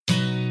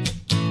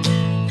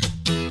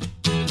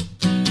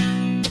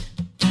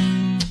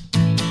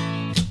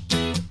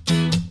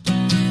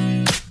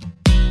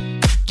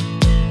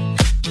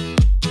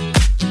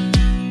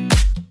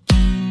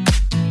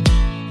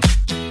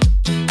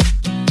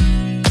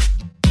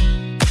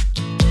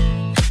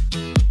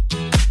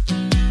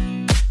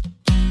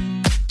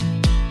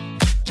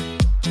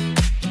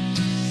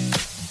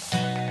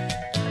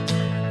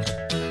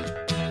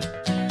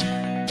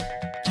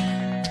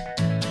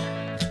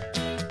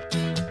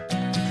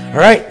All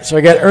right, so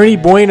I got Ernie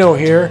Bueno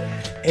here,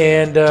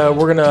 and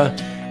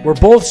we're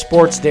both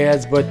sports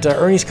dads, but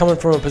Ernie's coming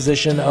from a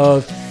position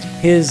of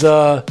his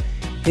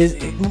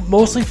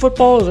mostly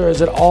football, or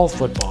is it all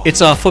football? It's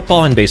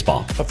football and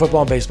baseball.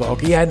 Football and baseball.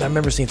 Okay, yeah, I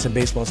remember seeing some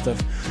baseball stuff.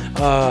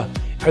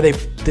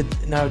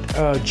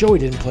 Joey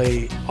didn't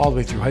play all the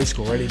way through high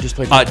school, right? He just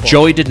played football.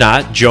 Joey did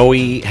not.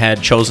 Joey had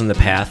chosen the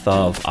path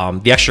of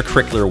the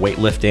extracurricular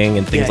weightlifting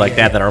and things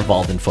that are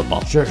involved in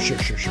football. Sure.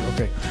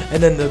 Okay.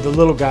 And then the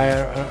little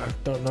guy, I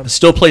don't know.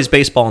 Still plays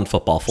baseball and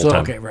football full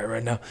time. Okay,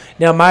 right now.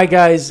 Now my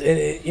guys,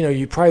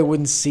 you probably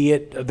wouldn't see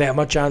it that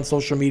much on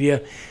social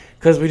media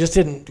because we just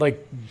didn't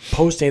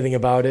post anything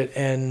about it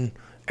and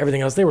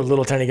everything else. They were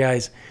little tiny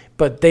guys,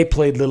 but they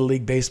played Little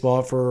League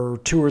baseball for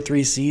 2 or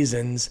 3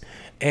 seasons.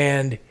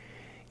 And,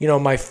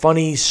 my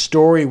funny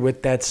story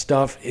with that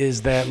stuff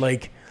is that,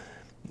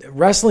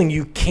 wrestling,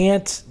 you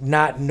can't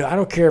not know. I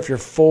don't care if you're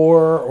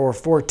 4 or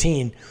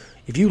 14.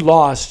 If you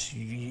lost,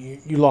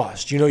 you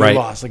lost. You Right.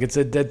 lost. It's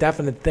a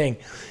definite thing.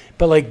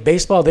 But,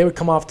 baseball, they would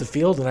come off the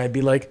field, and I'd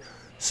be like,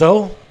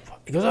 so?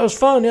 He goes, that was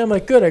fun. Yeah, I'm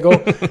like, good. I go,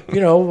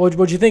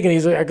 what'd you think? And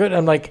he's like, good.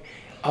 I'm like,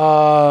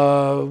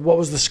 what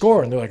was the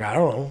score? And they're like, I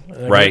don't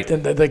know. Right.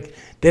 And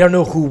they don't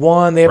know who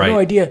won. They have no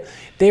Right. idea.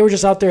 They were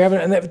just out there having,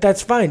 and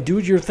that's fine. Do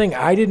your thing.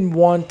 I didn't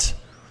want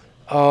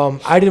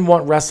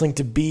wrestling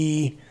to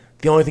be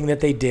the only thing that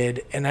they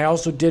did, and I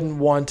also didn't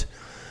want,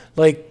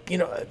 we'll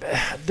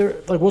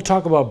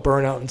talk about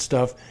burnout and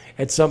stuff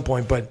at some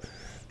point, but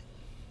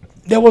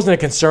that wasn't a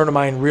concern of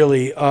mine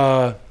really.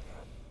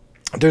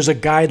 There's a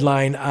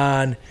guideline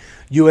on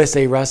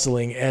USA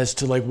Wrestling as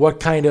to what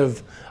kind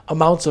of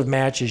amounts of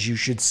matches you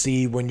should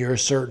see when you're a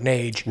certain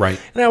age. Right.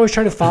 And I always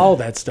try to follow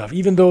that stuff,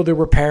 even though there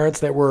were parents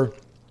that were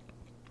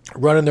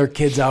running their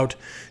kids out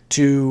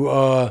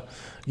to,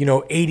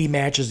 80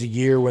 matches a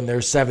year when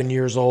they're 7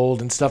 years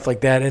old and stuff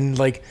like that. And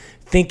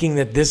thinking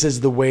that this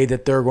is the way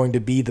that they're going to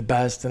be the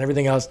best and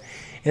everything else.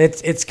 And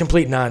it's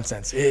complete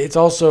nonsense. It's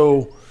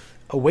also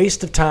a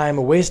waste of time,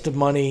 a waste of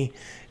money.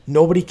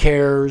 Nobody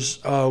cares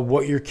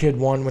what your kid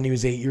won when he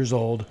was 8 years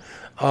old.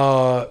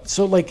 And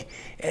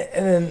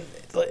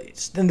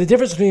then the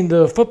difference between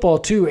the football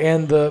too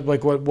and the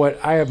what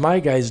I have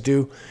my guys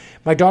do.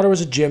 My daughter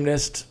was a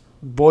gymnast,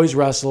 boys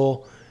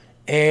wrestle,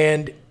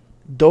 and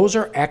those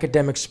are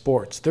academic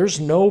sports. There's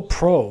no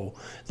pro.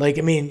 And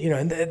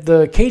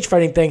the cage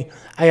fighting thing,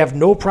 I have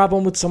no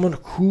problem with someone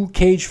who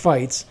cage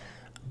fights,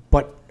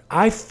 but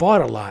I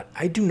fought a lot.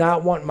 I do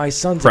not want my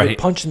son to get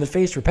punched in the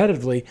face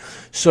repetitively.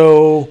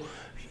 So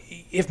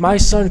if my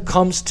son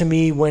comes to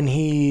me when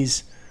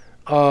he's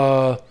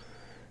 24,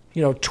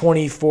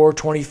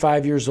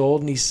 25 years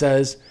old, and he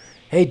says,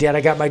 hey, Dad,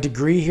 I got my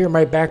degree here in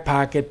my back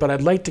pocket, but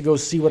I'd like to go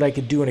see what I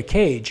could do in a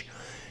cage,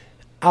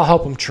 I'll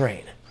help him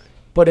train.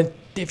 But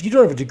if you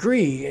don't have a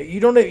degree,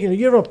 you don't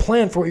have a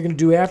plan for what you're going to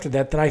do after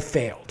that, then I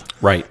failed.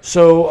 Right.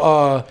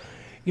 So,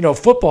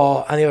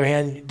 football, on the other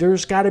hand,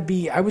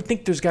 I would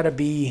think there's got to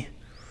be,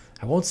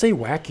 I won't say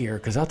wackier,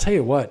 because I'll tell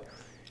you what,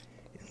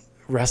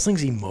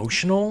 wrestling's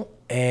emotional,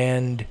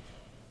 and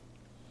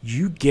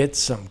you get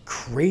some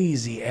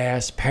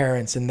crazy-ass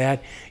parents in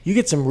that. You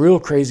get some real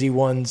crazy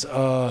ones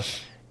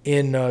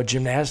in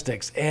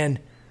gymnastics. And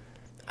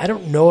I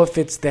don't know if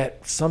it's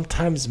that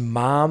sometimes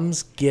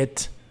moms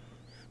get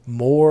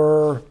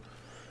more,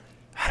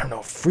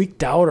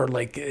 freaked out or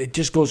it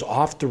just goes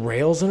off the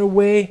rails in a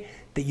way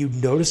that you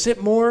notice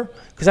it more.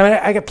 Because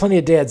I got plenty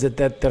of dads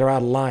that are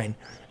out of line.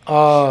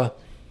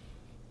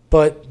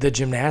 But the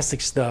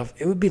gymnastics stuff,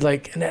 it would be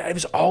and it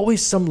was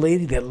always some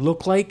lady that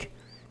looked like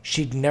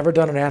she'd never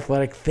done an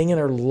athletic thing in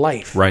her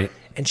life. Right.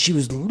 And she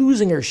was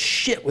losing her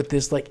shit with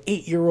this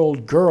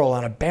 8-year-old girl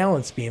on a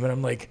balance beam. And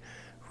I'm like,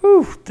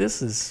 whew,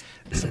 this is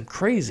some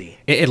crazy.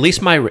 At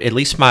least my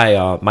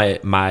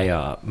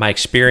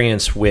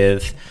experience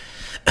with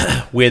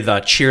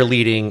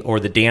cheerleading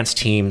or the dance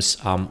teams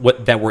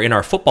that were in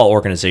our football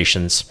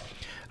organizations,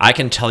 I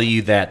can tell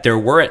you that there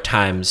were at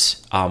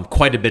times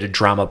quite a bit of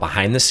drama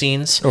behind the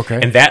scenes. Okay.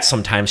 And that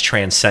sometimes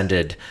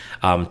transcended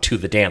to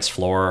the dance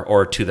floor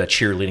or to the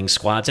cheerleading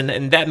squads.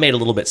 And that made it a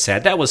little bit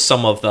sad. That was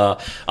some of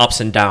the ups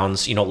and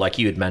downs, like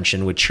you had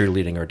mentioned with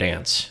cheerleading or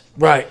dance.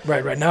 Right.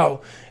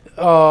 Now,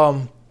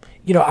 I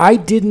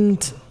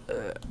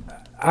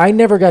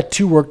never got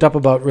too worked up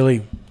about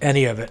really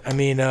any of it. I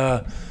mean,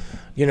 when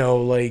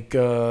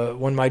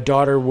my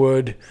daughter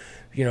would,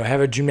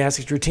 have a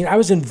gymnastics routine, I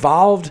was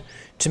involved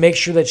to make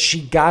sure that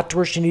she got to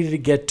where she needed to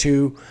get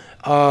to.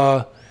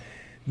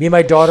 Me and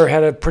my daughter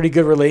had a pretty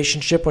good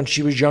relationship when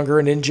she was younger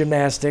and in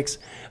gymnastics.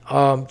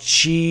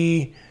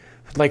 She,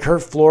 her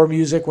floor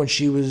music when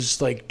she was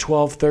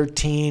 12,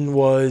 13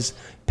 was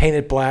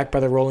Painted Black by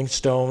the Rolling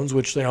Stones,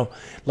 which, I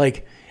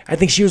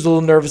think she was a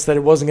little nervous that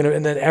it wasn't going to,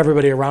 and then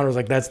everybody around her was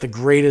like, that's the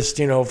greatest,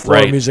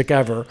 floor music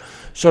ever,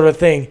 sort of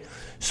thing.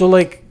 So,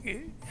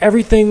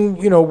 everything,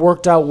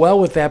 worked out well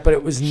with that, but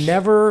it was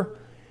never,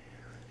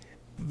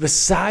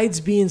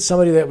 besides being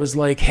somebody that was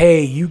like,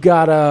 hey, you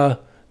got to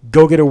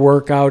go get a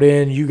workout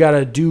in, you got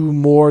to do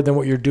more than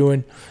what you're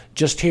doing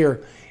just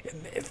here.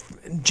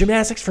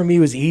 Gymnastics for me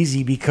was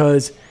easy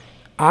because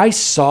I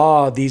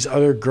saw these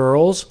other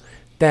girls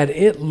that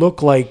it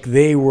looked like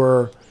they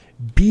were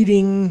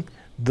beating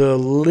the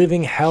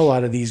living hell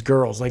out of these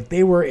girls. Like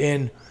they were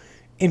in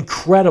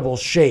incredible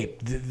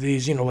shape.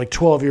 These, like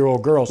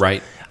 12-year-old girls.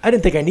 Right. I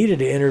didn't think I needed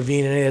to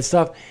intervene in any of that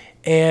stuff.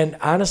 And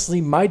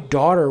honestly, my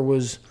daughter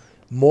was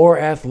more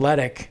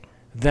athletic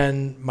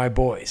than my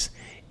boys.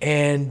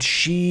 And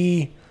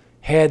she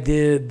had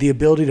the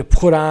ability to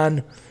put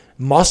on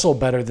muscle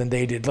better than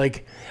they did.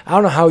 Like, I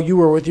don't know how you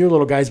were with your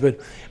little guys, but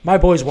my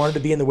boys wanted to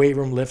be in the weight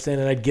room lifting,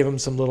 and I'd give them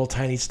some little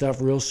tiny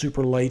stuff, real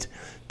super light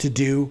to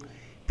do,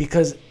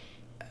 because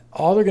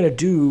all they're going to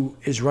do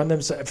is run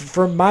themselves.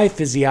 For my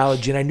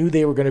physiology, and I knew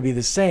they were going to be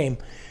the same,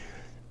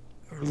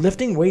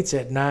 lifting weights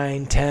at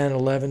 9, 10,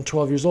 11,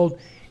 12 years old,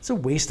 it's a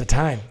waste of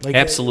time. Like,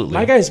 absolutely.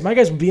 My guys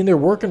would be in there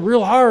working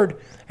real hard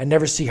and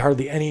never see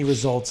hardly any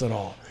results at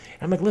all.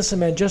 And I'm like, listen,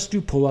 man, just do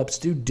pull-ups,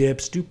 do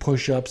dips, do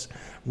push-ups,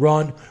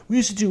 run. We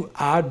used to do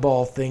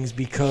oddball things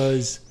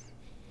because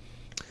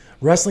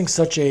wrestling's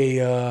such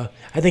a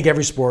I think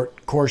every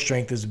sport, core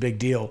strength is a big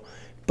deal.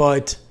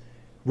 But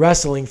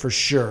wrestling for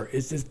sure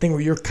is the thing where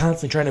you're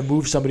constantly trying to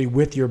move somebody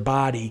with your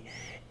body.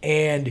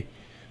 And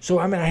so,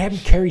 I had them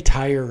carry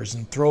tires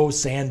and throw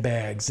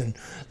sandbags and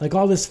like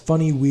all this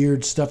funny,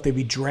 weird stuff. They'd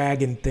be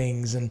dragging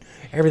things and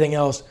everything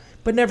else,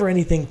 but never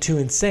anything too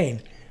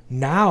insane.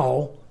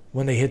 Now,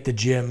 when they hit the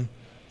gym,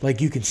 like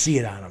you can see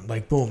it on them,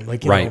 like boom,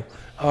 like, you right.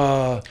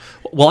 know.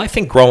 Well, I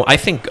think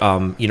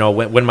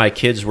when my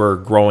kids were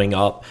growing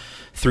up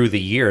through the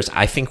years,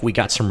 I think we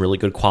got some really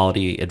good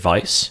quality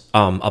advice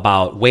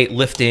about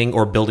weightlifting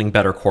or building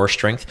better core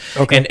strength.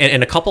 Okay.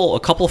 And a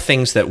couple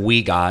things that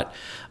we got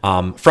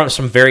from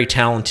some very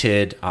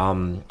talented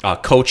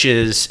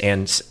coaches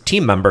and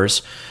team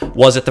members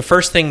was that the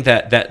first thing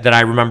that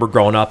I remember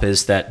growing up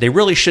is that they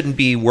really shouldn't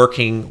be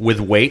working with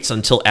weights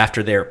until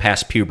after they're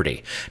past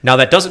puberty. Now,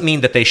 that doesn't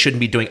mean that they shouldn't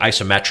be doing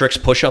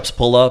isometrics, push-ups,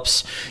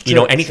 pull-ups,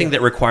 anything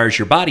that requires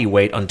your body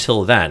weight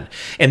until then.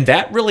 And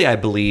that really, I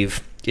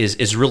believe,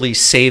 is really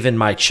saving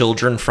my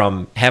children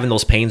from having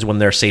those pains when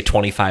they're, say,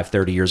 25,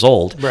 30 years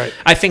old. Right.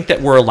 I think that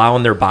we're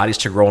allowing their bodies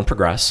to grow and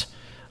progress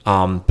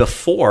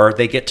before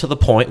they get to the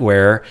point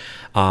where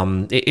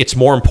it's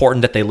more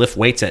important that they lift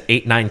weights at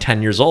 8, 9,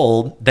 10 years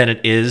old than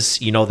it is,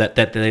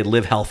 that they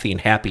live healthy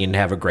and happy and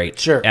have a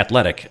great youth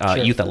athletic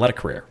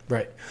career.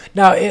 Right.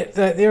 Now,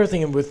 the other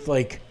thing with,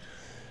 like,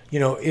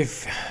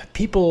 if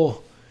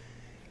people,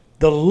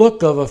 the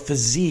look of a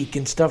physique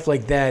and stuff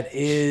like that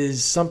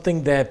is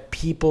something that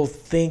people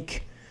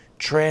think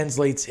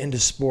translates into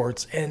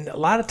sports. And a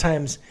lot of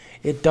times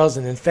it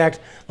doesn't. In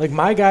fact, like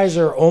my guys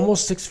are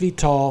almost 6 feet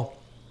tall.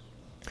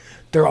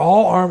 They're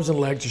all arms and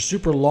legs. They're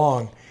super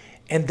long.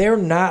 And they're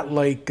not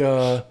like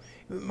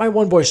my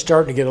one boy's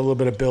starting to get a little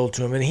bit of build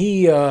to him. And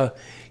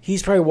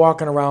he's probably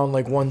walking around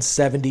like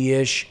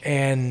 170-ish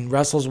and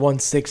wrestles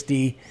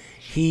 160.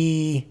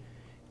 He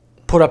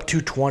put up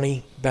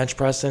 220 bench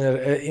press and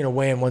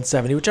weighing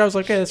 170, which I was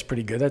like, hey, that's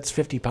pretty good. That's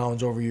 50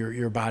 pounds over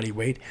your body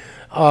weight.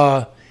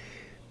 But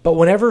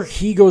whenever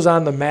he goes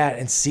on the mat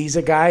and sees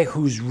a guy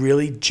who's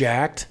really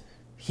jacked,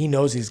 he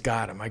knows he's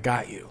got him. I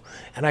got you.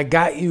 And I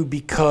got you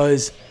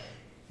because,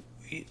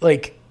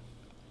 like,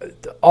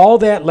 all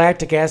that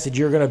lactic acid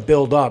you're going to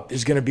build up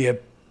is going to be a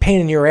pain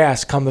in your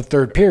ass come the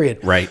third period.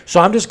 Right. So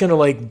I'm just going to,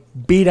 like,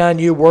 beat on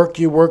you, work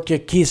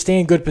you, stay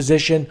in good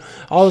position,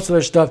 all this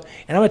other stuff.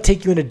 And I'm going to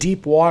take you into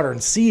deep water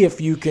and see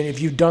if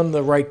you've done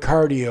the right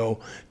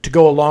cardio to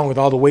go along with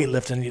all the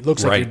weightlifting it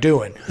looks like you're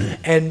doing.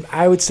 And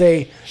I would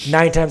say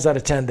 9 times out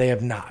of 10, they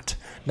have not.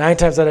 9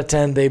 times out of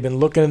 10, they've been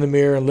looking in the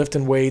mirror and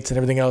lifting weights and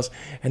everything else,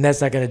 and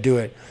that's not going to do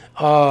it.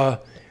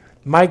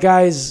 My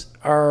guys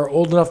are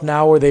old enough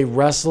now where they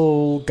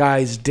wrestle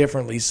guys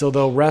differently. So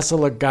they'll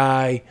wrestle a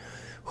guy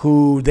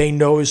who they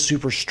know is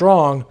super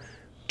strong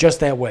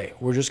just that way.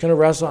 We're just going to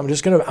wrestle. I'm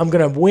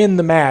going to win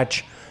the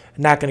match,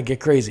 not going to get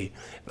crazy.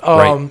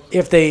 Right.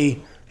 If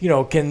they,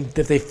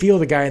 if they feel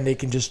the guy and they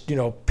can just,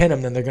 pin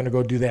him, then they're going to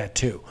go do that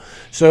too.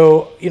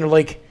 So,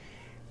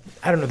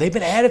 I don't know. They've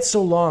been at it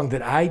so long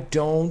that I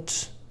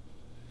don't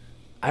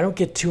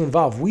get too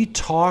involved. We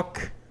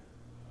talk,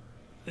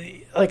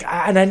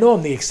 and I know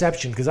I'm the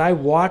exception because I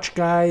watch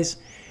guys.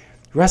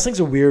 Wrestling's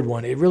a weird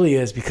one. It really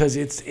is because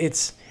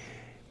it's.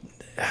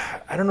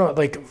 I don't know.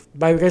 Like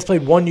my guys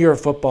played 1 year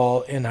of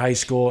football in high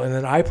school, and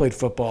then I played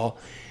football.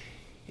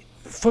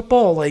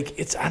 Football, like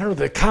I don't know.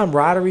 The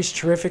camaraderie's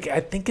terrific. I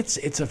think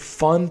it's a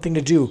fun thing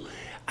to do.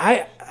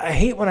 I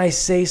hate when I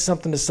say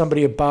something to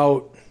somebody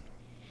about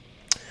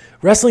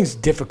wrestling's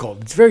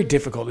difficult. It's very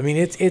difficult. I mean,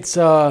 it's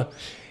a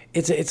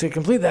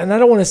complete, and I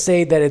don't want to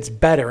say that it's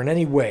better in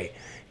any way.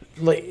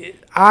 Like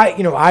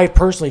I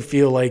personally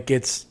feel like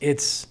it's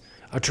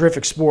a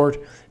terrific sport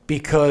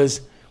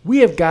because we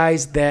have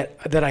guys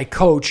that I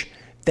coach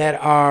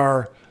that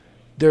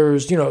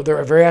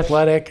they're very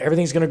athletic.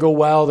 Everything's going to go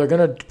well. They're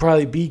going to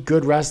probably be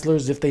good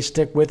wrestlers if they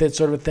stick with it,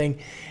 sort of a thing.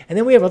 And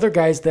then we have other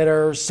guys that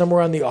are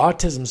somewhere on the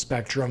autism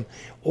spectrum,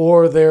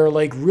 or they're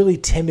like really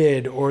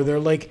timid, or they're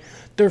like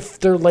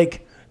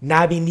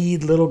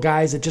knobby-kneed little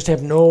guys that just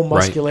have no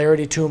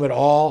muscularity to them at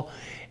all.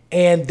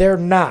 And they're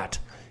not.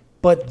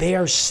 But they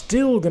are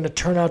still going to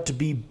turn out to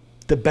be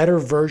the better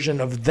version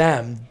of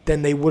them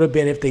than they would have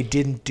been if they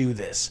didn't do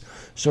this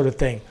sort of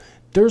thing.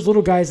 There's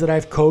little guys that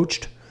I've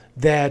coached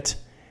that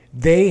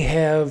they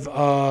have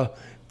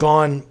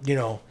gone,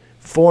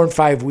 4 and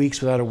 5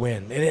 weeks without a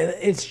win. And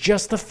it's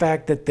just the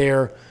fact that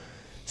they're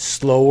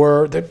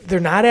slower. They're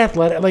not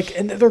athletic.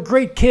 And they're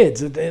great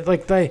kids.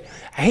 I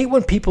hate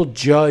when people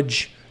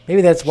judge.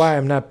 Maybe that's why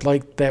I'm not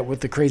like that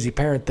with the crazy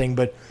parent thing,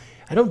 but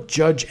I don't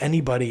judge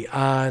anybody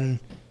on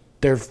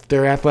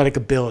their athletic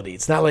ability.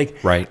 It's not like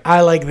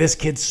I like this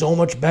kid so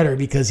much better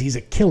because he's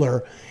a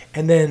killer,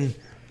 and then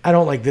I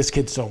don't like this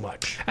kid so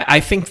much. I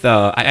think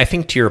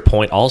to your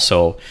point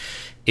also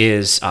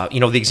is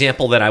the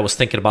example that I was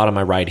thinking about on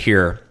my ride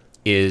here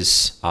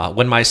is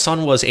when my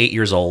son was 8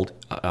 years old,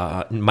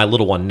 my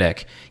little one,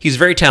 Nick, he's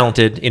very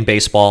talented in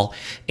baseball,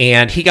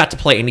 and he got to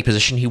play any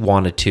position he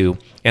wanted to.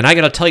 And I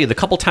got to tell you, the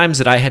couple times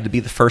that I had to be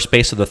the first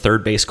base or the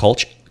third base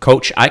coach,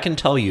 I can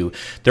tell you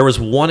there was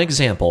one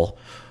example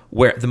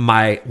where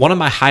one of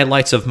my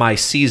highlights of my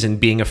season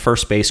being a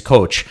first base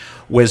coach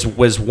was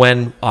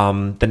when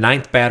the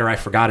ninth batter, I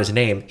forgot his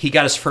name, he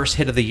got his first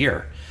hit of the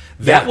year.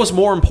 That was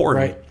more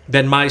important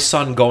than my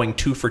son going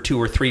 2 for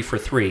 2 or 3 for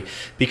 3,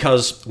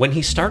 because when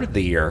he started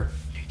the year,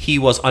 he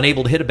was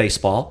unable to hit a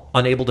baseball,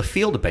 unable to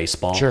field a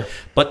baseball. Sure.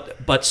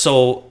 But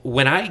so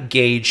when I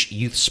gauge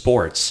youth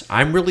sports,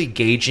 I'm really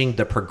gauging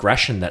the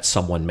progression that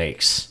someone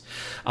makes.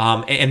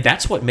 And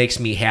that's what makes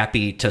me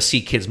happy to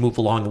see kids move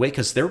along the way,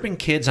 because there have been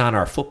kids on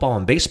our football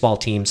and baseball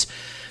teams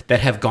that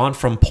have gone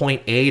from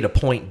point A to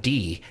point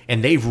D,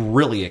 and they've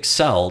really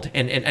excelled.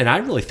 And I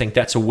really think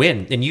that's a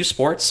win in youth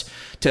sports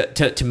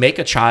to make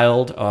a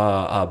child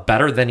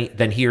better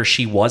than he or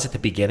she was at the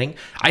beginning.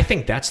 I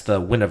think that's the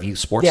win of youth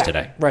sports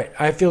today. Right.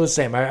 I feel the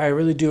same. I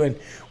really do. And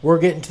we're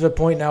getting to the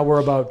point now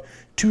we're about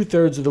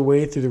 2/3 of the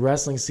way through the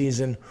wrestling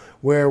season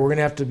where we're going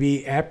to have to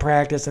be at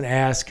practice and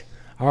ask,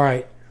 all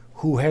right,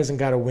 who hasn't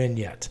got a win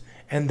yet?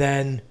 And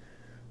then,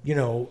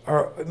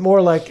 or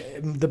more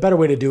like the better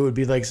way to do it would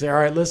be like say, all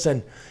right,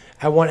 listen,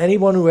 I want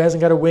anyone who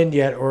hasn't got a win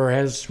yet or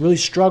has really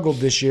struggled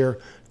this year,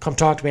 come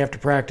talk to me after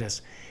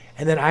practice.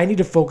 And then I need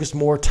to focus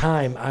more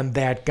time on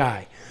that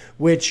guy,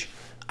 which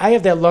I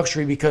have that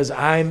luxury because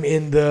I'm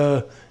in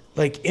the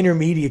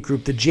intermediate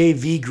group, the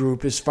JV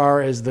group, as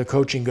far as the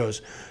coaching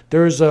goes.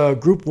 There's a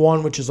group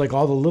 1, which is like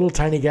all the little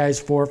tiny guys,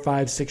 4,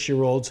 5,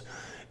 6-year-olds,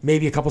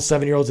 maybe a couple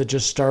 7-year-olds that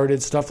just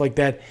started, stuff like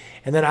that.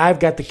 And then I've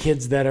got the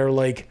kids that are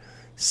like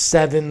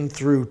 7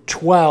 through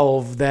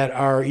 12 that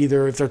are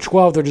either, if they're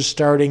 12, they're just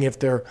starting. If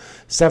they're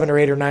 7 or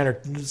 8 or 9 or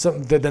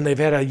something, then they've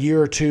had a year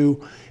or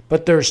two,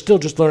 but they're still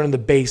just learning the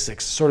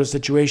basics sort of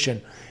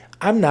situation.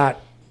 I'm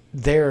not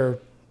there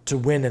to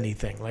win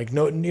anything.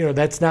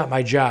 That's not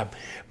my job.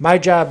 My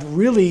job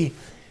really,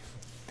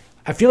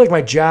 I feel like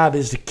my job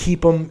is to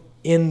keep them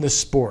in the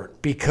sport,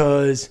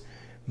 because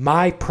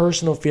my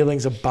personal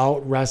feelings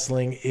about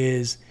wrestling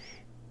is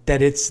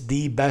that it's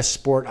the best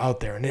sport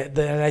out there. And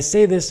I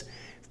say this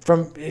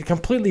from a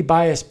completely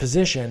biased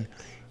position,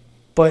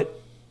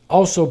 but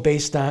also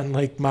based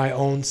on my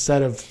own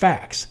set of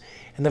facts.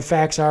 And the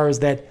facts is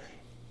that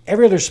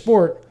every other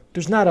sport,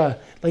 there's not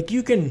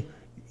you can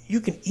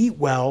eat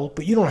well,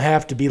 but you don't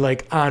have to be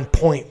on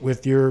point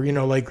with your,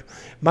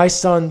 my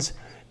son's,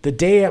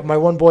 my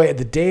one boy,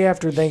 the day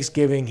after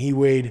Thanksgiving, he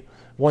weighed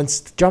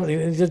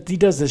he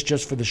does this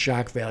just for the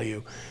shock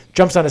value.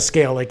 Jumps on a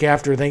scale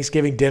after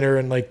Thanksgiving dinner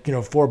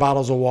and 4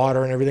 bottles of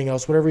water and everything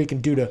else, whatever he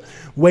can do to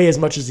weigh as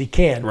much as he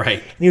can. Right.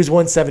 And he was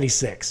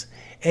 176.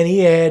 And he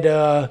had,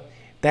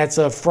 that's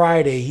a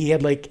Friday, he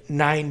had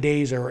 9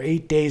 days or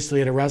 8 days till he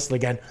had to wrestle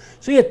again.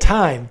 So he had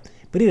time,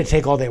 but he had to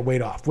take all that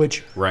weight off,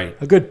 which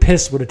a good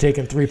piss would have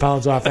taken 3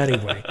 pounds off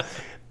anyway.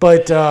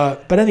 But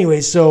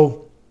anyway,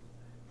 so,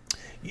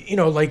 you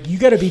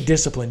got to be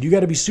disciplined. You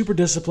got to be super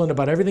disciplined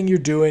about everything you're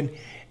doing.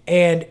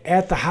 And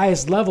at the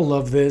highest level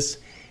of this,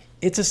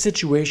 it's a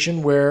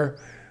situation where,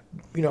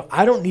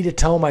 I don't need to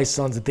tell my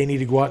sons that they need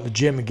to go out in the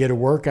gym and get a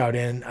workout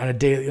in on a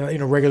daily,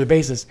 regular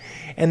basis.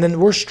 And then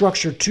we're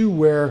structured too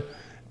where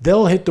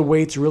they'll hit the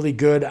weights really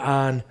good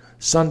on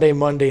Sunday,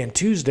 Monday, and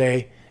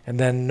Tuesday. And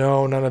then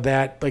none of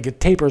that. It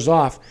tapers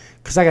off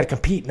because I got to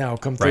compete now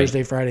come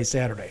Thursday, Friday,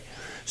 Saturday.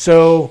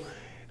 So,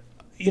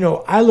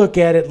 I look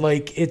at it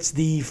like it's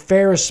the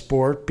fairest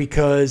sport,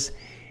 because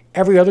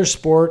every other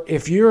sport,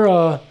 if you're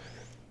a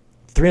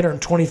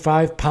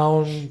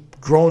 325-pound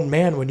grown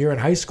man when you're in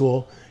high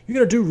school, you're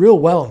going to do real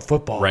well in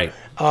football. Right.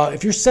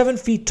 If you're 7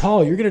 feet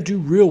tall, you're going to do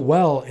real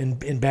well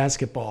in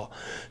basketball.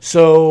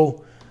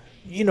 So,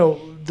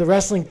 the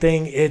wrestling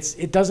thing,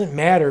 it doesn't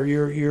matter.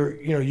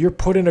 You're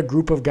put in a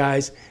group of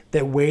guys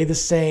that weigh the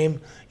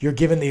same. You're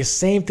given the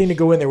same thing to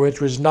go in there,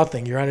 which was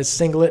nothing. You're on a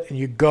singlet and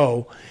you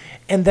go.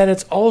 And then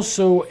it's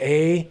also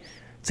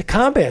it's a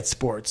combat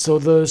sport. So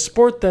the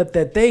sport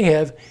that they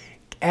have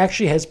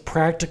actually has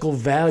practical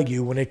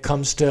value when it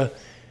comes to,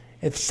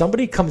 if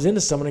somebody comes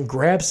into someone and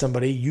grabs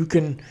somebody, you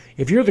can,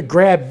 if you're the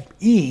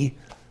grab-e,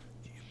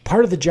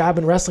 part of the job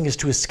in wrestling is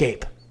to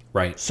escape.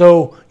 Right.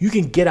 So you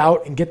can get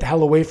out and get the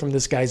hell away from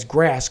this guy's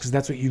grass because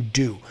that's what you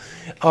do.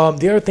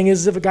 The other thing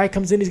is if a guy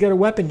comes in, he's got a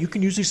weapon, you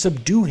can usually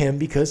subdue him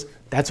because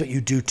that's what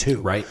you do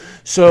too. Right.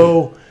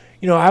 So,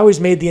 I always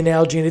made the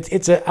analogy, and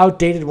it's an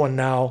outdated one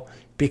now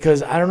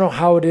because I don't know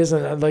how it is,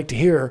 and I'd like to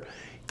hear,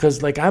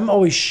 because I'm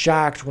always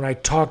shocked when I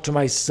talk to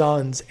my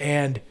sons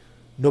and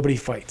nobody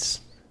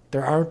fights.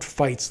 There aren't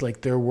fights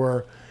like there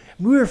were.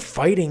 We were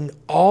fighting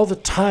all the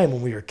time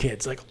when we were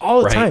kids,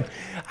 all the time.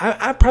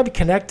 I'm probably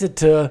connected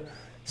to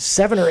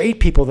 7 or 8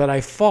 people that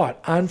I fought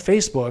on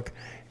Facebook,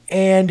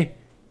 and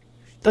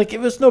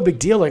it was no big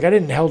deal. I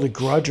didn't hold a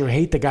grudge or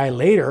hate the guy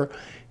later,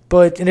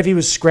 and if he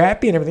was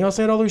scrappy and everything else,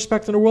 I had all the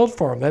respect in the world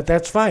for him.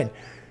 That's fine.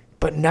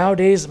 But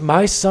nowadays,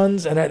 my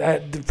sons, and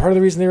part of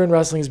the reason they're in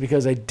wrestling is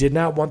because I did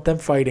not want them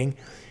fighting,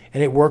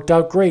 and it worked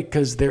out great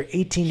because they're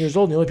 18 years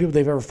old, and the only people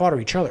they've ever fought are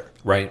each other.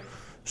 Right.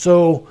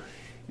 So,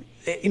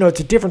 it's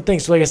a different thing.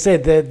 So, like I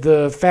said,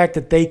 the fact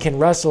that they can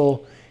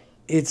wrestle,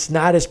 it's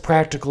not as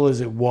practical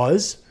as it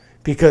was.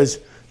 Because,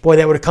 boy,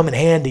 that would have come in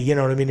handy, you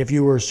know what I mean, if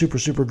you were a super,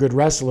 super good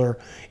wrestler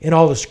and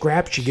all the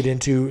scraps you get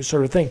into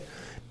sort of thing.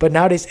 But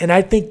nowadays, and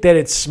I think that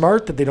it's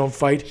smart that they don't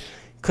fight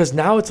because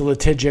now it's a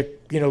litigious,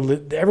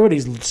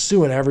 everybody's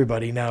suing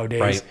everybody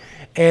nowadays. Right.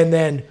 And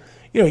then,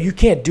 you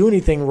can't do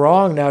anything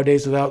wrong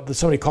nowadays without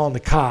somebody calling the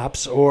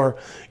cops or,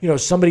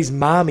 somebody's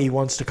mommy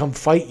wants to come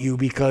fight you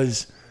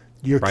because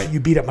you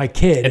beat up my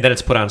kid. And then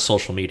it's put on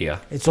social media.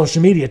 It's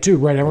social media too,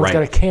 right? Everyone's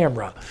got a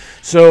camera.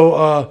 So,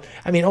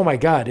 oh my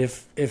God,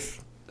 if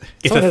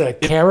someone had a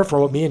camera for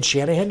what me and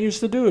Shanahan used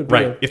to do, it'd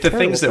be if the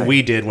things that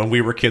we did when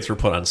we were kids were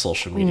put on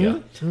social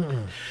media.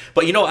 Mm-hmm.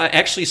 But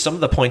actually, some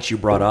of the points you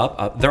brought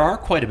up, there are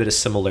quite a bit of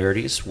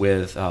similarities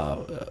with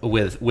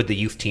the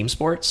youth team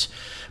sports.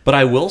 But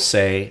I will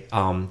say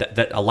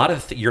that a lot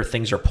of your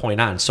things are point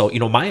on. So,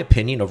 my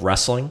opinion of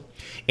wrestling,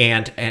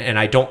 and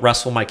I don't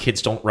wrestle. My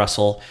kids don't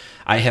wrestle.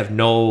 I have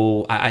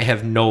no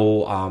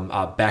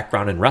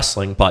background in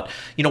wrestling. But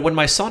when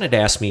my son had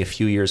asked me a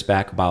few years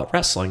back about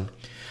wrestling,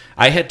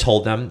 I had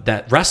told them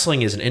that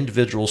wrestling is an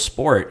individual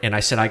sport, and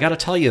I said, I got to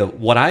tell you,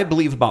 what I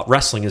believe about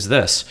wrestling is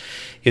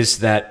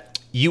that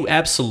you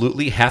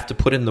absolutely have to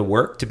put in the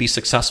work to be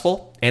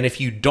successful, and if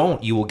you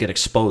don't, you will get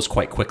exposed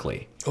quite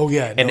quickly. Oh,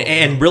 yeah.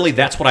 And really,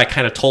 that's what I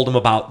kind of told them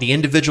about the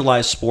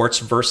individualized sports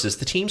versus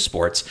the team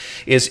sports,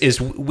 is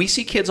we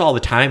see kids all the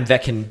time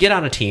that can get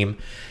on a team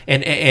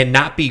and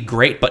not be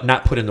great, but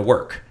not put in the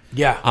work.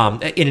 Yeah.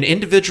 In an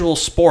individual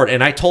sport,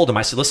 and I told him,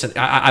 I said, listen,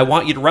 I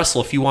want you to wrestle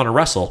if you want to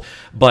wrestle,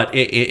 but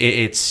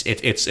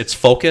it's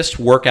focused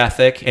work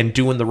ethic and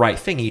doing the right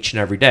thing each and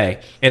every day.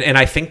 And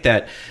I think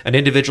that an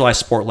individualized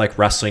sport like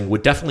wrestling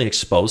would definitely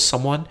expose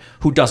someone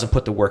who doesn't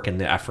put the work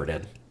and the effort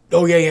in.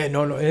 Oh yeah,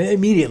 no,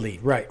 immediately,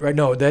 right.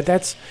 No,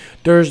 that's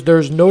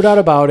there's no doubt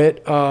about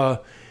it.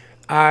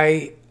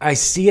 I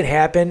see it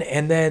happen,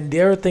 and then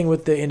the other thing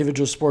with the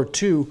individual sport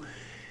too.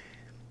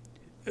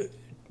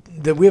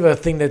 That we have a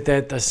thing that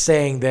a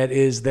saying that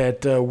is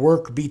that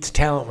work beats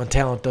talent when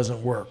talent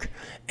doesn't work,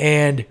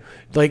 and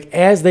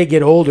as they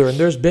get older, and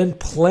there's been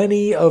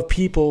plenty of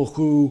people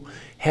who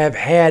have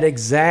had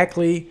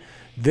exactly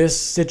this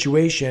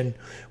situation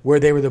where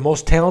they were the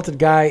most talented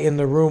guy in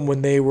the room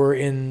when they were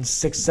in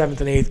 6th, 7th,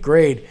 and 8th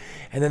grade,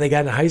 and then they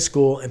got in high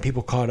school and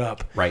people caught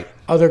up. Right.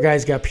 Other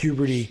guys got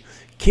puberty.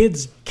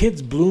 Kids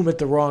bloom at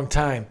the wrong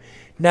time.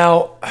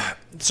 Now,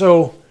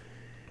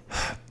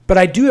 but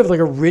I do have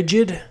a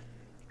rigid.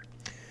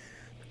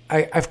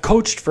 I've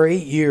coached for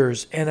 8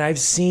 years, and I've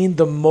seen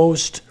the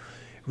most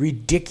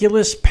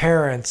ridiculous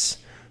parents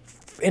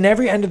in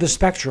every end of the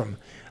spectrum.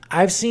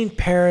 I've seen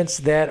parents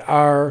that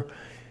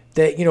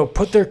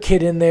put their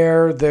kid in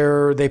there.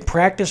 They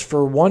practice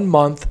for 1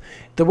 month.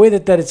 The way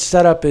that it's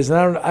set up is,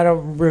 and I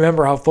don't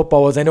remember how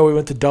football was. I know we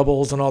went to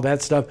doubles and all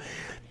that stuff,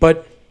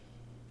 but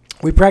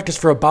we practice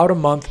for about a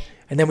month,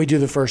 and then we do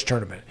the first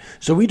tournament.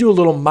 So we do a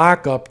little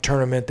mock-up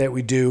tournament that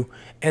we do,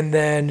 and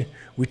then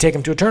we take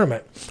them to a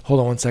tournament.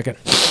 Hold on 1 second.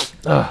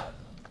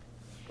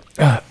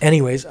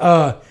 Anyways,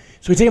 so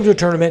we take them to a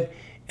tournament,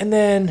 and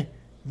then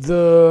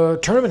the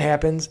tournament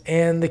happens,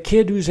 and the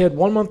kid who's had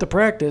 1 month of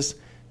practice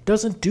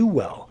doesn't do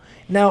well.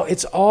 Now,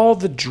 it's all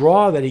the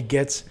draw that he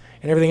gets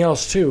and everything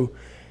else, too.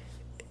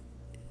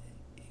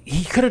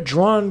 He could have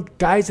drawn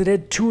guys that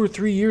had 2 or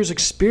 3 years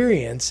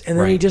experience, and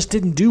then he just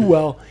didn't do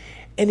well.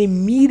 And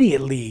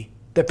immediately,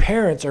 the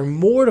parents are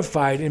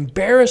mortified,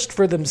 embarrassed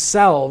for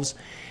themselves,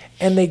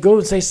 and they go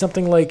and say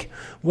something like,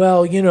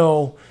 well,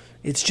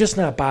 it's just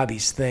not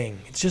Bobby's thing.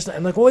 It's just not.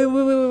 I'm like,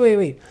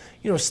 wait.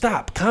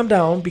 Stop. Calm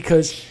down,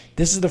 because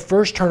this is the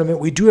first tournament.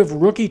 We do have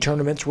rookie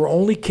tournaments where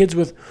only kids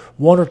with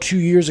 1 or 2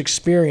 years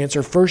experience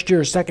or first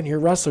year or second year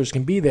wrestlers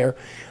can be there.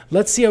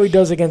 Let's see how he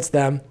does against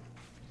them.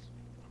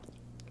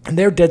 And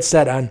they're dead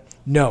set on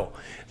no.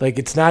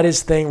 It's not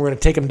his thing. We're going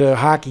to take him to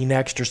hockey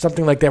next or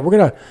something like that. We're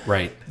going to.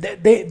 Right.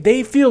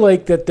 They feel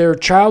like that their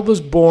child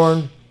was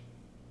born.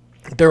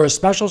 They're a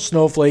special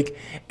snowflake,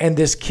 and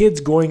this kid's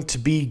going to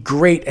be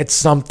great at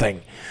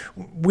something.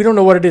 We don't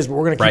know what it is, but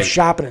we're going to keep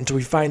shopping it until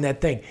we find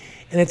that thing.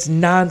 And it's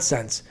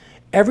nonsense.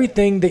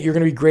 everything that you're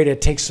going to be great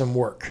at takes some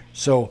work.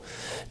 So,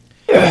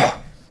 I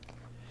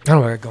don't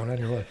know what I got going on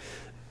here.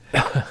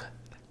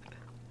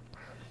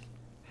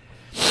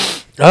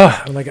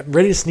 I'm like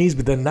ready to sneeze,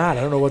 but then not.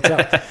 I don't know what's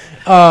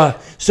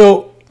up.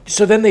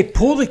 So then they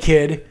pull the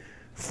kid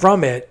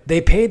from it.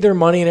 They paid their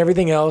money and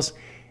everything else,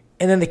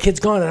 and then the kid's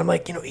gone. And I'm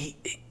like,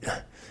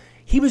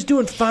 he was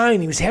doing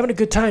fine. He was having a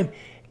good time.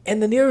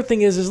 And then the other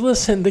thing is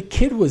listen, the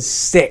kid was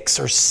 6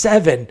 or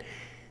 7.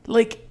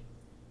 Like,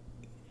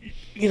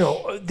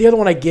 the other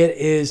one I get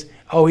is,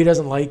 oh, he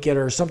doesn't like it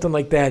or something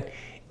like that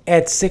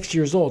at 6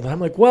 years old. And I'm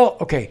like, well,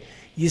 okay,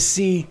 you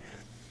see,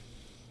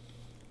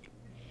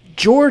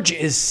 George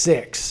is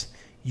 6.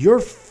 You're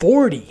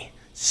 40.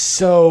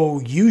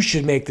 So you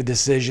should make the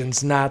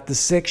decisions, not the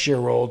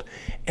 6-year-old,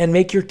 and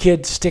make your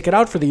kid stick it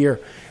out for the year.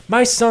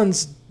 My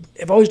sons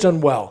have always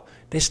done well.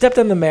 They stepped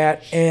on the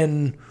mat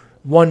and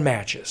won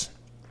matches.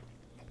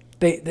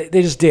 They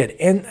just did.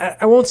 And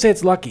I won't say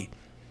it's lucky.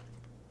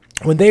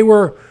 When they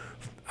were,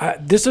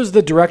 this is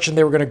the direction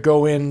they were going to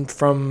go in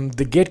from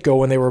the get-go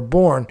when they were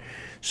born.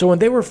 So when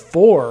they were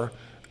 4,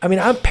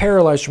 I'm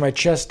paralyzed from my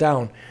chest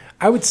down.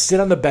 I would sit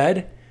on the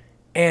bed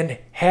and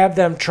have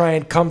them try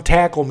and come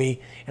tackle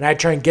me, and I'd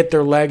try and get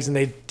their legs, and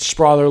they'd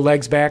sprawl their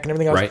legs back and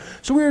everything else. Right.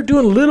 So we were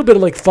doing a little bit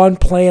of like fun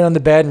playing on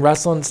the bed and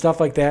wrestling and stuff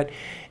like that.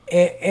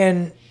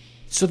 And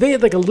so they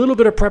had like a little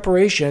bit of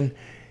preparation.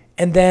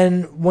 And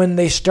then when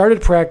they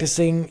started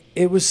practicing,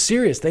 it was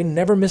serious. They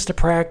never missed a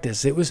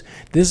practice. It was,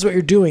 this is what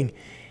you're doing.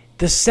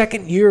 The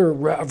second year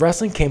of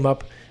wrestling came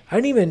up, I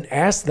didn't even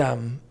ask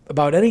them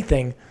about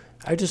anything.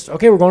 I just,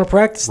 okay, we're going to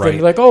practice. Right.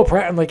 They're like, oh,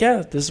 I'm like, yeah,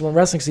 this is when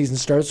wrestling season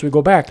starts, so we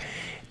go back.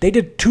 They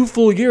did 2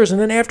 full years,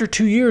 and then after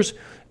 2 years,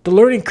 the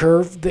learning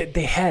curve,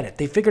 they had it.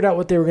 They figured out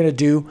what they were going to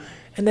do,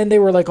 and then they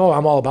were like, oh,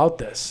 I'm all about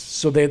this.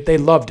 So they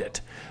loved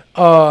it.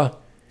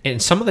 And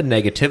some of the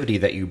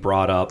negativity that you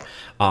brought up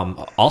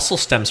also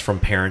stems from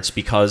parents,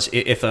 because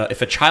if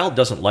a child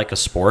doesn't like a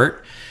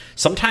sport,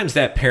 sometimes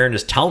that parent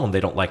is telling them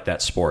they don't like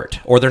that sport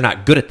or they're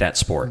not good at that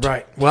sport.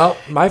 Right. Well,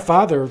 my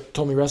father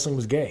told me wrestling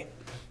was gay.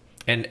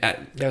 And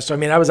so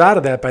I was out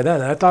of that by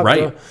then. I thought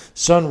right. The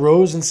sun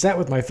rose and set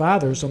with my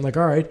father, so I'm like,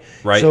 all right.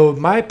 Right. So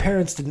my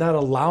parents did not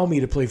allow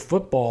me to play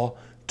football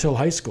till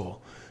high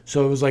school.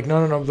 So it was like,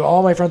 no.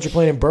 All my friends are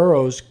playing in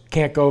Burroughs.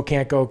 Can't go.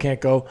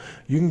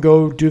 You can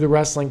go do the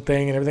wrestling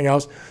thing and everything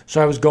else.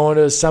 So I was going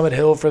to Summit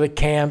Hill for the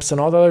camps and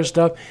all the other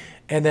stuff.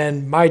 And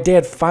then my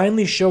dad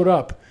finally showed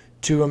up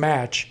to a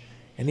match,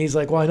 and he's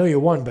like, well, I know you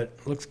won, but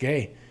it looks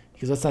gay.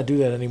 He goes, let's not do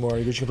that anymore.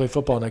 You can play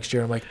football next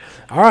year. I'm like,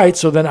 all right.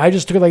 So then I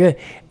just took it like that.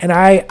 And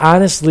I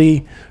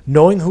honestly,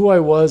 knowing who I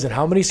was and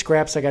how many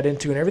scraps I got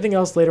into and everything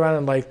else later on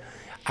in life,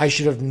 I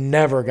should have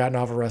never gotten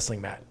off a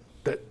wrestling mat.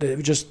 That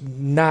was just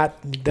not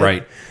that,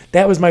 right.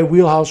 That was my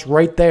wheelhouse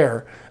right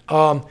there.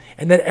 And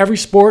then every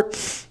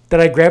sport that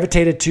I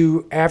gravitated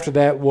to after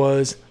that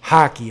was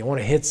hockey. I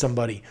want to hit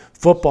somebody.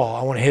 Football.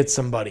 I want to hit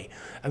somebody.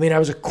 I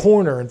was a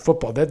corner in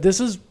football. This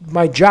is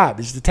my job,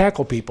 is to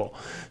tackle people.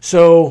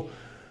 So,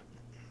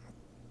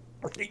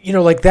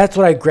 like that's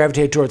what I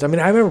gravitated towards. I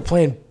remember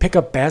playing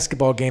pickup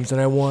basketball games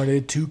and I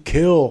wanted to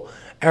kill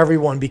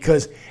everyone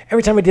because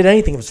every time I did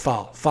anything, it was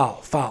foul.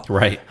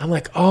 Right. I'm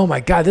like, oh my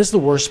God, this is the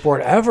worst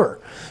sport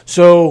ever.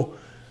 So,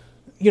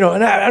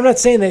 and I'm not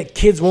saying that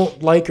kids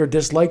won't like or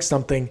dislike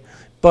something,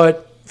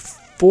 but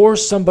for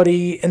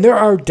somebody, and there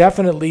are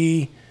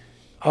definitely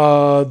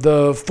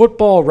the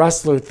football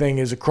wrestler thing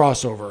is a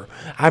crossover.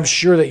 I'm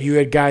sure that you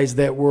had guys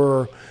that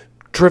were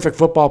terrific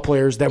football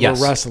players that yes.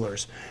 were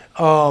wrestlers.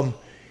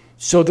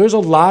 So there's a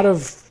lot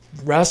of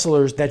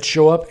wrestlers that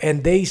show up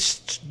and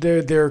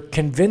they're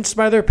convinced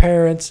by their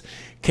parents,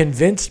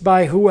 convinced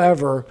by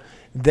whoever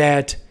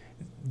that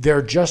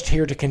they're just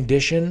here to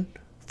condition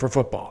for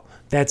football.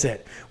 That's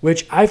it,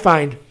 which I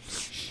find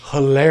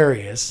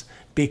hilarious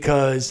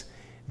because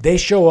they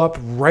show up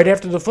right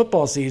after the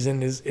football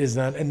season is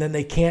done, and then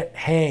they can't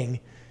hang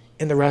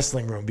in the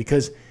wrestling room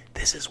because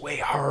this is way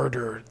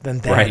harder than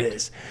that right.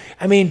 is.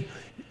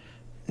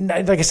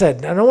 Like I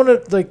said, I don't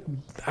want to,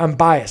 I'm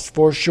biased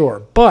for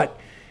sure, but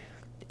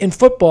in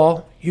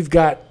football, you've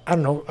got, a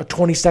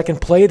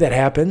 20-second play that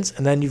happens,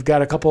 and then you've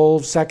got a couple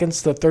of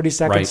seconds to 30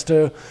 seconds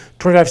right. to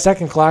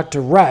 25-second clock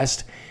to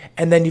rest,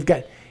 and then you've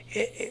got,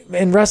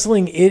 in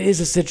wrestling, it is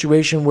a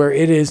situation where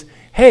it is,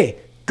 hey,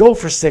 go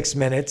for 6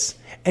 minutes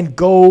and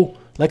go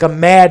like a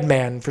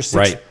madman for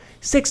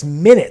 6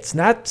 minutes,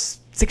 not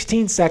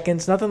 16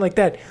 seconds, nothing like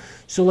that.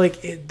 So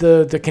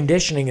the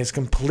conditioning is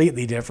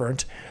completely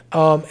different.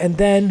 And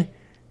then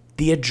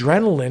the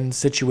adrenaline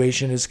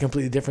situation is a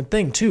completely different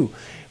thing too.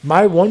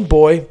 My one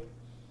boy,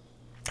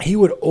 he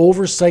would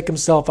over-psych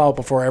himself out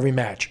before every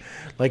match.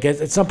 Like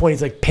at some point,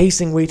 he's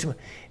pacing way too much.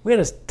 We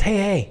had to,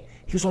 hey.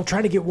 He was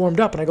trying to get warmed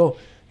up. And I go,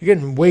 you're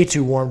getting way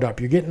too warmed up.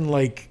 You're getting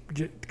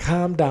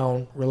calm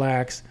down,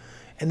 relax.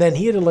 And then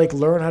he had to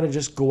learn how to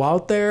just go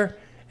out there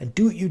and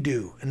do what you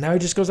do. And now he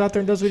just goes out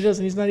there and does what he does.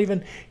 And he's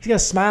got a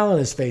smile on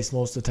his face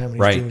most of the time when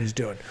he's right. doing what he's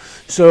doing.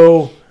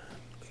 So,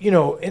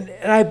 and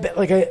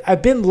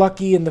I've been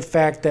lucky in the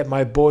fact that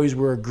my boys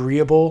were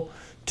agreeable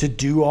to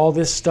do all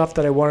this stuff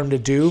that I want him to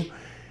do.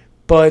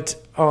 But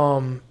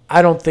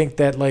I don't think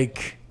that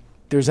like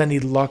there's any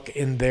luck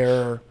in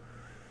their,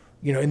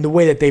 in the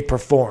way that they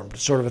performed,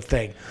 sort of a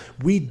thing.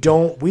 We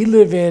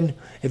live in,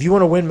 if you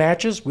want to win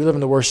matches, we live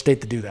in the worst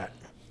state to do that.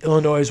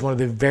 Illinois is one of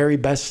the very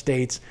best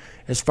states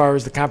as far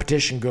as the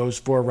competition goes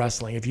for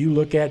wrestling. If you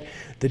look at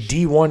the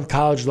D1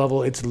 college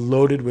level, it's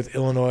loaded with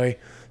Illinois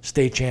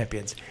state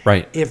champions.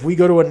 Right. If we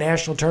go to a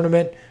national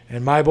tournament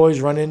and my boys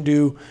run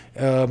into,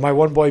 my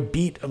one boy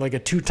beat like a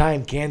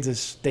 2-time Kansas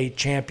state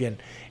champion,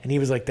 and he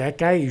was like, that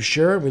guy, you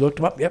sure? And we looked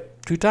him up.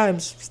 Yep, 2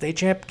 times, state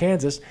champ,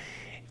 Kansas.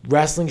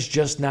 Wrestling's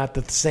just not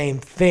the same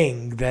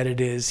thing that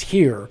it is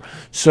here.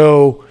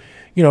 So,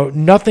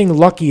 nothing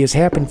lucky has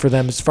happened for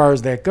them as far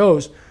as that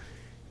goes,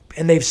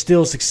 and they've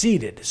still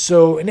succeeded.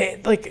 So,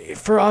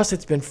 for us,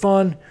 it's been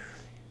fun.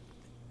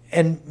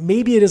 And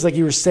maybe it is like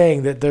you were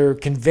saying, that they're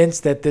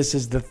convinced that this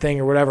is the thing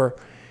or whatever.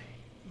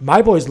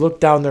 My boys look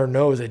down their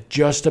nose at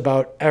just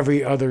about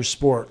every other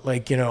sport.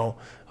 Like,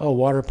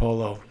 water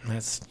polo.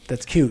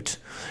 That's cute.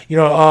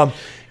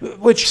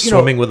 Which,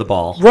 swimming with a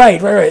ball. Right.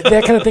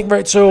 That kind of thing.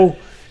 Right. So,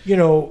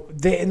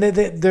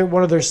 they're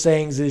one of their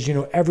sayings is,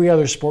 every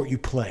other sport you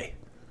play.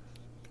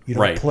 You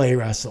don't play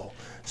wrestle.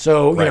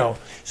 So,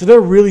 so they're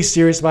really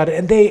serious about it,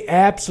 and they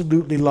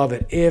absolutely love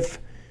it. If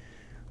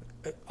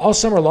all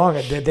summer long,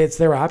 it's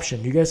their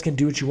option. You guys can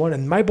do what you want.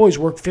 And my boys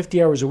work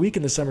 50 hours a week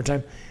in the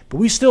summertime, but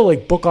we still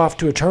like book off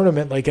to a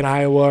tournament like in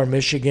Iowa or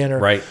Michigan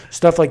or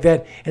stuff like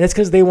that. And it's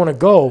because they want to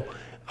go.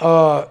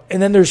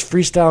 And then there's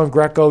freestyle and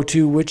Greco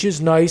too, which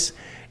is nice.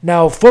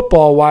 Now,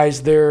 football wise,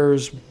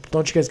 don't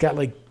you guys got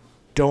like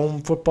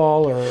dome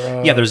football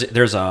or? Yeah,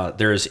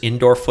 there's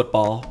indoor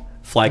football,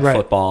 flag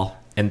football,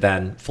 and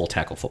then full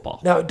tackle football.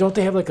 Now, don't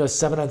they have like a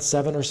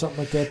 7-on-7 or something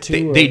like that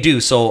too? They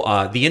do.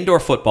 So the indoor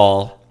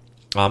football.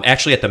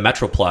 Actually, at the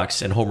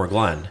Metroplex in Homer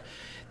Glen,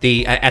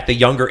 at the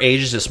younger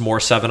ages, it's more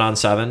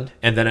 7-on-7,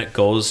 and then it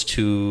goes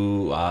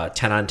to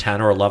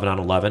 10-on-10 or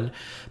 11-on-11.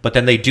 But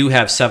then they do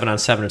have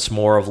 7-on-7. It's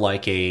more of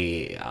like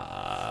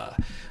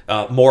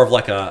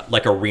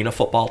like arena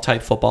football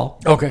type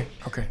football. Okay.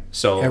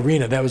 So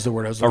arena, that was the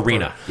word I was looking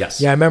arena. for. Yes.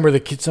 Yeah, I remember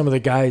some of the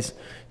guys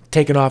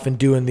taking off and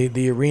doing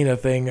the arena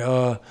thing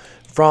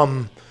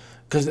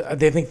because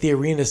they think the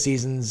arena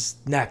season's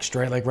next,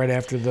 right? Like right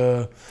after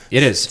the...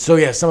 It is. So,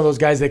 yeah, some of those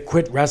guys that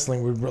quit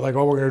wrestling were like,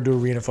 we're going to do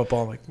arena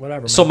football. I'm like,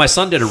 whatever, man. So my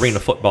son did arena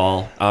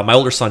football. My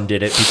older son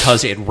did it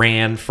because it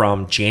ran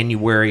from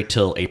January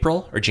till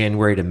April or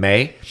January to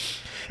May.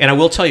 And I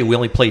will tell you, we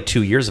only played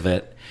 2 years of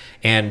it.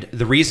 And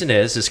the reason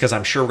is because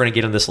I'm sure we're going to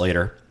get into this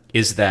later,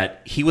 is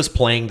that he was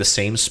playing the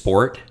same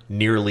sport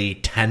nearly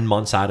 10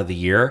 months out of the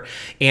year.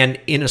 And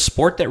in a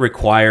sport that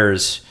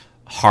requires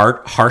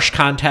harsh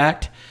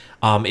contact,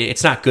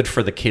 it's not good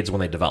for the kids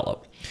when they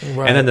develop.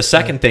 Right, and then the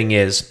second thing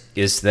is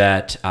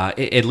that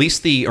at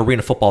least the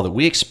arena football that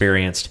we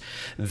experienced,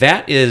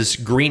 that is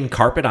green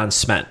carpet on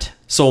cement.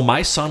 So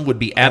my son would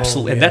be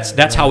absolutely, and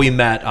that's how we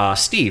met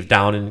Steve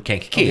down in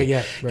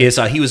Kankakee.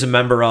 He was a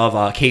member of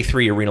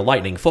K3 Arena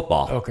Lightning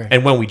football. Okay.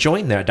 And when we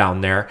joined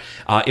down there,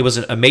 it was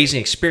an amazing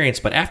experience.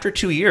 But after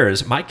 2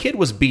 years, my kid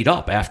was beat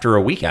up after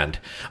a weekend.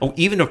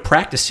 Even of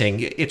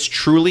practicing, it's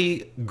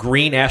truly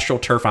green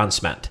AstroTurf on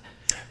cement.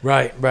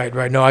 Right.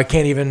 No, I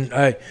can't even.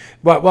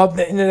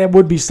 That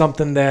would be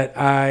something that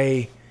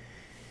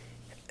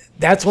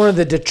that's one of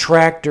the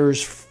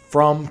detractors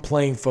from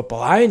playing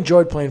football. I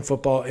enjoyed playing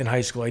football in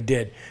high school. I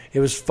did. It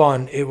was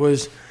fun. It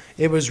was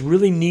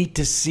really neat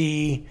to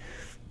see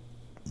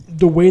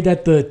the way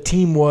that the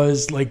team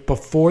was like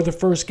before the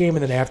first game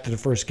and then after the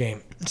first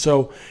game.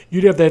 So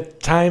you'd have that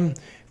time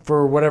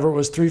for whatever it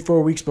was,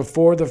 3-4 weeks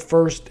before the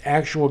first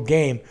actual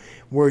game,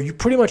 where you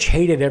pretty much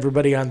hated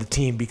everybody on the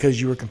team because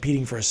you were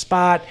competing for a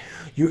spot.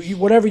 You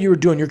whatever you were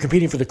doing, you're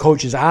competing for the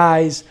coach's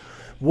eyes,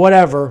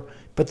 whatever.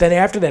 But then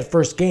after that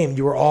first game,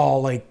 you were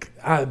all like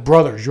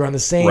brothers. You're on the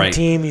same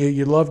team.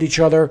 You loved each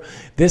other.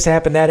 This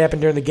happened, that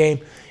happened during the game.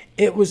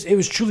 It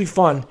was truly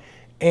fun.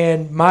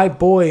 And my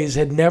boys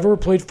had never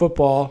played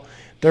football.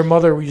 Their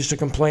mother used to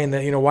complain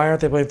that, why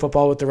aren't they playing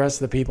football with the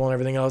rest of the people and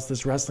everything else?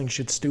 This wrestling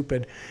shit's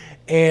stupid.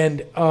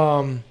 And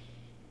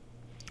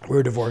we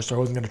were divorced, so I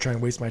wasn't going to try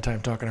and waste my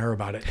time talking to her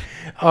about it.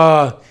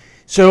 But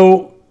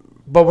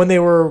when they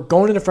were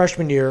going into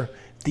freshman year,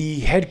 the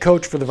head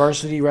coach for the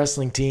varsity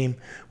wrestling team,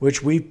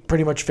 which we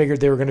pretty much figured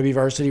they were going to be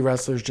varsity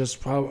wrestlers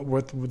just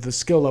with the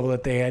skill level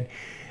that they had,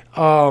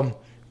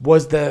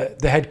 was the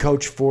head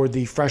coach for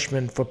the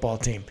freshman football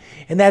team.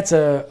 And that's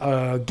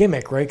a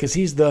gimmick, right? Because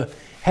he's the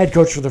head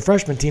coach for the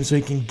freshman team, so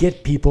he can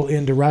get people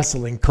into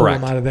wrestling, pull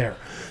them out of there,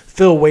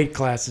 fill weight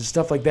classes,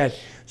 stuff like that.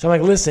 So I'm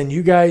like, listen,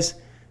 you guys,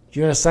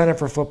 you're going to sign up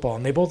for football.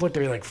 And they both looked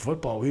at me like,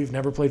 football? We've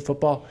never played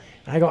football.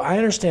 And I go, I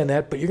understand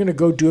that, but you're going to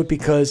go do it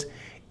because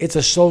it's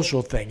a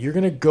social thing. You're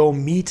going to go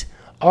meet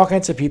all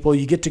kinds of people.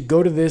 You get to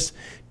go to this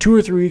 2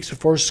 or 3 weeks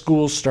before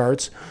school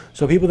starts.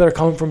 So people that are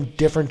coming from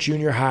different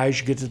junior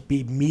highs, you get to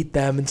meet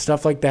them and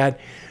stuff like that.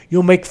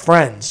 You'll make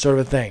friends, sort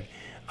of a thing.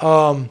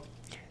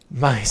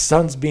 My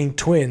sons being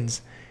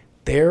twins,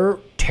 they're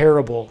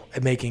terrible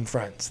at making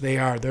friends.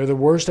 They're the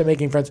worst at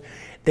making friends.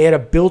 They had a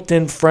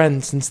built-in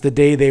friend since the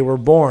day they were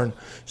born,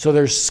 so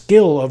their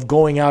skill of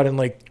going out and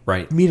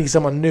meeting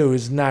someone new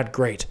is not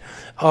great.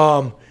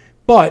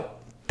 But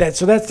that's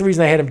the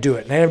reason I had him do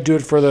it. And I had him do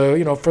it for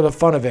the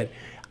fun of it.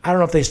 I don't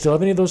know if they still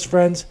have any of those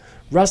friends.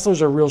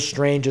 Wrestlers are real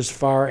strange as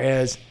far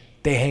as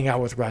they hang out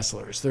with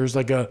wrestlers. There's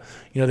they got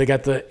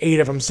the 8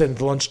 of them sitting at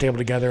the lunch table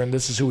together, and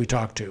this is who we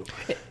talk to.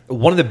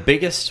 One of the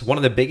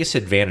biggest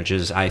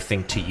advantages, I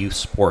think, to youth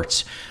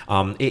sports,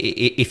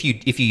 if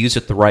you use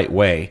it the right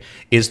way,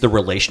 is the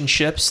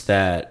relationships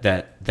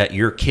that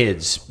your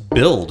kids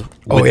build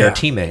with their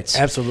teammates.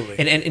 Absolutely.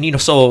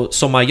 And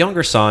so my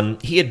younger son,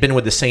 he had been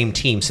with the same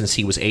team since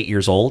he was 8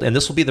 years old, and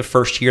this will be the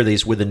first year that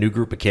he's with a new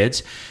group of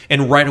kids.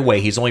 And right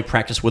away, he's only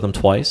practiced with them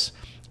twice.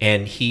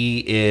 And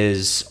he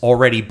is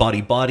already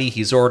buddy-buddy.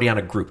 He's already on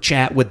a group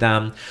chat with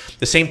them.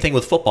 The same thing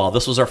with football.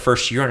 This was our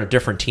first year on a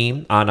different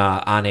team, on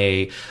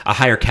a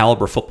higher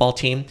caliber football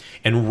team.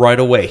 And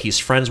right away, he's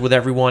friends with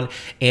everyone.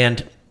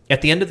 And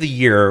at the end of the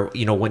year,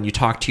 when you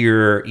talk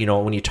to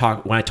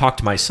when I talk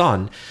to my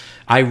son,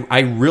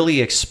 I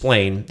really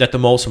explain that the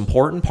most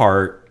important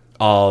part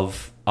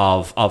of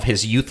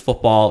his youth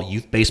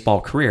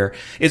baseball career,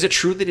 is it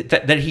true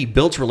that he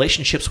builds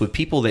relationships with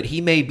people that he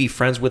may be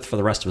friends with for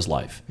the rest of his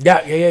life?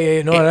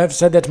 Yeah. No, and I've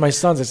said that to my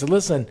sons. I said,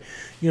 listen,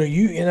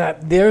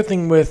 the other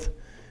thing with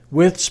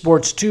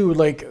sports too,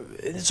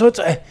 so it's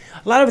a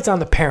lot of it's on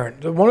the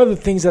parent. One of the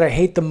things that I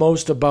hate the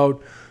most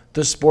about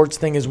the sports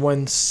thing is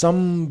when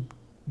some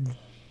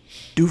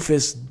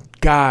doofus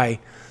guy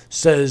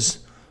says,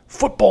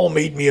 football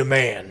made me a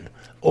man,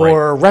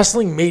 or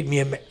wrestling made me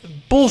a man.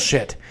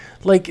 Bullshit.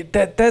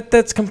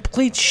 That's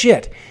complete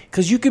shit.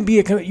 Because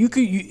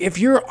if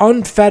you're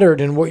unfettered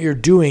in what you're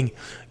doing,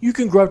 you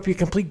can grow up to be a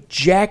complete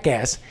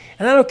jackass.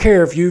 And I don't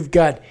care if you've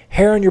got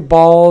hair on your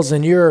balls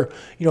and you're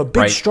a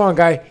big strong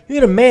guy. You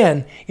ain't a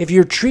man if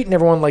you're treating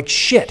everyone like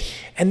shit.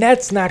 And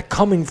that's not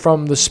coming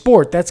from the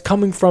sport. That's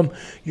coming from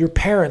your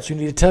parents who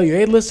need to tell you,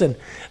 hey, listen,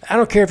 I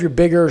don't care if you're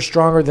bigger or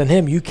stronger than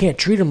him. You can't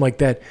treat him like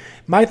that.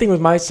 My thing with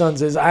my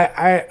sons is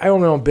I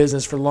own my own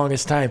business for the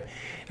longest time.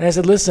 And I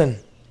said, listen,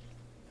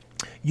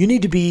 you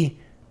need to be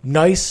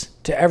nice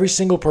to every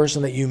single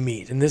person that you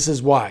meet. And this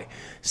is why.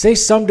 Say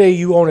someday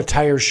you own a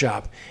tire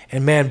shop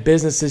and, man,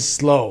 business is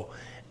slow.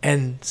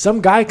 And some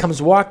guy comes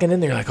walking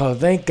in there, like, oh,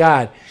 thank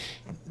God.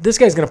 This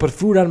guy's going to put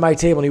food on my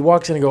table. And he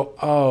walks in and go,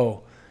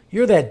 oh,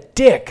 you're that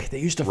dick that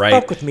used to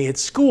fuck with me at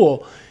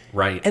school.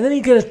 Right. And then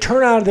he's going to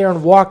turn out of there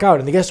and walk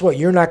out. And guess what?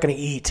 You're not going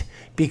to eat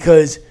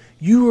because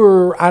you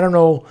were, I don't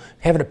know,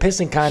 having a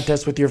pissing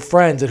contest with your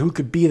friends at who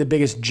could be the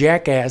biggest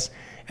jackass.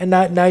 And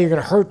now you're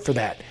going to hurt for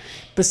that.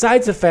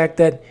 Besides the fact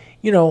that,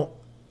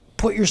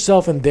 put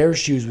yourself in their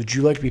shoes. Would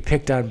you like to be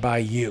picked on by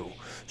you?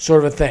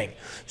 Sort of a thing.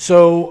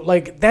 So,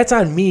 that's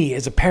on me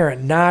as a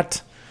parent,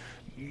 not,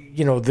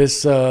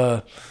 this,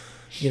 the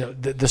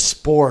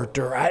sport.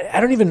 Or I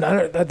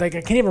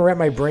can't even wrap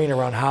my brain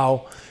around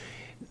how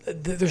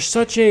there's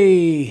such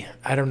a,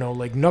 I don't know,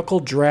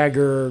 knuckle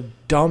dragger,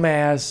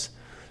 dumbass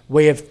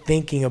way of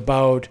thinking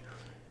about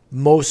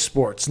most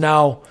sports.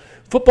 Now,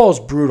 football is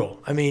brutal.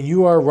 I mean,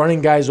 you are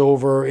running guys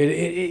over.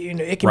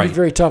 It can be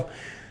very tough.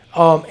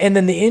 And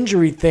then the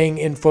injury thing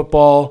in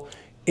football,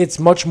 it's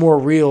much more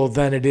real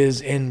than it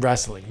is in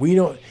wrestling.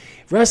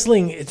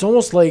 Wrestling, it's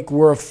almost like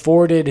we're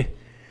afforded,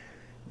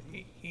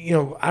 I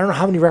don't know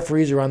how many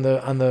referees are on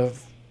the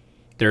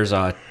There's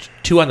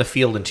 2 on the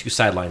field and 2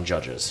 sideline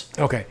judges.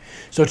 Okay.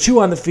 So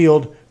 2 on the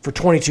field for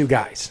 22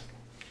 guys.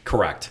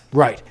 Correct.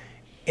 Right.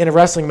 In a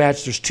wrestling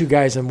match, there's 2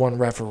 guys and 1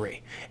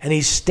 referee. And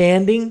he's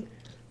standing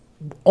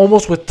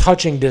almost with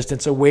touching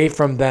distance away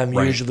from them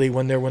usually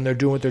when they're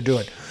doing what they're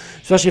doing,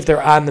 especially if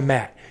they're on the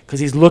mat, because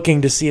he's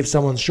looking to see if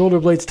someone's shoulder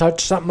blades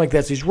touch, something like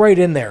that. So he's right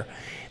in there.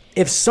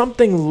 If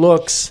something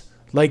looks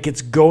like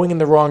it's going in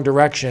the wrong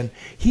direction,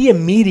 he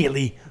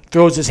immediately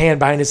throws his hand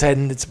behind his head,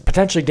 and it's a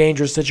potentially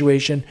dangerous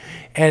situation,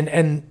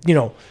 and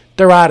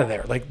they're out of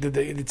there.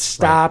 It's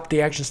stopped,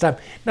 the action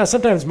stopped. Now,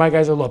 sometimes my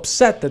guys are a little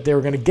upset that they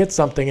were going to get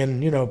something,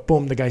 and,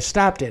 boom, the guy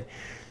stopped it.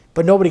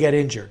 But nobody got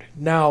injured.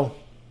 Now,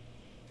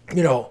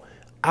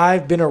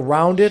 I've been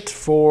around it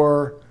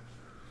for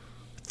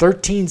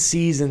 13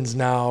 seasons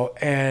now,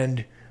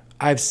 and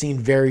I've seen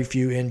very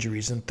few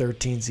injuries in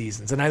 13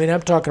 seasons. And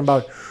I'm talking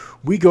about,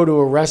 we go to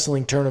a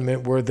wrestling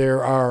tournament where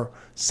there are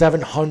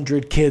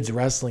 700 kids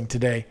wrestling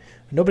today.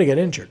 Nobody got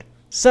injured.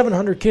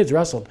 700 kids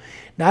wrestled.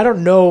 Now, I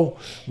don't know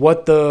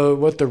what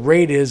the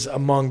rate is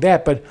among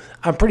that, but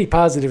I'm pretty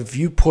positive if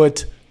you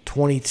put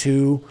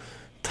 22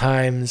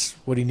 times,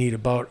 what do you need,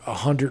 about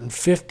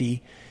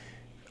 150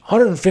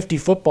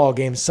 football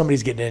games,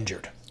 somebody's getting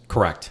injured.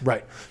 Correct.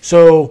 Right.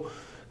 So,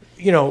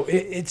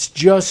 it's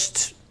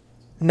just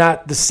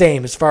not the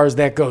same as far as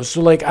that goes.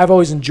 So, I've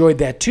always enjoyed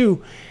that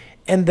too.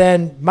 And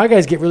then my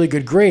guys get really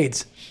good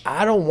grades.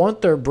 I don't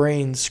want their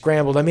brains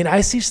scrambled. I mean,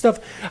 I see stuff.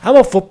 I'm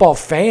a football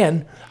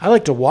fan. I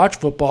like to watch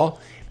football.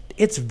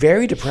 It's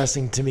very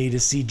depressing to me to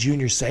see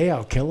Junior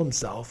Seau kill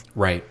himself.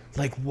 Right.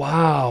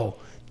 Wow,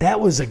 that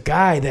was a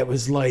guy that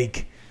was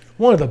what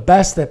one of the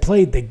best that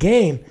played the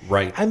game.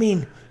 Right. I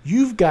mean,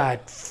 you've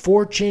got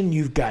fortune,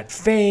 you've got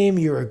fame,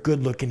 you're a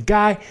good-looking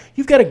guy.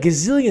 You've got a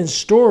gazillion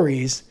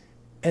stories,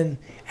 and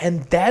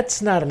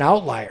that's not an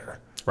outlier.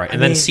 Right.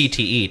 And then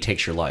CTE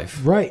takes your life.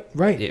 Right.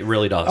 It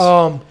really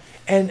does.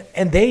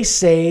 And they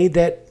say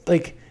that,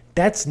 like,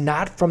 that's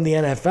not from the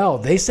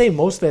NFL. They say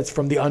most of that's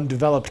from the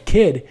undeveloped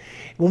kid.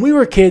 When we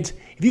were kids,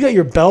 if you got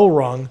your bell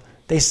rung,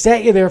 they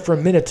sat you there for a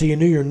minute till you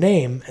knew your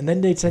name, and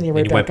then they'd send you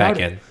right back out.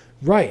 In.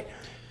 Right.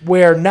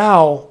 Where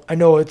now, I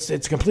know it's a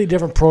completely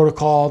different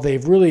protocol.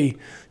 They've really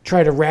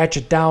tried to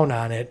ratchet down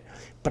on it.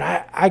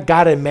 But I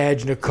got to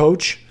imagine a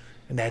coach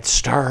and that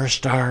star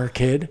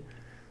kid,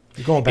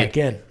 you're going back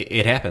in.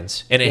 It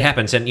happens. And it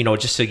happens. And,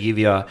 just to give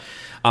you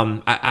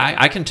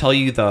I can tell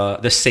you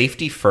the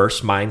safety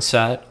first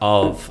mindset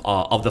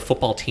of the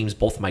football teams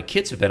both my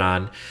kids have been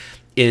on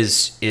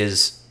is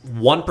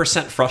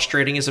 1%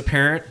 frustrating as a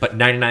parent, but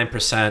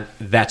 99%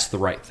 that's the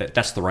right thing.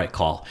 That's the right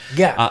call.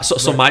 Yeah.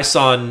 So my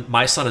son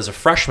as a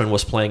freshman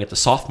was playing at the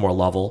sophomore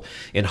level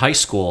in high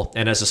school,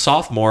 and as a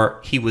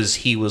sophomore he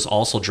was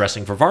also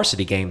dressing for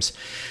varsity games,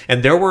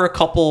 and there were a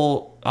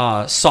couple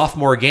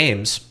sophomore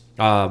games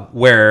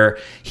where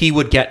he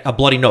would get a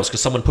bloody nose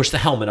because someone pushed the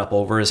helmet up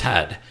over his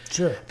head.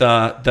 Sure.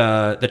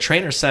 The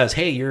trainer says,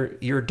 "Hey,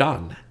 you're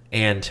done,"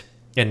 and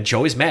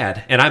Joey's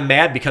mad, and I'm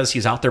mad because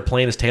he's out there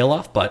playing his tail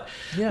off. But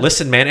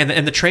listen, man,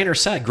 and the trainer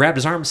grabbed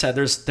his arm and said,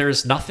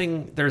 "There's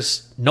nothing,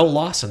 there's no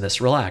loss in this.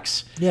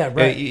 Relax." Yeah,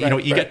 right.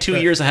 You got 2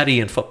 years ahead of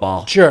you in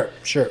football. Sure.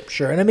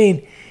 And I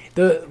mean,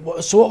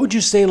 so what would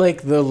you say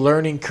like the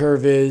learning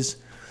curve is,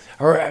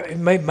 or it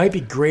might be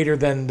greater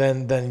than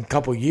a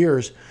couple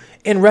years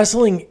in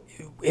wrestling?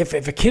 If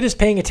a kid is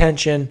paying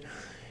attention,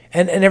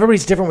 and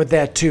everybody's different with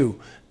that too.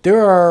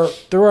 There are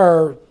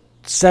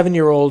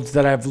 7-year-olds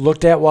that I've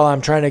looked at while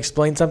I'm trying to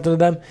explain something to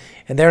them,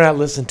 and they're not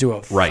listening to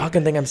a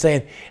fucking thing I'm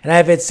saying. And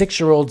I've had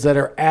 6-year-olds that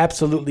are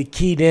absolutely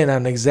keyed in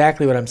on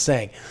exactly what I'm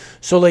saying.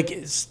 So, like,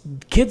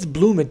 kids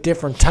bloom at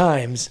different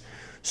times.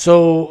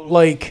 So,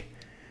 like,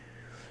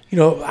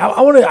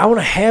 I want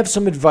to have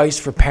some advice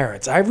for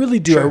parents. I really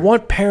do. Sure. I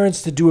want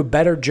parents to do a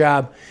better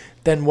job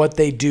than what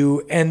they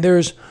do. And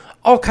there's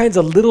all kinds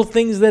of little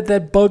things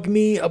that bug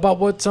me about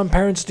what some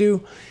parents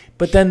do.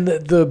 But then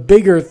the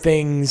bigger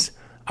things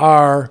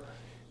are,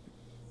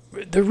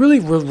 they're really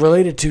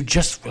related to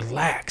just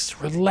relax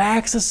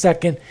a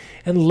second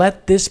and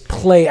let this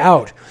play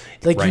out.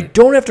 Like, you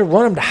don't have to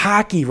run them to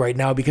hockey right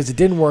now because it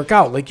didn't work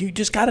out. Like, you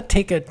just got to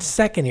take a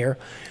second here.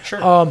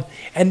 Sure.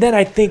 And then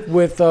I think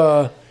with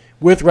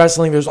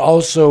wrestling, there's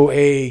also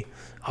there's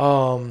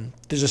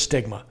a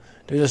stigma.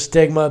 There's a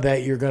stigma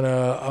that you're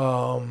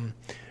gonna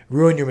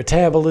ruin your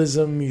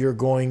metabolism. You're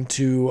going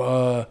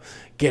to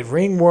get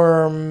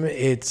ringworm.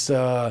 It's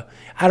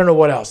I don't know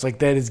what else. Like,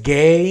 that is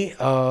gay.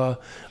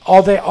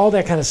 All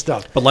that kind of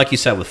stuff. But like you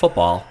said with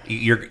football,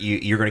 you're going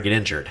to get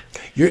injured.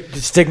 The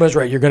stigma's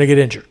right. You're going to get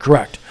injured.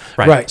 Correct.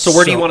 Right. So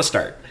where do you want to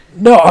start?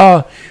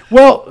 No.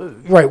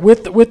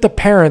 With the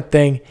parent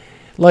thing,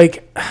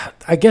 like,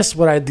 I guess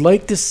what I'd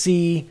like to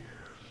see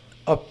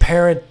a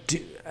parent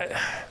do.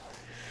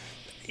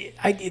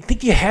 I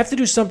think you have to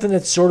do something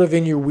that's sort of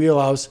in your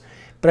wheelhouse,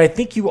 but I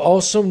think you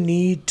also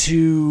need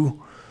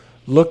to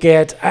look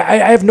at.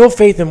 I have no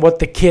faith in what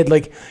the kid,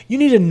 like, you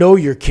need to know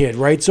your kid,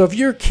 right? So if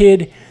your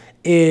kid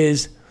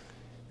is,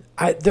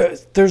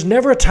 there's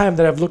never a time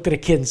that I've looked at a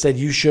kid and said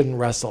you shouldn't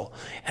wrestle.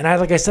 And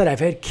like I said,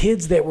 I've had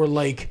kids that were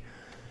like,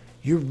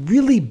 you're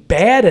really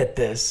bad at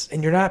this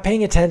and you're not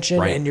paying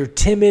attention and you're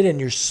timid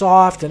and you're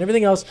soft and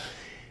everything else.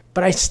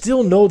 But I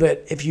still know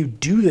that if you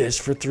do this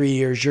for 3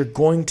 years, you're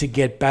going to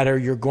get better.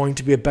 You're going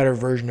to be a better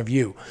version of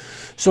you.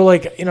 So,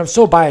 like, I'm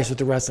so biased with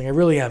the wrestling. I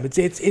really am.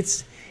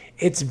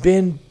 It's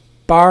been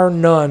bar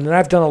none, and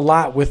I've done a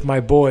lot with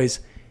my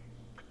boys.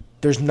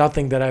 There's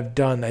nothing that I've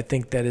done I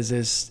think that is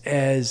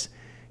as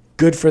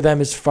good for them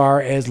as far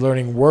as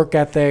learning work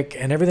ethic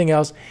and everything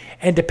else,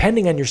 and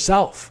depending on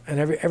yourself and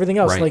everything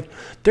else. Like,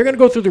 they're going to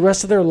go through the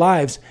rest of their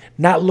lives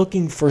not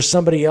looking for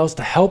somebody else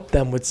to help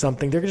them with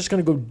something. They're just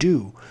going to go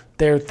do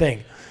their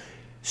thing.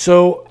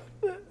 So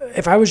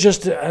if I was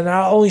just, and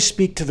I'll only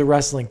speak to the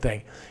wrestling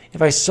thing,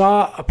 if I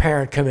saw a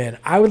parent come in,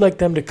 I would like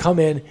them to come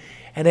in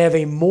and have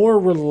a more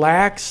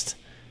relaxed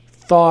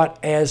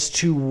thought as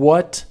to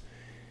what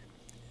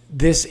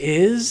this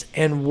is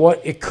and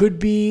what it could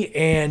be,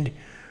 and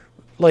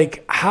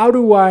like, how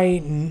do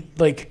I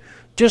like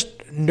just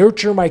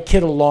nurture my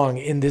kid along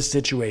in this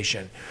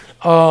situation.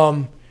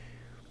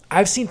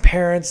 I've seen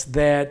parents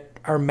that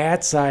are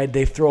mat side,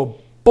 they throw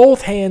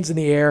both hands in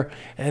the air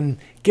and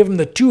give them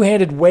the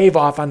two-handed wave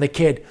off on the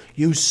kid.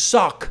 You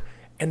suck.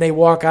 And they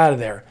walk out of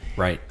there.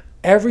 Right.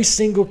 Every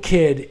single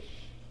kid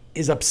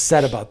is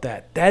upset about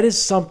that. That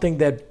is something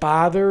that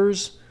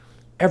bothers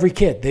every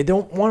kid. They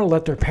don't want to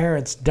let their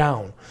parents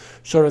down,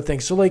 sort of thing.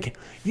 So, like,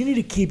 you need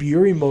to keep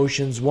your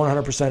emotions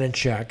 100% in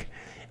check.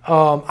 I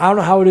don't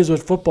know how it is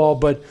with football,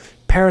 but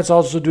parents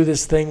also do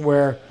this thing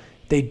where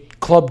they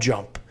club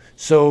jump.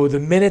 So the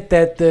minute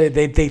that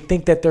they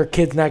think that their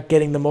kid's not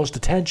getting the most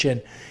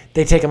attention,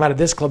 they take him out of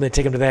this club, they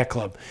take him to that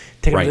club,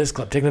 take him Right. to this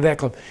club, take him to that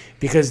club,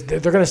 because they're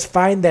going to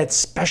find that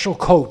special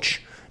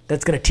coach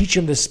that's going to teach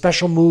him the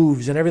special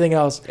moves and everything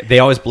else. They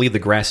always believe the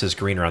grass is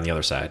greener on the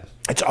other side.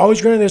 It's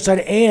always going on the other side.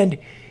 And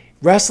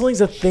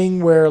wrestling's a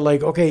thing where,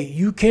 like, okay,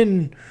 you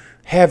can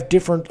have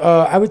different.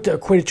 I would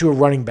equate it to a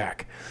running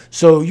back.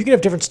 So you can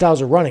have different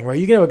styles of running, right?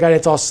 You can have a guy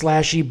that's all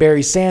slashy,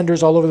 Barry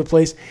Sanders, all over the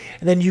place,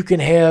 and then you can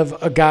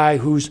have a guy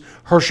who's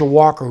Herschel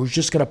Walker, who's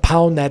just going to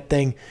pound that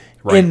thing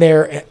in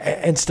there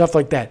and stuff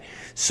like that.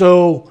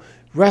 So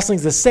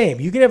wrestling's the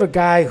same. You can have a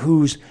guy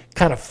who's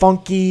kind of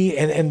funky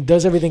and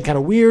does everything kind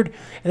of weird,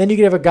 and then you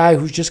can have a guy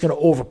who's just going to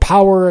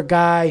overpower a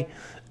guy.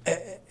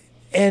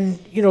 And,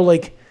 you know,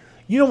 like,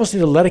 you almost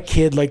need to let a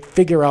kid, like,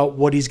 figure out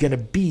what he's going to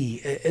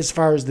be as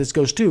far as this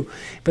goes, too.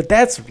 But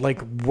that's, like,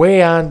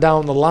 way on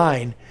down the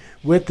line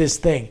with this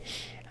thing.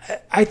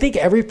 I think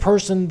every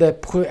parent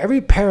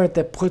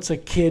that puts a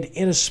kid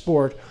in a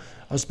sport,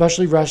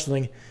 especially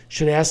wrestling,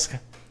 should ask,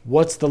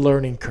 what's the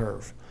learning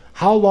curve?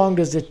 How long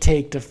does it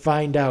take to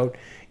find out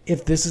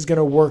if this is going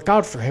to work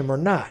out for him or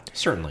not?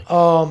 Certainly.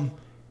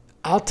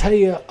 I'll tell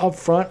you up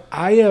front,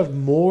 I have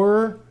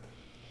more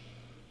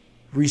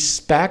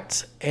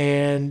respect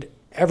and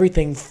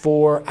everything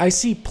I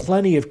see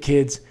plenty of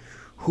kids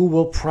who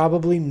will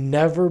probably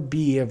never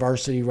be a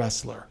varsity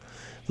wrestler,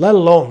 let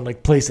alone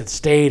like place at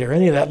state or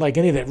any of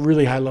that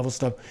really high level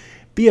stuff.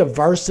 Be a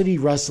varsity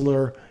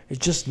wrestler. It's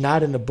just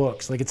not in the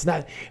books. Like, it's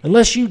not,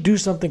 unless you do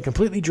something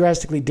completely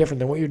drastically different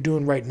than what you're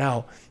doing right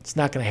now, it's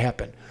not going to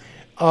happen.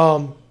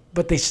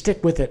 But they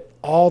stick with it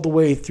all the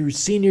way through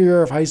senior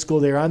year of high school.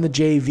 They're on the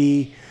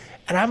JV.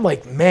 And I'm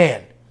like,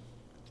 man,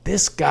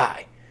 this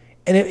guy.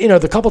 And, you know,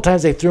 the couple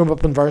times they threw him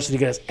up in varsity, he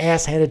got his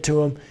ass handed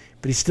to him,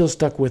 but he still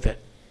stuck with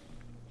it.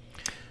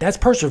 That's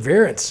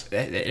perseverance.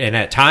 And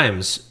at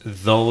times,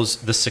 the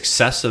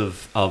success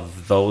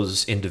of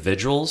those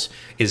individuals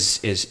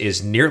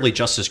is nearly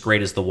just as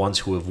great as the ones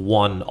who have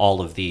won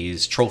all of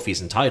these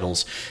trophies and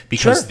titles,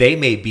 because Sure. they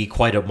may be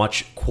quite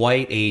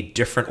a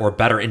different or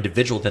better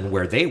individual than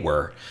where they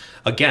were.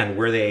 Again,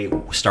 where they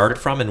started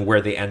from and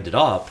where they ended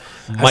up.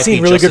 I've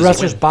seen really good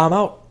wrestlers bomb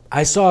out.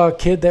 I saw a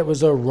kid that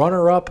was a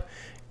runner-up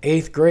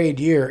 8th grade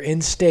year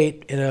in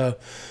state in a,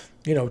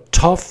 you know,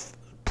 tough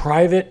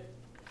private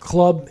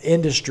club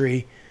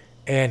industry,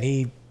 and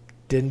he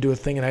didn't do a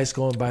thing in high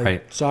school, and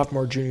by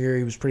sophomore, junior year,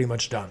 he was pretty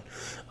much done.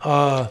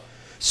 So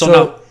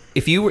now,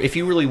 if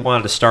you really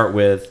wanted to start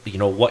with, you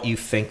know, what you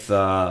think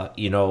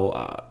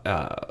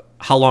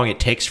how long it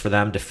takes for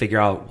them to figure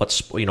out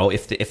what's, you know,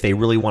 if they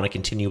really want to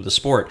continue with the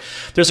sport,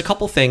 there's a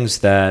couple things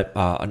that,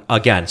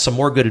 again, some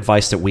more good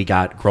advice that we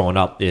got growing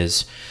up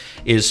is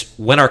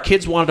when our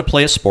kids wanted to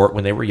play a sport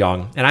when they were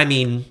young, and I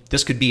mean,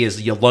 this could be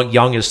as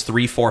young as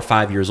 3, 4,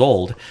 5 years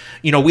old,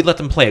 you know, we let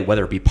them play it,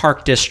 whether it be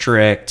park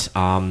district,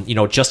 you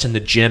know, just in the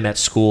gym at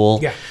school.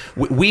 Yeah.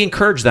 We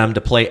encourage them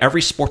to play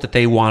every sport that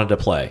they wanted to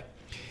play.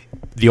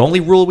 The only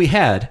rule we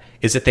had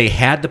is that they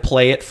had to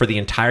play it for the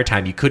entire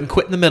time. You couldn't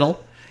quit in the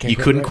middle. You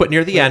couldn't quit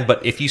near the end,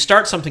 but if you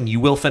start something, you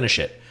will finish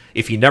it.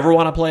 If you never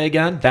want to play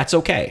again, that's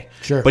okay.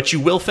 Sure. But you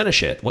will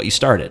finish it, what you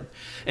started.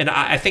 And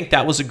I think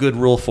that was a good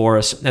rule for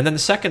us. And then the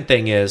second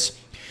thing is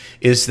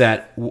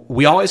that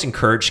we always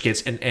encourage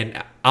kids,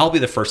 and I'll be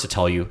the first to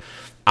tell you,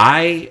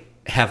 I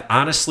have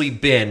honestly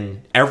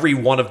been every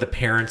one of the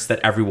parents that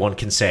everyone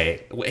can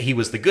say. He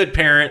was the good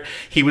parent.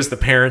 He was the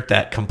parent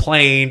that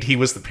complained. He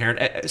was the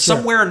parent.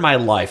 Somewhere in my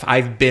life,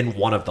 I've been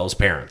one of those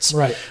parents.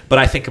 Right. But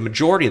I think a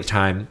majority of the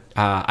time,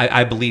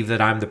 I believe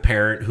that I'm the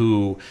parent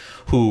who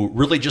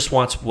really just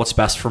wants what's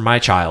best for my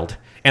child,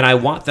 and I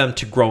want them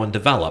to grow and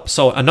develop.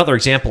 So another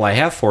example I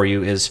have for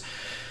you is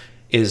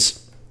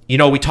you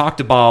know, we talked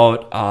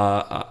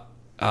about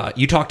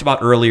you talked about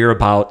earlier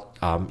about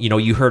you know,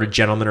 you heard a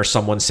gentleman or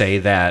someone say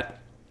that,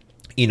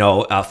 you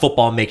know,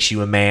 football makes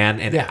you a man.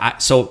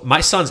 And so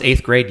my son's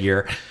 8th grade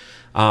year,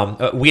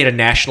 we had a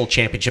national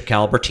championship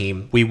caliber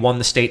team. We won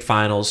the state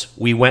finals.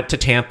 We went to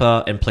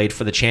Tampa and played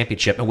for the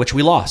championship, in which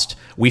we lost.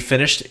 We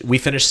finished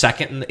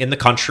second in the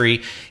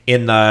country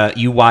in the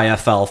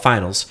UYFL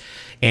finals.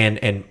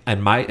 And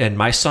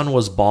my son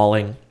was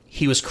bawling.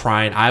 He was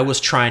crying. I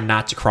was trying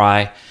not to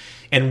cry.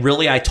 And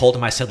really, I told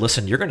him, I said,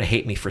 listen, you're going to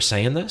hate me for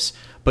saying this,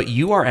 but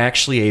you are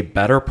actually a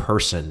better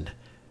person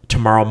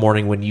tomorrow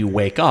morning when you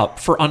wake up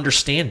for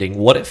understanding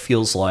what it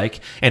feels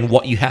like and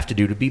what you have to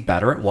do to be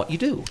better at what you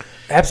do.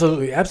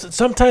 Absolutely.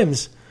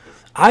 Sometimes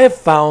I have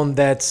found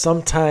that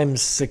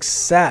sometimes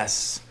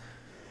success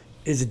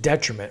is a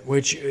detriment,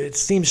 which it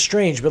seems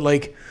strange, but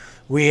like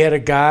we had a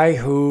guy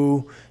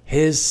who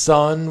his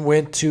son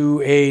went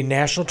to a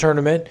national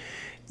tournament.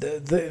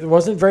 There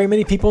wasn't very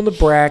many people in the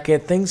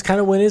bracket. Things kind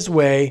of went his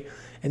way,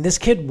 and this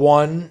kid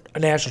won a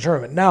national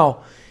tournament.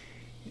 Now,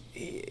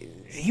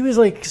 he was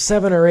like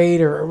 7 or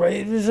 8, or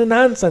it was a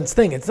nonsense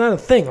thing. It's not a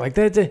thing like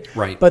that.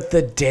 Right. But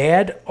the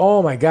dad,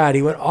 oh my God,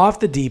 he went off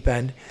the deep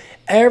end.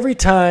 Every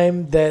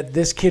time that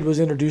this kid was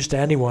introduced to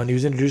anyone, he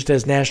was introduced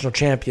as national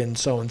champion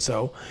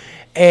so-and-so.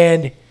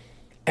 And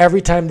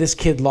every time this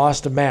kid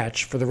lost a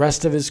match for the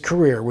rest of his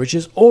career, which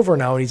is over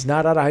now and he's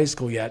not out of high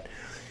school yet,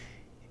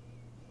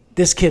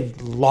 this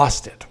kid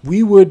lost it.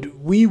 We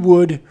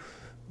would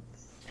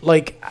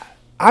like,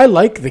 I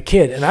like the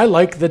kid and I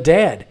like the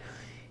dad,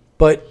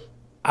 but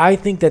I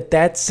think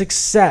that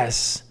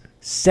success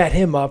set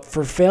him up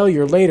for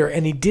failure later,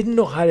 and he didn't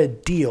know how to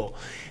deal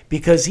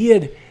because he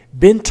had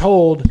been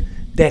told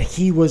that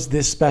he was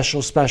this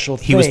special thing.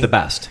 He was the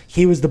best.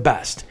 He was the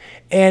best.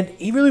 And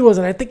he really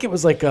wasn't. I think it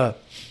was like a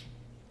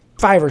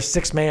 5 or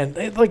 6 man.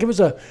 Like it was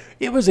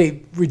a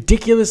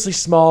ridiculously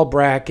small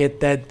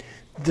bracket that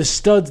the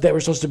studs that were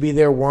supposed to be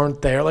there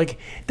weren't there. Like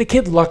the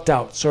kid lucked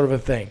out, sort of a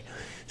thing.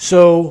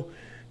 So,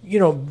 you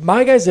know,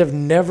 my guys have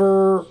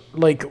never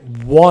like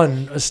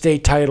won a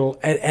state title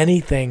at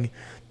anything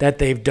that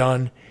they've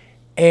done,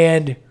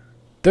 and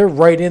they're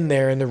right in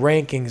there in the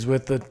rankings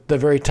with the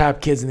very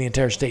top kids in the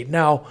entire state.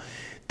 Now,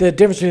 the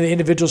difference between the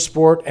individual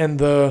sport and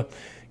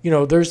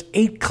there's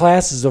 8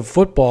 classes of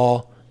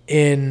football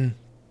in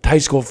high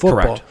school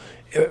football.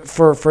 Correct.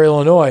 For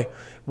Illinois.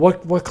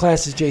 What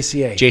class is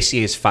JCA?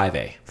 JCA is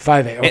 5A.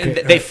 5A, okay.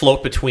 And they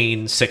float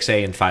between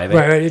 6A and 5A.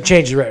 Right, it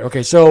changes, right.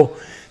 Okay, so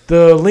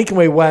the Lincoln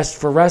Way West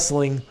for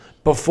wrestling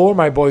before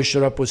my boys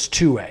showed up was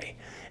 2A.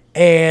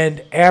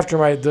 And after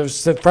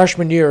the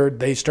freshman year,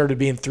 they started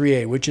being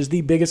 3A, which is the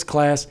biggest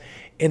class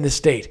in the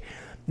state.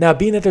 Now,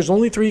 being that there's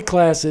only 3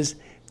 classes,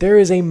 there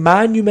is a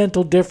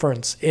monumental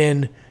difference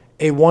in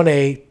a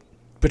 1A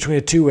between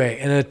a 2A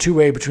and a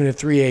 2A between a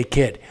 3A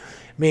kid.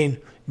 I mean,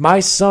 my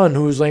son,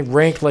 who's like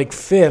ranked like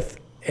 5th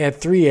at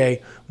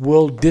 3A,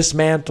 will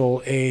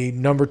dismantle a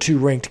number 2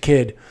 ranked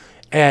kid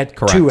at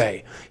Correct.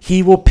 2A.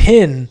 He will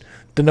pin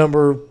the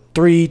number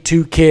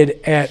 3-2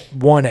 kid at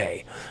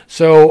 1A.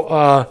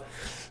 So,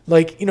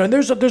 and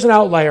there's an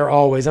outlier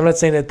always. I'm not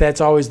saying that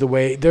that's always the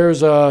way.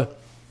 There's a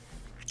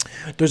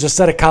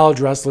set of college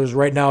wrestlers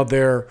right now.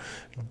 They're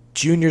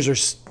juniors, or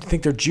I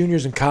think they're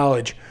juniors in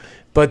college,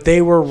 but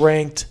they were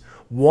ranked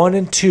 1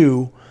 and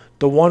 2.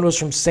 The one was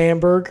from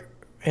Sandburg,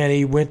 and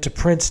he went to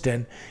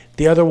Princeton.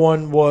 The other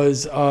one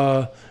was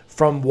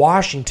from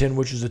Washington,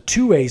 which was a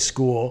 2A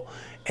school,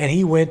 and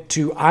he went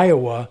to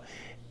Iowa.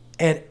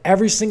 And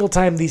every single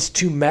time these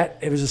two met,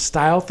 it was a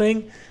style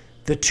thing.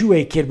 The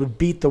 2A kid would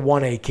beat the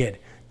 1A kid.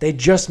 They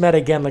just met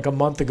again like a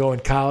month ago in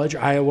college.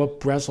 Iowa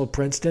wrestled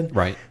Princeton.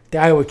 Right. The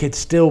Iowa kid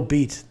still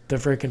beat the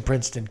freaking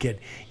Princeton kid.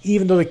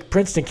 Even though the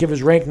Princeton kid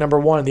was ranked number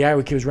 1 and the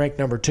Iowa kid was ranked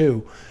number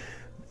 2,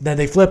 then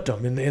they flipped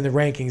them in the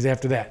rankings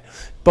after that.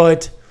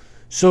 But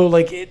so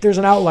there's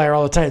an outlier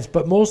all the time,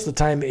 but most of the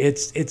time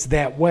it's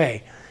that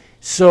way.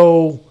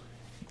 So,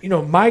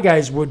 my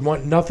guys would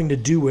want nothing to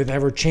do with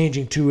ever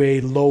changing to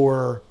a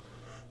lower,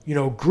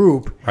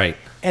 group. Right.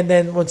 And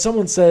then when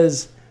someone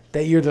says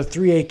that you're the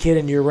 3A kid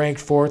and you're ranked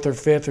 4th or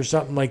 5th or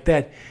something like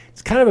that,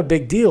 it's kind of a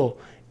big deal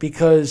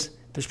because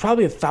there's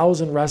probably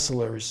 1,000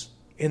 wrestlers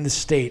in the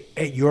state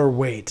at your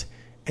weight,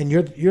 and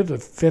you're the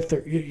 5th,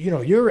 or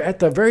you're at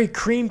the very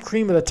cream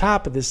of the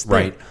top of this thing.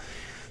 Right.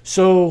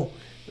 So,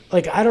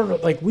 I don't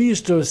know, we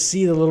used to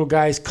see the little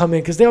guys come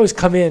in because they always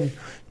come in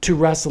to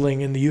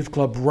wrestling in the youth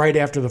club right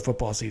after the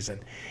football season,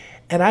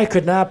 and I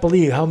could not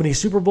believe how many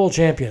Super Bowl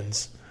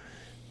champions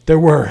there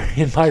were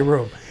in my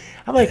room.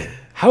 I'm like,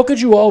 how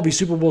could you all be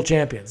Super Bowl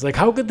champions?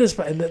 How could this?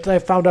 And then I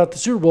found out the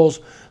Super Bowls,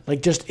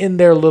 just in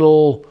their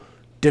little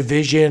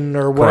division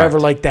or whatever.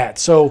 Correct. Like that.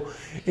 So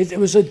it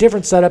was a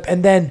different setup.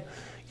 And then,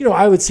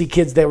 I would see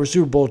kids that were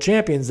Super Bowl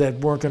champions that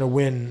weren't going to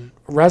win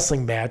a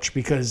wrestling match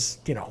because,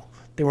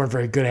 they weren't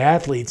very good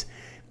athletes.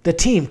 The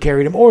team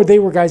carried them, or they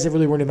were guys that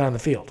really weren't even on the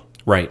field.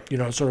 Right.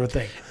 Sort of a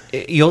thing.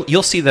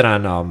 You'll see that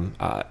on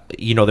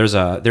there's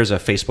a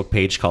Facebook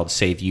page called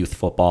Save Youth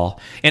Football,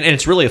 and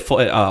it's really a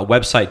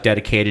website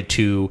dedicated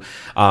to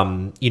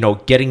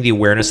getting the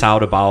awareness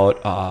out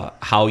about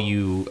how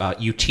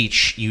you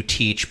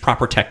teach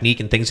proper technique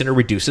and things, and it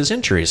reduces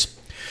injuries.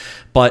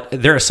 But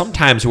there are some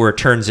times where it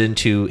turns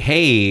into,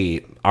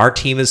 hey, our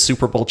team is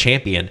Super Bowl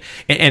champion,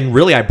 and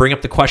really I bring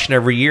up the question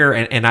every year,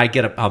 and I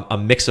get a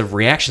mix of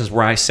reactions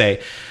where I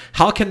say,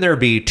 how can there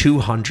be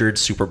 200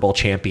 Super Bowl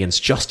champions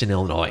just in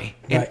Illinois?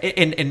 Right.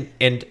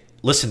 And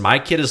listen, my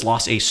kid has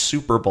lost a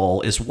Super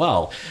Bowl as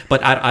well,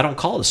 but I don't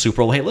call it a Super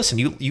Bowl. Hey, listen,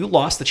 you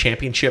lost the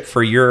championship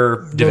for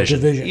your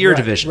division. Your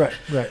division.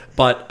 Right.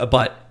 But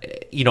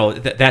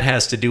that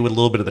has to do with a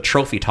little bit of the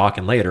trophy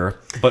talking later.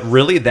 But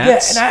really,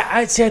 that's and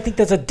I'd say I think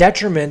that's a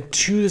detriment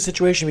to the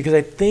situation because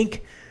I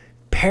think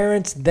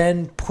parents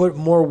then put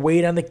more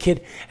weight on the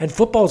kid, and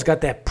football's got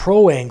that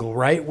pro angle,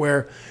 right,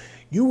 where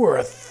you were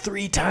a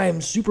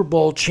 3-time Super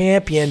Bowl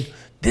champion.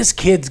 This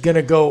kid's going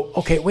to go,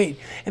 okay, wait.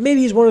 And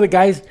maybe he's one of the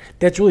guys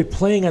that's really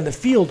playing on the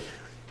field.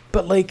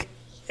 But,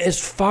 as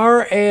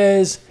far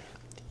as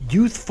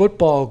youth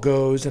football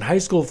goes and high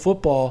school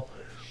football,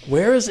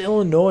 where is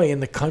Illinois in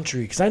the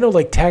country? Because I know,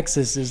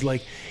 Texas is,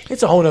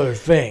 it's a whole other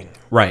thing.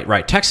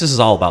 Right. Texas is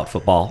all about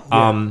football.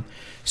 Yeah.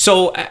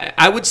 So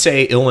I would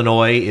say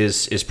Illinois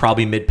is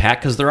probably mid-pack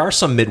because there are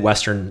some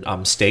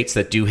Midwestern states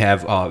that do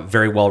have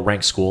very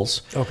well-ranked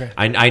schools. Okay.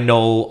 I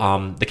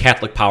know the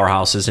Catholic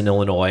powerhouses in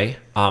Illinois.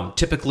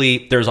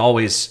 Typically, there's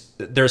always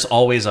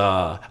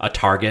a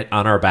target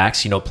on our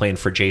backs, playing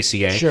for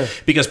JCA. Sure.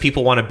 Because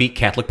people want to beat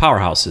Catholic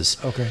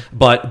powerhouses. Okay.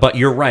 But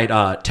you're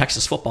right.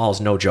 Texas football is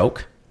no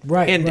joke.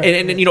 Right. And right.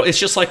 it's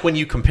just like when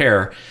you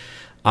compare.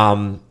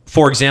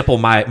 For example,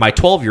 my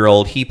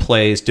 12-year-old, he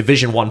plays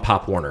Division I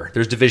Pop Warner.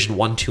 There's Division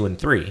I, 2, and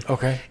 3.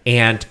 Okay.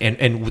 And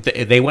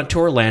they went to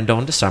Orlando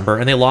in December,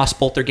 and they lost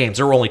both their games.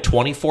 There were only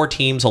 24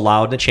 teams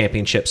allowed in the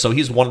championship, so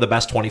he's one of the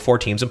best 24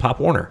 teams in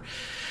Pop Warner.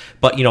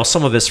 But,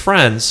 some of his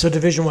friends... So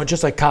Division I,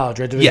 just like college,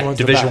 right?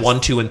 Division I,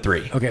 2, and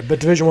 3. Okay, but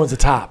Division I's the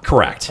top.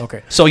 Correct.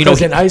 Okay. So,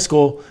 because in high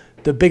school,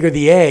 the bigger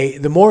the A,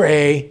 the more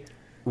A...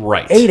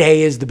 Right. 8A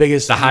is the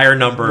biggest. The higher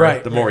number,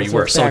 right, the more right, you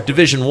were. exactly. So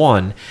Division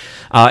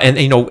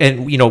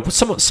I,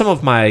 some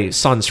of my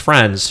son's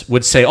friends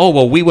would say, "Oh,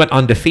 well, we went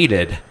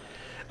undefeated."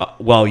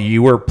 Well,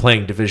 you were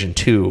playing Division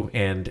II,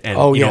 and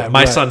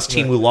my son's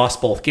team who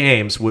lost both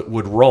games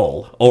would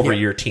roll over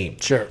your team.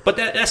 Sure, but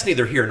that's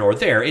neither here nor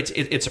there.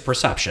 It's a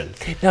perception.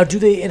 Now, do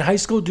they in high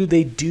school? Do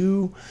they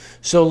do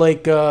so?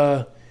 Like,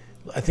 I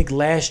think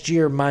last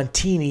year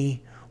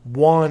Montini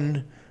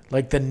won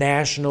like the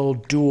national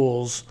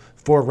duels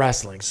for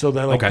wrestling. So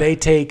that they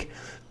take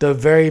the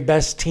very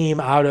best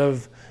team out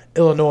of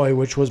Illinois,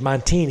 which was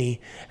Montini,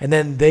 and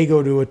then they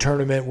go to a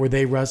tournament where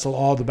they wrestle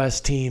all the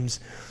best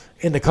teams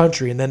in the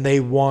country, and then they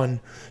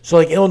won. So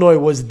like Illinois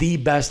was the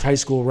best high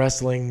school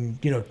wrestling,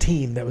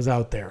 team that was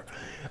out there.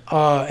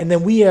 And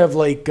then we have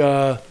like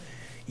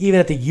even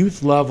at the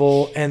youth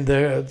level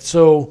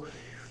so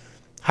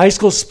high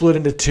school split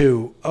into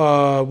two,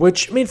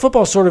 which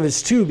football sort of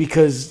is too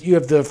because you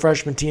have the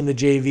freshman team, the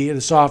JV,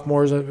 the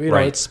sophomores.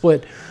 Right. It's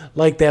split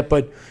like that.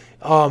 But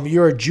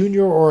you're a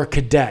junior or a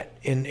cadet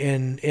in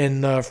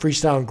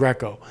freestyle and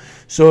Greco.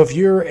 So if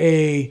you're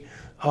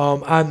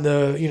on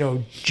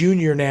the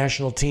junior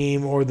national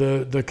team or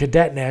the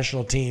cadet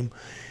national team,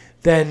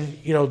 then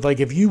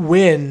if you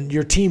win,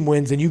 your team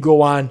wins, and you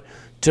go on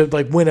to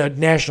win a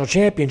national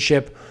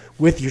championship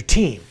with your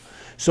team.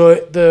 So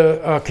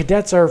the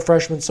cadets are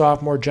freshman,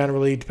 sophomore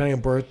generally, depending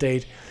on birth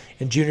date,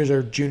 and juniors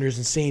are juniors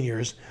and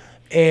seniors.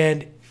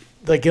 And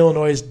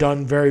Illinois has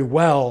done very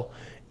well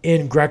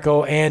in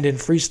Greco and in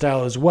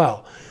freestyle as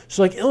well.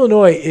 So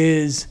Illinois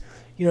is,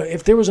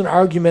 if there was an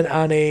argument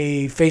on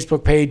a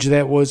Facebook page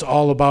that was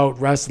all about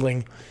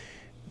wrestling,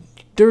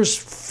 there's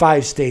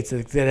 5 states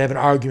that have an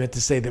argument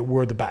to say that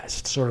we're the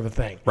best, sort of a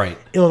thing. Right.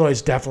 Illinois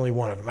is definitely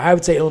one of them. I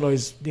would say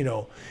Illinois,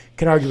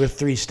 can argue with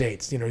 3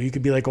 states. You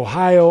could be like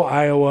Ohio,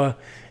 Iowa,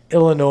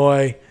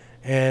 Illinois,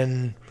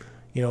 and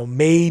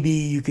maybe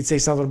you could say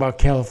something about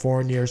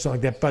California or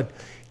something like that. But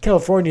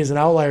California is an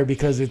outlier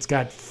because it's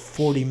got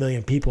 40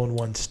 million people in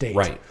one state.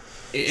 Right.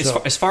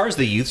 As far as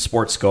the youth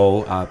sports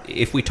go,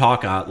 if we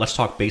talk, let's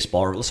talk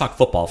baseball or let's talk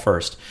football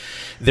first.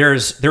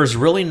 There's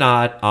really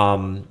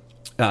not.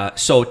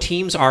 So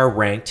teams are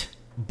ranked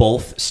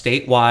both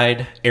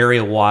statewide,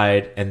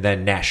 area-wide, and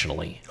then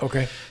nationally.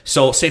 Okay.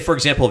 So say, for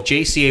example, if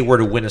JCA were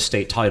to win a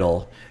state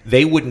title,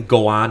 they wouldn't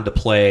go on to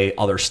play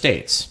other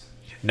states.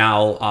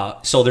 Now,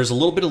 so there's a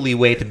little bit of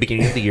leeway at the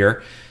beginning of the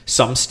year.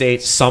 Some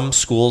states, some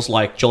schools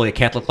like Joliet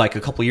Catholic, like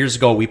a couple years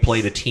ago, we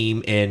played a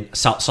team in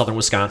southern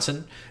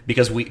Wisconsin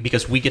because we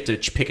get to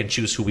pick and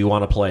choose who we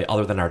want to play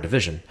other than our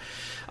division.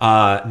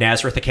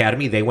 Nazareth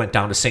Academy, they went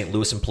down to St.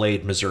 Louis and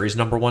played Missouri's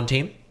number 1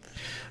 team.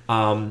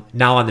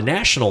 Now on the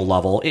national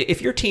level,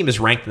 if your team is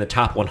ranked in the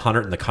top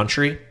 100 in the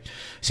country,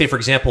 say for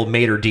example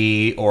Mater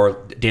D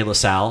or De La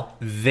Salle,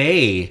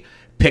 they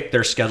pick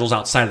their schedules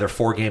outside of their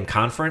 4-game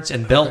conference,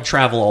 and they'll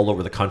travel all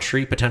over the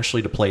country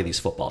potentially to play these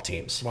football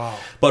teams. Wow!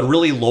 But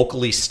really,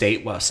 locally,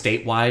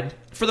 statewide,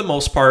 for the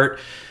most part,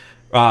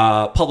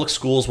 public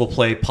schools will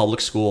play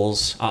public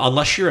schools.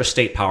 Unless you're a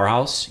state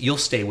powerhouse, you'll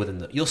stay within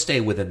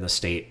the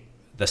state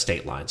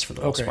lines for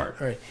the most part.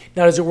 All right.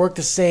 Now, does it work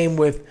the same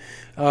with?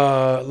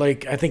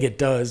 I think it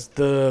does.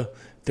 The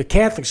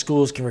Catholic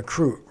schools can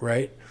recruit,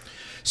 right?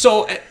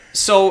 So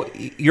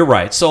you're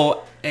right.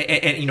 So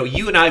and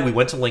you and I, we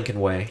went to Lincoln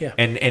Way, yeah.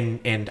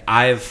 and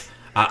I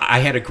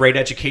had a great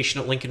education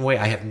at Lincoln Way.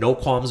 I have no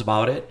qualms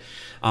about it.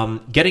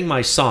 Getting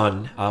my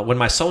son when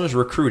my son was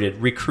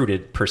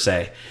recruited per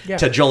se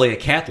to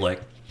Joliet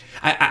Catholic.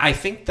 I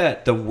think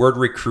that the word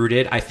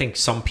recruited, I think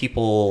some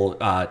people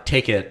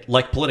take it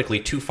like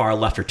politically too far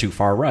left or too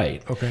far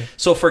right. Okay.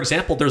 So, for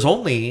example, there's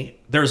only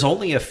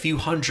a few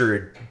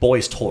hundred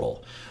boys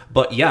total.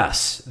 But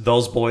yes,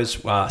 those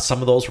boys, some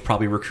of those were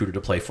probably recruited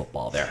to play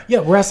football there. Yeah,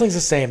 wrestling's the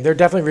same. They're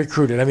definitely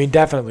recruited.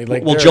 Definitely.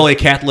 Joliet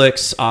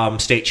Catholic's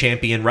state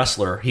champion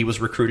wrestler, he was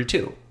recruited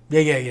too.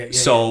 Yeah.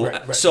 So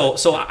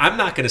I'm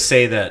not going to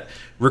say that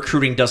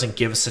recruiting doesn't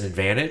give us an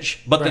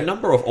advantage, but the Right.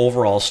 number of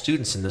overall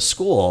students in the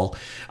school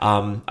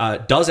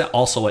does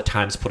also at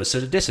times put us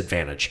at a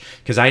disadvantage.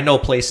 Because I know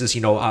places,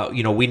 we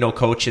know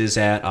coaches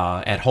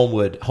at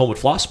Homewood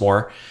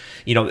Flossmoor.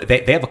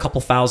 They have a couple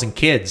thousand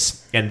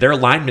kids, and their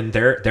linemen,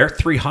 they're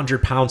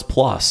 300 pounds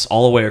plus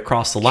all the way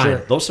across the line.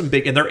 Sure. Those some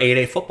big, and they're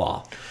 8A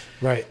football.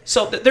 Right.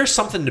 So there's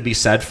something to be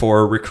said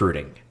for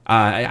recruiting.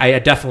 I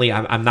definitely,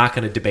 I'm not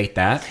going to debate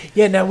that.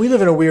 Yeah, now we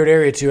live in a weird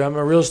area too. I'm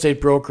a real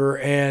estate broker,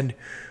 and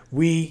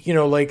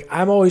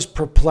I'm always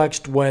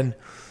perplexed when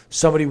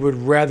somebody would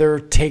rather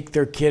take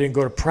their kid and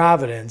go to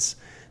Providence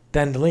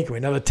than to Lincoln Way.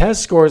 Now, the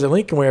test scores at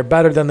Lincoln Way are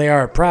better than they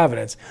are at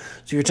Providence.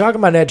 So you're talking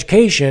about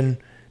education.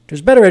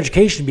 There's better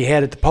education to be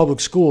had at the public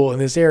school in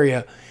this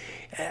area.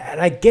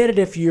 And I get it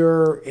if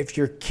your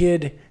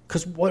kid,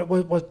 because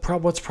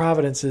what's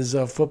Providence's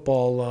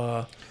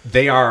football?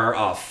 They are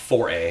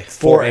 4A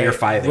or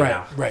 5A right,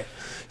 now. Right.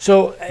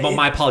 So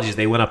My apologies,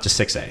 they went up to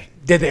 6A.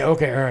 did they?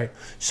 Okay, all right.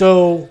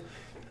 So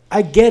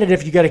I get it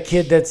if you got a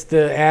kid that's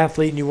the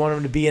athlete and you want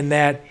him to be in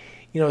that,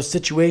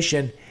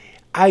 situation.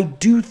 I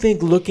do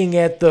think looking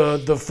at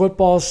the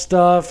football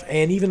stuff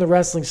and even the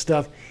wrestling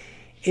stuff,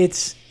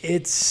 it's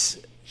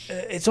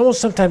almost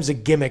sometimes a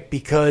gimmick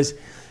because,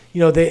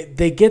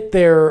 they get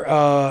their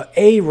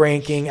A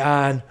ranking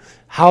on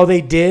how they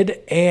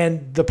did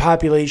and the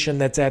population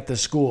that's at the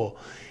school.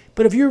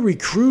 But if you're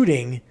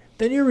recruiting,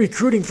 then you're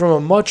recruiting from a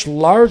much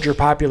larger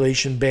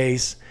population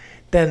base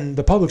than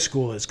the public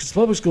school is, because the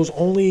public school is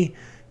only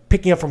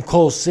picking up from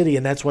Coal City,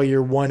 and that's why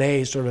you're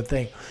 1A sort of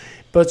thing.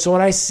 But so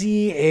when I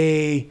see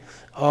a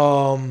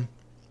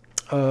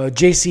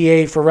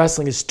JCA for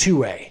wrestling is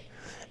 2A,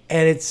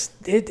 and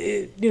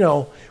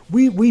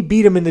we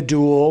beat them in the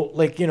duel,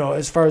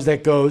 as far as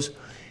that goes.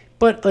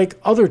 But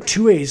other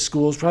 2A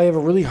schools probably have a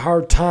really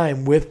hard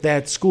time with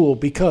that school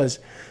because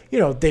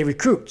they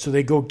recruit, so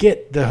they go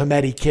get the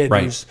Hamedi kid,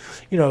 right. who's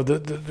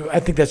I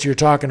think that's what you're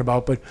talking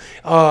about, but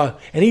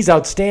and he's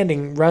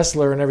outstanding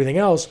wrestler and everything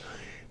else.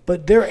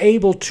 But they're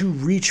able to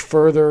reach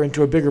further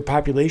into a bigger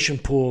population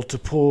pool to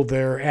pull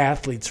their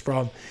athletes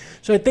from.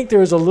 So I think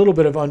there is a little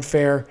bit of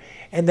unfair.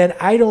 And then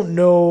I don't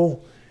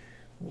know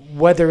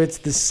whether it's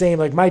the same.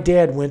 Like my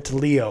dad went to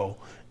Leo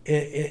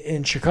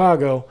in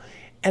Chicago,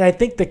 and I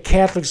think the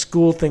Catholic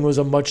school thing was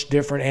a much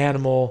different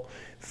animal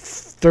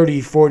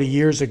 30, 40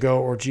 years ago,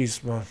 or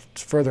geez, well,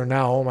 it's further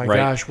now. Oh my right.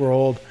 gosh, we're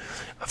old.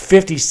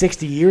 50,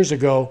 60 years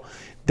ago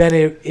than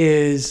it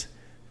is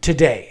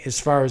today as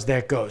far as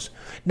that goes.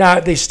 Now,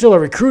 they still are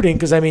recruiting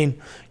because,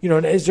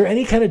 is there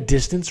any kind of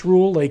distance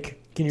rule?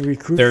 Can you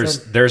recruit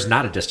There's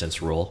not a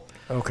distance rule.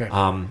 Okay.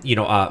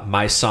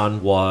 My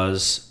son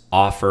was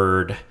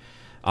offered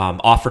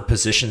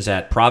positions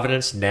at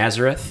Providence,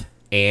 Nazareth,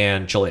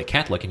 and Joliet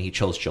Catholic, and he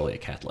chose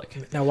Joliet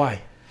Catholic. Now,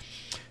 why?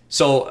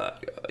 So,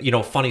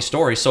 funny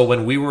story. So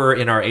when we were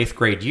in our 8th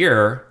grade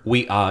year,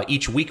 we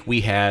each week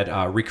we had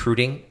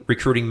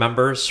recruiting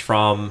members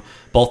from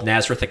both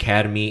Nazareth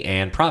Academy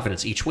and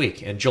Providence each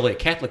week, and Joliet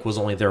Catholic was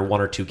only there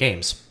 1 or 2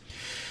 games.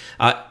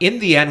 In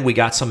the end, we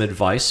got some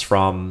advice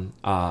from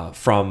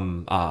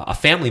a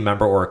family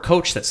member or a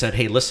coach that said,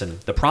 "Hey, listen,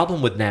 the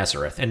problem with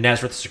Nazareth, and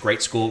Nazareth is a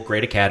great school,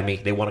 great academy.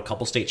 They won a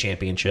couple state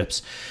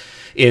championships.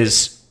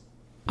 Is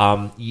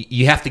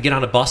you have to get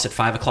on a bus at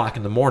 5:00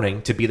 in the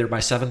morning to be there by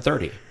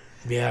 7:30."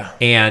 Yeah.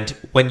 And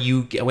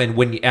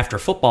when after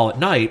football at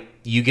night,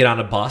 you get on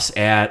a bus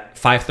at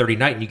 5:30 at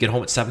night and you get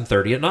home at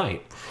 7:30 at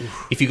night.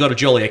 Oof. If you go to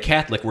Joliet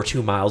Catholic, we're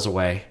 2 miles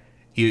away.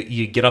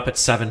 You get up at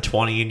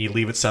 7:20 and you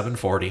leave at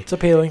 7:40. It's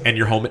appealing. And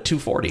you're home at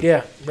 2:40.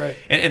 Yeah, right.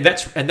 And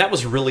that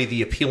was really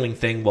the appealing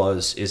thing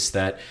is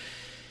that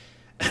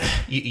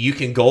you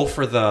can go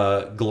for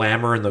the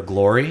glamour and the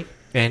glory.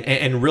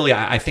 And really,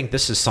 I think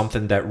this is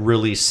something that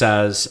really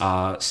says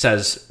a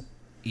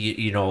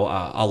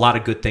lot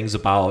of good things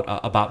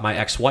about my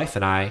ex-wife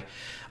and I,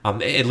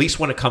 at least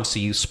when it comes to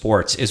youth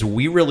sports, is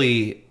we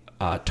really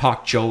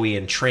taught Joey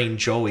and trained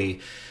Joey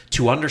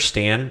to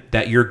understand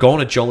that you're going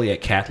to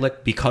Joliet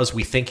Catholic because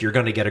we think you're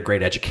going to get a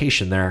great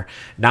education there,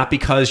 not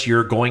because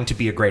you're going to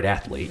be a great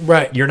athlete.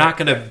 Right. You're not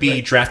going to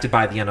be drafted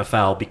by the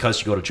NFL because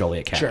you go to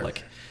Joliet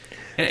Catholic.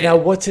 Sure. Now,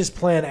 what's his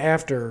plan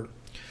after?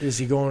 Is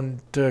he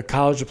going to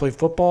college to play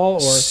football? Or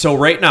So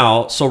right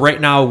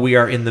now we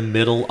are in the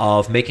middle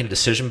of making a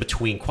decision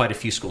between quite a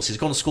few schools. He's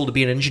going to school to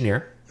be an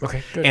engineer.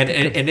 Okay, good. And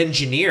an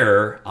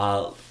engineer,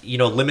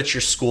 limits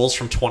your schools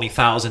from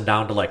 20,000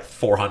 down to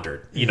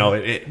 400.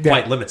 It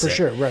quite limits for it. For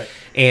sure, right.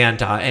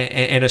 And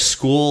a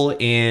school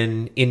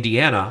in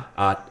Indiana,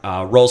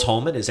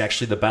 Rose-Hulman, is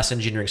actually the best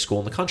engineering school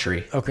in the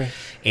country. Okay.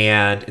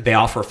 And they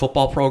offer a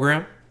football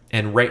program.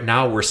 And right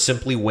now we're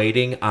simply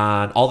waiting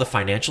on all the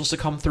financials to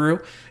come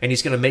through, and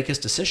he's going to make his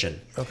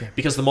decision. Okay.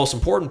 Because the most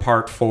important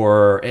part,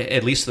 for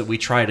at least that we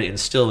try to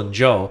instill in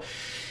Joe,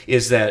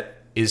 is that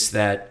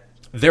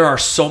there are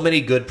so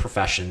many good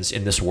professions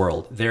in this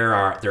world.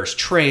 There's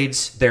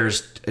trades,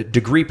 there's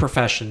degree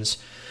professions,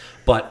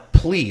 but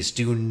please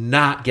do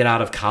not get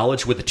out of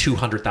college with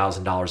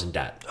 $200,000 in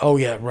debt. Oh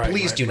yeah, right.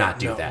 Please right, do not right,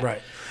 do no, that.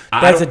 Right.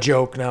 That's a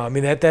joke now. I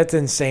mean, that's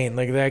insane.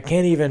 Like, I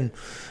can't even,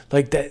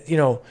 like, that,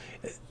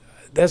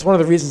 that's one of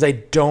the reasons I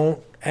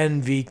don't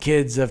envy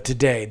kids of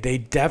today. They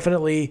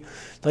definitely,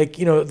 like,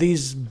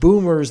 these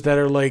boomers that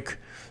are, like,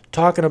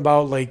 talking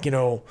about, like,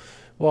 well,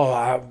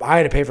 I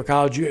had to pay for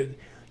college. You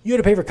had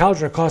to pay for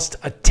college and it cost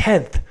a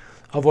tenth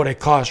of what it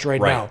costs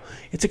right now.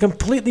 It's a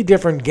completely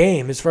different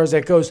game as far as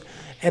that goes.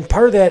 And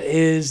part of that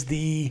is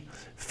the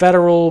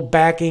federal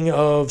backing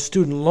of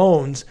student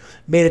loans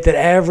made it that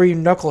every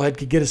knucklehead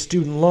could get a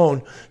student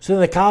loan. So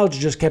then the college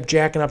just kept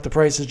jacking up the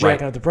prices.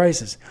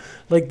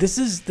 Like, this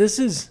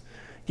is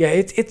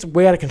it's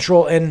way out of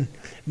control. And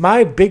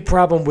my big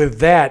problem with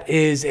that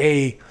is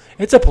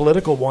it's a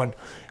political one.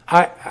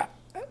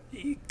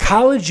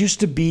 College used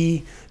to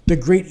be the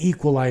great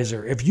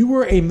equalizer. If you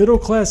were a middle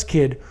class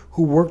kid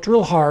who worked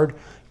real hard,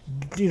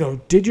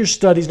 did your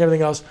studies and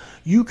everything else,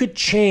 you could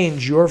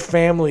change your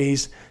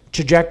family's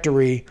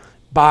trajectory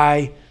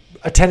by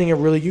attending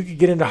you could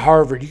get into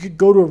Harvard, you could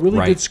go to a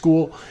really good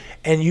school,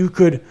 and you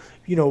could,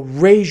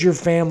 raise your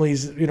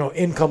family's,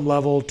 income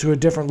level to a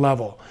different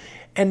level.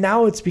 And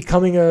now it's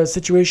becoming a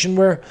situation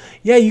where,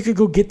 you could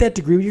go get that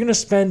degree. You're going to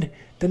spend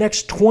the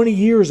next 20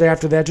 years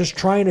after that just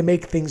trying to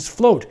make things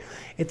float.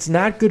 It's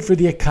not good for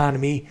the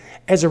economy.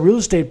 As a real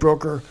estate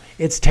broker,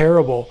 it's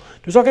terrible.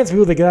 There's all kinds of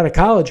people that get out of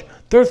college.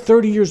 They're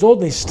 30 years old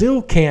and they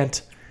still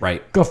can't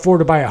afford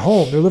to buy a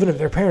home. They're living in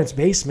their parents'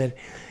 basement.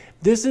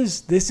 This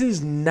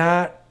is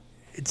not.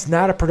 It's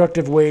not a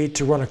productive way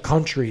to run a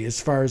country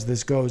as far as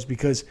this goes,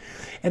 because,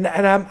 and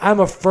I'm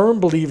a firm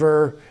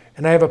believer,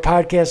 and I have a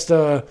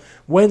podcast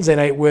Wednesday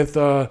night with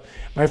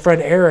my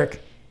friend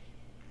Eric,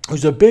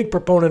 who's a big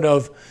proponent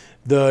of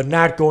the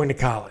not going to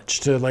college,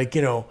 to, like,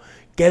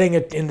 getting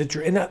it in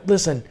the, and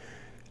listen,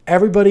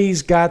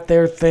 everybody's got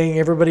their thing.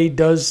 Everybody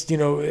does,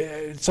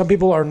 some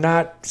people are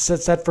not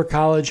set for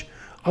college.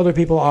 Other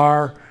people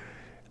are.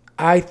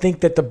 I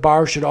think that the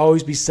bar should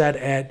always be set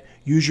at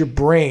use your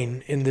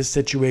brain in this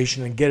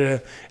situation and get an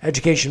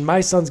education.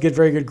 My sons get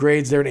very good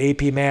grades. They're in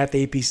AP Math,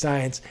 AP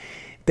Science.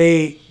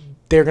 They're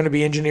going to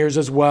be engineers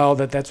as well.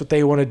 That's what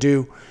they want to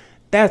do.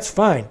 That's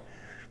fine.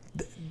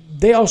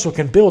 They also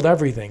can build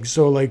everything.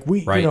 So, like,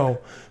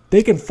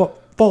 they can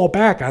fall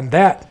back on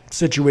that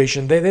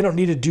situation. They don't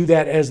need to do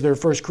that as their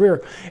first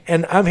career.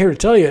 And I'm here to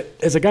tell you,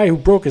 as a guy who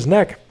broke his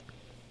neck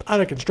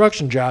on a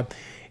construction job,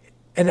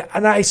 and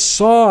I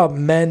saw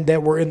men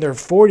that were in their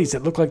 40s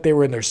that looked like they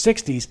were in their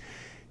 60s.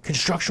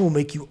 Construction will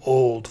make you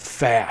old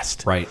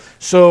fast. Right.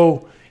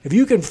 So if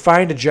you can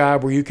find a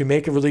job where you can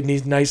make a really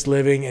nice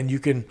living and you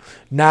can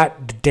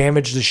not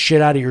damage the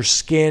shit out of your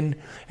skin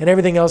and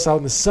everything else out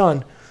in the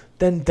sun,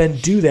 then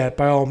do that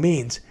by all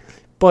means.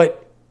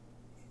 But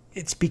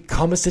it's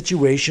become a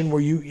situation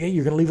where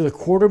you're going to leave with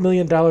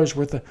 $250,000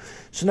 worth of.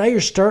 So now you're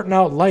starting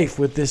out life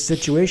with this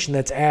situation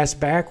that's ass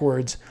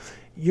backwards.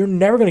 You're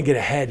never going to get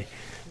ahead.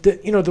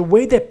 The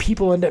way that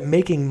people end up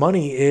making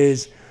money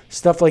is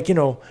stuff like,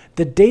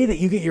 the day that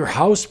you get your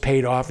house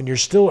paid off and you're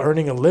still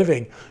earning a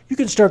living, you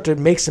can start to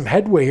make some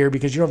headway here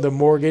because you don't have the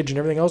mortgage and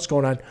everything else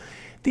going on.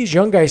 These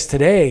young guys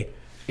today,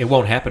 it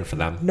won't happen for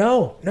them.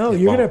 No,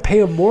 you're going to pay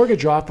a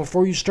mortgage off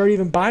before you start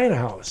even buying a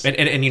house.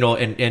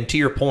 And to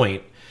your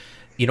point,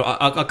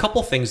 a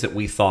couple things that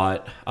we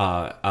thought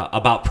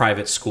about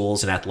private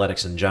schools and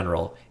athletics in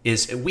general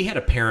is we had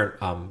a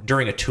parent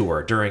during a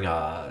tour,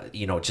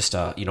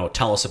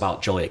 tell us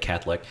about Joliet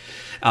Catholic.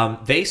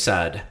 They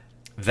said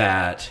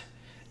that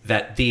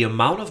the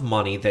amount of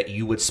money that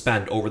you would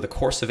spend over the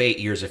course of 8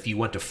 years, if you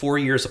went to 4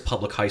 years of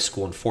public high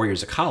school and 4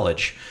 years of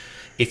college,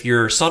 if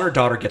your son or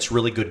daughter gets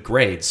really good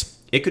grades,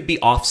 it could be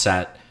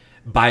offset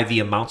by the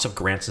amounts of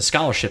grants and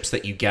scholarships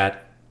that you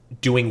get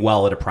doing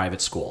well at a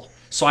private school.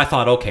 So I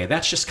thought, okay,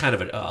 that's just kind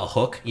of a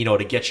hook,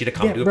 to get you to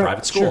come to a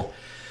private school.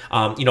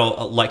 Sure.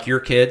 Like your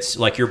kids,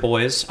 like your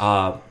boys,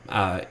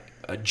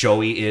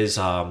 Joey is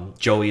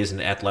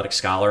an athletic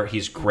scholar.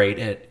 He's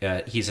great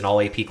at he's in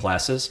all AP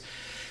classes,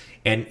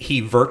 and he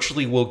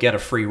virtually will get a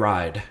free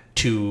ride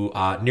to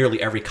nearly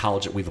every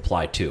college that we've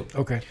applied to.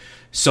 Okay.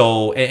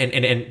 So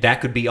and that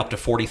could be up to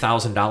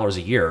 $40,000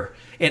 a year.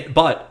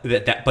 But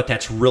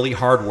that's really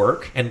hard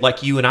work. And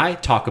like you and I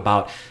talk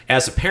about,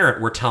 as a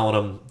parent, we're telling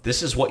them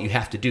this is what you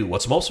have to do.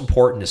 What's most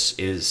important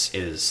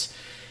is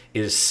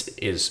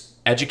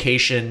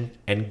education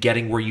and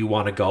getting where you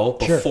want to go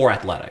before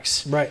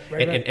athletics. Right.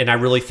 And I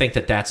really think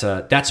that's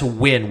a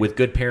win with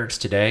good parents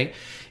today.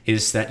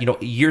 Is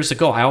that years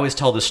ago I always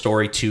tell this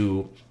story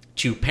to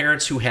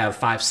parents who have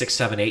 5, 6,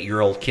 7,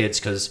 8-year-old kids,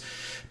 because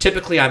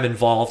typically I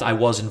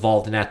was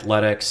involved in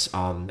athletics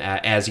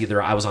as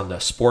either I was on the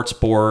sports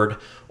board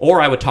or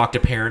I would talk to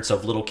parents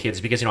of little kids,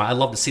 because I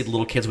love to see the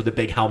little kids with the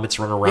big helmets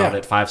running around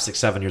at 5, 6,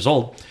 7 years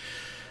old.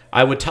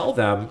 I would tell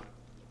them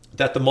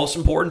that the most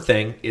important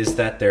thing is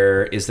that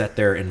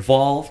they're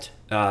involved,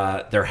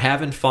 they're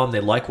having fun,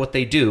 they like what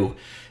they do,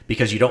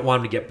 because you don't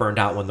want them to get burned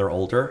out when they're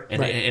older,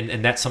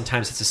 and that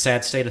sometimes it's a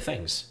sad state of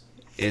things.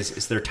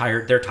 Is they're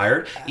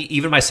tired.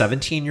 Even my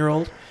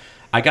 17-year-old,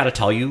 I got to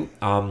tell you,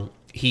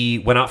 he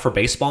went out for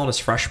baseball in his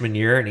freshman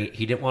year and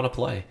he didn't want to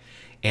play.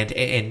 And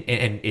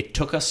it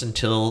took us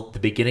until the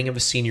beginning of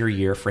his senior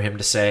year for him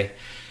to say,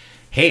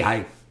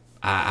 hey,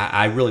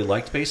 I really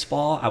liked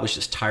baseball. I was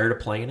just tired of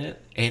playing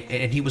it.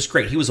 And he was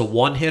great. He was a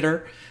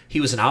one-hitter. He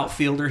was an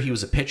outfielder. He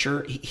was a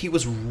pitcher. He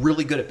was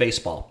really good at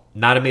baseball.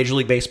 Not a Major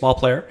League Baseball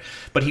player,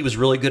 but he was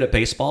really good at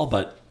baseball.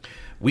 But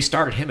we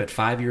started him at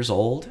 5 years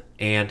old.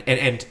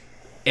 And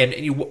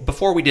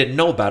before we didn't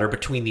know better,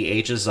 between the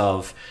ages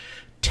of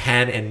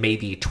 10 and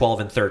maybe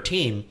 12 and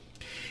 13,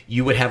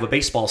 you would have a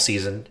baseball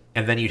season,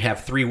 and then you'd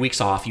have 3 weeks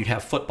off. You'd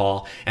have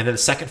football, and then the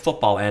second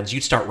football ends,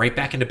 you'd start right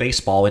back into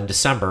baseball in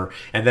December,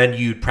 and then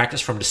you'd practice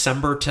from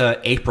December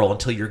to April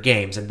until your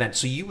games, and then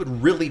so you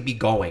would really be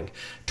going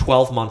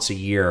 12 months a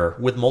year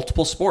with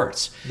multiple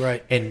sports.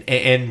 Right.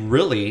 And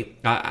really,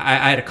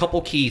 I had a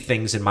couple key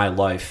things in my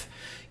life.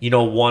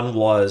 One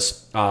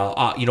was,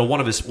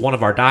 one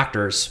of our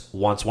doctors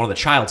once, one of the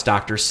child's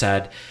doctors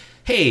said,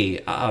 hey,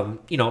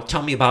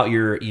 tell me about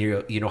your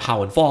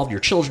how involved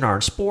your children are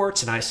in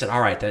sports. And I said, all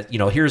right,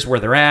 here's where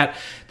they're at.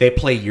 They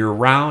play year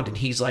round. And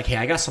he's like, hey,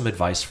 I got some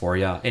advice for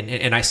you.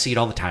 And I see it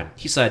all the time.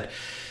 He said,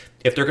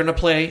 if they're going to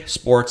play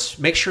sports,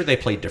 make sure they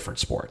play different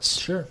sports.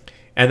 Sure.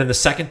 And then the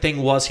second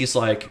thing was, he's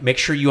like, make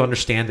sure you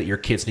understand that your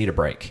kids need a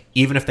break,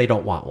 even if they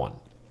don't want one.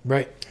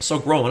 Right. So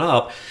growing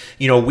up,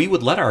 we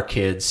would let our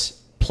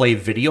kids play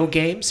video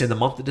games in the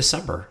month of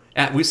December.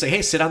 We say,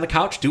 hey, sit on the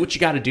couch, do what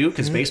you got to do,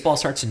 because baseball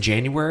starts in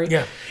January.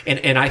 Yeah.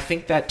 And I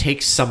think that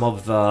takes some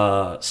of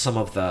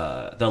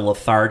the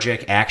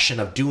lethargic action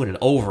of doing it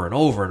over and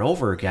over and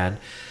over again.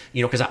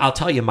 Because I'll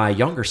tell you, my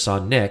younger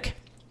son, Nick,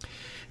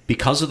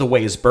 because of the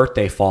way his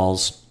birthday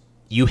falls,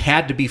 you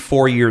had to be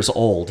 4 years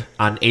old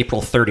on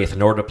April 30th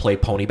in order to play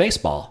pony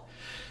baseball.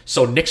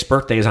 So Nick's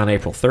birthday is on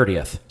April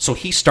 30th. So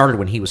he started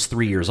when he was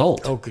 3 years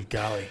old. Oh, good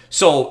golly.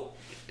 So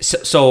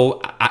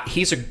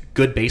he's a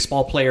good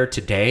baseball player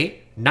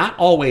today, not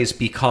always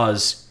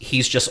because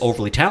he's just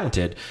overly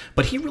talented,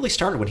 but he really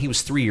started when he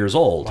was 3 years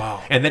old.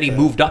 Wow. And then he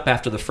moved up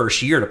after the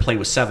first year to play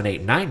with 7,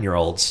 8, and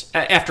 9-year-olds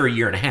after a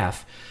year and a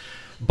half.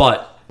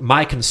 But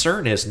my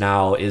concern is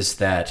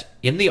that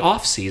in the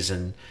off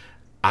season,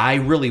 I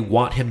really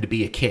want him to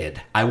be a kid.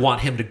 I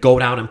want him to go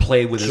down and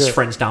play with his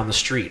friends down the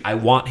street. I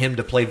want him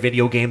to play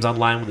video games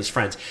online with his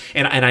friends.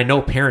 And I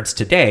know parents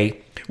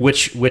today,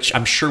 which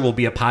I'm sure will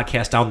be a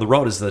podcast down the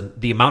road, is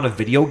the amount of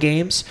video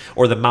games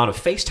or the amount of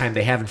FaceTime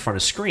they have in front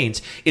of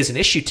screens is an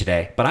issue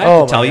today. But I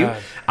have to tell you,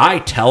 I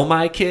tell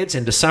my kids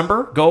in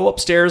December, go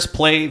upstairs,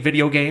 play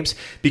video games,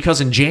 because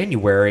in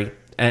January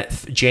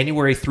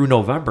through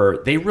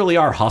November, they really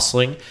are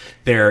hustling.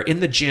 They're in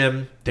the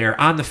gym, they're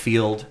on the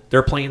field,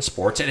 they're playing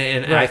sports,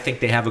 and right. I think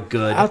they have a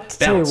good balance.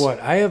 I'll tell you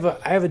what, I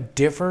have a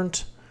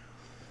different.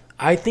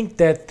 I think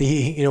that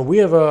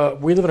we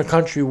live in a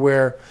country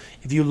where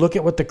if you look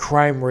at what the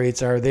crime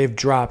rates are, they've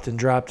dropped and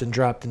dropped and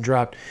dropped and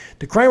dropped.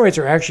 The crime rates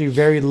are actually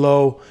very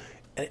low,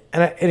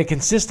 and in a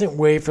consistent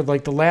way for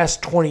like the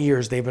last 20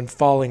 years, they've been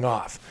falling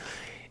off.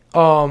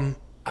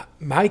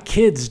 My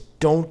kids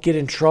don't get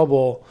in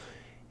trouble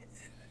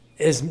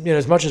as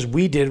much as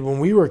we did when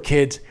we were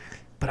kids,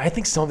 but I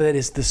think some of that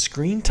is the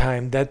screen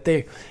time that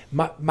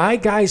my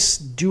guys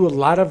do a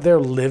lot of their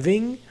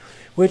living,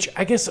 which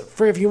I guess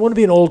if you want to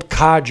be an old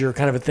codger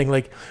kind of a thing,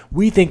 like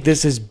we think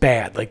this is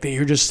bad, like that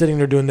you're just sitting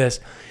there doing this,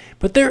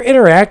 but they're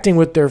interacting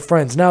with their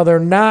friends. Now they're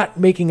not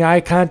making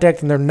eye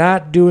contact and they're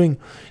not doing,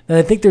 and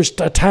I think there's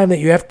a time that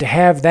you have to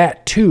have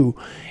that too.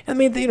 I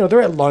mean,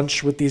 they're at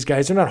lunch with these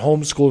guys. They're not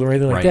homeschooled or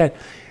anything like that,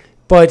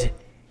 but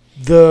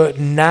the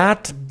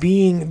not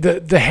being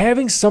the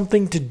having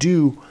something to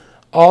do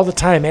all the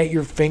time at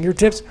your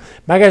fingertips.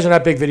 My guys are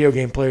not big video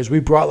game players. We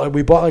bought like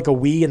a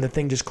Wii and the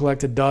thing just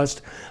collected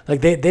dust.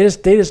 Like they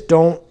just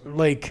don't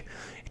like.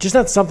 It's just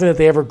not something that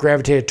they ever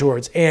gravitated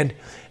towards. And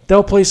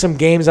they'll play some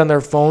games on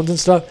their phones and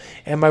stuff.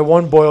 And my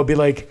one boy will be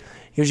like,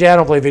 he goes, yeah, I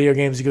don't play video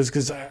games. He goes,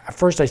 because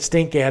first I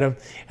stink at them,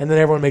 and then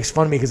everyone makes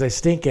fun of me because I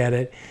stink at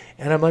it.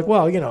 And I'm like,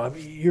 well,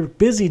 you're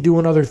busy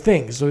doing other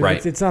things, so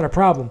it's not a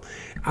problem.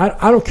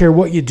 I don't care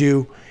what you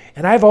do.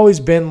 And I've always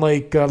been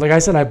like I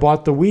said, I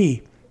bought the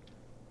Wii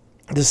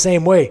the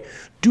same way.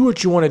 Do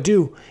what you want to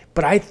do.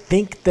 But I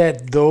think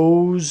that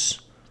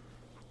those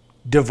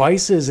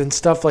devices and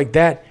stuff like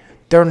that,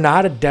 they're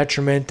not a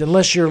detriment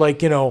unless you're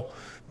like,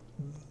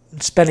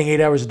 spending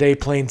 8 hours a day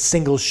playing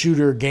single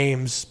shooter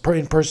games,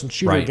 in-person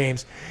shooter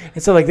games,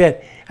 and stuff like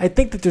that. I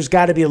think that there's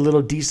got to be a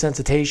little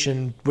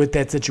desensitization with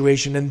that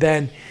situation. And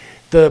then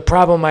the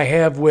problem I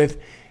have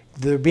with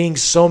there being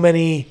so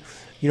many,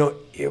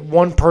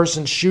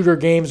 one-person shooter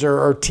games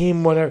or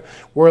team, whatever,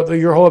 where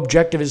your whole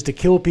objective is to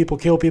kill people,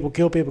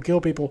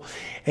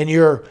 and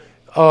you're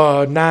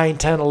 9,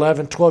 10,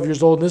 11, 12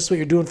 years old, and this is what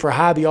you're doing for a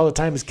hobby all the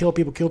time is kill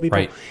people.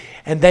 Right.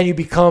 And then you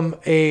become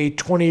a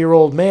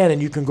 20-year-old man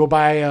and you can go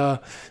buy a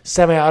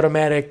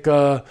semi-automatic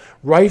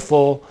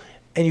rifle,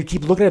 and you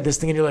keep looking at this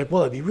thing and you're like,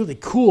 well, it'd be really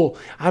cool.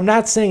 I'm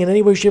not saying in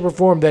any way, shape, or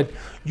form that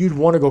you'd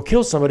want to go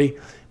kill somebody,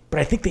 but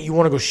I think that you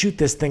want to go shoot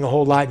this thing a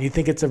whole lot and you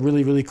think it's a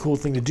really, really cool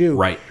thing to do.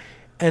 Right.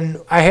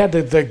 And I had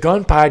the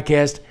gun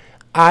podcast.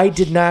 I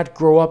did not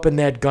grow up in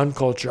that gun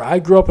culture. I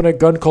grew up in a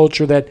gun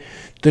culture that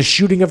the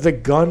shooting of the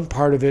gun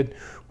part of it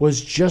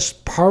was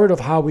just part of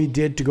how we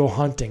did to go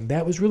hunting.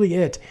 That was really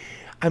it.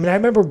 I mean, I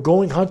remember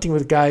going hunting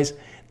with guys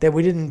that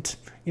we didn't,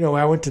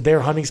 I went to their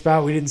hunting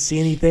spot, we didn't see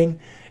anything,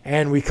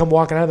 and we come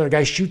walking out there, a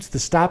guy shoots the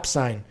stop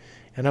sign.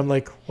 And I'm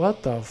like,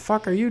 what the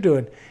fuck are you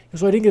doing? He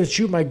goes, well, I didn't get to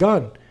shoot my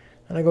gun.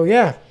 And I go,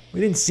 yeah, we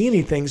didn't see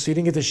anything, so you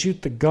didn't get to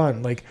shoot the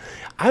gun. Like,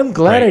 I'm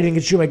glad I didn't get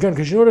to shoot my gun,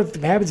 because you know what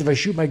happens if I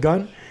shoot my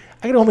gun?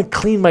 I get home and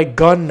clean my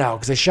gun now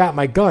because I shot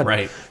my gun.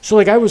 Right. So,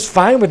 like, I was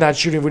fine with not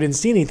shooting if we didn't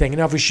see anything. And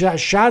now if we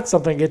shot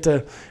something, I get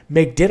to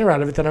make dinner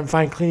out of it, then I'm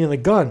fine cleaning the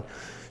gun.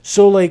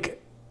 So,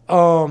 like,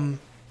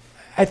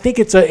 I think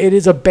it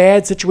is a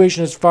bad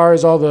situation as far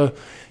as all the,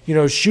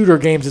 shooter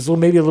games. It's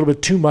maybe a little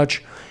bit too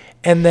much.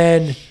 And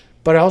then,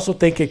 but I also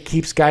think it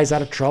keeps guys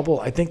out of trouble.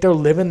 I think they're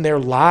living their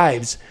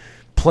lives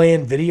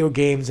playing video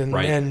games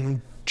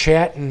and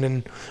chatting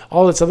and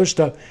all this other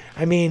stuff.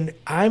 I mean,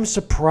 I'm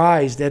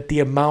surprised at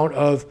the amount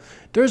of,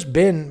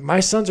 my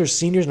sons are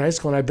seniors in high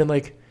school, and I've been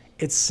like,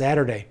 it's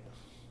Saturday.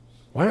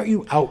 Why aren't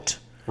you out?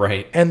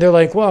 Right. And they're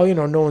like, well,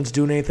 no one's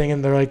doing anything.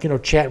 And they're like,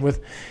 chatting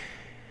with,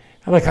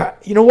 I'm like,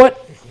 you know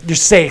what? You're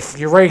safe.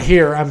 You're right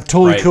here. I'm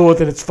totally cool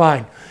with it. It's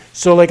fine.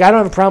 So, like, I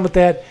don't have a problem with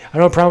that. I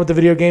don't have a problem with the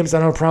video games. I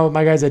don't have a problem with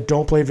my guys that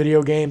don't play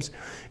video games.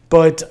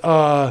 But,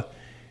 I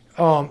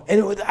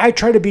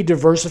try to be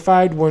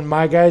diversified when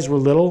my guys were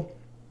little.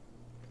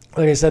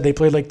 Like I said, they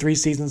played like 3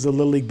 seasons of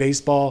Little League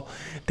Baseball.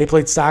 They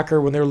played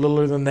soccer when they were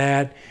littler than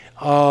that.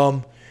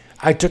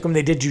 I took them,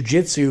 they did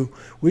jiu-jitsu,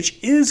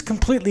 which is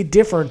completely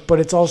different,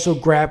 but it's also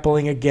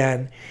grappling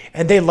again.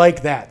 And they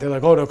like that. They're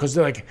like, oh, no, because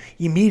they're like,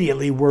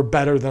 immediately we're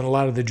better than a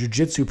lot of the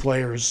jiu-jitsu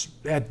players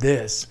at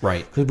this.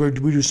 Right. Because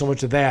we do so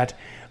much of that.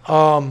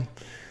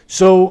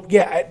 So,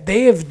 yeah,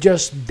 they have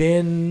just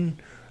been,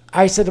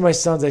 I said to my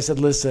sons, I said,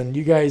 listen,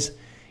 you guys,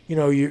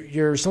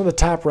 you're some of the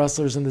top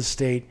wrestlers in the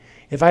state.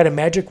 If I had a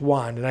magic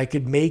wand and I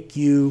could make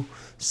you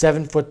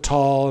 7 foot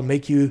tall and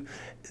make you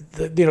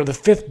the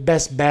 5th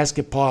best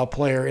basketball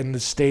player in the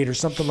state or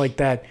something like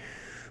that,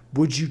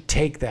 would you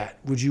take that?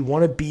 Would you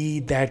want to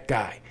be that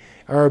guy?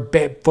 Or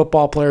a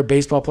football player,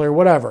 baseball player,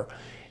 whatever.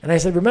 And I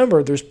said,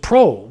 remember, there's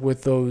pro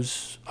with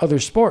those other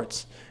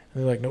sports.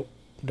 And they're like, nope,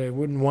 they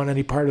wouldn't want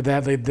any part of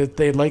that.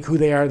 They like who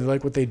they are. They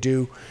like what they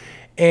do.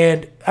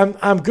 And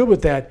I'm good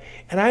with that.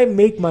 And I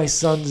make my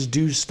sons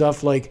do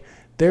stuff like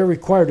they're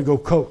required to go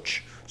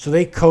coach. So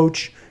they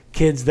coach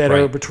kids that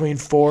are between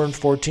 4 and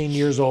 14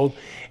 years old,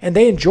 and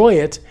they enjoy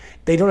it.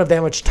 They don't have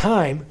that much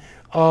time.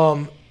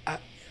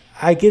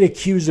 I get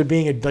accused of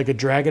being like a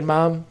dragon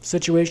mom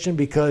situation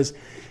because,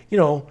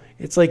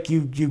 it's like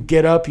you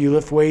get up, you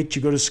lift weights,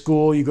 you go to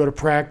school, you go to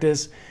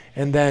practice,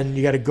 and then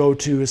you got to go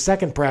to a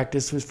second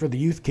practice for the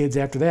youth kids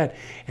after that.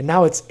 And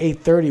now it's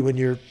 8:30 when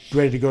you're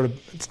ready to go to.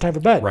 It's time for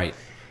bed. Right.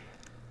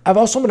 I've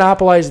also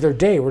monopolized their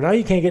day where now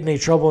you can't get in any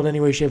trouble in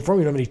any way, shape, or form.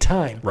 You don't have any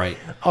time. Right.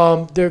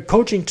 They're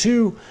coaching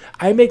too.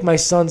 I make my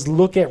sons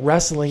look at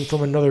wrestling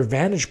from another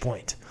vantage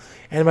point.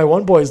 And my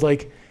one boy's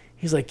like,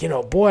 he's like,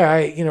 boy,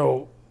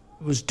 I,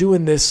 was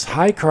doing this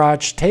high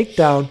crotch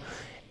takedown.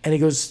 And he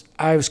goes,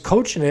 I was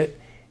coaching it.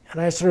 And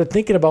I started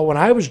thinking about when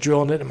I was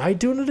drilling it, am I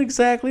doing it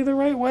exactly the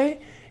right way?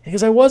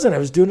 Because I wasn't. I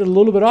was doing it a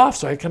little bit off.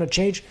 So I kind of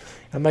changed.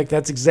 I'm like,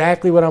 that's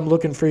exactly what I'm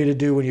looking for you to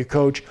do when you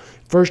coach.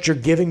 First, you're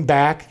giving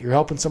back. You're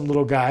helping some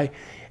little guy.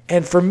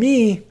 And for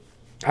me,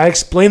 I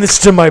explained this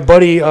to my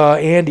buddy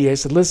Andy. I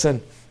said,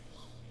 listen,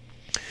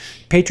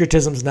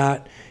 patriotism's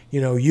not,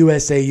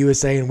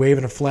 USA, and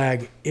waving a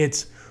flag.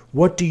 It's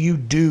what do you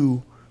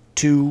do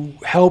to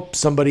help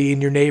somebody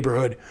in your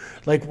neighborhood?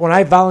 Like when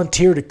I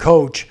volunteer to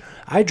coach,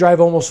 I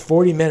drive almost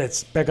 40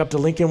 minutes back up to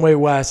Lincoln Way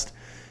West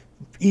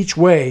each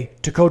way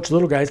to coach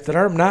little guys that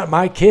are not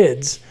my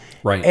kids.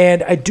 Right.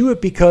 And I do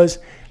it because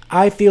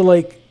I feel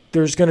like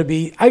there's going to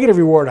be, I get a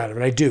reward out of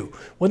it. I do.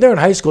 When they're in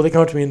high school, they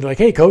come up to me and they're like,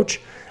 hey,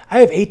 coach, I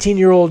have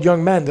 18-year-old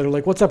young men that are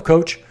like, what's up,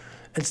 coach?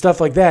 And stuff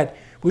like that,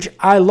 which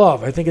I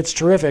love. I think it's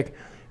terrific.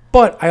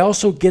 But I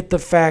also get the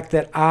fact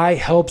that I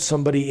help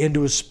somebody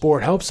into a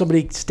sport, help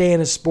somebody stay in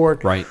a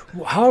sport, right?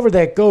 However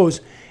that goes.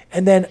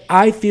 And then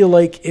I feel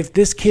like if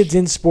this kid's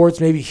in sports,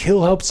 maybe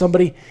he'll help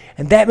somebody,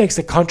 and that makes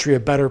the country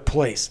a better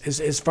place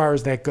as far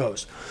as that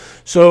goes.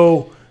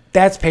 So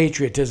that's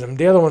patriotism.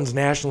 The other one's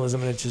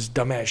nationalism, and it's just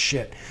dumbass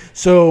shit.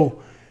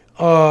 So,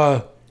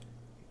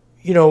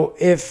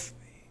 if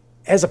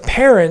as a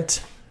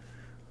parent,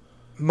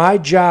 my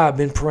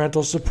job in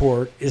parental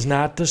support is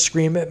not to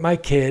scream at my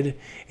kid.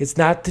 It's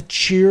not to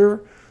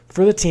cheer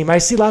for the team. I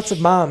see lots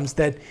of moms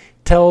that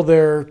tell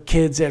their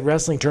kids at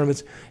wrestling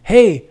tournaments,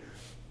 hey,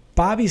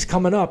 Bobby's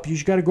coming up.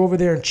 You got to go over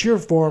there and cheer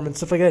for him and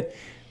stuff like that.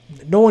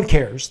 No one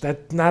cares.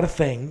 That's not a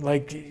thing.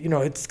 Like,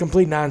 it's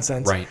complete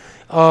nonsense. Right.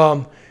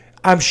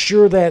 I'm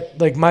sure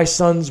that, like, my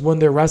sons, when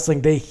they're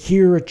wrestling, they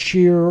hear a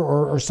cheer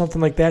or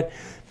something like that.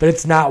 but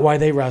it's not why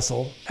they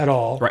wrestle at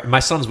all. Right.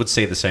 My sons would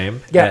say the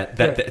same. Yeah,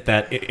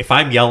 That if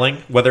I'm yelling,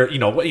 whether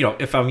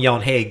if I'm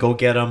yelling, hey, go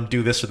get them,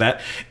 do this or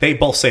that, they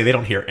both say they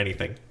don't hear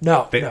anything.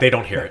 No, they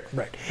don't hear it.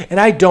 Right. And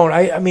I don't.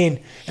 I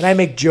mean, and I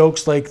make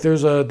jokes like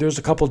there's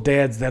a couple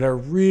dads that are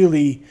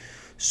really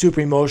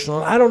super emotional.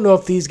 And I don't know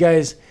if these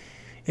guys,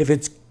 if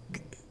it's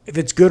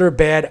good or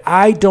bad.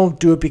 I don't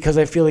do it because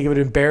I feel like it would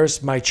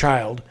embarrass my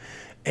child.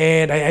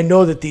 And I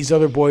know that these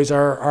other boys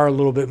are a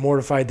little bit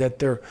mortified that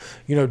their,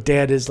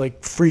 dad is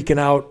like freaking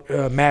out,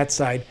 Matt's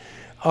side.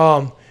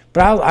 But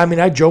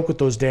I joke with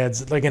those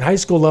dads. Like in high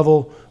school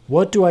level,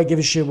 what do I give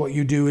a shit what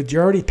you do?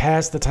 You're already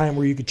past the time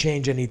where you could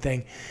change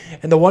anything.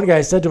 And the one guy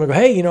said to him,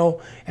 hey,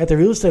 at the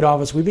real estate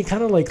office, we've been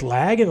kind of like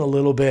lagging a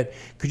little bit.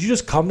 Could you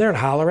just come there and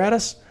holler at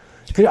us?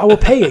 I will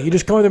pay it. You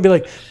just come in there and be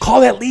like, call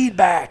that lead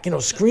back,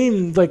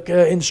 scream like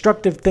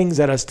instructive things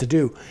at us to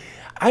do.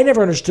 I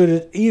never understood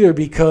it either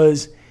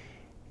because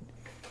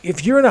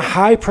if you're in a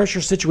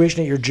high-pressure situation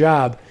at your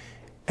job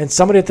and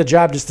somebody at the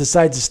job just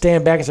decides to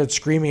stand back and start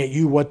screaming at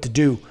you what to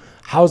do,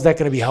 how's that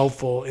going to be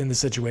helpful in the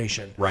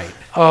situation? Right.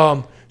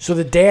 So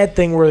the dad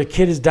thing where the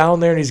kid is down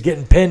there and he's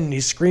getting pinned and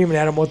he's screaming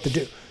at him what to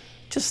do,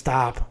 just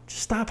stop.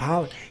 Just stop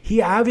hollering.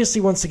 He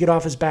obviously wants to get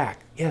off his back.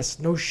 Yes,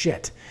 no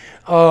shit.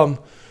 So,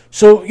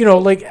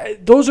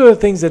 like those are the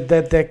things that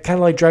kind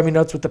of like drive me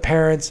nuts with the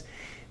parents.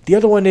 The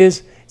other one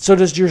is, so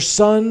does your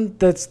son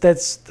that's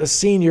a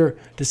senior,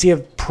 does he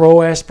have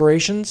pro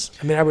aspirations?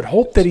 I mean, I would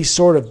hope that he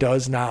sort of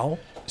does now.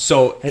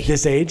 So at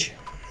this age.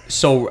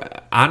 So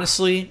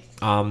honestly,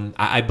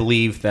 I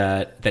believe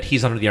that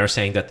he's under the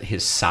understanding that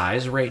his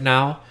size right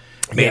now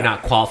may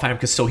not qualify him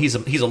because he's a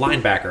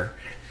linebacker,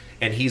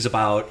 and he's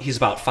about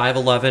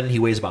 5'11". He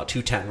weighs about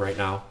 210 right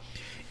now,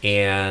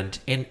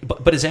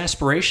 but his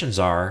aspirations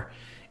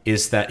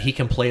is that he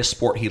can play a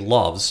sport he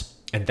loves.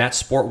 And that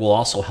sport will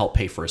also help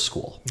pay for his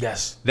school.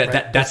 Yes,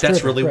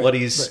 that's really what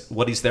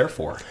he's there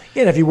for.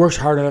 Yeah, and if he works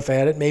hard enough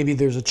at it, maybe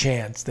there's a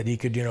chance that he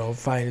could,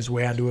 find his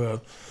way onto a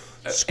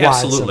squad.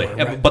 Absolutely.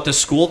 Right? But the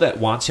school that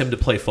wants him to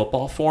play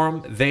football for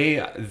him,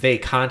 they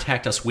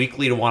contact us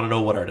weekly to want to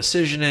know what our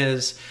decision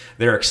is.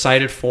 They're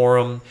excited for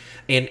him,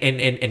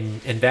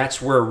 and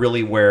that's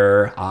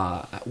where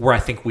I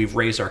think we've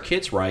raised our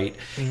kids right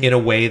in a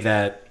way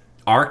that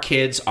our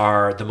kids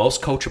are the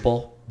most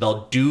coachable.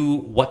 They'll do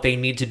what they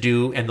need to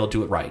do, and they'll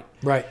do it right.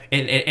 Right.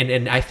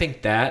 And I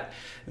think that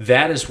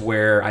is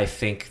where I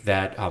think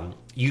that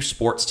youth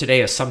sports today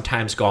has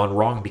sometimes gone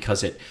wrong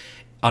because it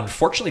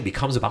unfortunately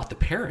becomes about the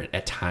parent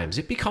at times.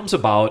 It becomes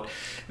about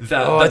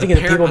I think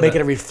that people make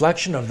it a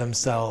reflection of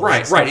themselves.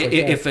 Right. Like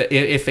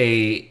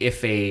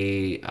if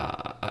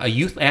a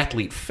youth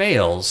athlete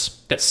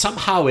fails, that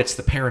somehow it's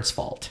the parent's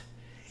fault.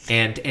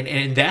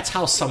 And that's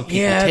how some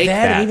people take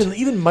that. And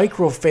even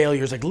micro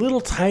failures, like little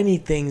tiny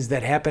things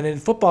that happen. In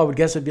football, I would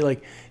guess it'd be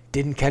like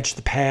didn't catch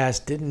the pass,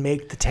 didn't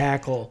make the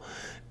tackle.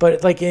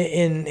 But like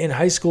in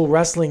high school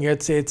wrestling,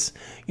 it's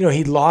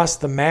he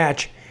lost the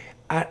match.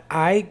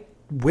 I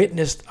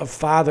witnessed a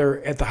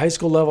father at the high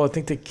school level. I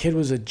think the kid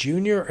was a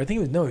junior. He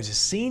was a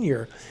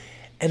senior,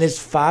 and his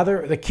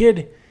father, the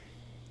kid.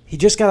 He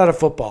just got out of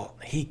football.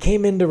 He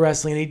came into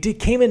wrestling, and he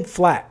came in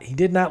flat. He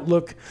did not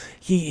look –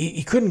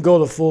 he couldn't go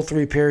the full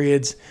 3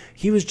 periods.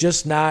 He was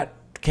just not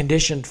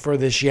conditioned for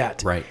this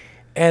yet. Right.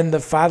 And the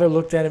father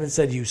looked at him and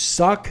said, you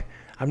suck.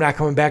 I'm not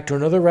coming back to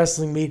another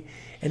wrestling meet.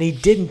 And he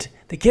didn't.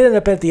 The kid ended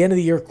up at the end of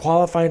the year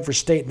qualifying for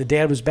state, and the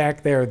dad was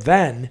back there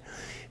then.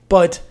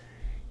 But,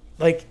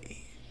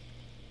 like,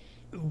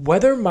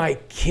 whether my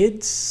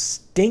kid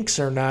stinks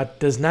or not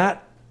does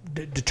not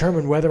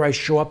determine whether I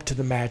show up to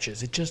the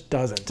matches. It just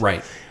doesn't.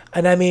 Right.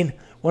 And I mean,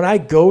 when I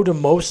go to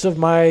most of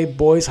my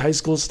boys' high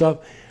school stuff,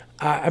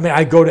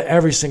 I go to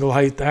every single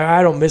I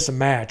don't miss a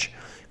match.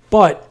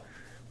 But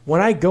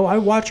when I go, I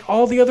watch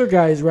all the other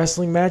guys'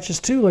 wrestling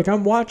matches too. Like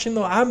I'm watching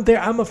I'm there.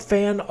 I'm a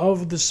fan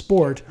of the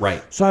sport.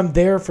 Right. So I'm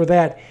there for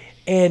that.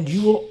 And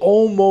you will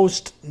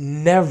almost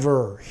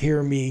never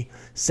hear me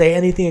say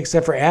anything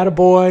except for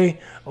attaboy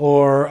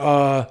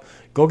or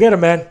go get him,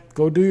 man.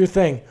 Go do your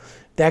thing.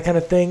 That kind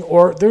of thing.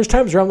 Or there's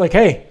times where I'm like,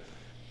 hey,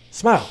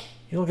 smile.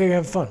 You look like you're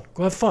having fun.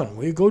 Go have fun.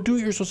 Will you go do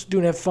what you're supposed to do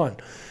and have fun?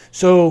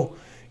 So,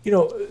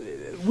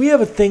 we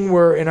have a thing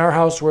where in our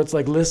house where it's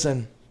like,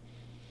 listen,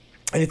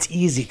 and it's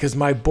easy because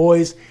my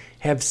boys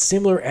have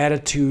similar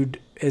attitude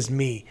as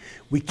me.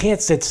 We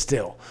can't sit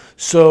still.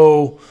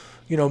 So,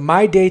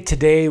 my day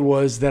today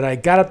was that I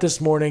got up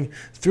this morning,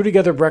 threw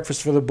together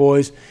breakfast for the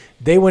boys.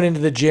 They went into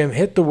the gym,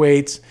 hit the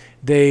weights.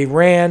 They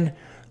ran.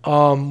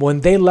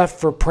 When they left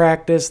for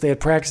practice, they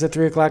had practice at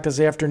 3 o'clock this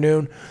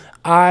afternoon.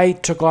 I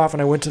took off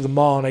and I went to the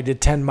mall and I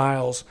did 10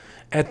 miles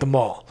at the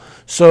mall.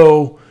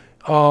 So,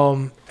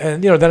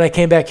 then I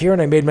came back here and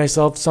I made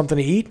myself something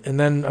to eat, and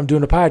then I'm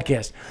doing a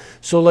podcast.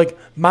 So, like,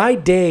 my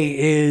day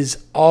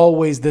is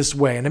always this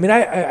way. And I mean,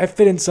 I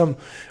fit in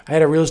I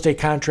had a real estate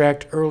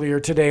contract earlier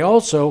today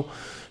also.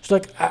 So,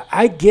 like,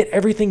 I get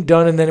everything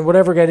done, and then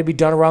whatever got to be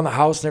done around the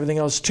house and everything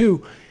else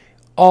too,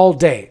 all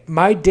day.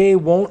 My day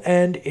won't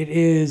end. It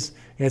is,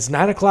 And it's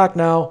 9 o'clock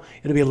now.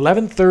 It'll be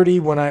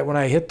 11:30 when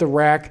I hit the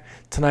rack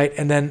tonight,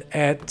 and then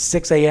at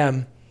 6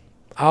 a.m.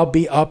 I'll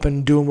be up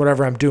and doing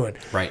whatever I'm doing.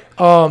 Right.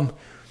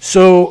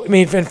 So I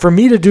mean, and for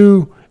me to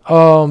do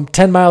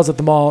 10 miles at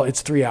the mall,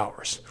 it's 3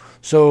 hours.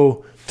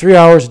 So 3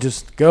 hours to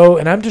just go,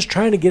 and I'm just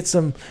trying to get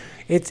some.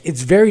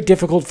 It's very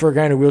difficult for a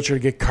guy in a wheelchair to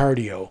get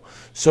cardio.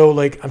 So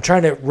like I'm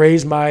trying to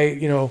raise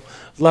my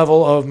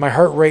level of my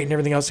heart rate and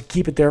everything else to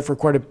keep it there for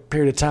quite a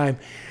period of time.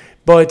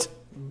 But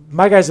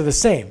my guys are the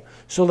same.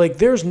 So like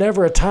there's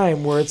never a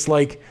time where it's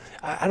like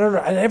I don't know.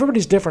 And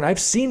everybody's different. I've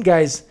seen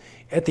guys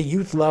at the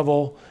youth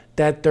level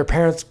that their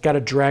parents got to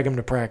drag them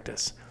to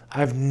practice.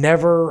 I've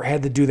never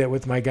had to do that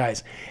with my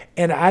guys.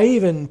 And I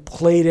even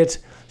played it.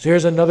 So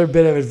here's another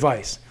bit of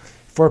advice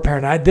for a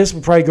parent. This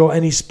would probably go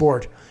any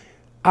sport.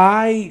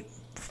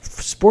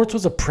 Sports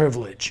was a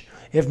privilege.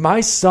 If my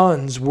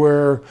sons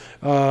were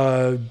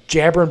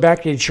jabbering back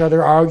at each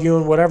other,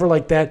 arguing, whatever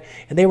like that,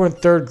 and they were in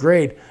third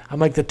grade, I'm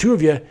like, the two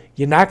of you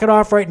knock it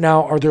off right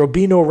now or there will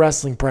be no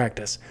wrestling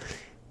practice.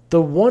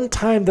 The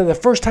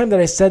first time that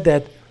I said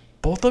that,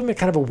 both of them had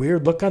kind of a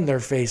weird look on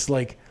their face,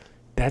 like,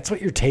 that's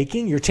what you're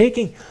taking?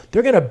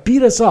 They're going to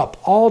beat us up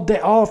all day,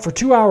 for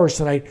 2 hours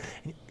tonight.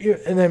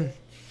 And then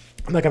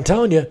I'm like, I'm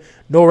telling you,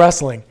 no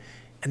wrestling.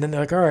 And then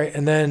they're like, all right.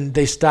 And then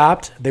they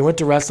stopped. They went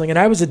to wrestling. And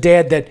I was a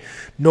dad that,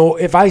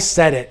 if I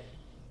said it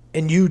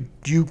and you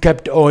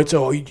kept,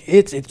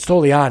 it's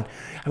totally on.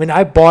 I mean,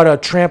 I bought a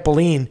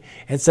trampoline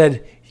and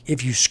said,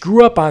 if you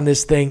screw up on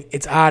this thing,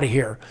 it's out of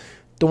here.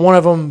 The one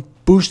of them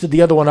boosted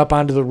the other one up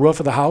onto the roof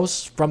of the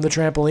house from the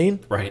trampoline.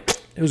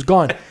 Right. It was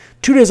gone.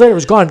 2 days later, it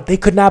was gone. They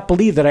could not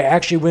believe that I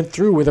actually went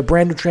through with a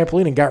brand new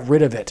trampoline and got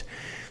rid of it.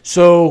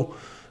 So,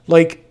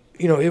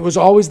 it was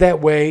always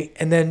that way.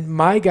 And then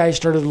my guy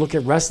started to look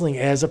at wrestling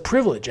as a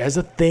privilege, as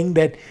a thing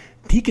that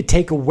he could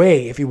take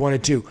away if he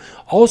wanted to.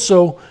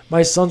 Also,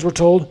 my sons were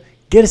told,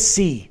 get a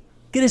C.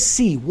 Get a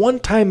C. One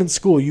time in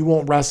school, you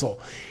won't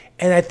wrestle.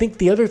 And I think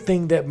the other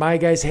thing that my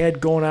guys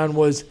had going on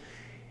was,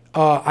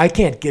 I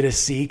can't get a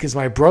C because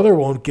my brother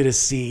won't get a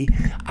C.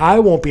 I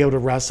won't be able to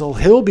wrestle.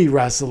 He'll be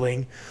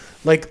wrestling.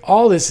 Like,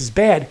 all this is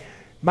bad.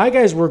 My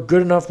guys were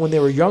good enough when they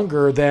were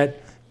younger that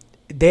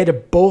they had to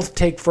both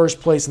take first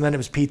place, and then it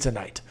was pizza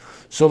night.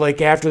 So,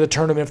 like, after the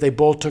tournament, if they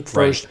both took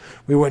first,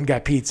 we went and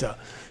got pizza.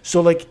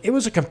 So, like, it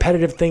was a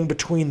competitive thing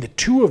between the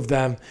two of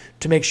them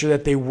to make sure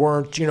that they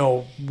weren't,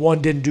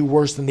 one didn't do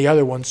worse than the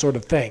other one sort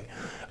of thing.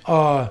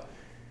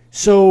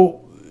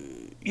 So,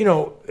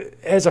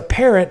 as a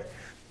parent,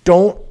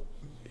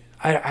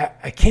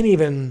 I can't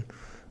even,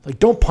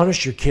 don't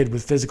punish your kid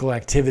with physical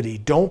activity.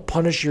 Don't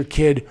punish your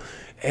kid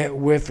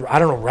with,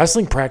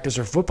 wrestling practice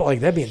or football.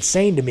 Like, that'd be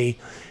insane to me.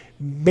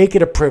 Make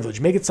it a privilege.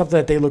 Make it something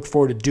that they look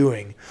forward to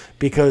doing.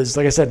 Because,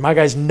 like I said, my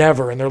guys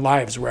never in their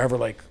lives were ever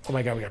like, oh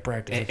my God, we got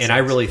practice. And I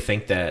really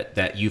think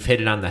that you've hit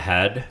it on the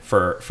head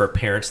for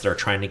parents that are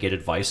trying to get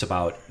advice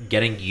about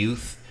getting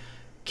youth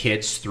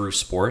kids through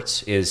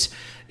sports is,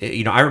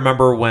 I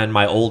remember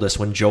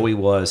when Joey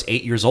was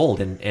 8 years old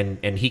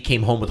and he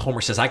came home with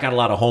homework, says, I got a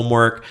lot of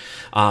homework.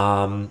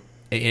 And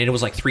it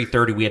was like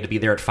 3:30. We had to be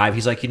there at 5.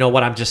 He's like, you know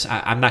what?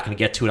 I'm not going to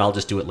get to it. I'll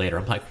just do it later.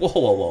 I'm like,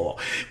 whoa.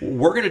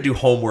 We're going to do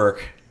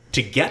homework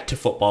to get to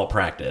football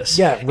practice.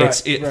 Yeah, right,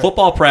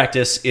 Football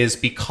practice is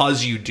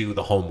because you do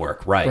the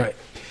homework, right?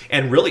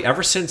 And really,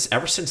 ever since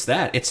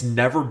that, it's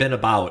never been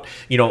about,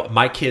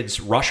 my kids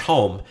rush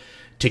home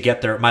to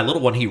get there. My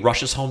little one, he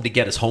rushes home to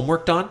get his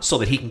homework done so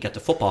that he can get to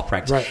football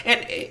practice. Right.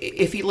 And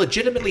if he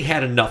legitimately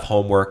had enough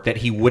homework that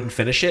he wouldn't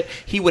finish it,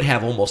 he would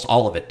have almost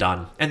all of it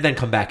done and then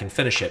come back and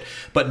finish it.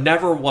 But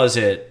never was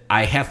it,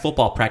 I have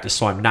football practice,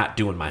 so I'm not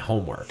doing my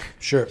homework.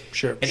 Sure.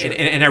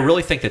 And I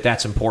really think that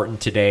that's important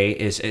today.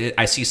 Is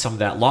I see some of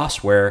that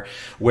loss where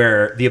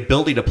the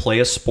ability to play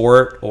a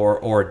sport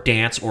or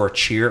dance or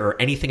cheer or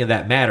anything of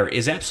that matter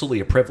is absolutely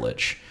a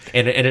privilege.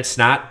 And it's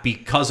not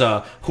because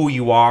of who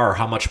you are or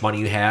how much money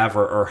you have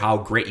or how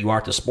great you are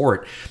at the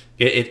sport.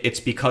 It's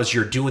because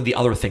you're doing the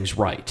other things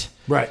right.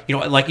 Right.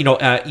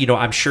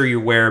 I'm sure you're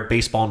aware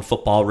baseball and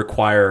football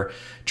require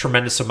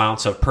tremendous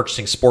amounts of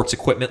purchasing sports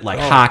equipment like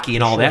hockey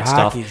and all that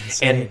stuff.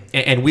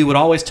 And we would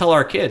always tell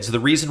our kids the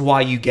reason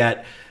why you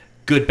get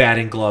good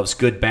batting gloves,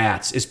 good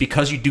bats, is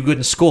because you do good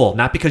in school,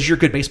 not because you're a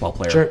good baseball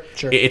player.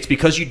 Sure. It's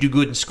because you do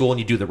good in school and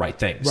you do the right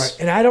things. Right.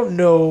 And I don't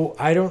know,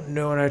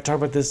 and I talked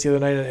about this the other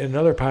night in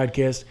another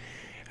podcast.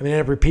 I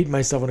end up repeating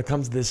myself when it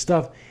comes to this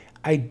stuff.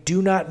 I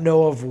do not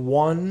know of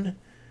one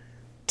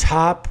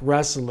top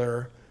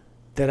wrestler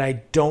that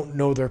I don't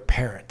know their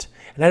parent.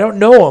 And I don't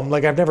know them,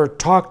 like I've never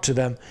talked to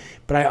them,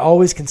 but I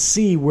always can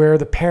see where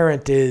the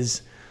parent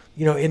is,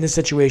 in the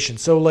situation.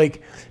 So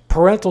like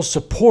parental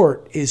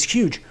support is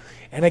huge.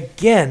 And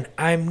again,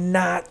 I'm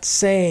not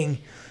saying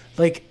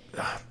like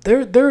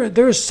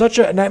there's such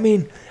a, and I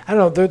mean, I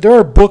don't know, there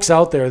are books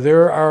out there.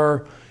 There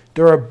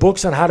are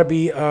books on how to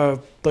be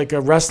like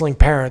a wrestling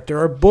parent. There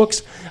are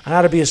books on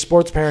how to be a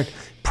sports parent.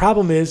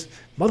 Problem is,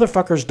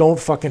 motherfuckers don't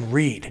fucking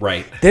read.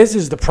 Right. This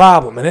is the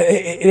problem. And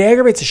it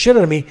aggravates the shit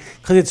out of me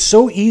because it's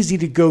so easy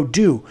to go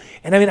do.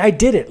 And I mean, I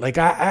did it. Like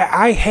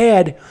I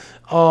had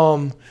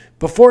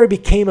before I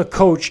became a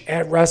coach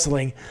at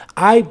wrestling,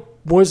 I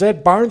was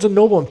at Barnes &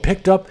 Noble and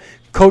picked up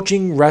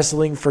Coaching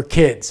Wrestling for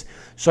Kids.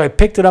 So I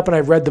picked it up and I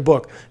read the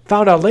book.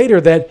 Found out later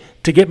that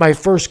to get my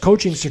first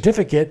coaching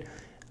certificate,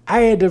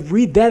 I had to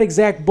read that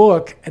exact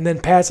book and then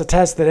pass a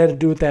test that had to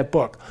do with that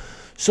book.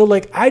 So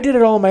like I did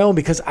it all on my own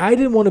because I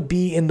didn't want to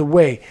be in the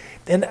way.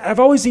 And I've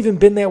always even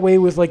been that way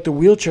with like the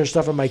wheelchair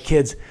stuff of my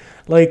kids.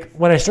 Like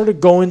when I started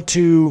going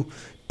to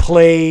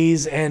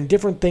plays and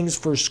different things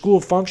for school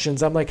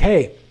functions, I'm like,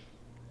 hey,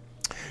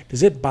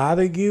 does it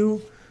bother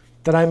you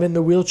that I'm in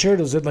the wheelchair?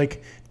 Does it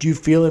like, do you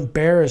feel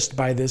embarrassed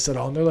by this at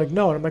all? And they're like,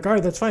 no. And I'm like, all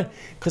right, that's fine.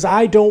 Because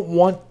I don't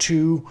want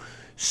to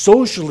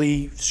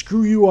socially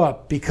screw you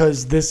up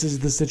because this is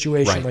the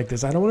situation like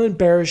this. I don't want to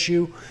embarrass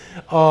you.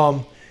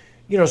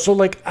 So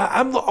like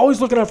I'm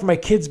always looking out for my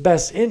kid's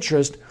best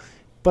interest,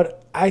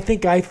 but I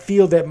think I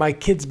feel that my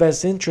kid's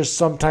best interest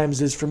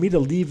sometimes is for me to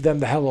leave them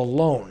the hell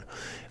alone.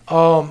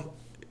 A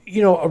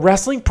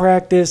wrestling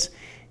practice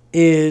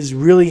is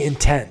really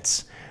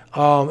intense.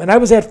 And I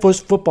was at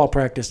football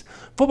practice.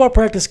 Football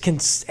practice can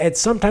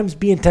sometimes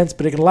be intense,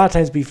 but it can a lot of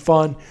times be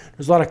fun.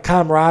 There's a lot of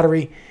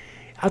camaraderie.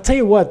 I'll tell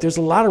you what, there's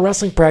a lot of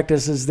wrestling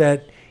practices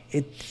that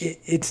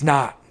it's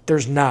not.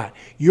 There's not.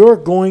 You're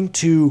going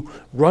to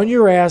run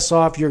your ass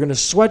off. You're going to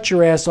sweat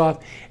your ass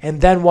off.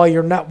 And then while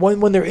you're not,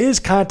 when there is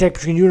contact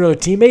between you and another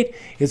teammate,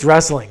 it's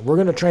wrestling. We're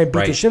going to try and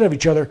beat the shit out of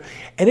each other.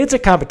 And it's a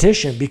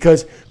competition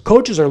because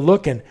coaches are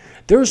looking.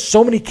 There's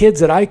so many kids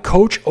that I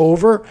coach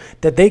over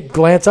that they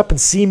glance up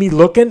and see me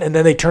looking, and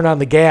then they turn on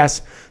the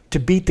gas to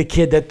beat the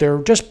kid that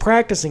they're just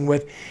practicing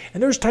with.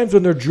 And there's times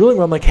when they're drilling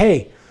where I'm like,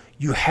 hey,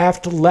 you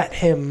have to let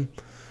him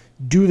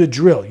do the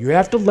drill. You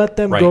have to let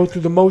them go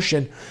through the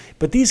motion.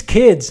 But these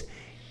kids,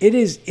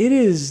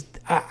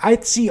 I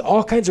see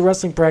all kinds of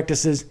wrestling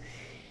practices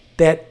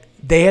that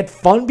they had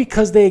fun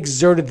because they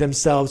exerted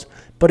themselves,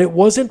 but it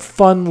wasn't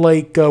fun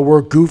like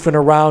we're goofing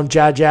around,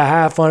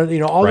 have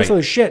fun, all this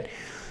other shit.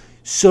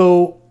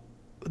 So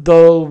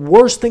the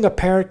worst thing a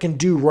parent can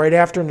do right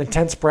after an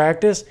intense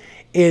practice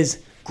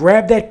is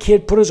grab that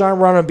kid, put his arm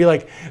around him and be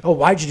like, oh,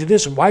 why'd you do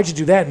this and why'd you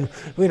do that?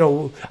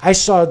 And, I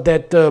saw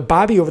that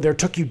Bobby over there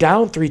took you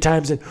down 3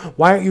 times and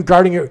why aren't you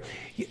guarding your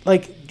 –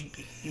 like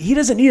he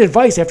doesn't need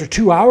advice after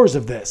 2 hours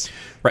of this.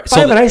 Right.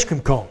 Buy him an ice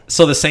cream cone.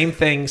 So the same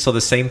thing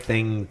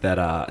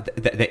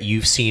that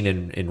you've seen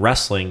in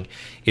wrestling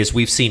is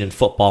we've seen in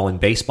football and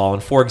baseball.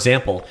 And for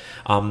example,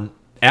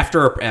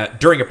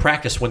 during a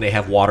practice when they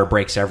have water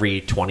breaks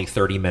every 20,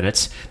 30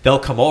 minutes, they'll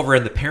come over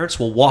and the parents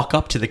will walk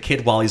up to the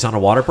kid while he's on a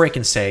water break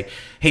and say,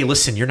 hey,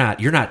 listen, you're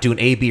not doing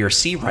A, B, or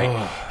C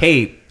right.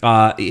 Hey,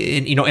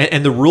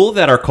 and the rule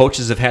that our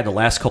coaches have had the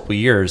last couple of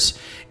years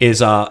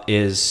is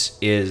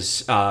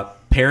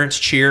parents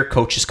cheer,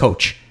 coaches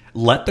coach.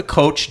 Let the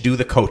coach do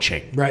the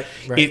coaching. Right.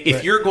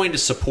 If you're going to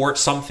support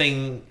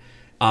something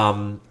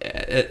to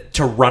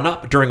run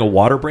up during a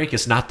water break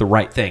is not the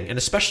right thing. And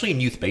especially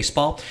in youth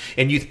baseball.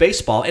 And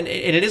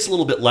it is a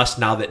little bit less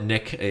now that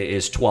Nick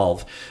is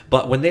 12.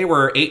 But when they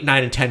were 8,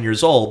 9, and 10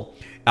 years old,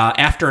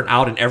 after an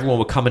out and everyone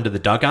would come into the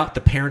dugout,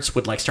 the parents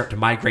would start to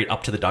migrate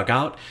up to the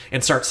dugout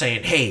and start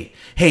saying, hey,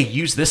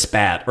 use this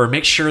bat or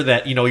make sure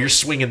that you're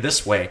swinging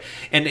this way.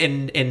 And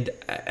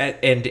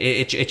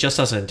it just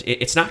doesn't.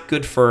 It's not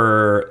good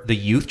for the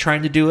youth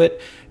trying to do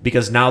it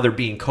because now they're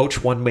being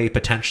coached one way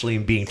potentially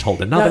and being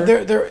told another.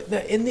 Now, they're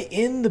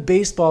in the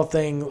baseball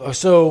thing.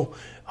 So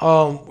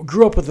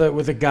grew up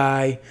with a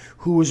guy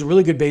who was a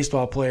really good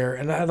baseball player,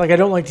 and I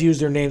don't like to use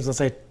their names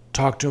unless I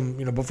talk to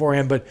him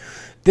beforehand, but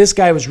this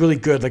guy was really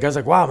good. I was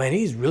like, wow, man,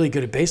 he's really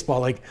good at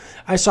baseball.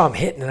 I saw him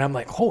hitting, and I'm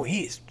like, oh,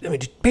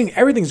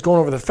 everything's going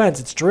over the fence.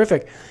 It's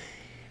terrific.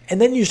 And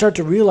then you start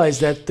to realize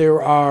that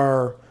there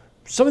are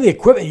some of the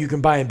equipment you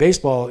can buy in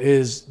baseball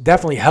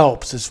definitely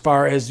helps as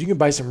far as you can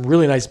buy some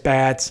really nice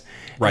bats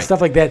and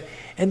stuff like that.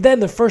 And then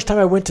the first time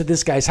I went to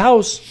this guy's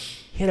house,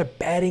 he had a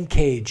batting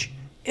cage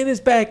in his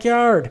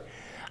backyard.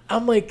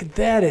 I'm like,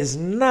 that is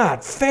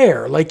not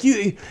fair.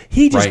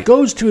 He just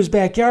goes to his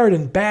backyard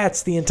and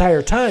bats the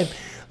entire time.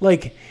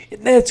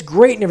 That's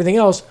great and everything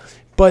else,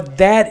 but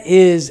that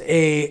is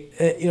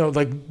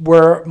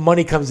where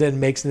money comes in and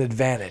makes an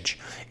advantage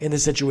in the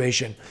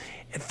situation.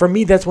 For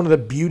me, that's one of the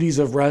beauties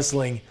of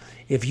wrestling.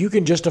 If you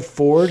can just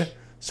afford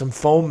some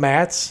foam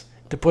mats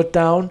to put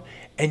down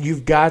and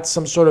you've got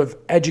some sort of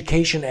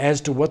education as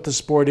to what the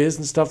sport is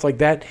and stuff like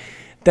that,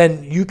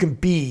 then you can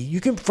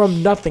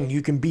from nothing,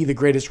 you can be the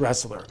greatest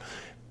wrestler.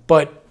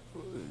 But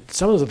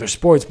some of those other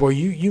sports, boy,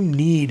 you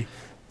need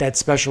that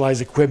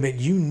specialized equipment.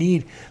 You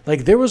need,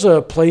 there was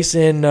a place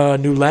in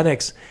New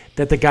Lenox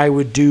that the guy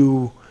would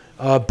do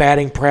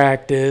batting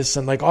practice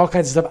and all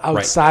kinds of stuff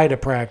outside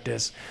of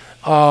practice.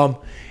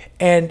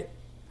 And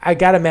I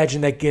got to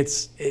imagine that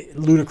gets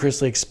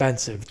ludicrously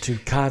expensive to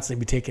constantly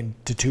be taken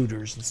to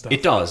tutors and stuff.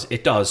 It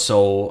does.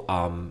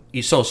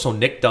 So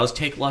Nick does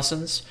take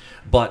lessons,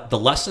 but the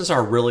lessons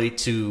are really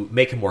to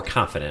make him more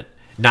confident,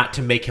 not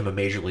to make him a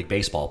Major League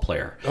Baseball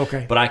player.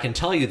 Okay. But I can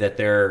tell you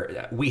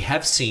that we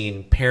have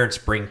seen parents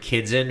bring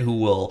kids in who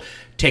will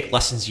take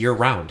lessons year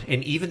round.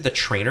 And even the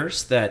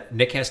trainers that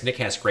Nick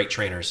has great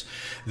trainers.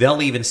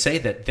 They'll even say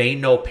that they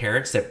know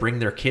parents that bring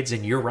their kids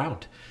in year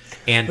round.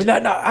 And but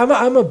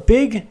I'm a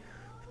big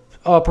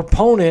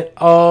proponent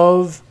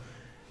of,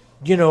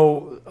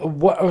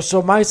 what.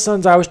 So my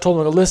sons, I always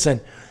told them,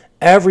 listen,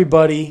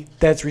 everybody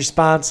that's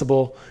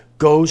responsible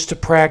goes to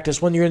practice.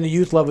 When you're in the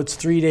youth level, it's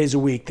 3 days a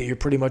week that you're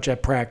pretty much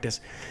at practice.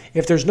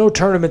 If there's no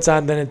tournaments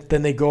on,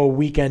 then they go a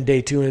weekend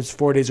day too, and it's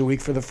 4 days a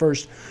week for the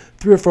first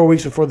 3 or 4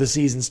 weeks before the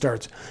season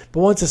starts.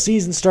 But once the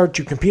season starts,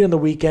 you compete on the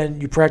weekend,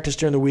 you practice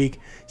during the week.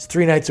 It's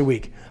 3 nights a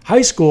week.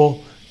 High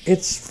school,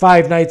 it's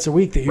 5 nights a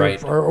week that you're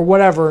right. or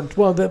whatever.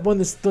 Well,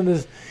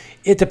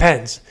 it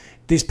depends.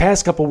 These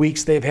past couple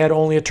weeks, they've had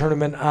only a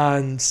tournament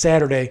on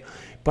Saturday,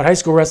 but high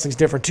school wrestling's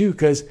different too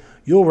because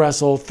you'll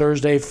wrestle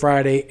Thursday,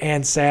 Friday,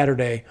 and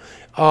Saturday.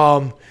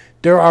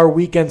 There are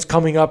weekends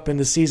coming up in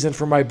the season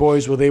for my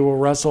boys where they will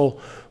wrestle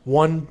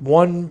one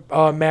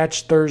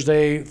match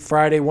Thursday,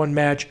 Friday one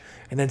match,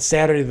 and then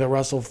Saturday they'll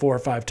wrestle 4 or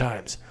 5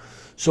 times.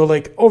 So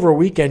like over a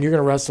weekend you're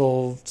going to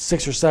wrestle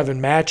 6 or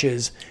 7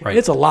 matches. Right.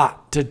 It's a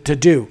lot to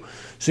do.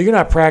 So you're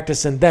not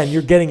practicing then.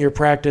 You're getting your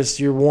practice,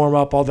 your warm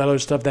up, all that other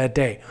stuff that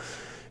day.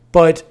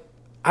 But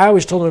I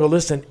always told them,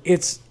 listen,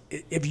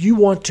 if you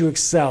want to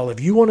excel, if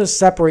you want to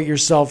separate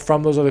yourself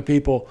from those other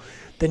people,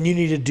 then you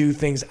need to do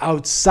things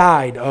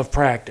outside of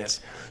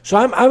practice. So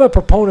I'm a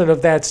proponent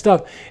of that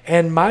stuff.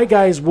 And my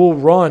guys will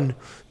run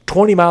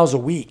 20 miles a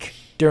week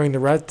during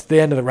the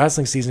end of the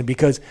wrestling season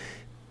because,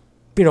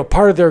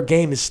 part of their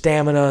game is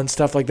stamina and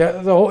stuff like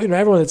that. The whole,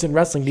 everyone that's in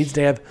wrestling needs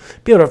to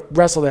be able to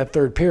wrestle that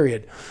third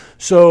period.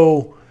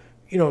 So,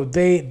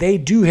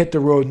 they do hit the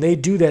road and they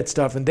do that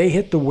stuff and they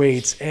hit the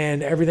weights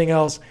and everything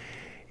else.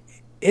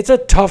 It's a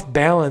tough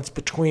balance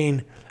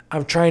between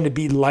I'm trying to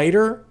be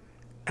lighter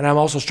and I'm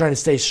also trying to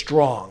stay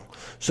strong.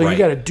 So right. You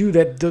got to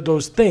do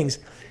those things.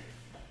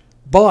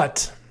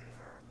 But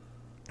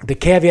the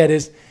caveat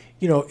is,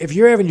 if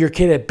you're having your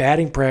kid at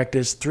batting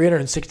practice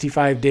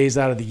 365 days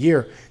out of the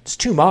year, it's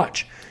too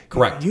much.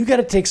 Correct. You got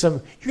to take you're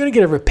going to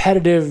get a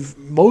repetitive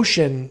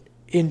motion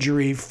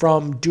injury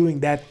from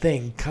doing that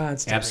thing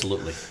constantly.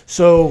 Absolutely.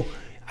 So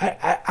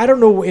I don't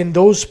know in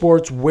those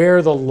sports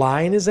where the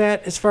line is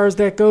at as far as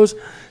that goes.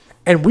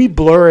 And we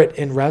blur it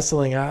in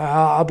wrestling.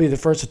 I'll be the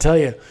first to tell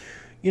you,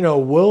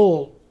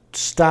 we'll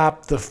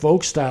stop the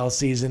folk style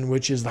season,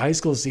 which is the high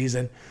school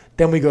season.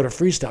 Then we go to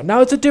freestyle.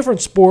 Now it's a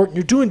different sport. And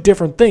you're doing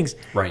different things.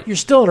 Right. You're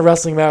still in a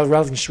wrestling mat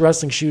with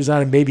wrestling shoes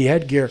on and baby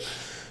headgear.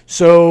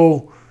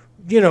 So,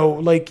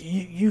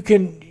 you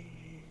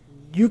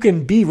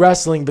can be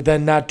wrestling, but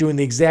then not doing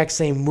the exact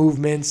same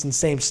movements and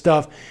same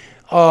stuff.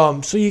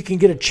 So you can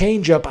get a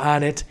change up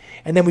on it.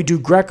 And then we do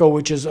Greco,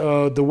 which is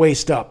the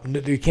waist up.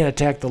 You can't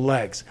attack the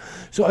legs.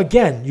 So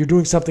again, you're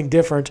doing something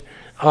different.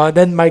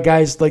 Then my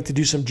guys like to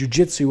do some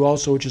jiu-jitsu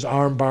also, which is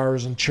arm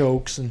bars and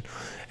chokes and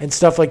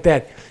stuff like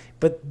that.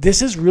 But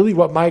this is really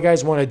what my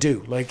guys want to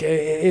do. Like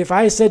if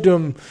I said to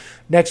them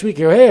next week,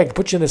 hey, I can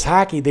put you in this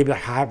hockey, they'd be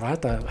like,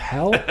 what the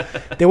hell?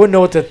 They wouldn't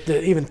know what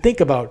to even think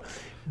about.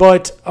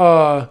 But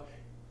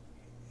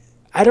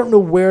I don't know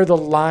where the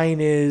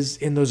line is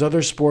in those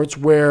other sports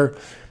where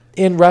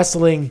in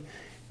wrestling,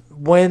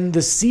 when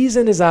the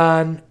season is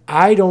on,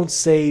 I don't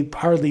say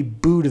hardly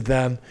boo to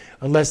them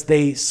unless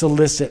they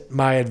solicit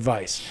my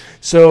advice.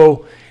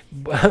 So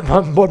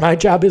what my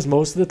job is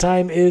most of the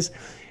time is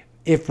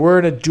if we're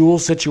in a duel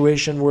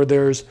situation where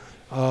there's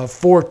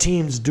 4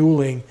 teams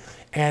dueling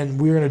and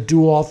we're going to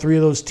duel all 3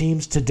 of those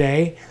teams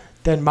today,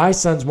 then my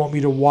sons want me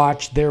to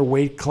watch their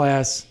weight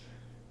class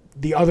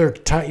the other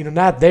time,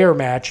 not their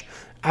match.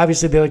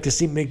 Obviously, they like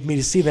to make me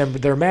to see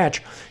their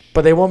match,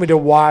 but they want me to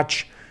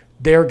watch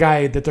their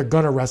guy that they're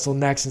going to wrestle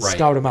next and right.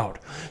 scout him out.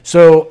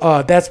 So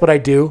that's what I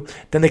do.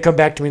 Then they come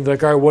back to me and they're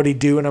like, all right, what'd he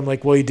do? And I'm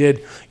like, well, he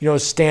did,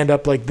 stand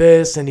up like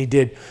this. And he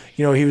did,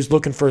 he was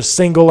looking for a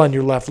single on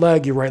your left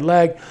leg, your right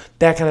leg,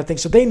 that kind of thing.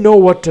 So they know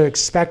what to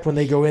expect when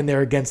they go in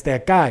there against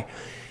that guy.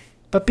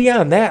 But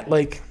beyond that,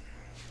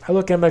 I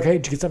look at him like, hey,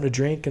 did you get something to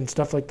drink and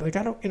stuff like that? Like,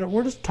 I don't,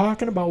 we're just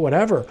talking about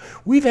whatever.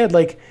 We've had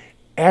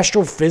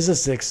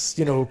astrophysics,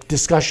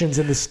 discussions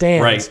in the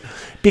stands. Right.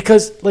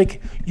 Because,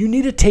 you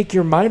need to take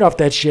your mind off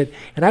that shit.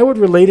 And I would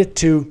relate it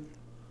to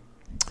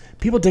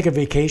people take a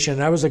vacation.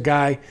 And I was a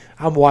guy,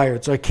 I'm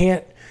wired, so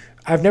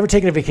I've never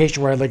taken a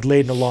vacation where I,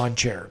 laid in a lawn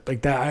chair.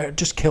 Like that,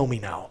 just kill me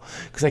now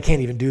because I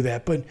can't even do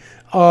that. But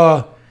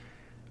I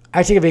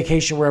take a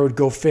vacation where I would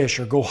go fish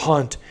or go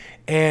hunt,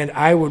 and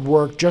I would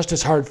work just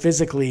as hard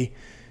physically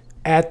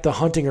at the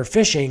hunting or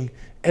fishing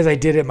as I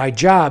did at my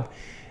job.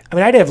 I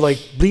mean, I'd have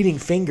bleeding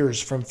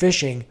fingers from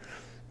fishing,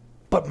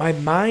 but my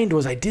mind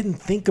was, I didn't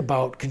think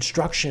about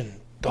construction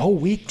the whole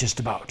week just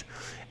about.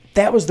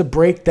 That was the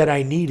break that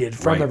I needed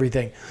from right.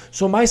 everything.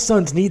 So my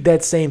sons need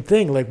that same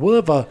thing. We'll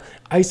have a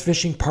ice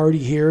fishing party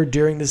here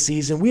during the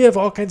season. We have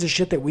all kinds of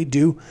shit that we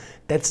do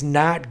that's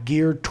not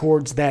geared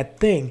towards that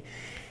thing.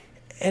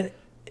 And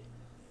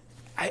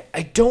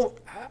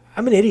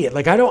I'm an idiot.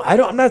 Like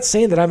I'm not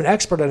saying that I'm an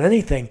expert at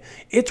anything.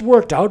 It's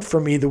worked out for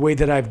me the way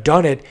that I've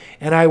done it,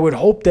 and I would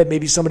hope that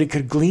maybe somebody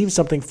could glean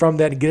something from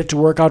that and get it to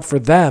work out for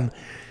them.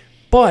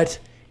 But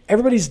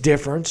everybody's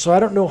different, so I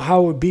don't know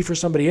how it would be for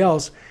somebody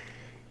else.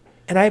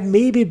 And I've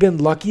maybe been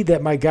lucky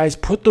that my guys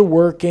put the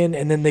work in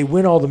and then they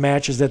win all the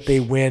matches that they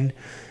win.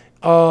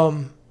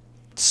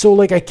 So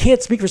like I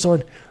can't speak for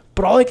someone,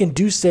 but all I can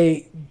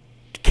say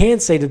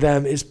to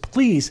them is,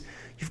 please,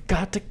 you've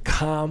got to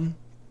calm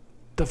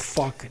the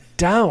fuck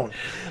down.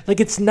 Like,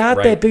 it's not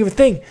Right. that big of a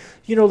thing.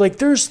 You know, like,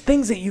 there's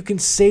things that you can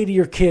say to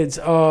your kids.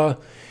 I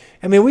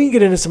mean, we can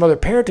get into some other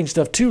parenting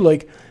stuff too.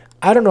 Like,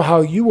 I don't know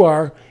how you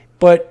are,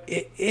 but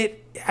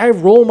I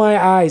roll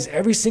my eyes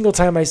every single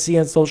time I see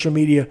on social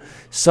media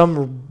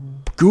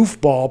some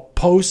goofball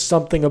post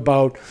something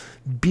about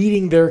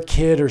beating their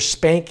kid or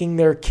spanking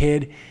their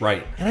kid.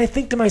 Right. And I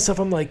think to myself,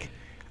 I'm like,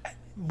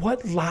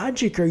 what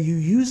logic are you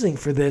using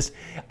for this?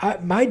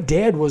 My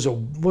dad was a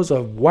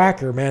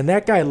whacker, man.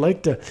 That guy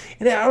liked to,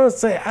 and I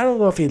don't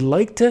know if he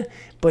liked to,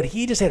 but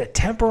he just had a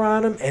temper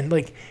on him, and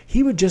like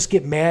he would just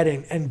get mad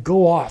and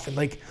go off, and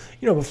like,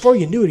 you know, before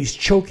you knew it, he's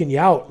choking you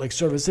out, like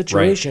sort of a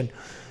situation. Right.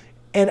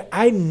 And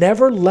I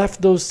never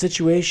left those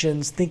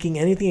situations thinking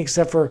anything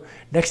except for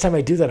next time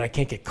I do that, I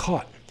can't get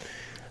caught.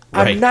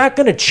 Right. I'm not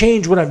going to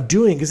change what I'm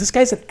doing because this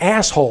guy's an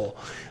asshole.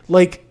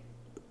 Like,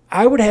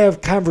 I would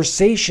have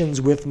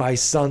conversations with my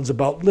sons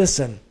about,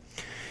 listen,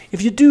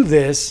 if you do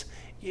this,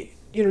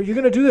 you know, you're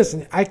going to do this,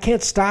 and I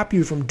can't stop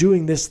you from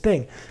doing this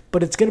thing,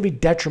 but it's going to be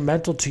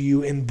detrimental to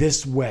you in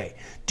this way.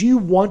 Do you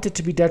want it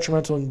to be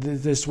detrimental in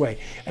this way?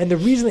 And the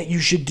reason that you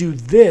should do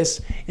this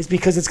is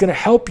because it's going to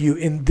help you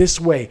in this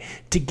way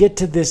to get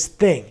to this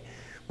thing.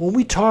 When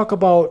we talk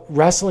about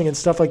wrestling and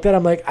stuff like that,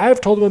 I'm like,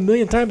 I've told them a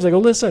million times, I go,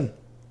 listen,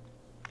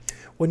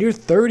 when you're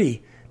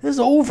 30, this is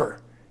over.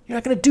 You're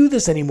not going to do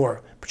this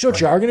anymore. But you know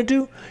what you are going to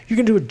do? You're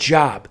going to do a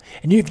job.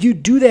 And if you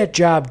do that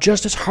job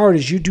just as hard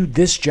as you do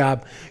this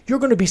job, you're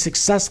going to be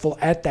successful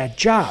at that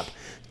job.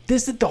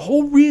 This is the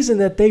whole reason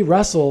that they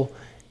wrestle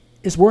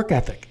is work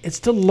ethic. It's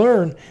to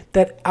learn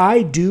that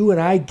I do and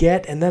I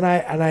get and then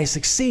I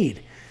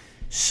succeed.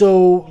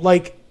 So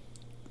like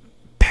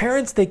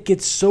parents that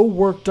get so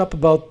worked up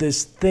about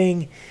this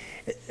thing,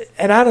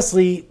 and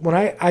honestly, when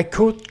I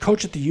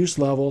coach at the youth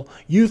level,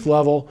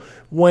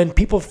 when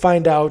people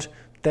find out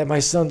that my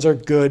sons are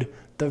good,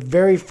 the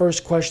very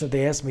first question that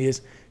they ask me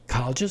is,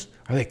 colleges?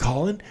 Are they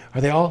calling?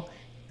 Are they all?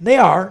 And they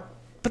are,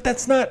 but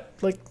that's not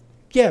like,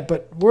 yeah,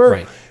 but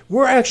we're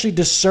actually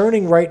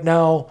discerning right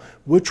now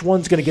which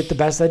one's going to get the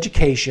best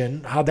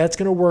education, how that's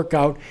going to work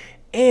out,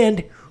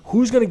 and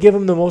who's going to give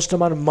them the most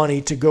amount of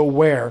money to go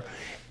where.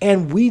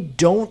 And we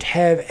don't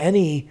have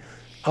any,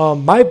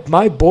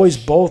 my boys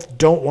both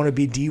don't want to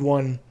be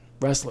D1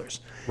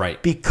 wrestlers.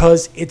 Right.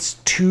 Because it's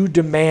too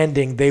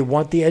demanding. They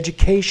want the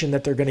education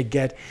that they're going to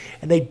get,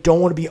 and they don't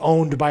want to be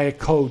owned by a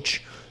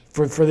coach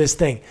for this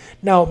thing.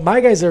 Now,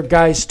 my guys are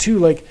guys too,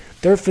 like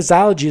their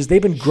physiology is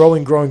they've been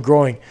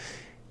growing.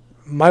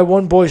 My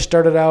one boy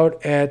started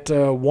out at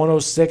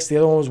 106. The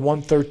other one was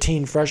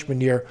 113 freshman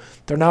year.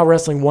 They're now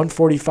wrestling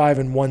 145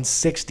 and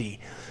 160.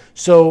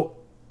 So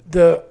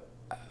the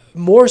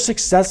more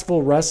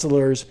successful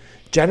wrestlers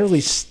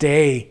generally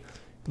stay,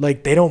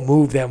 like they don't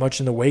move that much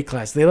in the weight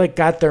class. They like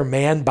got their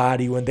man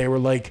body when they were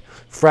like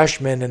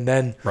freshmen and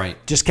then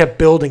just kept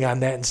building on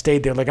that and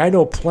stayed there. Like I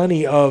know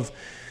plenty of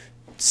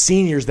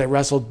seniors that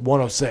wrestled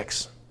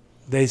 106.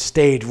 They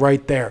stayed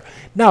right there.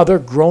 Now they're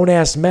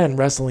grown-ass men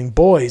wrestling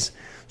boys,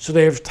 so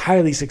they're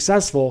highly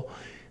successful,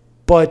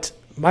 but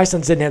my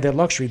sons didn't have that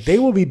luxury. They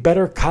will be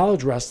better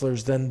college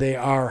wrestlers than they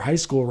are high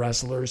school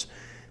wrestlers,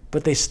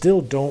 but they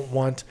still don't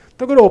want –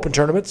 they'll go to open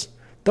tournaments.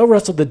 They'll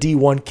wrestle the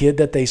D1 kid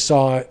that they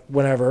saw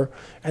whenever,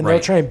 and they'll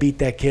try and beat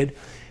that kid,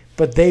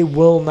 but they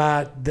will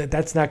not –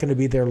 that's not going to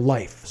be their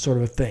life sort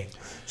of a thing.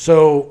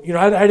 So, you know,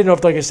 I didn't know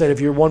if, like I said, if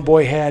your one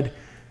boy had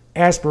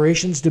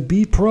aspirations to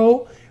be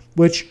pro,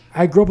 which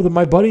I grew up with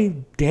my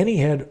buddy Danny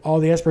had all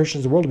the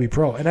aspirations in the world to be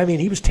pro. And I mean,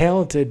 he was a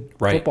talented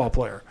football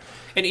player.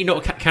 And, you know,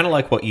 kind of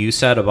like what you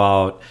said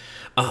about,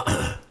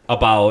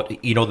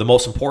 you know, the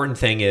most important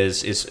thing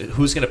is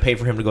who's going to pay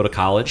for him to go to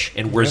college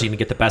and where's he going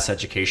to get the best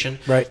education.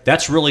 Right.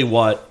 That's really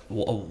what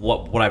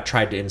I've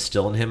tried to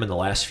instill in him in the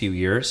last few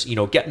years, you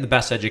know, getting the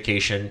best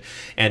education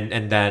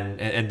and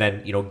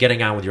then, you know,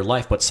 getting on with your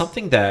life. But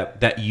something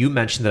that you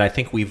mentioned that I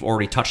think we've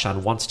already touched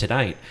on once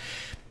tonight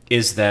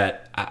is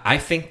that I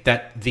think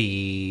that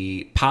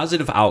the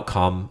positive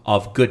outcome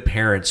of good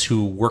parents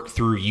who work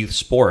through youth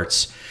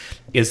sports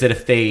is that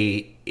if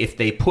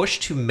they push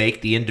to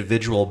make the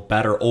individual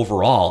better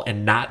overall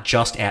and not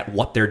just at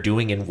what they're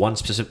doing in one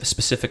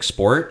specific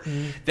sport,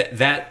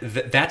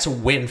 that's a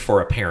win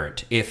for a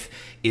parent.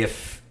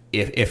 If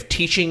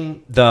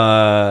teaching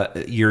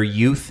your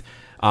youth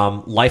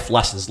life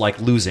lessons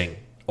like losing,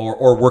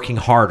 or working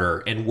harder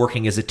and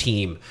working as a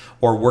team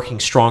or working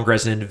stronger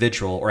as an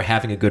individual or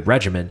having a good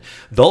regimen,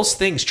 those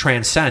things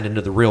transcend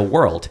into the real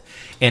world.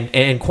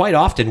 And quite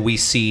often we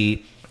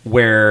see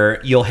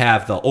where you'll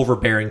have the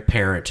overbearing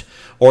parent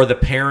or the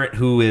parent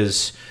who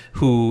is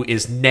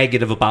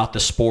negative about the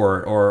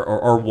sport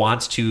or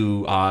wants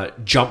to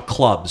jump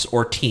clubs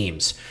or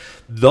teams.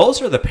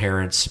 Those are the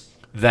parents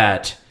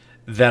that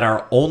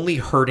are only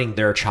hurting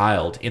their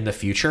child in the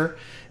future,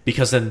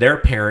 because then their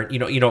parent,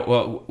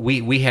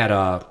 we had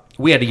a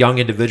young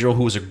individual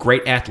who was a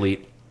great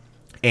athlete,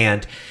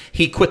 and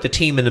he quit the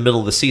team in the middle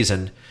of the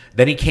season.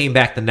 Then he came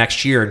back the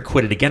next year and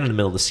quit it again in the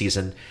middle of the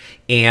season.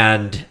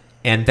 And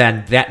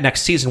then that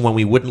next season, when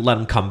we wouldn't let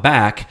him come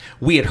back,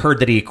 we had heard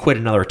that he had quit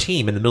another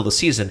team in the middle of the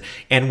season.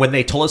 And when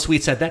they told us, we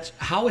said,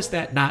 how is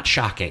that not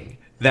shocking?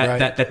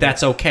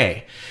 That's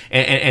okay.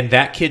 And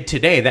that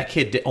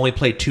kid only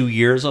played 2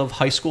 years of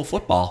high school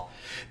football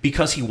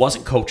because he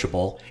wasn't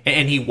coachable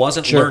and he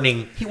wasn't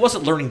learning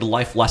the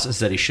life lessons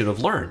that he should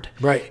have learned.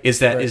 Right. Is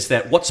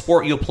that what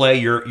sport you'll play,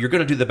 you're going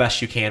to do the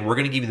best you can. We're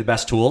going to give you the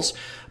best tools,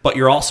 but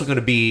you're also going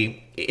to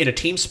be in a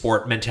team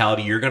sport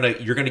mentality. You're going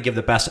to give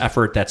the best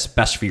effort that's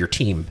best for your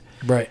team.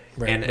 Right.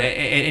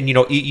 And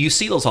you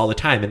see those all the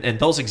time, and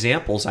those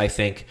examples, I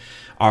think,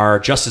 are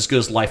just as good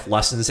as life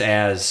lessons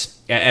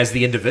as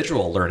the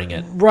individual learning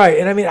it. Right.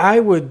 And I mean, I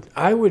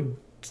would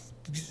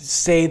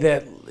say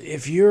that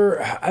if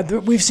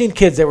we've seen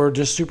kids that were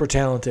just super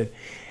talented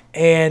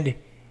and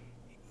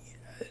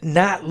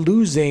not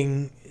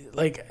losing,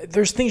 like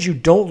there's things you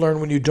don't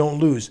learn when you don't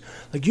lose.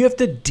 Like you have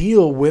to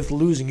deal with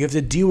losing. You have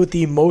to deal with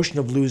the emotion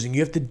of losing. You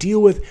have to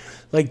deal with,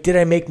 like, did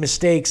I make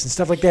mistakes and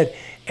stuff like that.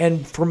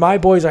 And for my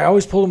boys, I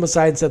always pulled them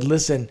aside and said,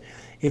 listen,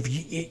 if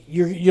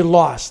you're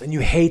lost and you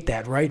hate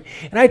that, right?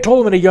 And I told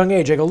them at a young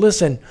age, I go,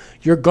 listen,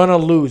 you're going to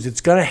lose.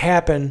 It's going to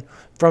happen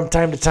from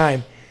time to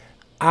time.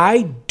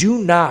 I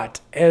do not,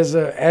 as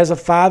a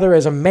father,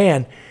 as a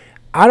man,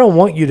 I don't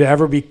want you to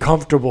ever be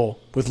comfortable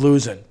with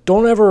losing.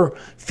 Don't ever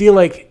feel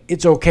like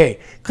it's okay,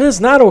 because it's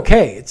not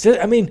okay.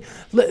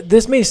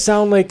 This may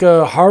sound like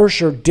a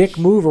harsh or dick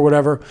move or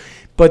whatever,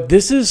 but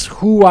this is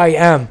who I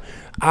am.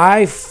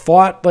 I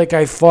fought like,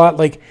 I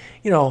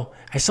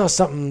saw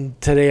something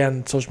today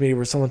on social media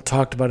where someone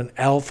talked about an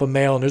alpha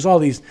male, and there's all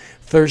these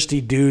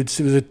thirsty dudes.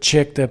 It was a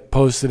chick that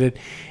posted it,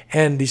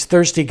 and these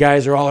thirsty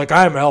guys are all like,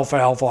 I'm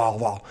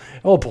alpha.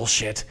 Oh,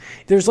 bullshit.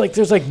 There's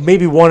like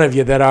maybe one of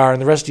you that are,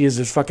 and the rest of you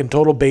is fucking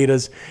total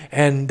betas,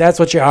 and that's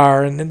what you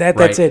are, and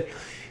that's it.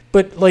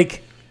 But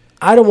like,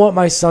 I don't want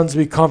my sons to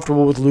be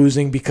comfortable with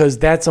losing, because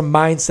that's a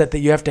mindset that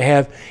you have to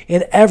have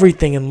in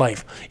everything in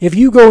life. If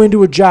you go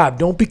into a job,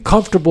 don't be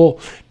comfortable.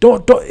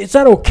 Don't. It's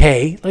not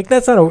okay. Like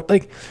that's not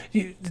like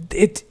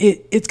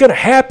it's gonna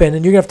happen,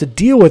 and you're gonna have to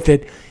deal with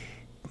it.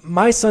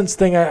 My son's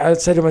thing, I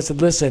said to him, I said,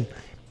 listen,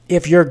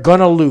 if you're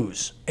gonna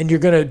lose and you're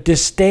gonna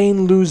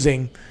disdain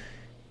losing,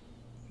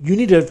 you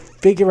need to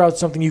figure out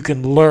something you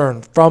can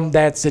learn from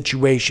that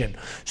situation.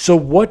 So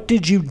what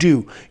did you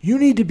do? You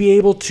need to be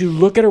able to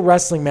look at a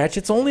wrestling match.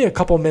 It's only a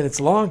couple minutes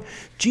long.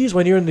 Geez,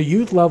 when you're in the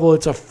youth level,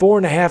 it's a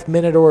 4.5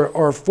 minute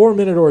or a 4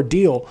 minute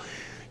ordeal.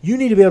 You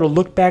need to be able to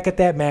look back at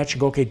that match and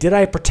go, okay, did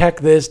I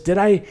protect this? Did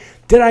I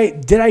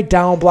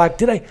down block?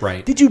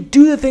 Did you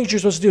do the things you're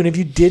supposed to do? And if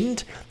you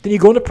didn't, then you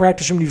go into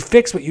practice room and you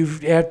fix what you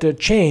have to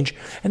change,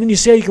 and then you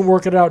see how you can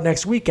work it out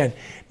next weekend.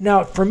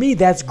 Now, for me,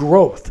 that's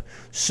growth.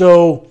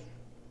 So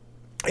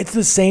it's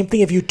the same thing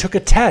if you took a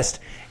test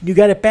and you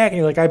got it back and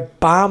you're like, I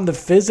bombed the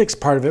physics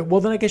part of it.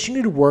 Well, then I guess you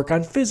need to work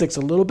on physics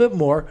a little bit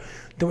more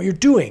than what you're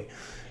doing.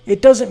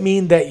 It doesn't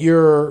mean that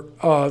you're,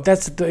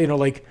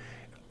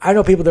 I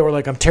know people that were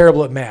like, I'm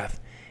terrible at math.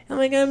 And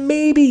I'm like,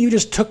 maybe you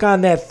just took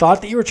on that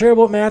thought that you were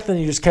terrible at math and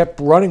you just kept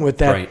running with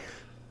that. Right.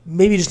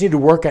 Maybe you just need to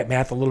work at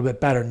math a little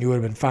bit better and you would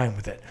have been fine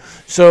with it.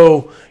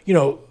 So,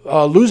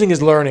 losing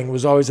is learning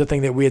was always the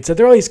thing that we had said.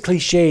 There are all these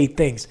cliche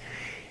things.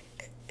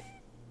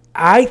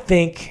 I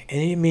think,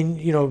 and I mean,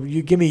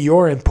 you give me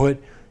your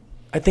input,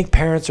 I think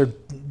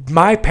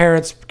my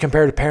parents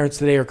compared to parents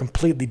today are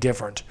completely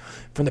different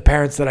from the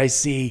parents that I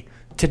see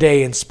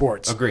today in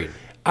sports. Agreed.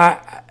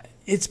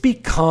 It's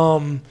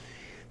become,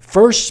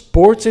 first,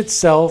 sports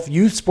itself,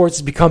 youth sports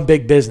has become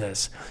big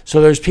business.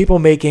 So there's people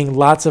making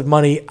lots of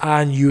money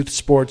on youth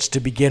sports to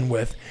begin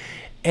with.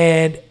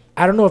 And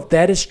I don't know if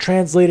that is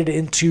translated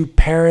into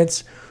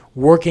parents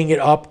working it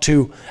up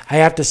to, I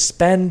have to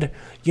spend,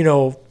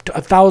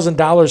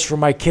 $1,000 for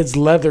my kid's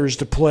leathers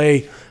to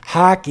play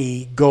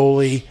hockey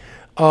goalie.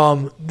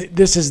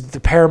 This is the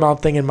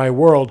paramount thing in my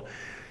world.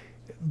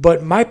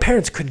 But my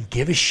parents couldn't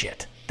give a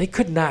shit. They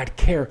could not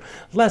care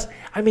less.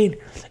 I mean,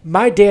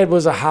 my dad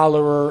was a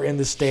hollerer in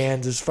the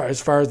stands as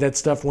far as that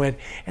stuff went.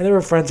 And there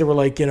were friends that were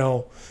like, is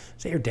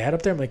that your dad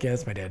up there? I'm like, yeah,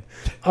 that's my dad.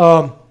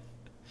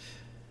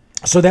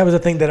 So that was the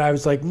thing that I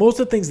was like, most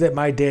of the things that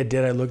my dad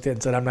did, I looked at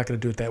and said, I'm not going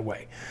to do it that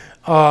way.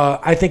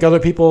 I think other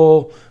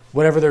people,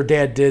 whatever their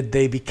dad did,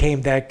 they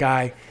became that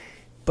guy.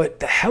 But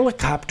the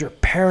helicopter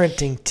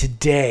parenting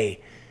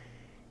today,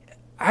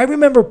 I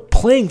remember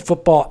playing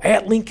football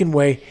at Lincoln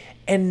Way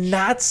and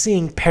not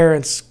seeing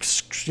parents,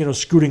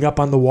 scooting up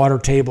on the water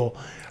table.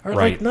 Or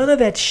right. Like, none of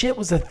that shit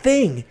was a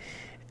thing.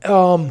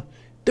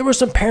 There were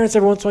some parents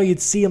every once in a while you'd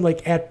see them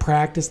like at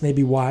practice and they'd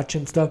be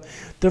watching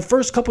stuff. The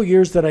first couple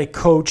years that I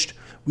coached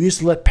we used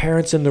to let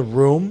parents in the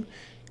room,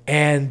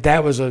 and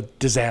that was a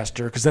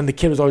disaster because then the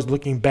kid was always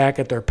looking back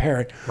at their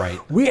parent. Right.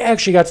 We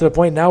actually got to the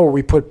point now where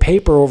we put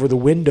paper over the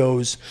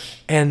windows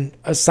and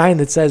a sign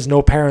that says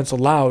no parents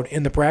allowed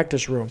in the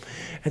practice room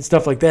and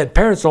stuff like that.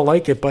 Parents don't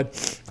like it,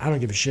 but I don't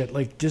give a shit.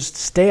 Like, just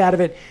stay out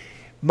of it.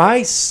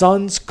 My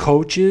son's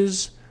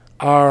coaches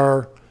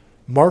are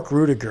Mark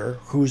Rudiger,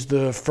 who's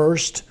the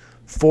first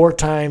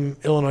 4-time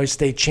Illinois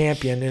state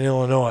champion in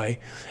Illinois,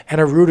 and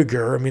a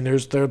Rudiger. I mean,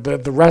 there's the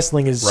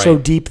wrestling is so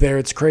deep there,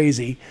 it's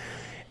crazy.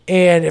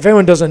 And if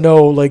anyone doesn't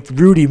know, like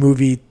Rudy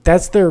movie,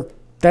 that's their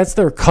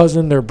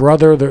cousin, their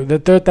brother,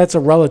 that's a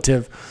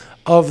relative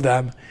of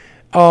them.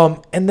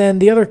 And then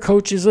the other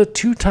coach is a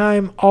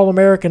 2-time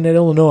All-American at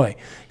Illinois.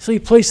 So he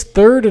placed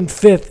 3rd and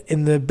 5th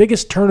in the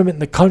biggest tournament in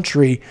the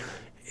country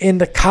in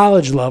the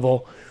college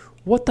level.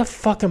 What the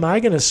fuck am I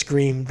going to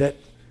scream that?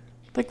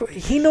 Like,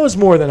 he knows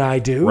more than I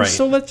do, right.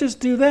 So let's just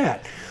do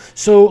that.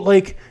 So,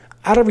 like,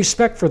 out of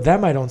respect for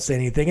them, I don't say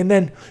anything. And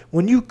then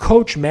when you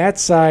coach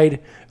Matt's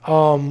side,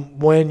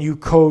 when you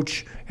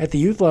coach at the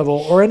youth level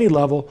or any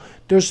level,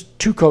 there's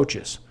 2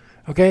 coaches,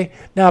 okay?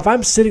 Now, if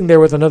I'm sitting there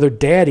with another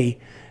daddy,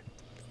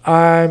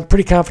 I'm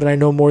pretty confident I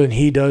know more than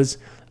he does.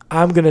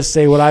 I'm going to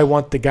say what I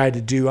want the guy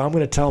to do. I'm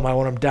going to tell him I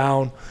want him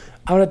down.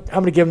 I'm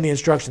going to give him the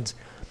instructions.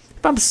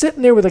 If I'm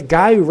sitting there with a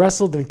guy who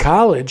wrestled in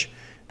college,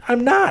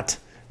 I'm not.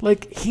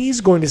 Like,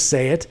 he's going to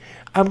say it.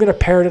 I'm going to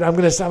parrot it. I'm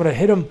going to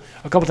hit him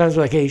a couple times.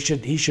 Like, hey,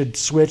 he should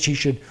switch. He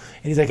should.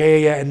 And he's like,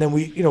 hey, yeah. And then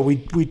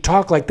we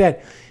talk like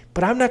that.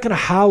 But I'm not going to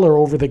holler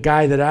over the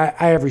guy that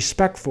I have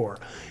respect for.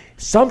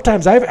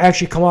 Sometimes I've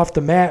actually come off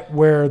the mat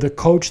where the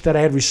coach that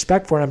I had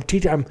respect for, and I'm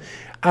teaching,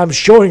 I'm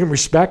showing him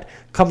respect,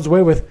 comes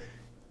away with,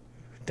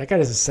 that guy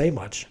doesn't say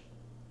much.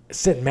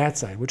 Sit in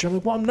Matt's side, which I'm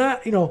like, well, I'm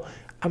not.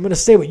 I'm going to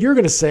say what you're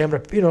going to say. I'm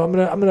going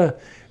to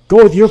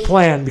go with your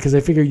plan because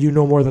I figure you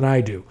know more than I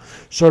do,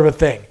 sort of a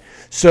thing.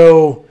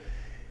 So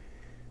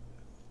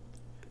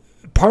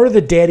part of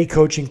the daddy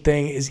coaching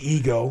thing is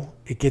ego.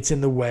 It gets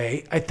in the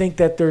way. I think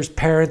that there's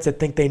parents that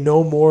think they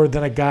know more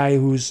than a guy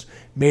who's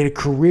made a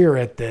career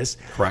at this.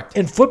 Correct.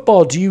 In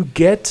football, do you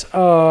get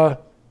the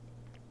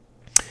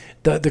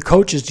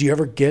coaches? Do you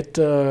ever get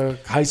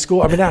high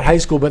school? I mean, not high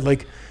school, but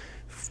like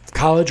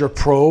college or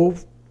pro.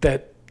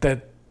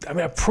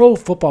 A pro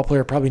football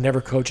player probably never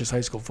coaches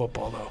high school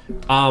football though.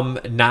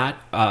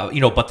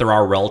 But there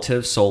are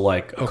relatives. So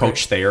like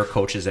Coach Thayer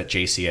coaches at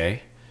JCA.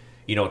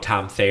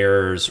 Tom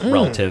Thayer's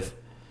relative.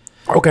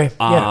 Okay.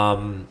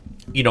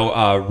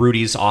 Yeah.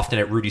 Rudy's often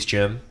at Rudy's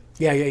gym.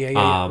 Yeah.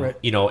 Right.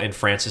 And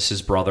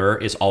Francis's brother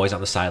is always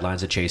on the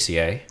sidelines at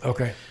JCA.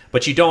 Okay.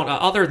 But you don't.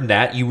 Other than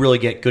that, you really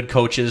get good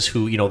coaches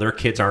who their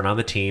kids aren't on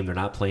the team. They're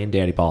not playing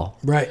daddy ball.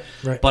 Right.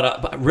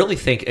 But I really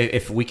think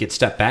if we could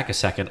step back a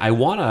second, I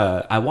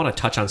wanna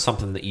touch on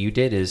something that you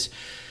did. Is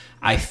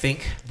I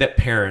think that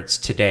parents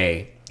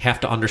today have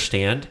to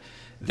understand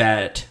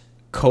that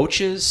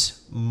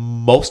coaches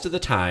most of the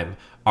time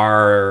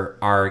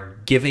are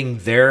giving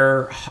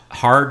their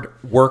hard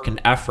work and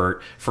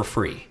effort for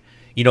free.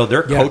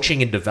 They're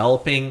coaching and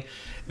developing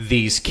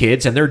these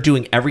kids, and they're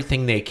doing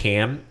everything they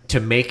can to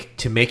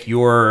make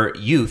your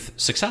youth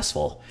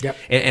successful. Yep.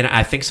 And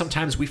I think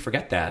sometimes we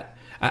forget that.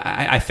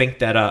 I think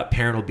that a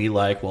parent will be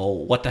like, well,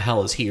 what the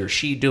hell is he or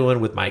she doing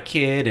with my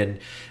kid? And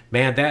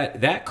man,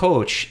 that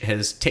coach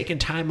has taken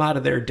time out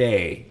of their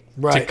day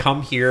to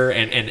come here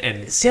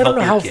and see. I don't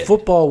know how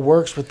football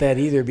works with that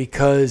either,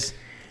 because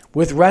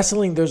with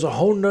wrestling, there's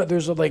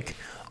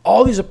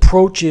all these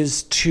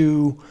approaches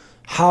to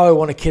how I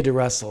want a kid to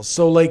wrestle.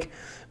 So like,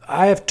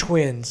 I have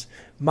twins.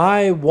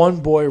 My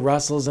one boy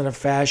wrestles in a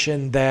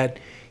fashion that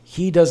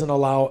he doesn't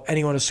allow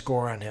anyone to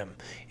score on him.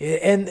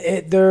 And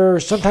there are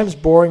sometimes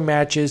boring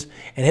matches,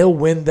 and he'll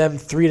win them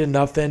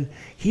 3-0.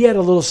 He had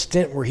a little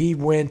stint where he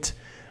went,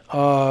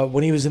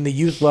 when he was in the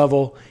youth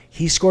level,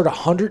 he scored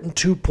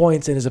 102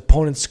 points, and his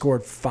opponent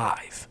scored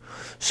 5.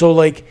 So,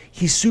 like,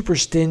 he's super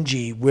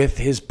stingy with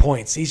his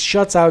points. He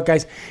shuts out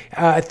guys.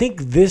 I think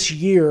this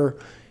year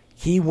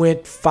he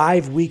went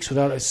 5 weeks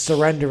without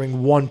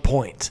surrendering 1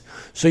 point.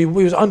 So he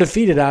was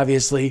undefeated,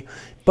 obviously,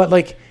 but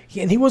like,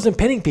 and he wasn't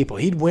pinning people.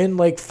 He'd win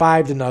like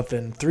 5-0,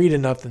 3-0,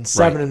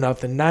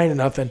 7-0,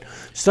 9-0,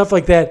 stuff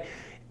like that.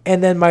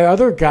 And then my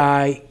other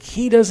guy,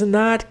 he does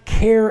not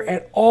care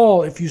at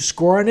all if you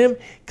score on him,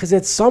 because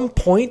at some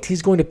point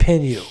he's going to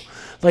pin you.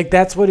 Like,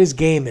 that's what his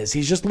game is.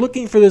 He's just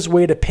looking for this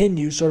way to pin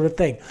you, sort of a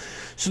thing.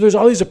 So there's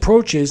all these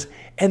approaches,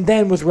 and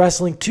then with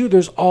wrestling too,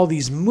 there's all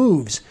these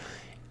moves.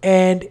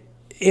 And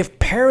if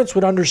parents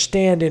would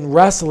understand in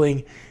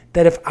wrestling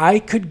that if I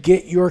could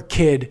get your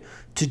kid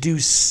to do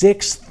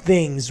 6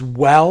 things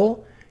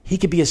well, he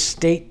could be a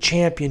state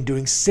champion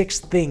doing 6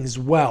 things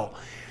well.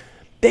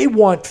 They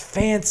want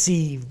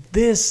fancy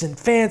this and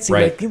fancy,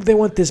 right. Like they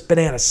want this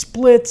banana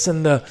splits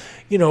and the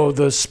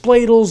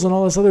spladles and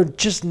all this other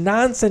just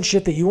nonsense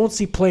shit that you won't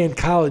see play in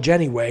college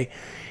anyway.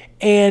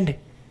 And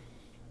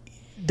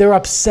they're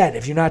upset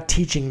if you're not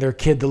teaching their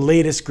kid the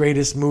latest,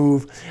 greatest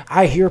move.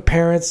 I hear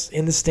parents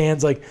in the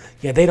stands like,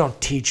 yeah, they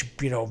don't teach,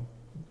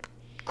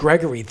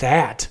 Gregory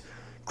that.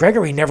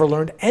 Gregory never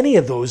learned any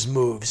of those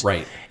moves.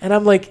 Right. And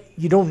I'm like,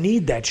 you don't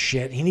need that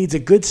shit. He needs a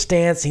good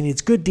stance. He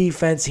needs good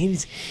defense. He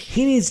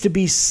needs to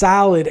be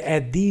solid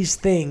at these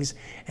things,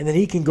 and then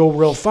he can go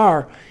real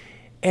far.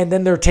 And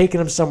then they're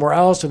taking him somewhere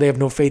else, or they have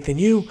no faith in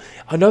you.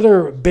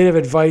 Another bit of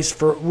advice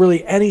for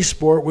really any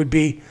sport would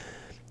be,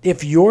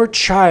 if your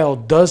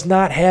child does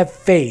not have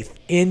faith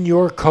in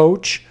your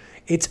coach,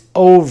 it's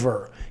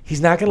over. He's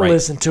not going to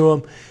listen to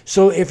him.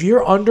 So if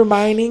you're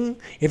undermining,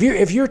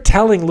 if you're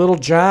telling little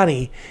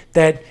Johnny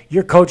that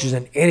your coach is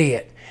an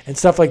idiot and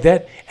stuff like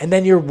that, and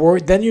then you're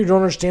worried, then you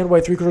don't understand why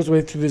 3/4 of the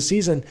way through the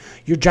season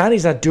your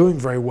Johnny's not doing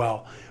very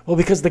well. Well,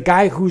 because the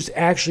guy who's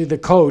actually the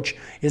coach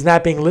is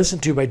not being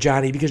listened to by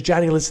Johnny, because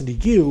Johnny listened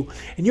to you,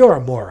 and you're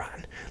a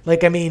moron.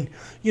 Like, I mean,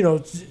 you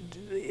know,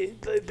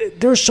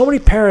 there's so many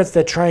parents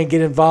that try and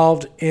get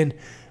involved in,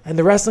 and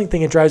the wrestling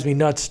thing, it drives me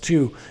nuts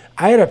too.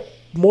 I had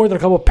more than a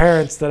couple of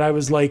parents that I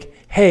was like,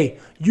 hey,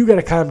 you got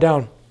to calm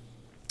down.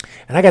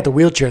 And I got the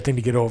wheelchair thing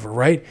to get over,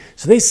 right?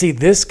 So they see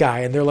this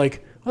guy, and they're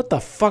like, what the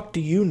fuck do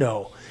you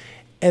know?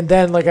 And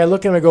then, like, I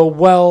look at him and I go,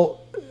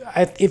 well,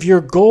 if your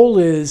goal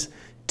is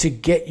to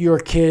get your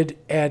kid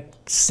at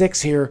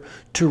 6 here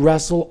to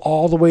wrestle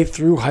all the way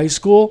through high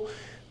school,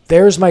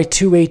 there's my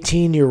 2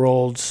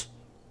 18-year-olds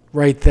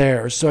right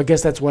there. So I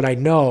guess that's what I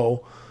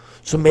know.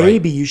 So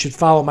maybe you should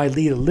follow my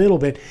lead a little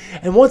bit.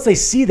 And once they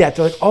see that,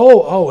 they're like,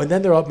 oh, and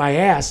then they're up my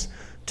ass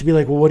to be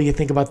like, well, what do you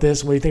think about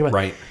this? What do you think about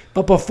Right.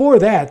 But before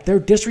that, they're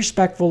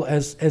disrespectful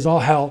as all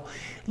hell.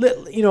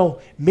 You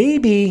know,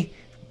 maybe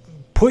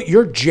put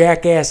your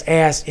jackass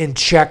ass in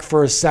check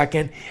for a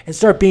second and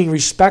start being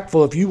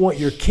respectful if you want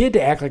your kid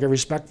to act like a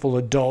respectful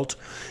adult.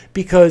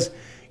 Because,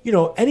 you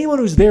know, anyone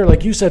who's there,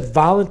 like you said,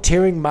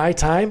 volunteering my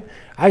time,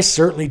 I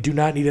certainly do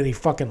not need any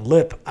fucking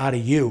lip out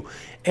of you.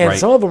 And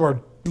some of them are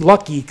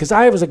lucky, because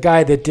I was a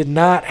guy that did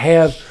not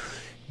have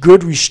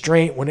good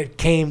restraint when it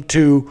came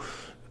to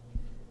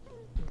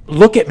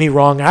look at me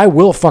wrong, I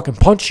will fucking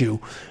punch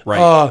you.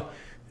 Right.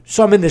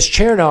 So I'm in this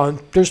chair now, and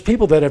there's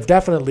people that have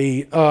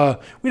definitely we had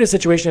a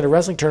situation at a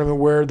wrestling tournament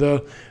where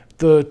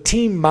the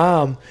team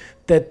mom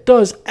that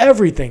does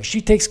everything,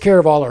 she takes care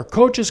of all our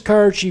coaches'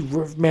 cards, she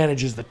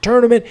manages the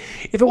tournament.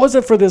 If it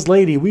wasn't for this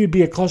lady, we would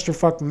be a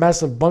clusterfuck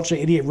mess of a bunch of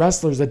idiot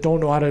wrestlers that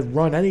don't know how to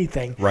run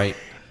anything. Right.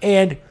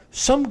 And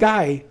some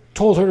guy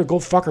told her to go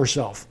fuck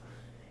herself.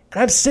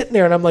 And I'm sitting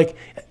there and I'm like,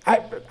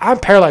 I'm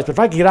paralyzed, but if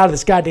I can get out of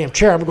this goddamn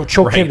chair, I'm going to go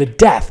choke him to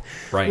death.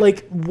 Right.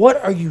 Like,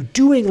 what are you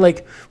doing?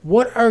 Like,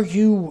 what are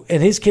you?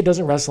 And his kid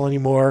doesn't wrestle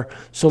anymore.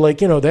 So,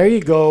 like, you know, there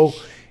you go.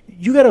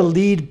 You got to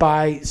lead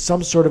by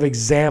some sort of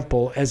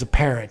example as a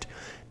parent.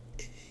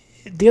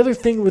 The other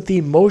thing with the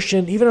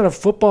emotion, even on a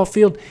football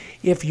field,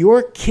 if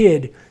your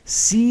kid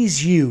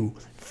sees you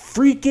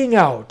freaking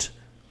out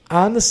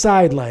on the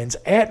sidelines,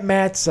 at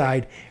Matt's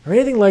side, or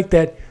anything like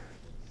that,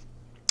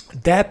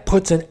 that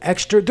puts an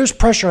extra, there's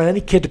pressure on any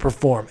kid to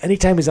perform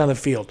anytime he's on the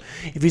field.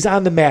 If he's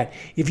on the mat,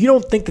 if you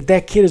don't think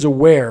that kid is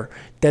aware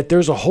that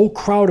there's a whole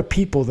crowd of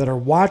people that are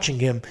watching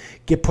him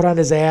get put on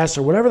his ass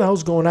or whatever the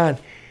hell's going on,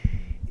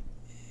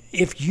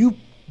 if you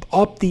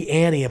up the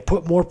ante and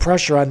put more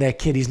pressure on that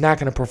kid, he's not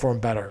going to perform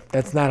better.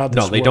 That's not how this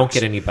works. No, they don't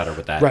get any better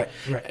with that.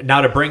 Right.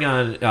 Now to bring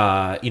on,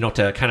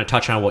 to kind of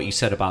touch on what you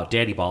said about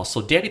Daddy Ball.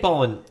 So Daddy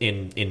Ball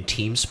in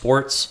team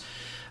sports,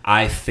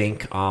 I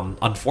think,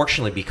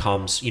 unfortunately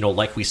becomes,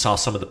 like we saw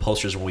some of the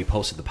posters when we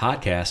posted the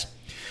podcast,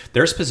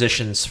 there's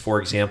positions,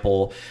 for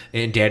example,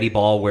 in Daddy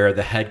Ball where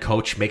the head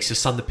coach makes his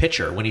son the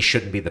pitcher when he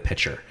shouldn't be the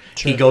pitcher.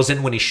 Sure. He goes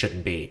in when he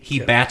shouldn't be. He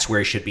bats where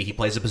he should be. He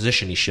plays a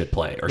position he should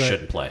play or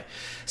shouldn't play.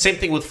 Same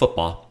thing with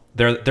football.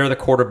 They're the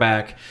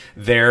quarterback.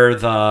 They're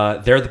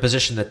the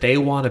position that they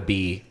want to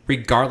be,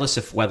 regardless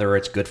of whether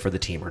it's good for the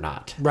team or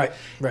not. Right.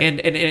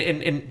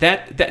 And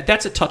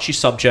that's a touchy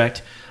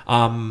subject.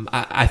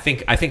 I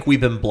think we've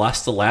been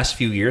blessed the last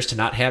few years to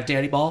not have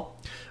Daddy Ball,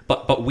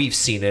 but we've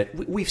seen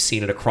it. We've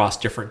seen it across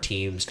different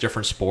teams,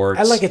 different sports.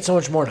 I like it so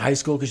much more in high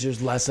school because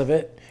there's less of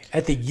it.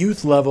 At the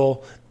youth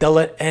level, they'll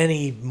let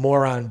any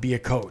moron be a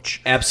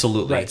coach.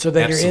 Absolutely. Right. So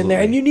then you're in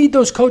there, and you need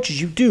those coaches.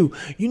 You do.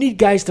 You need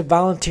guys to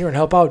volunteer and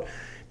help out.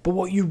 But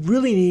what you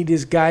really need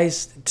is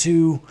guys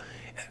to,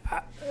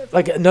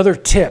 like another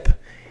tip,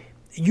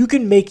 you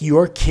can make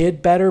your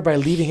kid better by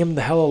leaving him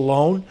the hell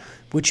alone,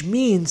 which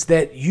means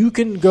that you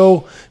can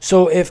go.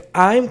 So if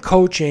I'm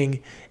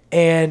coaching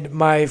and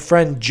my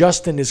friend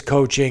Justin is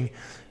coaching,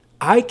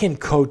 I can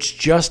coach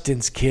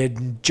Justin's kid,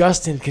 and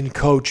Justin can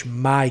coach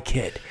my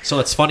kid. So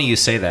it's funny you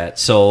say that.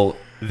 So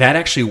that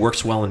actually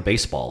works well in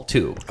baseball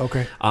too.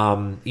 Okay.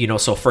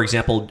 So for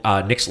example,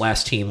 Nick's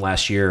last team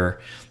last year,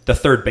 the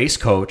third base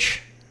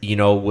coach,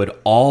 would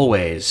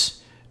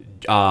always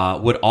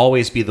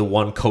be the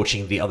one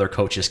coaching the other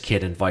coach's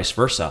kid and vice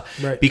versa.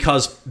 Right.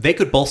 Because they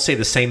could both say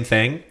the same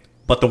thing,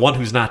 but the one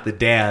who's not the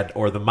dad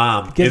or the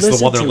mom is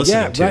the one they're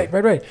listening to.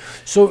 Right.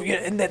 So,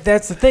 and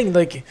that's the thing.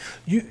 Like,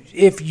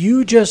 if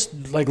you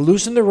just like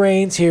loosen the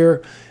reins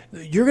here,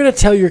 you're gonna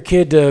tell your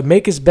kid to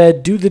make his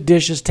bed, do the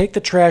dishes, take the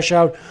trash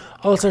out,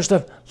 all this other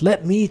stuff.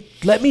 Let me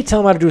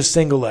tell him how to do a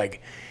single leg.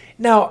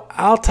 Now,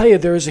 I'll tell you,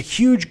 there was a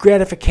huge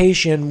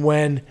gratification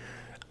when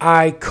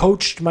I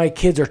coached my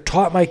kids or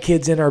taught my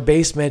kids in our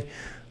basement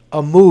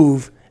a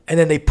move, and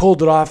then they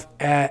pulled it off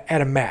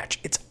at a match.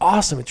 It's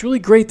awesome. It's really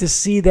great to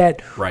see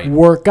that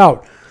work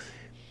out.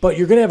 But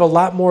you're going to have a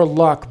lot more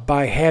luck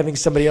by having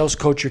somebody else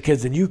coach your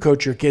kids than you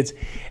coach your kids.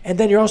 And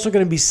then you're also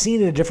going to be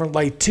seen in a different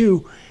light,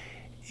 too.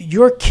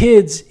 Your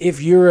kids,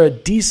 if you're a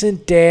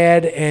decent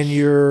dad and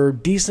you're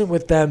decent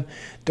with them,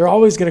 they're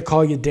always going to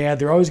call you dad.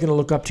 They're always going to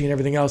look up to you and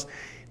everything else.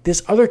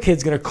 This other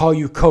kid's going to call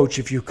you coach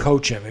if you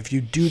coach him, if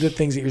you do the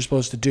things that you're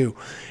supposed to do.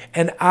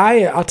 And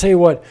I'll tell you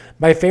what,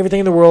 my favorite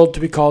thing in the world to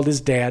be called is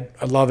dad.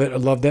 I love it. I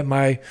love that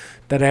I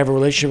have a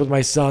relationship with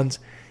my sons.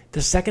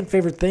 The second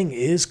favorite thing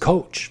is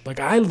coach. Like,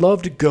 I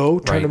love to go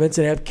tournaments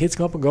and have kids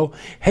come up and go,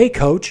 hey,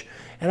 coach.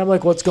 And I'm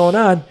like, what's going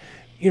on?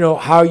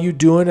 How are you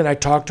doing? And I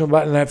talk to them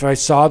about it. And if I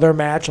saw their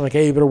match, I'm like,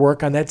 hey, you better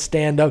work on that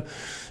stand-up.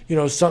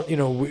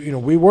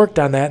 We worked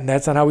on that, and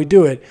that's not how we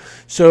do it.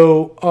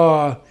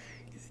 So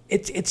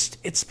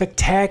it's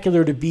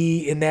spectacular to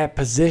be in that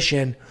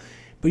position,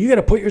 but you got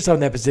to put yourself in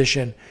that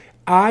position.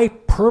 I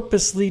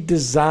purposely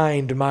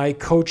designed my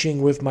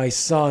coaching with my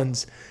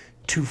sons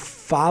to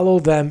follow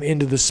them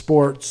into the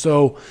sport.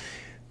 So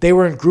they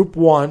were in group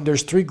 1.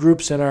 There's 3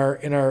 groups in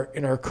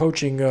our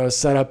coaching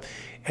setup.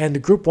 And the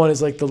group 1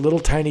 is like the little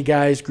tiny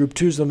guys. Group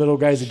 2 is the middle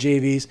guys, the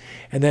JVs.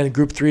 And then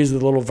group 3 is the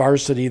little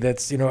varsity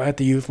that's, at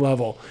the youth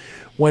level.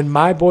 When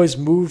my boys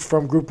moved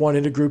from group 1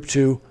 into group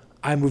 2,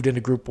 I moved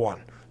into group 1.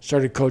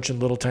 Started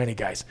coaching little tiny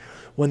guys.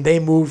 When they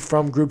moved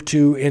from group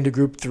 2 into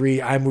group 3,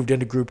 I moved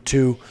into group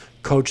 2,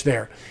 coach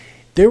there.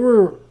 There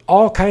were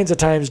all kinds of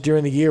times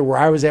during the year where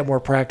I was at more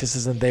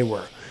practices than they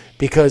were,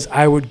 because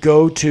I would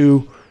go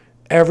to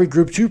every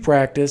group 2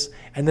 practice,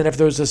 and then if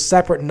there was a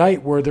separate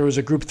night where there was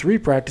a group 3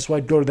 practice, well,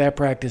 I'd go to that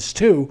practice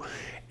too.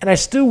 And I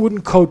still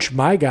wouldn't coach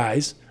my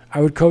guys. I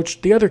would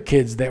coach the other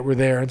kids that were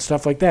there and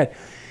stuff like that.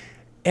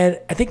 And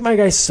I think my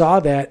guys saw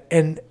that,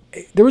 and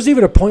there was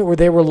even a point where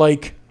they were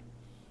like,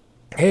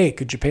 hey,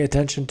 could you pay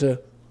attention to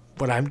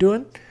what I'm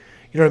doing?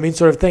 You know what I mean?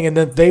 Sort of thing. And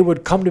then they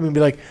would come to me and be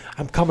like,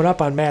 I'm coming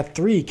up on Math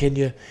 3. Can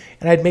you?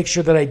 And I'd make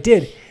sure that I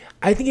did.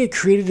 I think it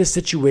created a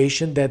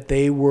situation that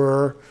they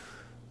were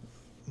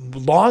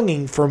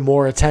longing for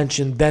more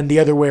attention than the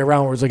other way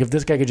around, where it's like, if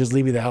this guy could just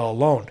leave me the hell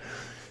alone.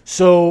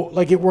 So,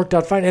 like, it worked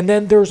out fine. And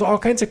then there's all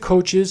kinds of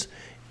coaches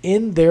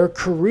in their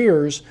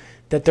careers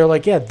that they're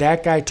like, yeah,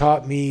 that guy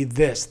taught me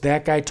this.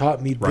 That guy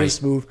taught me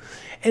this move.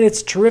 And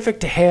it's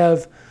terrific to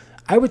have.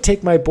 I would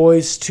take my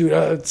boys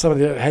to some of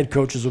the head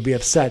coaches will be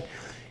upset,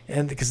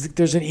 and because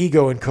there's an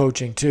ego in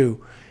coaching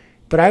too.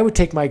 But I would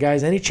take my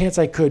guys any chance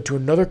I could to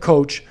another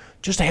coach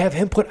just to have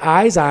him put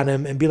eyes on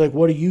him and be like,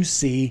 what do you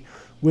see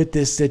with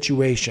this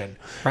situation?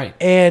 Right.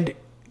 And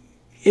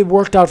it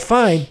worked out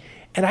fine,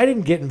 and I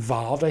didn't get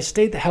involved. I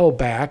stayed the hell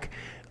back.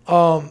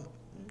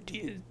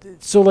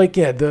 So, like,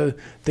 yeah, the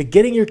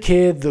getting your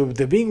kid,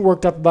 the being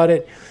worked up about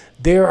it,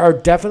 there are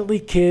definitely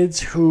kids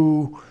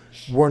who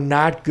were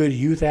not good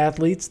youth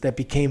athletes that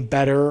became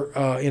better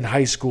in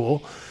high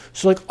school.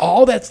 So, like,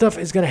 all that stuff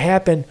is going to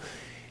happen.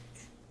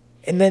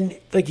 And then,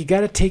 like, you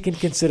got to take in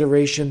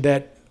consideration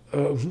that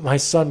my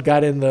son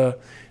got in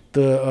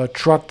the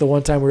truck the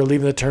one time we were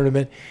leaving the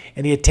tournament,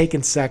 and he had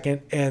taken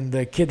second, and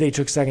the kid they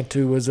took second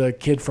to was a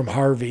kid from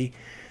Harvey,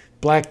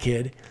 black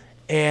kid.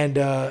 And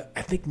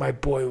I think my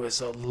boy was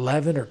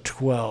 11 or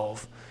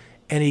 12.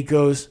 And he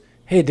goes,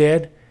 hey,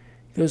 Dad.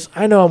 He goes,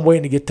 I know I'm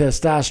waiting to get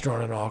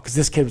testosterone and all, because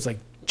this kid was, like,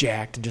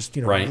 jacked and just,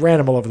 ran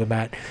him all over the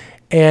mat.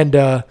 And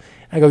I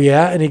go,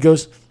 yeah. And he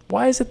goes,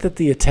 why is it that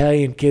the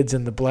Italian kids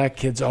and the black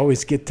kids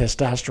always get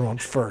testosterone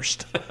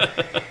first?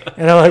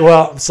 And I'm like,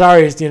 well, I'm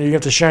sorry, you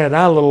have to shine it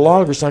on a little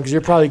longer, son, because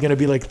you're probably going to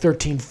be like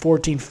 13,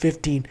 14,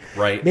 15,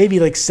 maybe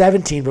like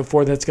 17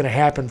 before that's going to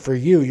happen for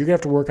you. You're going to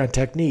have to work on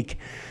technique.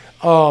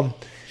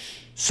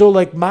 So,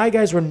 like, my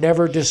guys were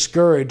never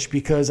discouraged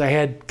because I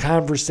had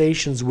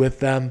conversations with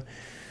them.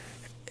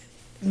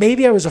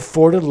 Maybe I was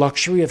afforded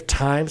luxury of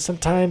time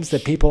sometimes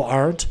that people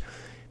aren't,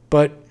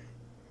 but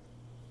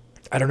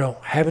I don't know,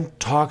 having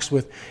talks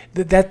with,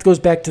 that goes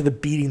back to the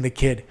beating the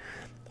kid.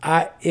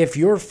 If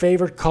your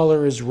favorite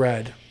color is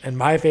red and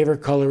my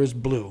favorite color is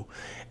blue,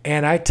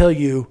 and I tell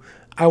you,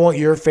 I want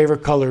your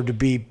favorite color to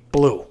be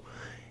blue,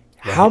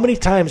 how many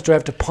times do I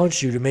have to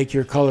punch you to make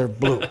your color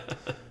blue?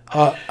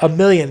 A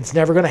million. It's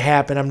never going to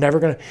happen. I'm never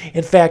going to.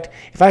 In fact,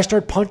 if I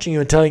start punching you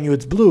and telling you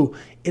it's blue,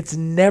 it's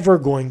never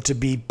going to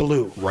be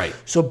blue. Right.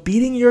 So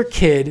beating your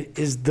kid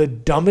is the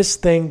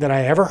dumbest thing that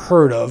I ever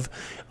heard of.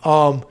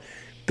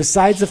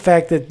 Besides the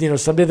fact that,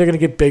 someday they're going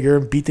to get bigger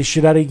and beat the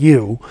shit out of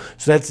you.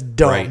 So that's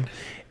dumb. Right.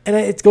 And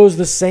it goes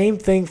the same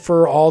thing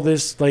for all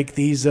this, like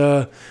these,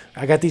 I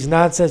got these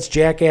nonsense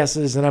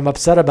jackasses and I'm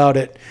upset about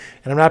it.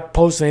 And I'm not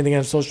posting anything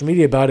on social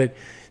media about it.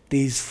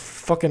 These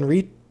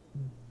fucking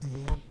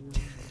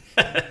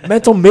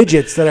mental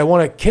midgets that I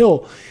want to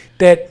kill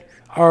that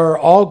are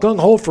all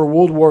gung-ho for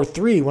World War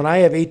III when I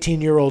have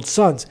 18-year-old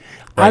sons.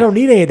 Right. I don't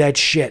need any of that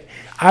shit.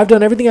 I've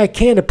done everything I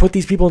can to put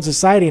these people in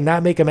society and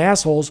not make them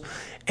assholes,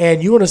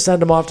 and you want to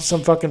send them off to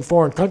some fucking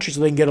foreign country so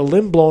they can get a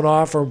limb blown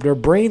off or their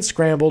brain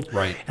scrambled,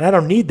 right. And I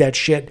don't need that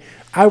shit.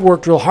 I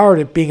worked real hard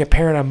at being a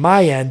parent on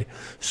my end,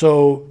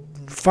 so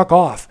fuck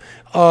off.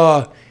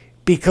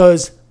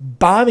 Because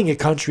bombing a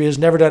country has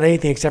never done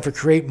anything except for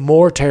create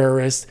more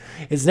terrorists.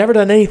 It's never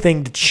done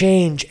anything to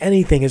change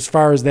anything as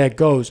far as that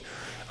goes.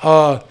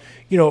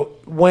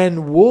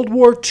 When World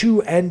War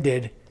II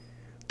ended,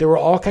 there were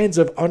all kinds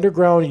of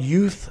underground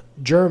youth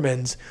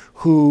Germans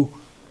who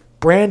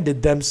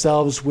branded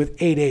themselves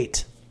with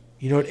 88.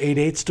 You know what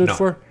 88 stood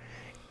for?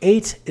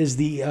 8 is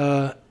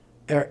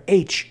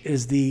H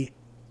is the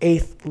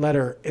 8th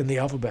letter in the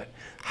alphabet.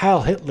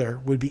 Heil Hitler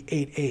would be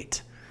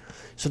 88.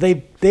 So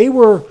they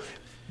were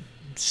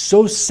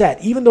so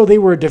set, even though they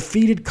were a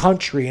defeated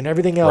country and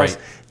everything else,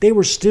 right. They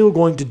were still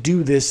going to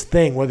do this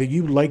thing, whether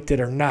you liked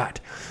it or not.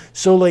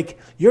 So,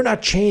 you're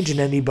not changing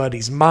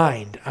anybody's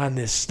mind on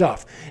this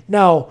stuff.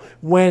 Now,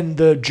 when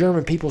the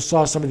German people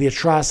saw some of the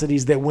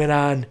atrocities that went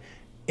on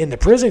in the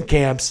prison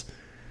camps,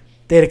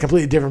 they had a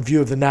completely different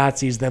view of the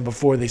Nazis than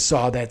before they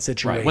saw that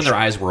situation. Right, when their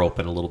eyes were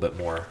open a little bit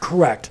more.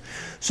 Correct.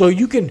 So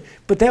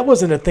but that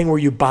wasn't a thing where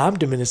you bombed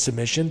them into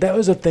submission. That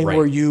was a thing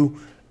where you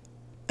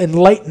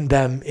enlightened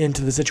them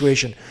into the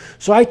situation.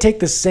 So I take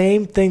the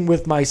same thing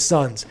with my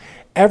sons.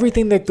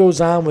 Everything that goes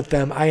on with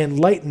them, I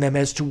enlighten them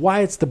as to why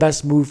it's the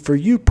best move for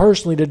you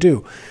personally to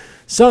do.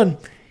 Son,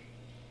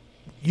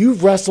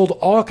 you've wrestled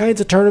all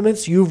kinds of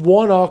tournaments. You've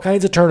won all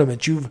kinds of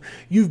tournaments.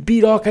 You've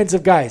beat all kinds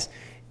of guys.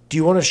 Do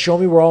you want to show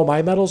me where all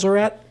my medals are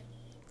at?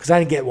 Because I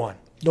didn't get one.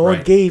 No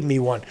one gave me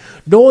one.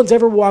 No one's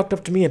ever walked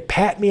up to me and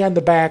pat me on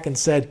the back and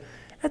said,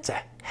 that's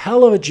a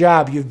hell of a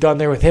job you've done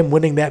there with him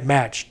winning that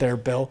match there,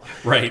 Bill.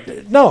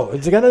 Right. No,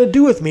 it's got nothing to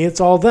do with me.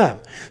 It's all them.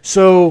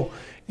 So,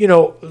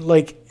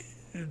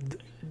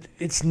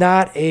 it's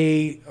not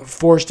a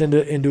forced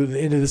into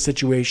the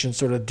situation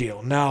sort of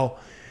deal. Now,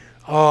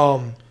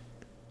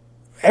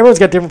 everyone's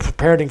got different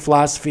parenting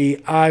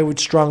philosophy. I would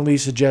strongly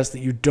suggest that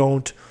you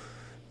don't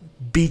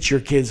beat your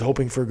kids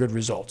hoping for good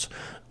results.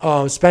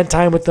 Spend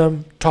time with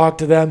them, talk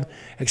to them,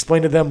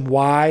 explain to them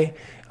why.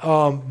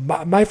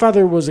 My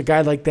father was a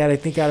guy like that, I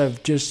think, out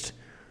of just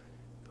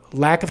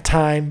lack of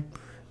time,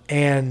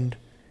 and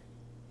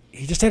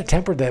he just had a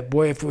temper that,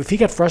 boy, if he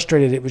got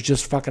frustrated, it was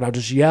just, fuck it, I'll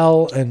just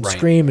yell and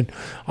scream and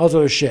all this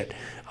other shit.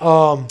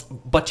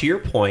 But to your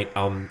point,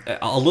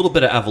 a little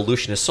bit of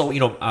evolution is so,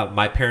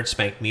 my parents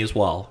spanked me as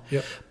well.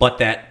 Yep. But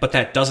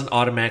that doesn't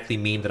automatically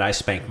mean that I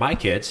spank my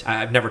kids.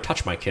 I've never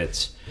touched my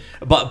kids.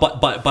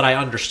 But I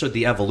understood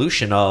the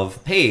evolution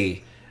of,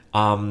 hey,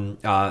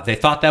 they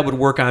thought that would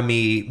work on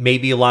me.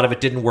 Maybe a lot of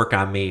it didn't work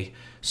on me.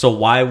 So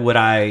why would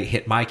I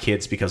hit my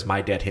kids because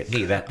my dad hit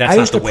me? That's I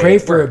used not to the way pray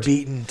it for worked. a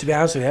beating. To be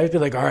honest with you, I'd be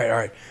like, all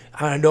right.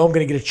 I know I'm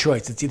going to get a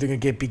choice. It's either going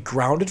to be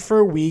grounded for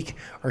a week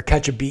or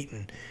catch a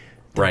beating.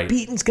 The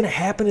beating's going to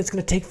happen. It's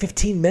going to take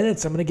 15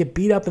 minutes. I'm going to get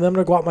beat up, and then I'm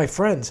going to go out with my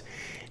friends.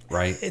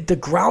 Right. The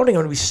grounding, I'm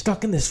going to be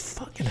stuck in this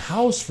fucking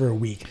house for a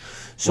week.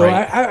 So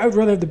I'd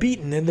rather have the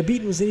beating, and the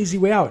beating was an easy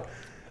way out.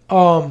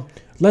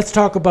 Let's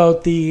talk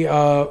about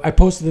I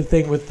posted the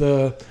thing with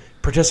the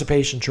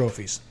participation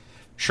trophies.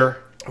 Sure.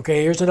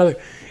 Okay, here's another,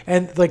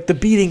 and the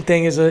beating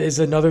thing is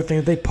another thing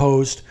that they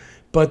post,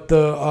 but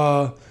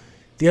the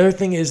other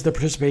thing is the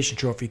participation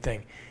trophy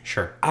thing.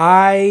 Sure.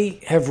 I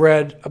have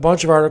read a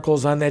bunch of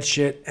articles on that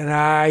shit, and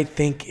I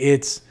think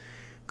it's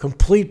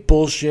complete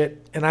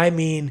bullshit, and I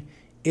mean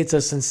it's a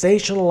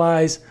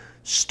sensationalized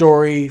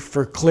story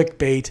for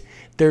clickbait.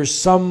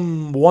 There's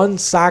one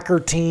soccer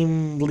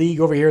team league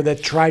over here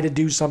that tried to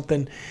do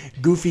something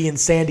goofy in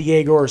San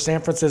Diego or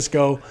San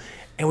Francisco,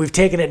 and we've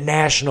taken it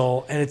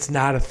national, and it's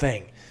not a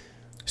thing.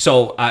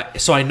 So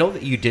I know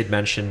that you did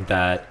mention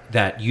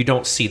that you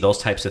don't see those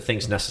types of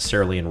things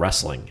necessarily in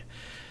wrestling.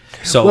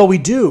 Well, we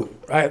do.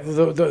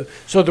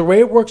 So the way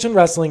it works in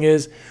wrestling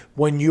is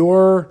when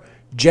you're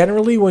in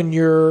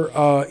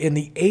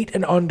the 8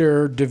 and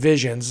under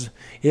divisions,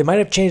 it might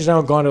have changed now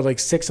and gone to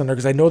 6 under,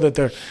 because I know that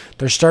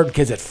they're starting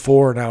kids at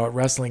 4 now at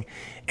wrestling.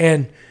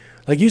 And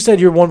like you said,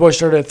 your one boy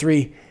started at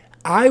 3.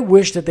 I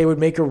wish that they would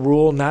make a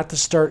rule not to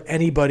start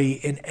anybody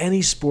in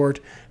any sport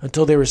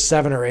until they were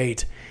 7 or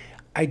 8.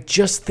 I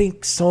just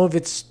think some of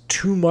it's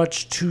too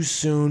much too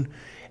soon.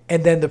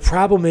 And then the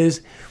problem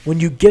is when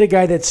you get a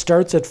guy that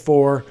starts at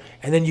 4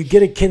 and then you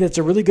get a kid that's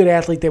a really good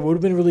athlete that would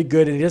have been really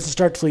good and he doesn't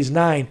start till he's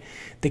 9,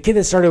 the kid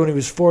that started when he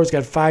was 4 has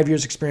got 5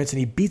 years experience and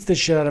he beats the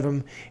shit out of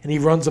him and he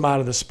runs him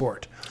out of the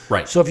sport.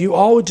 Right. So if you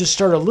all would just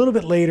start a little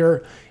bit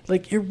later,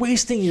 you're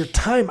wasting your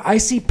time. I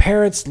see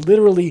parents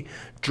literally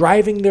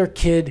driving their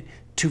kid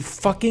to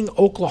fucking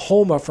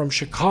Oklahoma from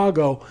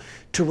Chicago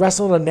to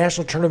wrestle in a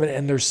national tournament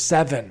and they're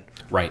 7.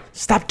 Right.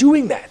 Stop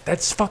doing that.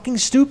 That's fucking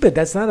stupid.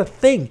 That's not a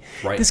thing.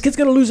 Right. This kid's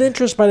going to lose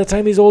interest by the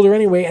time he's older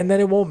anyway, and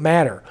then it won't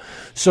matter.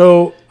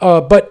 So,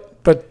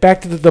 but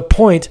back to the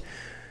point,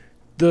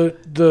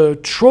 the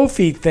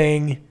trophy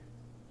thing,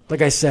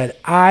 like I said,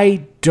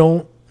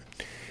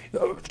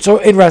 So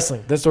in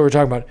wrestling, that's what we're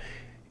talking about.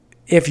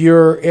 If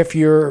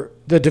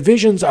the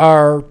divisions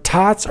are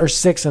tots are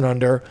 6 and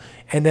under,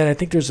 and then I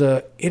think there's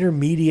a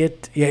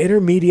intermediate,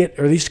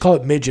 or at least call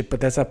it midget,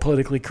 but that's not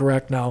politically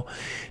correct now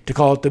to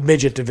call it the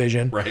midget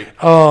division. Right.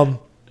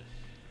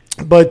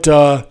 But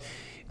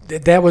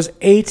that was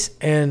 8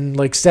 and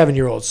like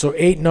 7-year-olds. So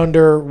 8 and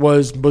under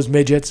was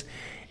midgets,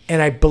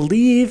 and I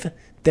believe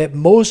that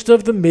most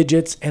of the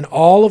midgets and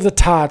all of the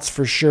tots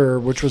for sure,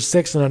 which was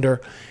 6 and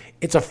under,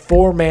 it's a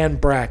 4-man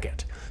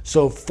bracket.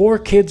 So 4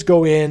 kids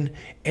go in,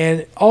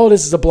 and all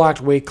this is a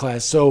blocked weight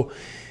class. So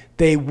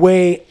they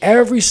weigh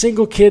every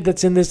single kid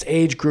that's in this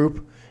age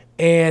group,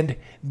 and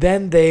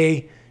then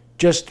they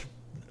just,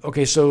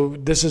 okay, so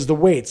this is the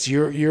weights.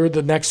 You're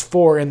the next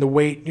 4 in the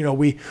weight.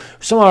 We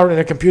somehow in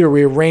a computer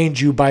we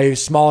arrange you by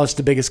smallest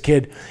to biggest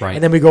kid, right.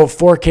 And then we go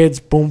 4 kids,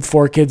 boom,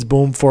 4 kids,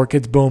 boom, 4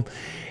 kids, boom.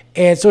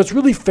 And so it's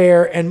really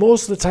fair, and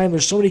most of the time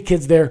there's so many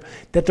kids there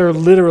that they're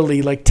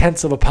literally like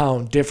tenths of a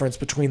pound difference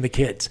between the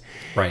kids.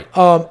 Right.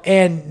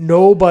 And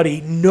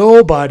nobody,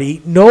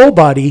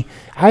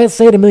 I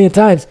say it a million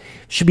times,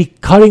 should be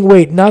cutting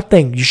weight.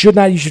 Nothing. You should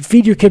not. You should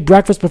feed your kid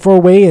breakfast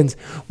before weigh-ins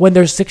when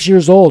they're 6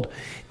 years old.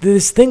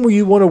 This thing where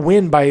you want to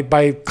win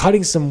by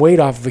cutting some weight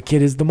off of a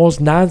kid is the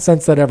most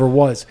nonsense that ever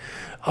was.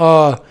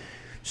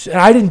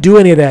 I didn't do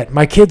any of that.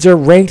 My kids are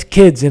ranked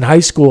kids in high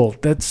school.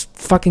 That's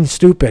fucking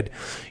stupid.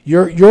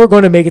 You're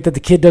going to make it that the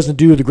kid doesn't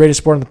do the greatest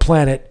sport on the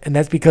planet, and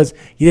that's because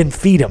you didn't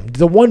feed him.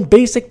 The one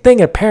basic thing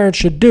a parent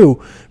should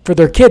do for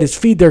their kid is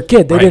feed their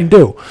kid. They didn't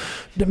do.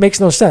 It makes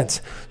no sense.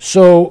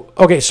 So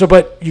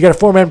but you got a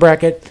 4-man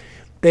bracket.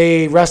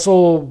 They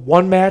wrestle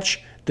 1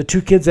 match. The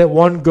 2 kids that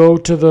won go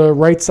to the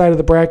right side of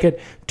the bracket.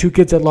 2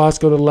 kids that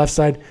lost go to the left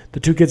side. The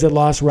 2 kids that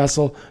lost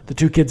wrestle. The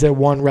 2 kids that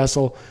won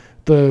wrestle.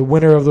 The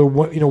winner of the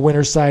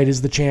winner's side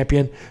is the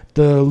champion.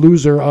 The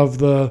loser of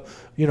the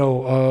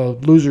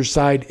loser's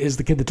side is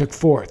the kid that took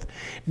 4th.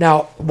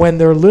 Now, when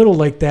they're little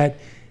like that,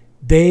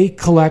 they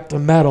collect a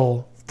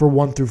medal for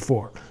 1 through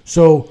 4.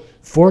 So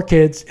 4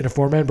 kids in a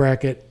 4-man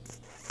bracket,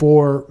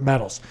 4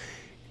 medals.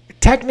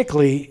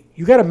 Technically,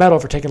 you got a medal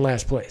for taking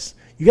last place.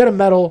 You got a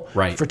medal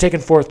for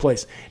taking 4th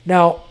place.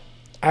 Now,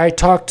 I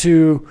talked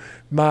to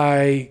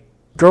my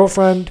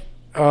girlfriend,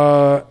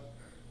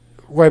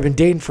 who I've been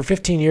dating for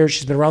 15 years.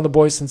 She's been around the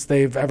boys since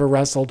they've ever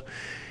wrestled.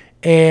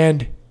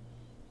 And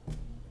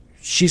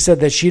she said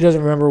that she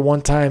doesn't remember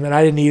one time, and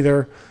I didn't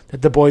either,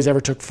 that the boys ever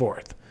took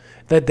 4th.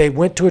 That they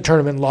went to a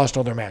tournament and lost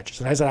all their matches.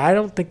 And I said, I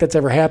don't think that's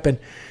ever happened.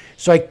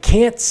 So I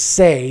can't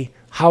say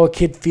how a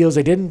kid feels.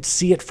 I didn't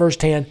see it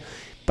firsthand.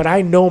 But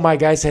I know my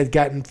guys had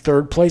gotten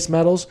 3rd place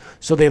medals,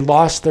 so they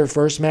lost their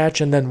first match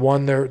and then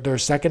won their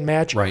second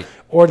match. Right.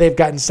 Or they've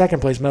gotten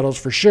 2nd place medals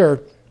for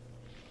sure.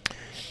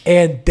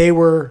 And they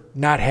were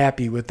not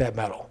happy with that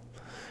medal.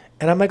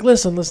 And I'm like,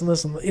 listen.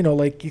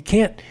 You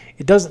can't,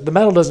 the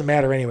medal doesn't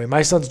matter anyway.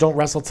 My sons don't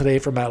wrestle today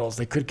for medals.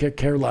 They could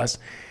care less.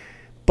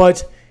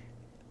 But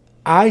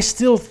I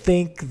still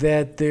think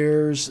that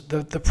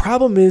the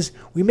problem is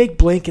we make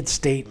blanket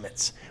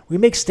statements. We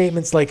make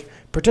statements like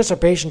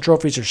participation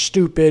trophies are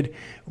stupid.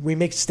 We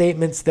make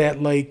statements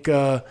that like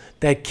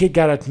that kid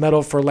got a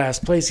medal for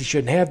last place. He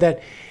shouldn't have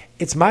that.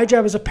 It's my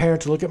job as a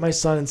parent to look at my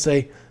son and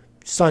say,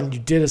 son, you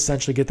did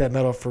essentially get that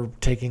medal for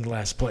taking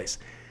last place.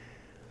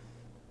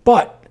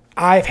 But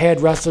I've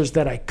had wrestlers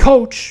that I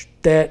coach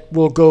that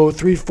will go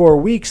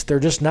 3-4 weeks. They're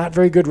just not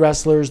very good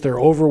wrestlers. They're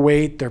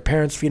overweight. Their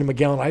parents feed them a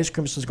gallon of ice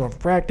cream since going for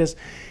practice.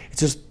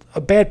 It's just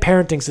a bad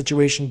parenting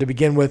situation to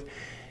begin with,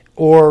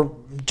 or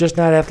just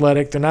not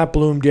athletic. They're not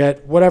bloomed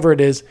yet, whatever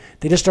it is.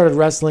 They just started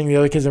wrestling. The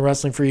other kids have been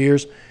wrestling for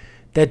years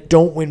that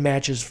don't win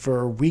matches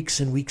for weeks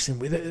and weeks.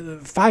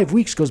 And 5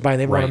 weeks goes by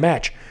and they won a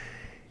match.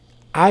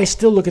 I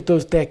still look at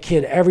that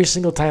kid every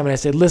single time and I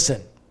say,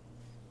 listen,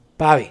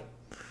 Bobby,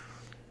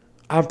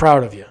 I'm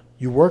proud of you.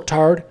 You worked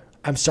hard.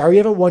 I'm sorry you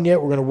haven't won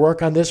yet. We're going to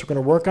work on this. We're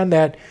going to work on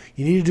that.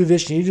 You need to do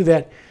this. You need to do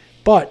that.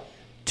 But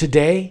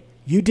today,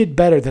 you did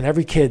better than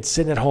every kid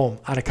sitting at home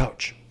on a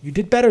couch. You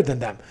did better than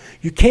them.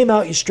 You came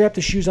out, you strapped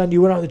the shoes on,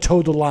 you went out and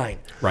towed the line.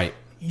 Right.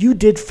 You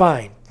did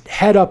fine.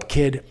 Head up,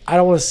 kid. I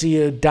don't want to see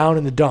you down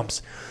in the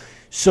dumps.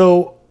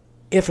 So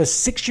if a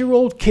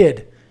 6-year-old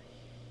kid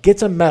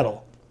gets a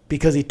medal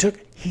because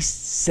he's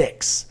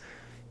 6,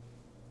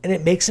 and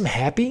it makes him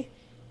happy,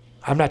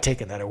 I'm not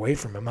taking that away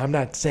from him. I'm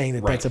not saying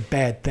that that's a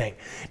bad thing.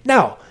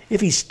 Now, if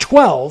he's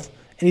 12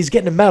 and he's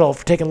getting a medal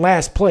for taking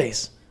last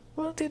place,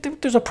 well,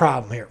 there's a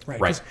problem here, right?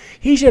 Because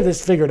he should have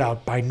this figured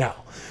out by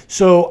now.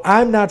 So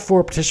I'm not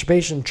for a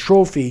participation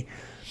trophy.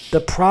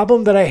 The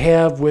problem that I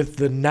have with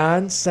the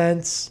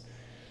nonsense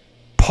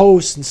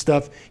posts and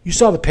stuff, you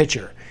saw the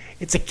picture.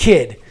 It's a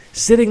kid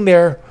sitting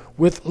there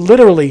with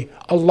literally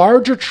a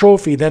larger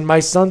trophy than my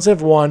sons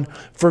have won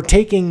for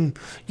taking,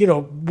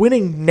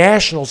 winning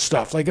national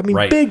stuff.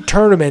 Big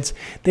tournaments,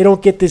 they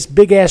don't get this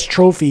big-ass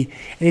trophy,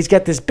 and he's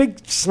got this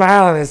big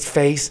smile on his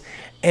face,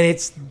 and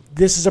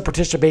this is a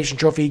participation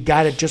trophy. He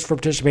got it just for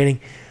participating.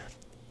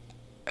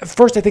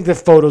 First, I think the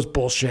photo's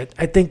bullshit.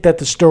 I think that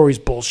the story's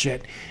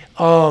bullshit.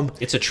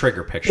 It's a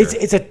trigger picture.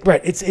 It's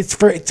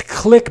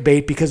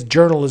clickbait because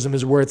journalism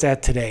is where it's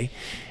at today.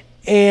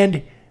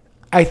 And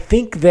I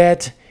think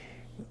that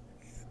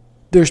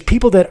there's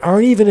people that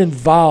aren't even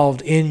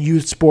involved in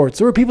youth sports.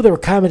 There were people that were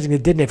commenting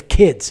that didn't have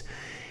kids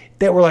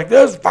that were like,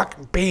 "This is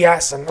fucking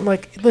BS." And I'm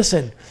like,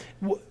 listen,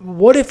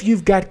 what if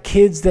you've got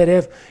kids that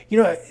have,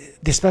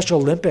 the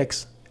Special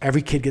Olympics,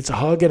 every kid gets a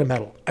hug and a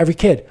medal. Every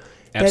kid.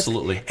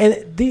 Absolutely.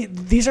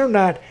 These are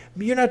not,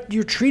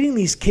 you're treating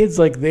these kids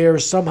like they're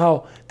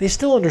somehow, they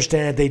still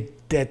understand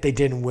that they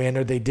didn't win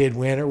or they did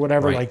win or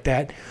whatever like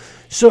that.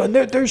 So, and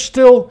there's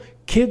still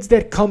kids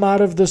that come out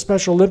of the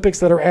Special Olympics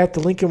that are at the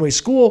Lincoln Way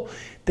School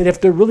that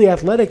if they're really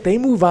athletic, they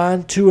move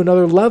on to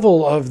another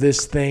level of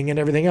this thing and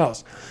everything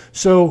else.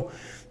 So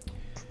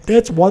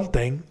that's one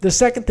thing. The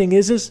second thing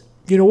is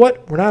you know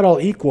what? We're not all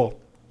equal.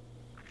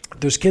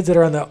 There's kids that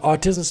are on the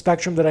autism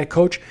spectrum that I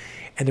coach,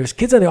 and there's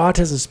kids on the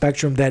autism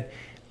spectrum that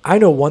I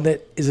know one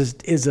that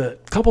is a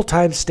couple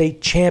times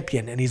state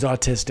champion, and he's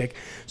autistic.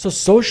 So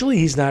socially,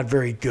 he's not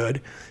very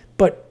good,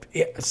 but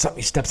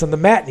he steps on the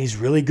mat, and he's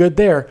really good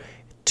there.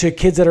 To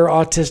kids that are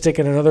autistic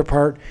in another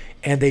part,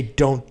 and they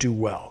don't do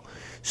well.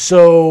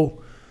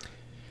 So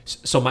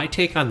my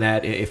take on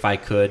that, if I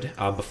could,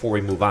 before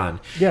we move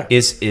on, yeah.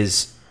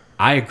 is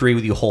I agree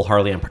with you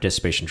wholeheartedly on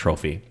participation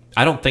trophy.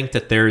 I don't think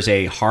that there's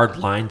a hard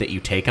line that you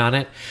take on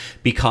it,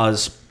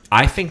 because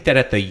I think that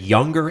at the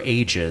younger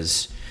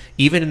ages,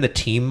 even in the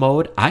team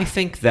mode, I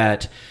think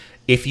that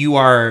if you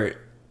are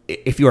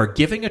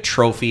giving a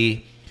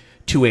trophy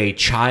to a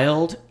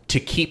child to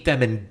keep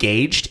them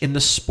engaged in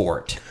the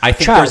sport, I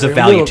think there's a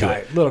value to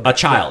it. A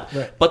child.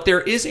 Right. But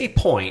there is a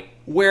point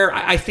where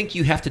I think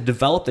you have to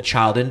develop the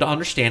child into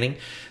understanding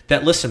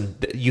that, listen,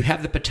 you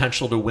have the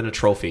potential to win a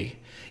trophy.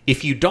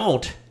 If you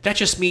don't, that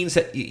just means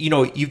that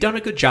you've done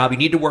a good job. You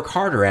need to work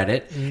harder at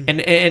it,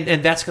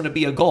 and that's going to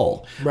be a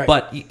goal. Right.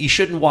 But you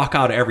shouldn't walk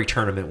out of every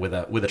tournament with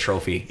a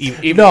trophy.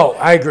 No,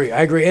 I agree.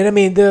 And I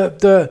mean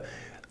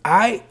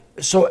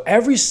so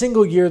every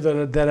single year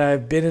that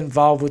I've been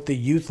involved with the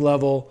youth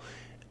level,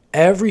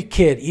 every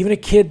kid, even a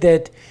kid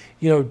that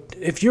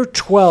if you're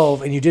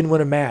 12 and you didn't win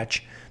a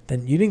match,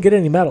 then you didn't get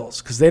any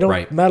medals because they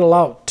don't medal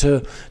out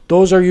to.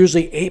 Those are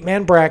usually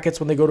 8-man brackets.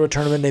 When they go to a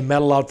tournament, they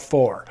medal out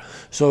 4.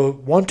 So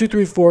 1, 2,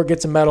 3, 4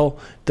 gets a medal.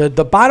 The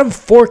bottom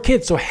 4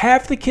 kids, so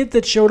half the kids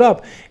that showed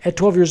up at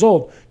 12 years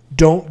old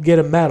don't get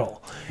a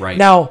medal. Right.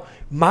 Now,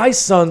 my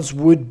sons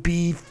would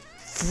be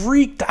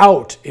freaked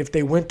out if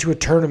they went to a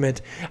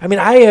tournament. I mean,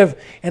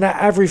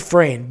 I've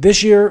refrained.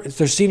 This year, it's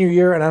their senior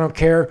year, and I don't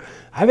care.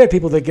 I've had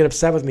people that get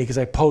upset with me because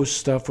I post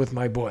stuff with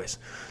my boys.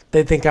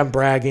 They think I'm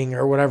bragging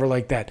or whatever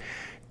like that.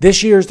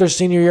 This year is their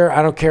senior year.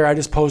 I don't care. I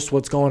just post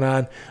what's going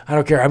on. I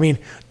don't care. I mean,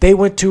 they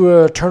went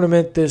to a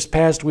tournament this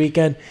past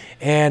weekend,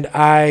 and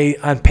I,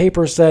 on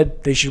paper,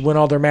 said they should win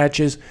all their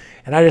matches.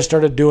 And I just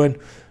started doing,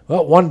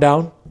 1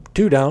 down,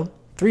 2 down,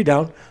 3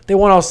 down. They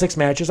won all 6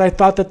 matches. I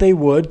thought that they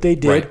would. They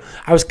did. Right.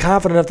 I was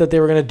confident enough that they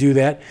were going to do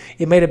that.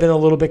 It may have been a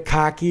little bit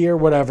cocky or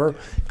whatever.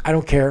 I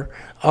don't care.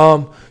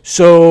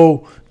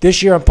 So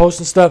this year I'm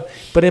posting stuff.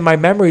 But in my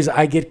memories,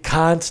 I get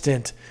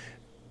constant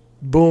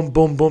boom,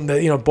 boom, boom.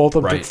 Both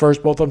of them took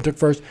first. Both of them took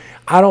first.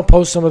 I don't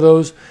post some of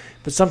those,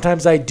 but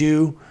sometimes I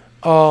do.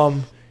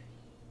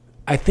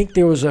 I think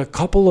there was a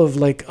couple of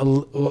an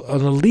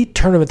elite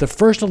tournament, the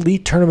first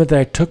elite tournament that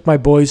I took my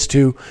boys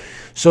to.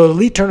 So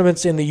elite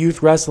tournaments in the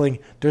youth wrestling,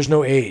 there's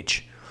no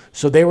age.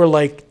 So they were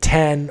like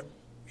 10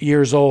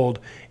 years old,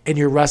 and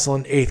you're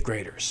wrestling 8th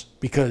graders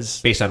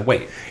because based on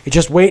weight. It's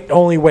just weight,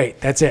 only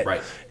weight. That's it.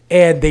 Right.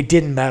 And they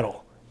didn't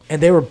medal,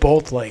 and they were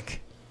both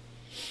like,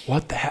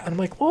 what the hell? And I'm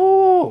like,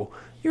 whoa,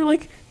 you're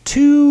like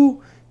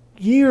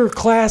 2-year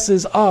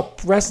classes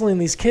up wrestling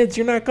these kids.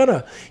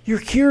 You're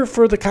here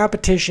for the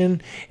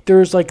competition.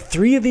 There's like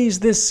 3 of these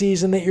this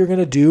season that you're going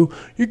to do.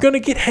 You're going to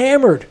get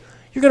hammered.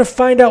 You're going to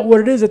find out what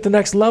it is at the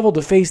next level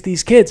to face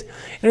these kids. And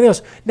everything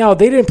else. Now,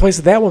 they didn't place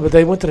at that one, but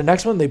they went to the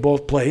next one. They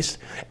both placed.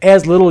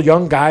 As little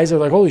young guys, they're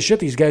like, holy shit,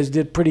 these guys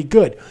did pretty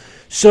good.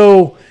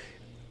 So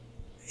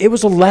it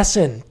was a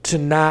lesson to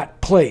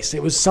not place.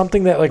 It was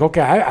something that, like,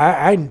 okay,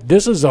 I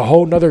this is a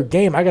whole nother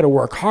game. I got to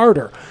work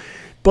harder.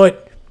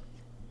 But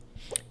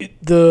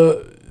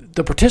the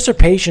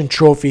participation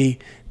trophy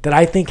that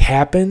I think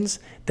happens,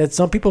 that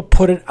some people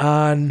put it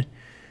on,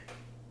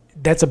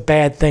 that's a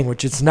bad thing,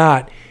 which it's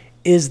not,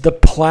 is the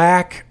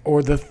plaque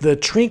or the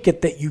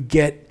trinket that you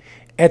get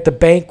at the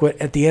banquet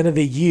at the end of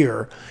the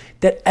year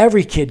that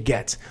every kid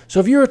gets.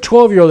 So if you're a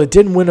 12-year-old that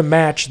didn't win a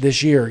match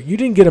this year, you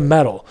didn't get a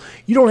medal.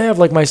 You don't have,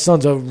 like my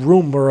son's, a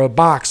room or a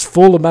box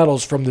full of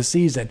medals from the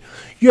season.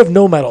 You have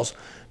no medals.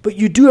 But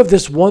you do have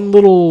this one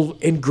little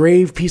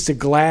engraved piece of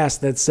glass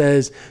that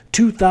says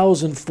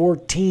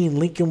 2014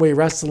 Lincoln Way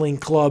Wrestling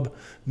Club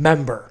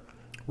member.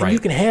 And right. You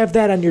can have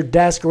that on your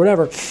desk or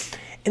whatever.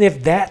 And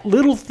if that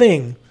little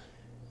thing,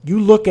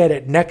 you look at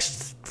it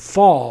next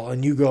fall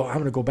and you go, I'm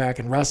going to go back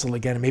and wrestle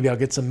again and maybe I'll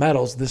get some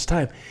medals this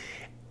time.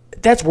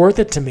 That's worth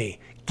it to me.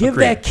 Give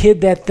Agreed. that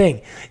kid that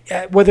thing.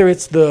 Whether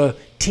it's the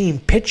team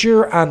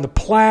picture on the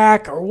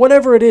plaque or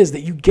whatever it is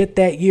that you get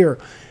that year,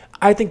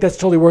 I think that's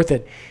totally worth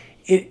it.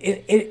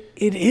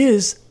 It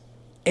is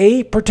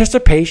a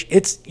participation.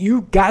 It's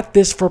you got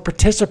this for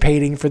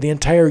participating for the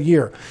entire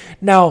year.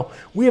 Now,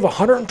 we have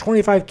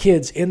 125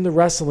 kids in the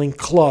wrestling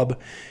club.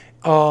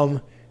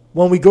 When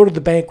we go to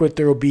the banquet,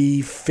 there will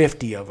be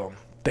 50 of them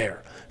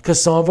there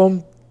because some of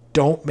them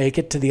don't make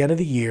it to the end of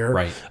the year.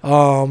 Right.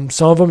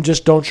 Some of them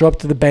just don't show up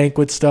to the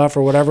banquet stuff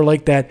or whatever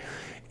like that.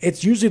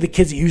 It's usually the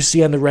kids that you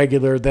see on the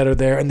regular that are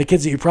there and the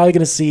kids that you're probably going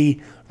to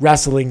see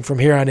wrestling from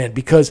here on in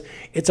because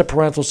it's a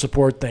parental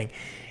support thing.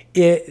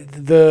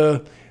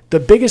 The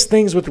biggest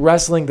things with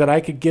wrestling that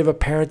I could give a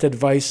parent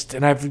advice,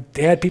 and I've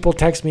had people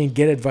text me and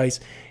get advice,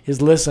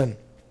 is listen,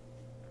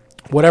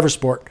 whatever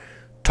sport,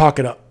 talk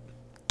it up.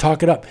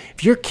 Talk it up.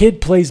 If your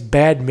kid plays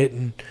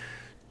badminton,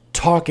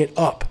 talk it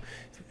up.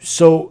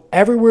 So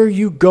everywhere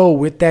you go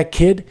with that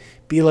kid,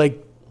 be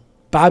like,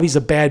 Bobby's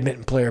a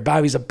badminton player.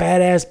 Bobby's a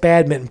badass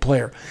badminton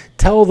player.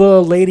 Tell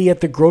the lady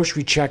at the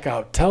grocery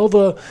checkout. Tell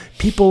the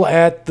people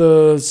at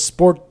the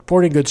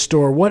sporting goods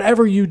store.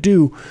 Whatever you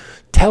do,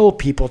 tell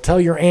people. Tell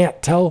your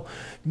aunt.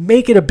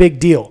 Make it a big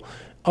deal.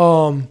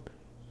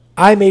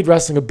 I made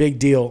wrestling a big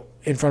deal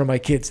in front of my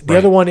kids. The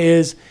other one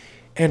is,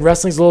 and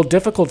wrestling's a little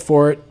difficult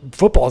for it.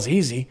 Football's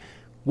easy.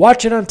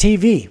 Watch it on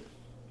TV.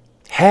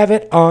 Have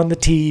it on the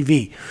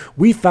TV.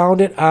 We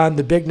found it on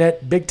the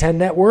Big Ten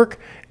Network,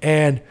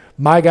 and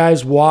my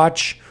guys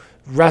watch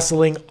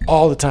wrestling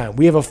all the time.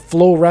 We have a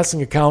Flow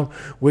Wrestling account,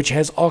 which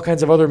has all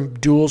kinds of other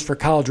duels for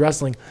college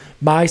wrestling.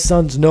 My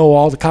sons know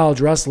all the college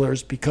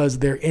wrestlers because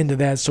they're into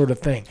that sort of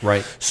thing.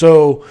 Right.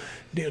 So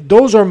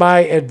those are my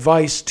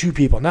advice to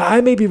people. Now,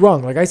 I may be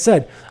wrong. Like I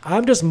said,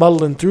 I'm just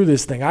muddling through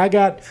this thing. I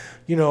got,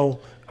 I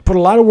put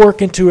a lot of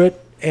work into it,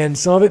 and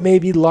some of it may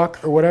be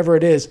luck or whatever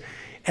it is.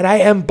 And I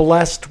am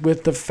blessed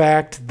with the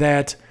fact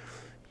that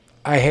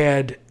I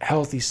had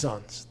healthy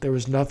sons. There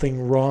was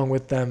nothing wrong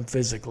with them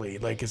physically,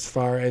 like as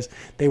far as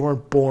they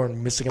weren't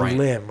born missing a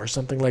limb or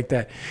something like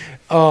that.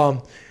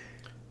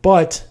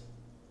 But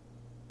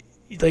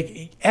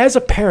like as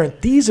a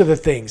parent, these are the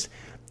things.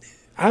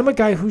 I'm a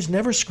guy who's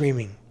never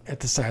screaming at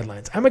the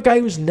sidelines. I'm a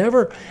guy who's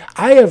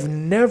I have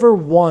never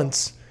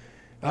once,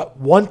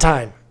 one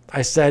time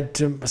I said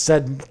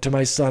to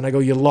my son, I go,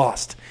 you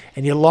lost.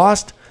 And you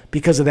lost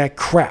because of that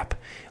crap.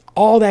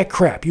 All that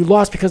crap. You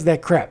lost because of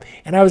that crap.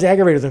 And I was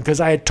aggravated with him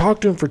because I had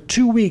talked to him for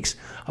 2 weeks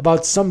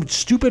about some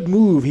stupid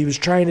move he was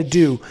trying to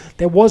do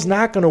that was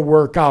not going to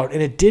work out,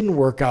 and it didn't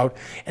work out.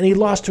 And he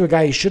lost to a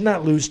guy he should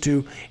not lose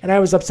to, and I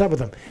was upset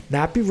with him.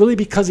 Not really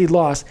because he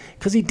lost,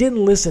 because he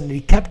didn't listen. He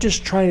kept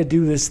just trying to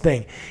do this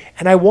thing.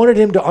 And I wanted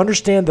him to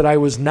understand that I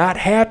was not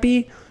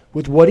happy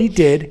with what he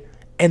did,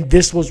 and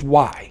this was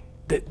why.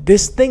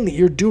 This thing that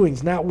you're doing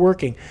is not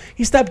working.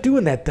 He stopped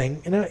doing that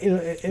thing in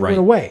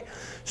a way.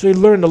 So he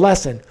learned a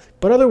lesson.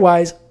 But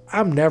otherwise,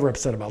 I'm never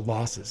upset about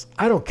losses.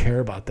 I don't care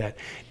about that.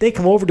 They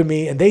come over to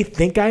me and they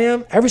think I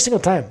am every single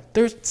time.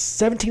 They're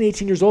 17,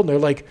 18 years old and they're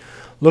like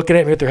looking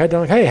at me with their head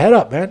down like, hey, head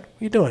up, man. What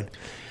are you doing?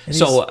 And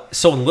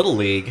so in Little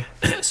League,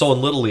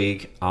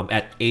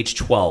 at age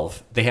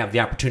 12, they have the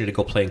opportunity to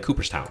go play in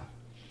Cooperstown.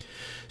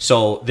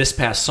 So this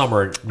past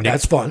summer, Nick,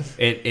 that's fun.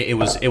 It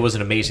was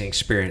an amazing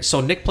experience. So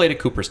Nick played at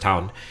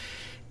Cooperstown,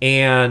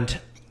 and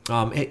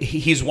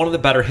he's one of the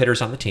better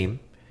hitters on the team.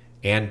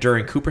 And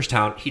during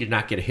Cooperstown, he did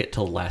not get a hit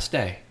till the last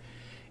day.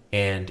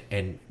 And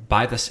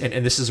by this,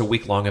 and this is a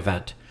week-long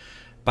event.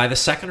 By the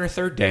second or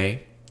third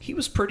day, he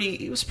was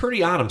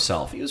pretty on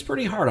himself. He was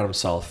pretty hard on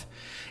himself.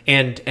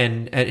 And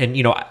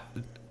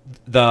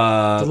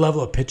the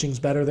level of pitching's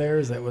better there.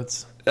 Is that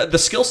what's the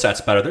skill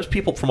set's better? There's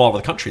people from all over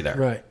the country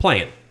there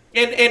playing.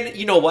 And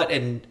you know what?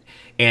 And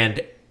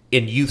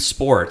in youth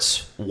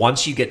sports,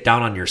 once you get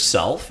down on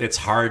yourself, it's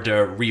hard to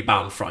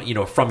rebound from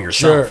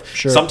yourself.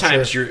 Sure,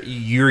 sometimes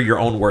you're your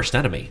own worst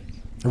enemy.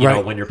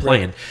 When you're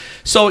playing. Right.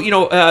 So,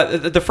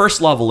 the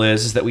first level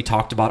is that we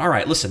talked about, all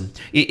right, listen,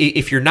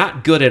 if you're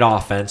not good at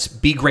offense,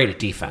 be great at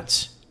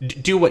defense.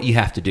 Do what you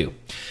have to do.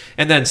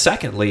 And then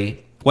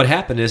secondly, what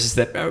happened is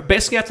that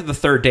basically after the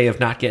third day of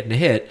not getting a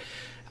hit,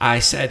 I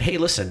said, hey,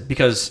 listen,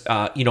 because,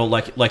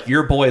 like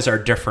your boys are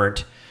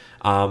different.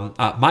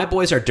 My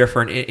boys are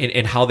different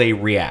in how they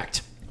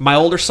react. My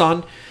older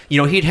son,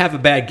 he'd have a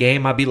bad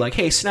game. I'd be like,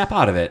 hey, snap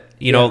out of it.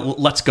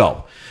 Let's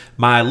go.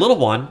 My little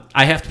one,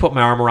 I have to put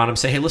my arm around him and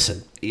say, hey,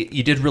 listen,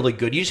 you did really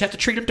good. You just have to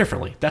treat him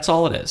differently. That's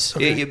all it is.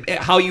 Okay.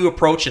 How you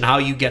approach and how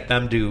you get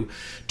them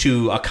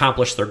to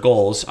accomplish their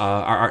goals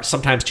are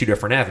sometimes two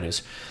different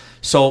avenues.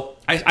 So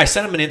I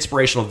sent him an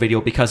inspirational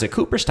video because at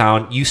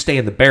Cooperstown, you stay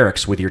in the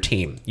barracks with your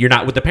team. You're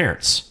not with the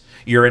parents.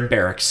 You're in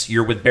barracks.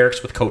 You're with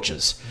barracks with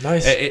coaches.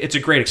 Nice. It's a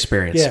great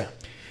experience. Yeah.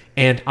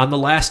 And on the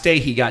last day,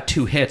 he got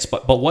 2 hits.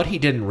 But what he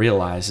didn't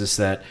realize is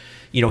that,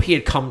 he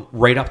had come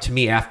right up to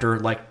me after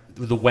like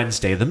the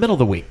Wednesday, the middle of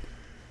the week.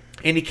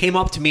 And he came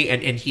up to me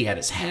and he had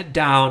his head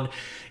down.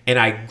 And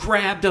I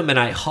grabbed him and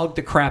I hugged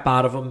the crap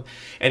out of him.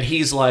 And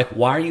he's like,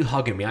 why are you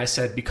hugging me? I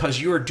said, because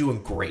you are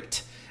doing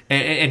great.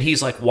 And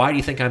he's like, why do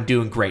you think I'm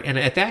doing great? And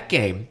at that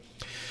game,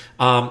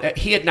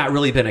 He had not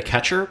really been a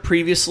catcher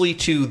previously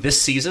to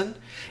this season.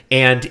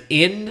 And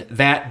in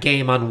that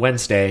game on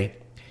Wednesday,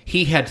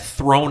 he had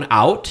thrown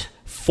out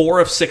 4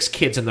 of 6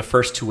 kids in the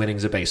first 2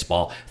 innings of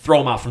baseball, throw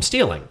them out from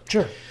stealing.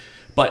 Sure.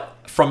 But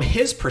from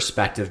his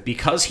perspective,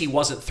 because he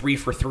wasn't 3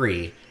 for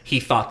 3, he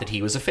thought that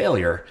he was a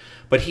failure.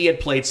 But he had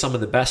played some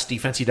of the best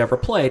defense he'd ever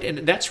played, and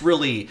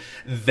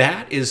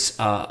that is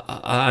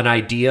an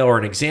idea or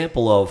an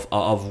example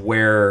of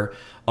where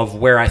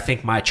I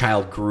think my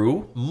child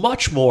grew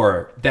much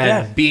more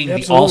than being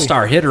absolutely. the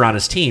all-star hitter on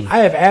his team. I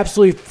have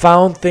absolutely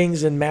found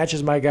things in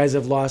matches my guys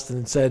have lost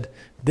and said,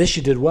 "This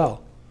you did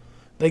well."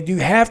 Like, you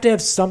have to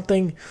have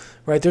something,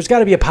 right? There's got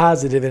to be a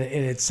positive in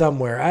it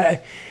somewhere.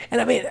 I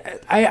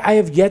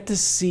have yet to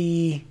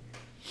see.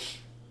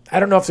 I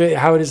don't know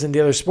how it is in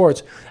the other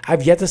sports.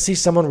 I've yet to see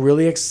someone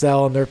really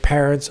excel and their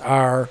parents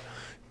are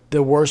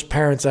the worst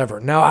parents ever.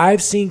 Now,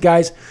 I've seen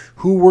guys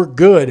who were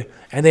good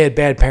and they had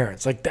bad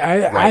parents. Like,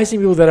 I've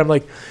seen people that I'm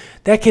like,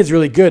 that kid's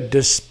really good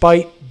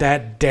despite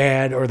that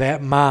dad or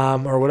that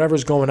mom or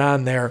whatever's going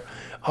on there.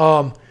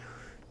 And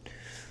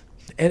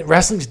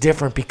wrestling's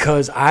different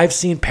because I've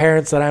seen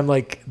parents that I'm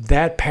like,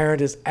 that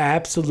parent is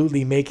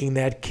absolutely making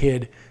that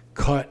kid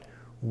cut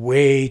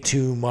way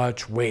too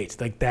much weight.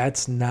 Like,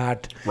 that's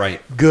not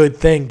good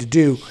thing to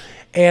do.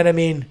 And I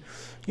mean,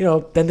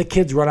 then the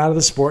kids run out of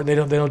the sport and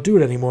they don't do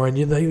it anymore. And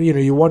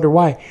you wonder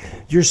why.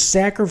 You're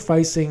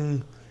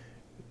sacrificing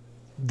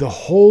the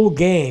whole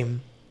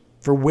game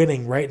for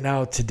winning right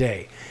now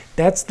today.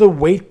 That's the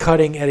weight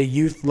cutting at a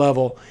youth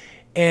level.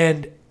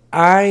 And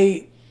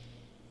I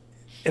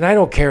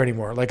don't care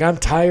anymore. Like, I'm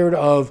tired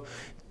of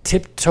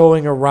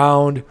tiptoeing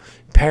around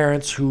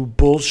parents who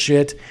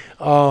bullshit.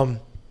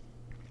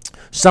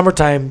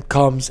 Summertime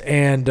comes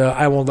and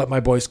I won't let my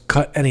boys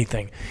cut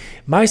anything.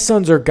 My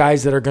sons are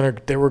guys that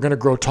were gonna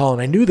grow tall,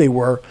 and I knew they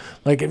were.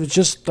 Like, it was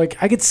just like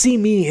I could see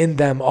me in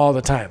them all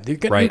the time. They're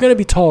gonna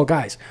be tall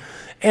guys,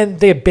 and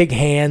they have big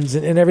hands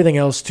and everything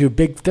else too.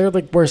 Big. They're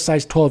like wear a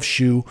size 12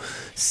 shoe,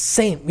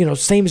 same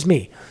as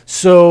me.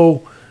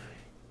 So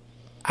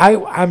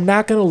I'm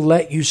not going to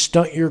let you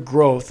stunt your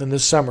growth in the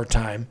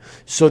summertime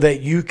so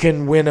that you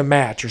can win a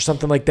match or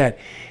something like that.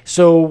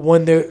 So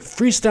when the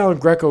freestyle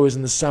and Greco is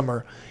in the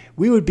summer,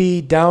 we would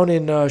be down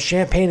in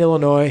Champaign,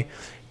 Illinois.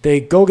 They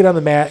go get on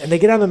the mat, and they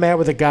get on the mat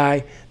with a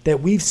guy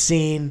that we've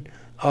seen,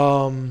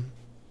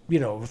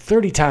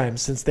 30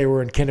 times since they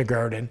were in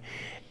kindergarten.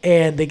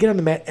 And they get on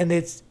the mat, and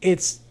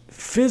it's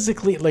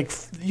physically, like,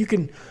 you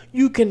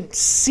can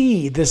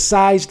see the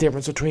size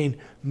difference between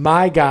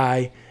my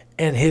guy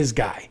and his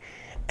guy.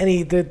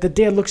 And the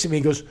dad looks at me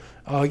and goes,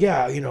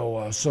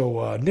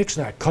 so Nick's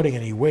not cutting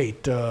any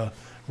weight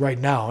right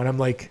now. And I'm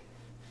like,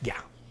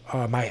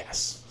 my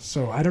ass.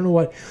 So I don't know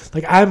what,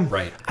 like,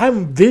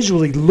 I'm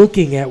visually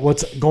looking at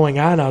what's going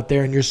on out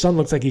there, and your son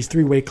looks like he's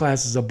 3 weight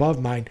classes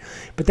above mine.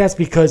 But that's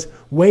because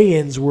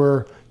weigh-ins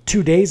were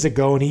 2 days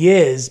ago, and he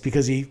is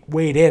because he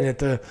weighed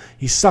in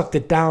he sucked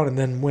it down and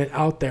then went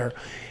out there.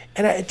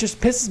 And it just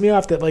pisses me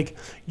off that, like,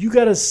 you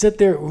got to sit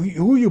there.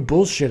 Who are you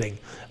bullshitting?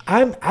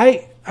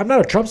 I'm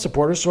not a Trump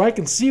supporter, so I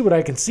can see what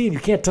I can see, and you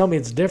can't tell me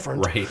it's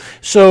different. Right.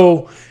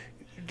 So,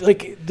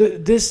 like,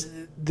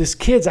 this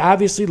kid's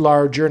obviously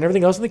larger and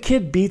everything else, and the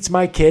kid beats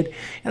my kid.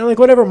 And I'm like,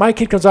 whatever. My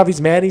kid comes off,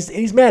 he's mad.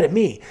 He's mad at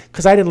me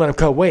because I didn't let him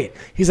cut weight.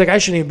 He's like, I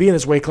shouldn't even be in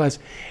this weight class.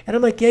 And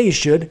I'm like, yeah, you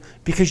should,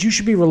 because you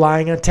should be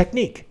relying on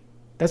technique.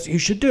 That's what you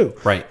should do.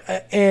 Right.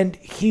 And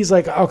he's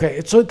like,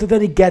 okay. So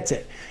then he gets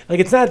it. Like,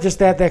 it's not just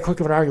that quick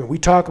of an argument. We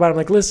talk about it. I'm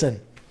like, listen,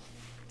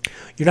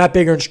 you're not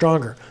bigger and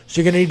stronger. So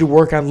you're going to need to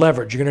work on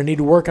leverage. You're going to need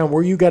to work on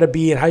where you got to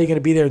be and how you're going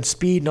to be there and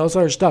speed and all this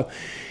other stuff.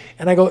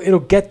 And I go, it'll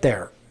get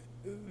there.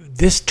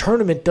 This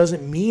tournament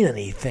doesn't mean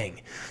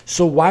anything.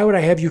 So why would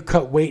I have you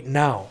cut weight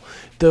now?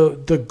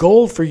 The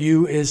goal for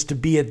you is to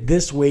be at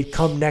this weight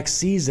come next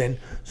season.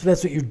 So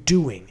that's what you're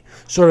doing,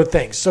 sort of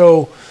thing.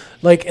 So,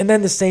 like, and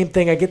then the same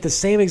thing. I get the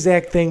same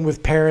exact thing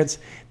with parents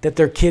that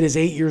their kid is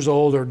 8 years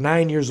old or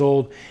 9 years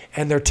old,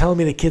 and they're telling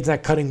me the kid's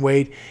not cutting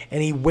weight,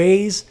 and he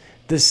weighs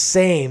the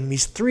same.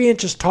 He's 3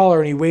 inches taller,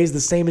 and he weighs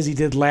the same as he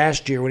did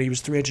last year when he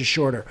was 3 inches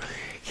shorter.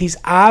 He's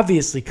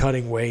obviously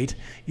cutting weight.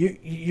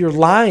 You're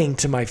lying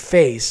to my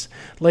face,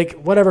 like,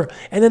 whatever.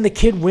 And then the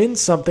kid wins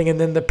something, and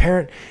then the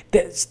parent.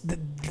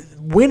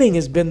 Winning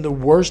has been the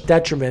worst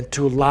detriment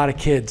to a lot of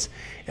kids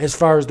as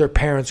far as their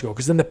parents go,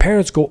 because then the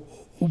parents go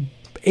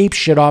ape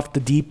shit off the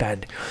deep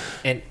end.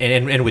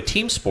 And with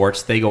team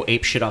sports, they go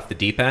ape shit off the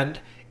deep end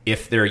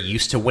if they're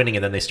used to winning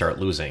and then they start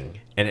losing,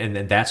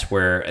 and that's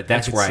where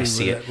I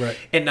see it. Right.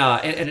 And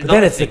but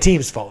then it's the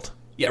team's fault.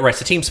 Yeah, right. It's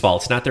the team's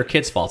fault. It's not their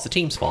kids' fault. It's the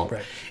team's fault.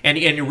 Right. And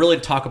you really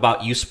talk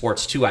about youth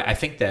sports too. I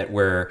think that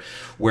where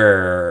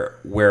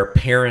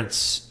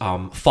parents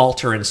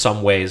falter in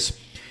some ways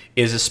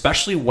is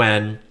especially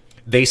when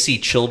they see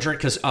children,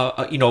 because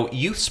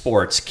youth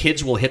sports,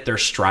 kids will hit their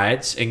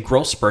strides and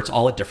growth spurts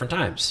all at different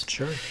times.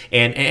 Sure.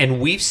 And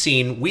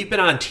we've been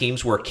on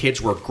teams where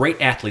kids were great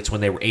athletes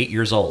when they were 8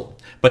 years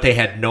old, but they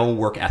had no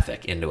work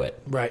ethic into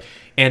it. Right.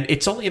 And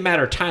it's only a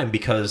matter of time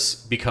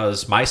because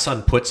my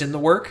son puts in the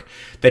work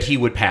that he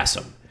would pass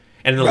him.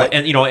 And, Right.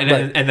 and you know, and,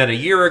 Right. and then a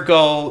year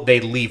ago, they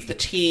leave the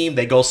team,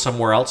 they go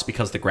somewhere else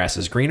because the grass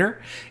is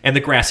greener, and the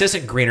grass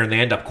isn't greener, and they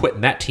end up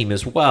quitting that team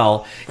as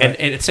well. And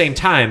at the same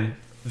time,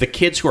 the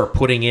kids who are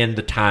putting in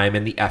the time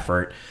and the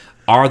effort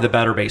are the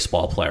better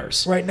baseball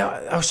players. Right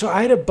now, so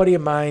I had a buddy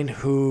of mine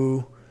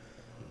who,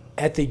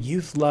 at the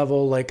youth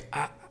level, like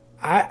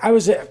I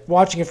was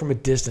watching it from a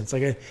distance,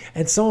 like,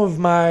 and some of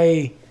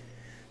my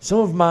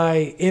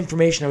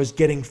information I was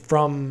getting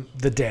from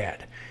the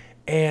dad,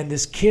 and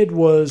this kid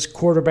was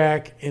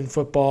quarterback in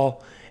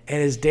football,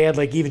 and his dad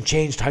like even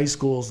changed high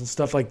schools and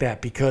stuff like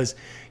that because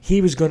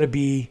he was going to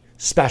be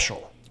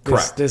special.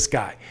 Correct. This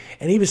guy,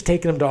 and he was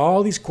taking him to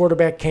all these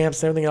quarterback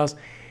camps and everything else,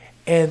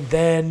 and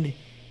then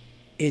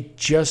it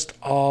just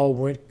all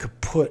went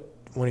kaput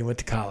when he went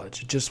to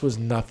college. It just was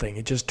nothing.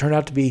 It just turned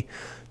out to be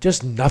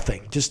just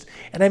nothing.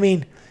 And I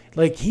mean,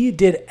 like, he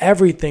did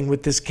everything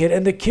with this kid,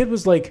 and the kid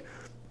was like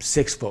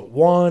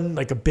 6'1",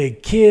 like a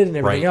big kid and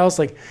everything Right. else.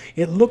 Like,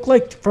 it looked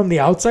like from the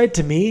outside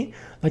to me,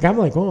 like, I'm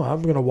like, oh,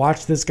 I'm gonna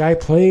watch this guy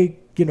play,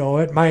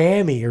 at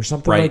Miami or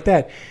something Right. like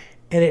that,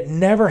 and it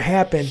never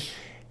happened.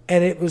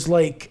 And it was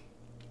like,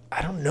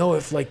 I don't know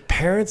if like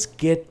parents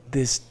get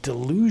this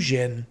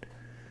delusion.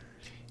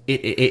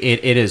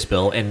 It is,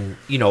 Bill, and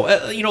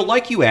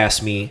like you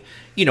asked me,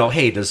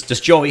 hey, does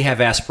Joey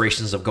have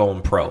aspirations of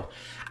going pro?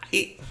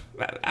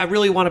 I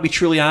really want to be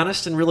truly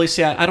honest and really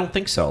say I don't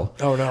think so.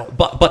 Oh no.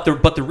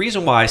 But the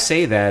reason why I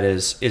say that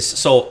is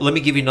so let me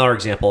give you another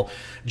example.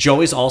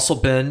 Joey's also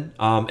been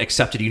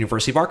accepted to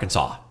University of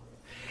Arkansas.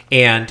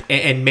 And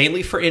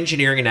mainly for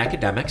engineering and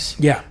academics.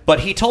 Yeah.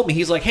 But he told me,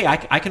 he's like, hey,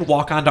 I can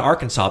walk on to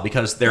Arkansas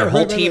because their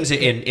whole team's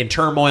in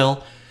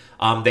turmoil.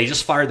 They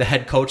just fired the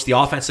head coach, the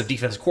offensive,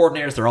 defensive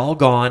coordinators. They're all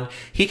gone.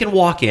 He can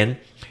walk in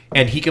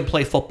and he can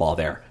play football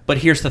there. But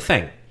here's the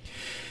thing.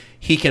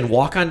 He can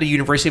walk on to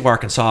University of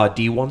Arkansas, a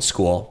D1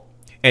 school,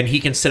 and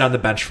he can sit on the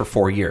bench for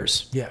 4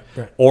 years. Yeah,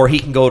 right. Or he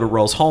can go to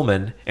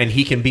Rose-Hulman and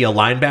he can be a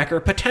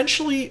linebacker,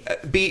 potentially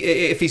be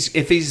if he's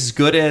as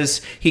good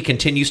as he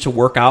continues to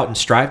work out and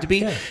strive to be.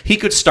 Yeah. He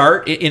could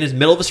start in his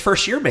middle of his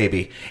first year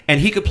maybe, and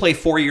he could play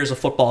 4 years of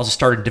football as a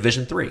starter in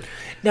Division III.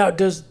 Now,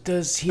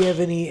 does he have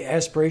any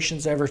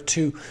aspirations ever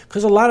to?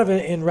 Because a lot of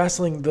it in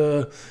wrestling,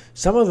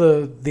 some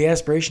of the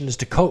aspiration is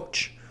to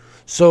coach.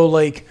 So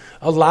like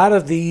a lot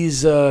of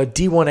these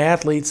D1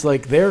 athletes,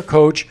 like their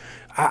coach.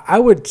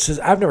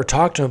 I've never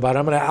talked to him about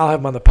it. I'll have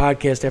him on the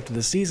podcast after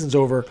the season's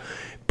over.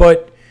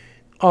 But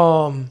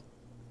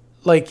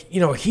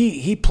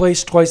he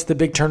placed twice at the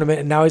big tournament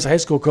and now he's a high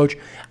school coach.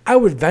 I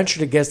would venture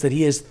to guess that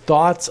he has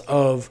thoughts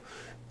of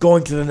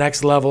going to the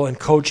next level and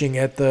coaching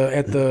at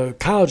the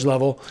college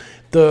level.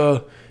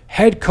 The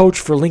head coach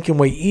for Lincoln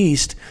Way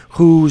East,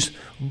 who's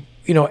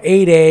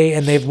 8A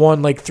and they've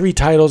won like 3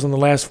 titles in the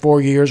last 4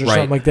 years or Right.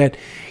 something like that.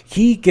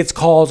 He gets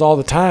calls all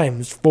the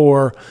time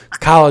for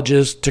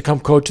colleges to come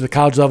coach at the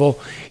college level.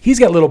 He's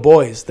got little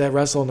boys that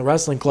wrestle in the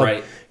wrestling club.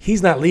 Right.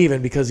 He's not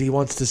leaving because he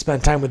wants to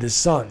spend time with his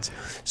sons.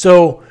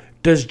 So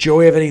does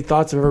Joey have any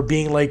thoughts of ever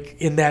being like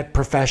in that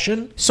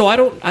profession? So I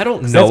don't know.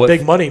 That's if-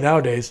 big money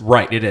nowadays.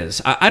 Right, it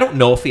is. I don't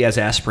know if he has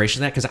aspirations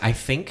of that because I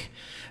think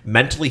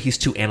mentally he's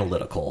too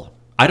analytical.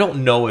 I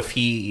don't know if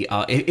he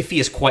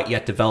has quite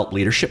yet developed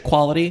leadership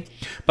quality,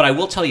 but I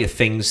will tell you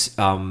things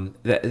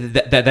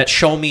that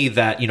show me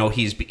that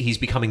he's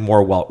becoming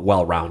more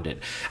well-rounded.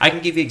 I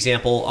can give you an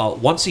example.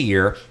 Once a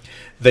year,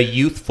 the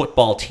youth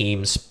football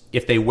teams,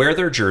 if they wear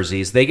their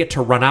jerseys, they get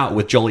to run out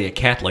with Joliet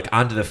Catholic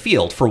onto the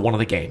field for one of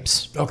the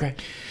games. Okay.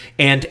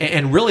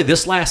 And really,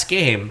 this last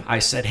game, I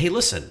said, hey,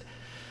 listen.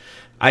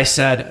 I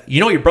said,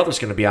 your brother's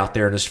going to be out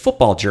there in his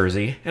football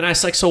jersey. And I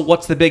was like, so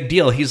what's the big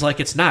deal? He's like,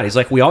 it's not. He's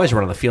like, we always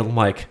run on the field. I'm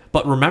like,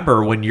 but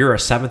remember when you're a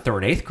 7th or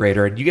an 8th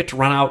grader and you get to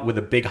run out with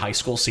a big high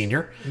school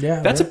senior? Yeah,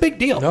 that's right. a big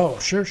deal. No,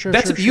 sure.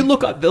 You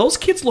look up, those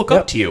kids look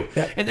up to you.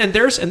 Yep. And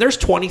there's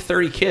 20,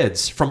 30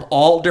 kids from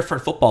all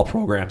different football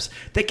programs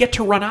that get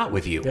to run out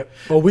with you. Yep.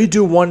 Well, we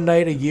do one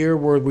night a year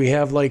where we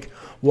have like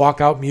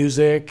walkout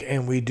music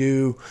and we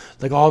do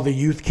like all the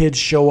youth kids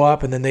show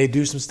up and then they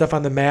do some stuff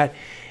on the mat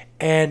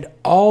and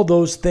all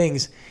those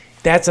things.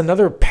 That's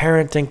another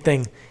parenting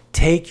thing.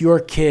 Take your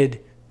kid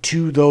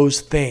to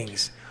those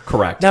things.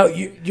 Correct. Now,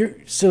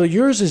 so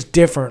yours is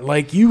different.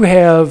 Like you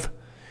have,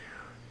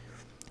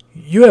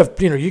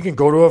 you can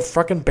go to a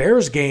fucking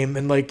Bears game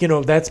and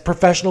that's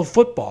professional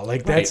football.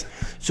 Like that's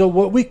So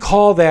what we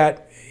call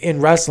that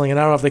in wrestling, and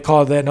I don't know if they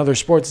call it that in other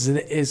sports,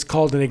 is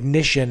called an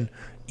ignition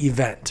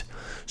event.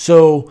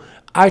 So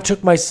I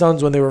took my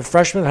sons when they were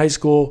freshmen in high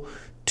school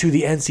to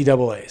the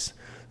NCAAs.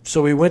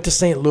 So we went to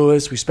St.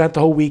 Louis. We spent the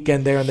whole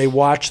weekend there, and they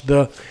watched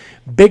the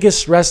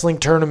biggest wrestling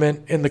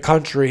tournament in the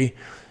country.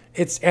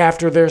 It's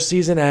after their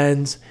season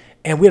ends,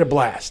 and we had a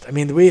blast. I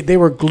mean, they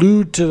were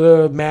glued to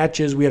the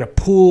matches. We had a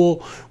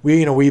pool.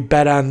 We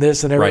bet on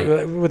this and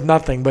everything with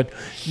nothing, but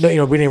we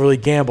didn't really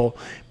gamble.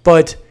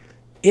 But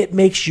it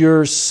makes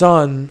your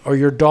son or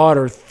your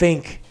daughter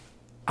think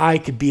I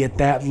could be at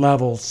that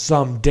level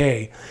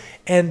someday,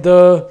 and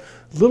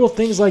little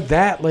things like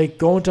that, like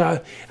going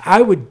to,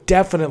 I would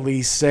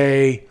definitely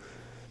say,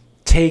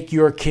 take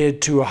your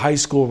kid to a high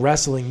school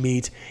wrestling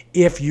meet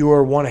if you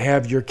want to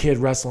have your kid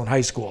wrestle in high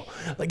school,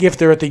 like if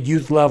they're at the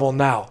youth level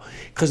now,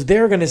 because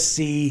they're going to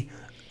see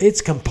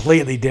it's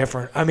completely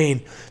different. I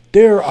mean,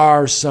 there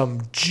are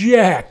some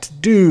jacked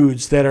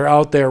dudes that are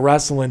out there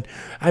wrestling.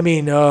 I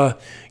mean,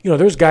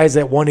 there's guys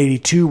at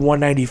 182,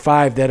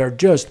 195 that are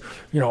just,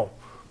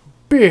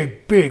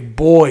 big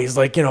boys,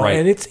 like, Right.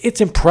 and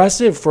it's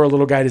impressive for a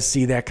little guy to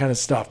see that kind of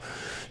stuff.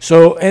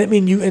 So, and I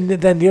mean, and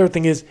then the other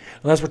thing is,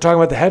 unless we're talking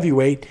about the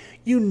heavyweight,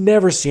 you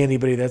never see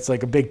anybody that's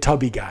like a big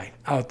tubby guy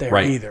out there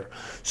Right. either.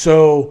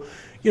 So,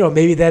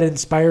 maybe that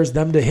inspires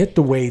them to hit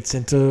the weights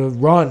and to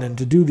run and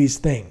to do these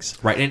things.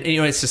 Right, and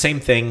it's the same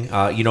thing.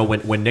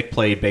 When Nick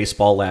played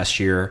baseball last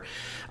year,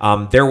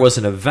 there was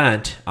an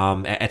event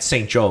at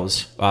St.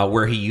 Joe's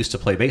where he used to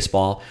play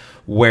baseball,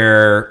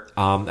 where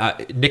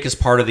Nick is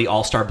part of the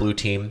All-Star Blue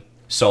team.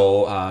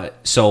 So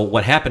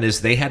what happened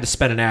is they had to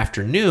spend an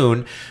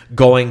afternoon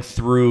going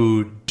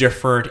through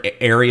different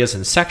areas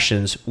and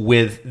sections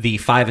with the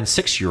 5 and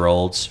 6 year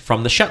olds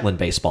from the Shetland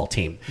baseball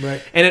team.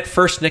 Right. And at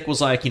first Nick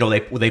was like,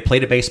 they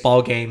played a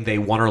baseball game, they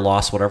won or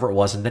lost, whatever it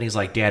was, and then he's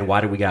like, Dad,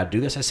 why do we got to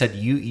do this? I said,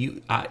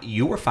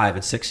 you were 5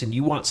 and 6, and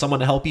you want someone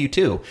to help you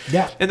too.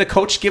 Yeah. And the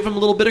coach gave him a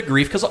little bit of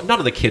grief because none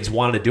of the kids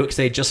wanted to do it because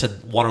they just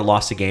had won or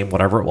lost a game,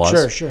 whatever it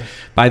was. Sure.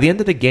 By the end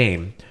of the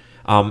game,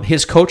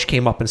 his coach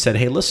came up and said,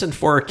 "Hey, listen,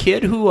 for a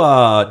kid who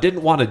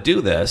didn't want to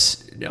do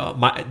this,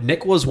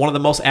 Nick was one of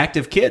the most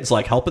active kids,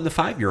 like helping the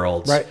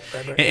 5-year-olds." Right.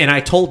 And I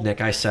told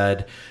Nick, I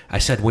said,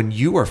 when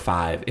you were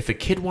 5, if a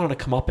kid wanted to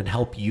come up and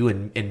help you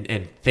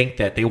and think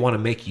that they want to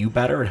make you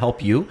better and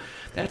help you,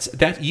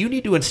 that you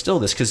need to instill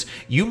this, because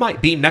you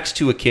might be next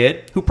to a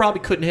kid who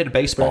probably couldn't hit a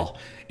baseball.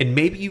 Right. And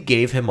maybe you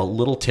gave him a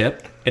little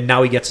tip, and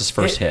now he gets his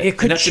first hit. It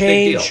could and that's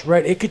change, a big deal.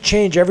 right? It could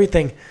change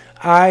everything.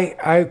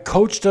 I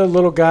coached a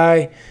little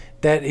guy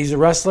that he's a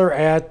wrestler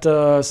at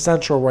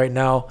Central right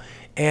now,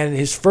 and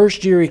his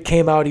first year he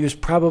came out, he was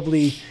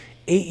probably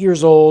 8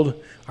 years old,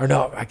 or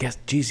no, I guess,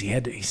 geez,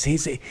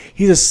 he's a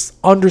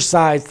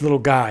undersized little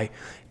guy.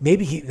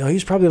 Maybe he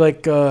was probably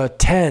like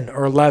 10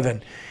 or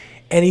 11,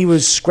 and he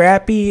was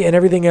scrappy and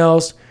everything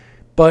else,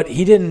 but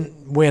he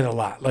didn't win a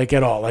lot, like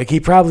at all. Like he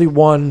probably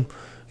won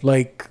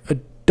like a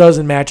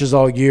dozen matches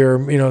all year,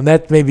 and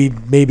that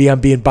maybe I'm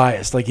being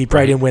biased. Like he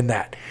probably didn't win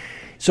that.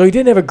 So he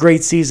didn't have a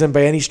great season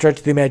by any stretch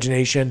of the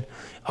imagination.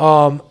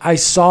 I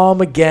saw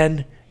him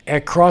again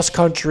at cross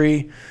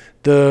country.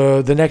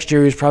 The next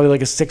year he was probably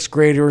like a 6th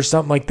grader or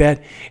something like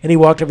that. And he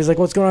walked up. He's like,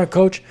 "What's going on,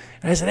 Coach?"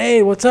 And I said,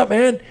 "Hey, what's up,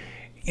 man?"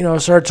 I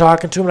started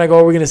talking to him. And I go,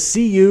 "Are we going to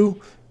see you,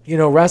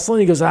 wrestling?"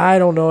 He goes, "I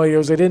don't know." He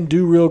goes, "I didn't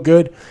do real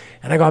good."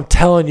 And I go, "I'm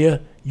telling you,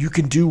 you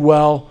can do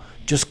well.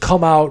 Just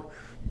come out.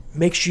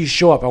 Make sure you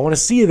show up. I want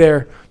to see you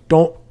there.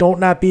 Don't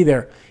not be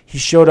there." He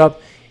showed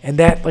up. And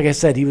that, like I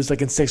said, he was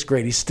like in 6th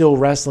grade. He's still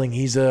wrestling.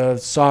 He's a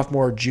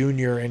sophomore,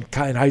 junior in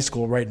high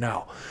school right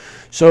now.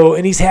 So,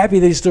 and he's happy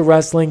that he's still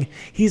wrestling.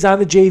 He's on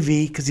the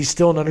JV because he's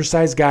still an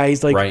undersized guy.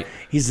 He's like, right.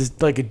 He's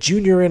like a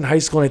junior in high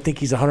school, and I think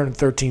he's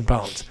 113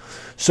 pounds.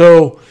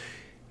 So,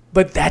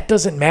 but that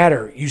doesn't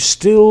matter. You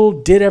still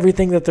did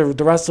everything that the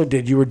wrestler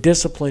did. You were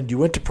disciplined. You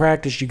went to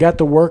practice. You got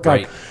the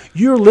workout. Right.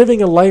 You're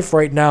living a life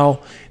right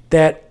now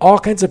that all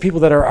kinds of people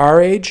that are our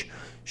age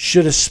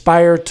should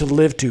aspire to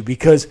live to,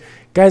 because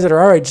guys that are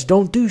our age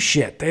don't do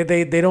shit.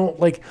 They don't,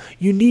 like,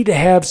 you need to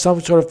have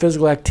some sort of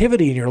physical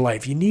activity in your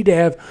life. You need to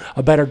have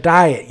a better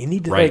diet. You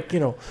need to,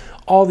 right.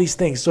 all these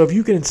things. So if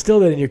you can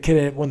instill that in your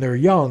kid when they're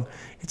young,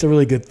 it's a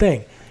really good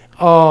thing.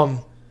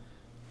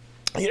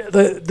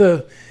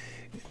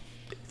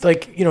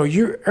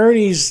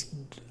 Ernie's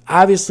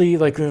obviously,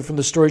 like from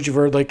the stories you've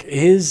heard, like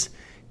his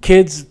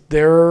kids,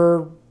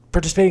 they're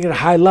participating at a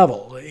high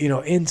level,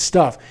 in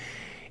stuff.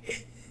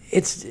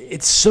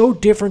 It's so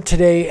different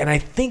today, and I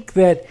think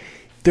that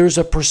there's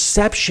a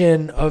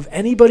perception of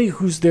anybody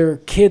who's their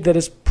kid that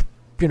is,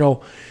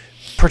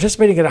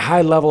 participating at a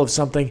high level of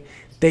something,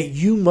 that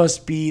you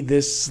must be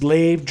this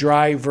slave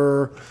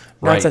driver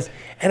nonsense. Right.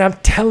 And I'm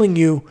telling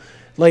you,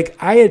 like,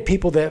 I had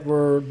people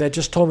that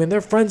just told me, and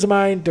they're friends of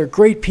mine, they're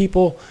great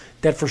people,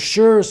 that for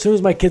sure as soon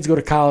as my kids go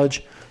to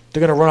college, they're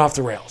going to run off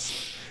the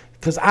rails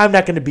because I'm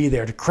not going to be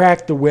there to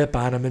crack the whip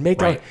on them and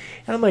make right.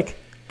 And I'm like,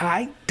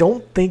 I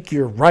don't think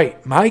you're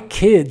right. My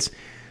kids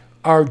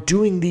are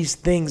doing these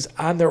things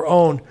on their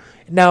own.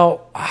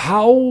 Now,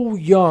 how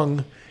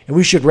young, and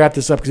we should wrap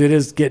this up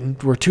because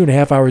we're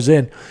 2.5 hours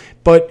in,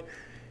 but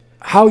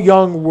how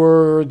young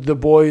were the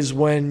boys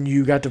when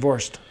you got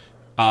divorced?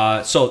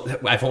 So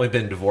I've only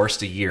been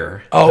divorced a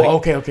year. Oh,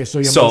 okay. So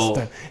most of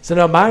the time. So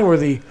now mine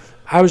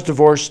I was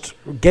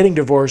getting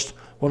divorced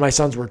when my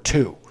sons were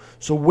 2.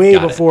 So way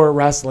before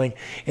wrestling.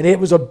 And it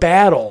was a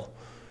battle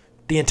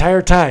the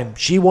entire time.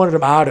 She wanted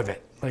them out of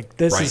it. Like,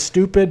 this right. is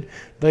stupid.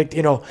 Like,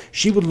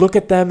 she would look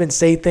at them and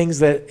say things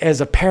that,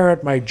 as a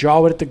parent, my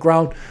jaw would hit the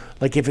ground.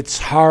 Like, if it's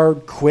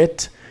hard,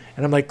 quit.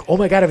 And I'm like, oh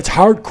my God, if it's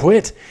hard,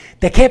 quit.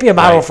 That can't be a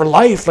model right. for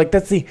life. Like,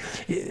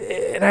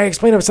 and I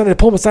explained to my son, I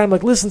pull him aside, I'm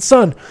like, listen,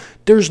 son,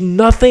 there's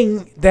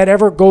nothing that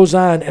ever goes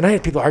on. And I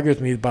had people argue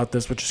with me about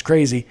this, which is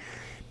crazy.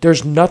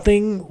 there's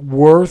nothing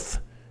worth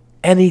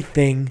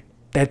anything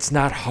that's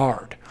not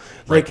hard.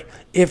 Right. Like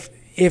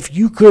if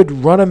you could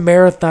run a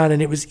marathon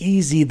and it was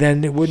easy,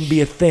 then it wouldn't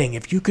be a thing.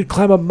 If you could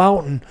climb a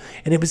mountain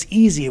and it was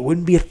easy, it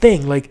wouldn't be a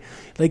thing. Like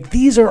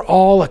these are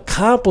all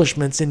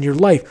accomplishments in your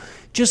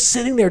life. Just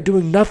sitting there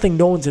doing nothing,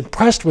 no one's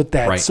impressed with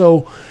that. Right.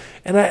 So,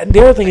 and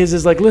the other thing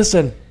is like,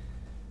 listen,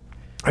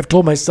 I've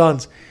told my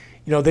sons,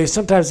 they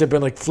sometimes they've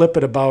been like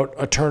flippant about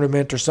a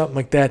tournament or something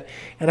like that.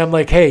 And I'm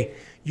like, hey,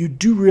 you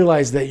do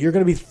realize that you're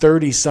going to be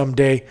 30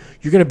 someday.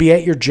 You're going to be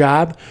at your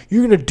job.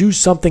 You're going to do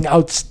something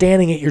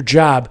outstanding at your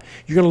job.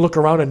 You're going to look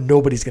around and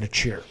nobody's going to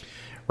cheer.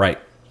 Right.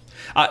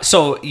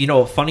 So,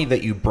 funny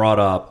that you brought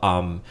up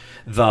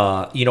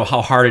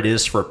how hard it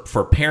is for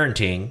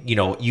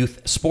parenting,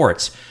 youth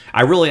sports.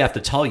 I really have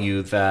to tell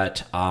you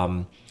that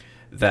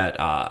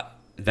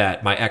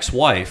that my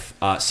ex-wife,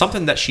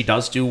 something that she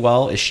does do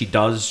well is she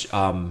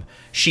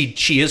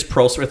is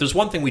pro sport. If there's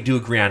one thing we do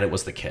agree on, it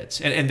was the kids,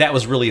 and that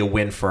was really a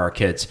win for our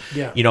kids.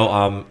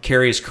 Yeah.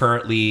 Carrie is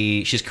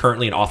currently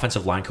an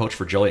offensive line coach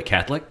for Joliet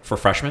Catholic for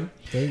freshmen,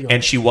 There you go.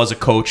 and she was a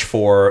coach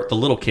for the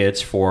little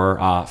kids for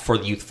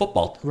the youth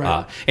football.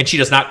 Right. And she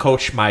does not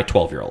coach my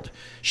 12-year-old.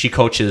 She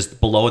coaches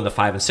below in the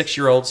 5 and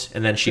 6-year-olds,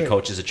 and then she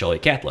coaches at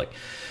Joliet Catholic.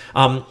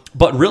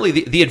 But really,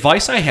 the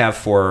advice I have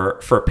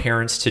for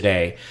parents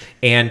today,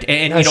 and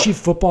now, is she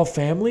football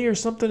family or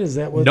something? Is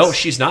that what? No,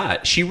 she's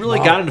not. She really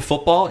got into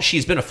football.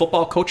 She's been a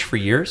football coach for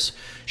years.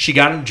 She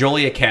got into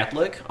Joliet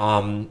Catholic,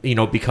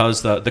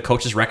 because the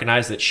coaches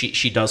recognize that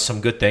she does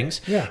some good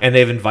things, and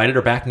they've invited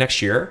her back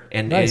next year.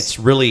 And nice. it's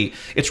really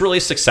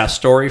a success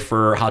story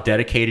for how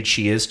dedicated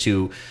she is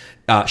to.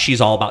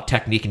 She's all about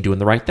technique and doing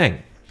the right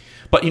thing.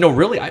 But,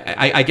 really,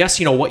 I guess,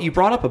 what you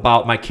brought up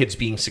about my kids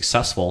being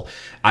successful,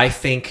 I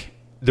think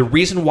the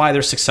reason why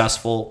they're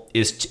successful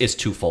is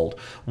twofold.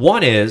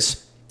 One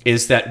is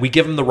that we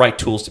give them the right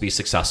tools to be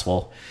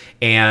successful,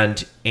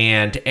 and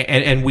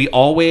we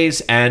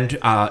always end,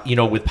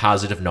 with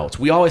positive notes.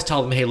 We always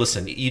tell them, hey,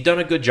 listen, you've done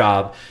a good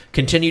job.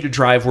 Continue to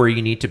drive where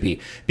you need to be.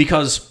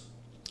 Because,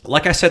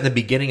 like I said in the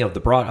beginning of the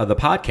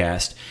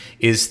podcast,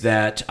 is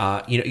that,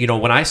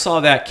 when I saw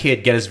that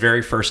kid get his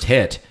very first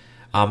hit,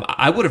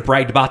 I would have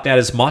bragged about that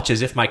as much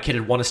as if my kid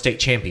had won a state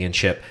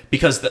championship,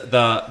 because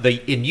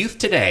the in youth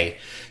today,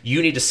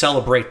 you need to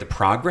celebrate the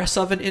progress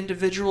of an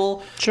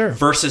individual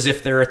versus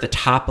if they're at the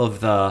top of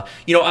the,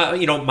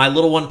 my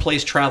little one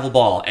plays travel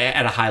ball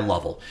at a high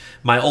level.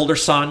 My older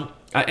son,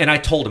 and I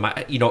told him,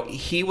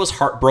 he was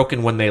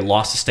heartbroken when they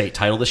lost the state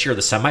title this year,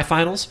 the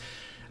semifinals.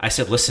 I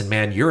said, listen,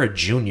 man, you're a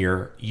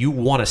junior. You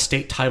won a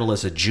state title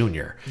as a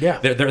junior. Yeah.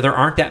 There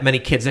aren't that many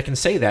kids that can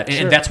say that,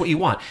 and that's what you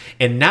want.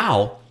 And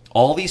now,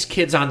 all these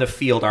kids on the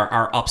field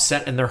are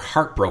upset and they're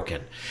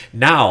heartbroken.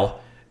 Now,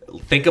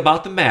 think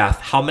about the math.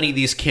 How many of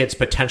these kids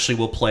potentially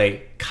will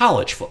play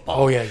college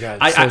football? Oh, yeah, God.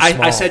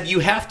 I said you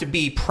have to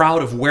be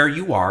proud of where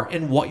you are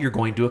and what you're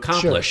going to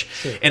accomplish.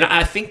 Sure. And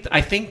I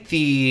think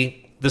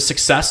the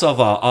success of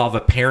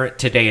a parent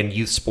today in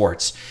youth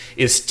sports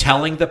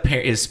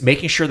is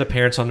making sure the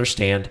parents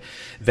understand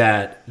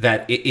that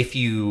if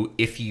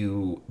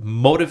you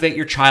motivate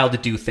your child to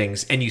do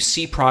things and you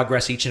see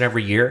progress each and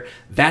every year,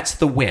 that's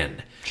the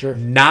win. Sure.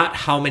 Not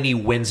how many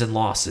wins and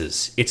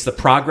losses. It's the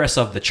progress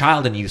of the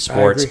child in youth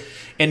sports,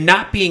 and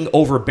not being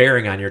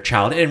overbearing on your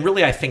child. And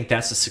really, I think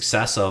that's the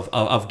success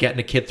of getting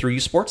a kid through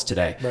youth sports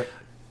today. Right.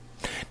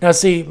 Now,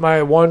 see,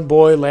 my one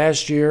boy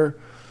last year,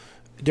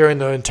 during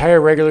the entire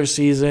regular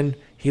season,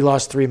 he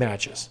lost 3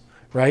 matches,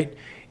 right?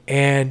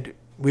 And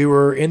we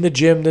were in the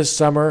gym this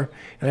summer,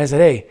 and I said,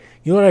 hey,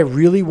 you know what I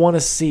really want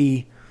to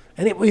see?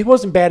 And he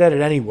wasn't bad at it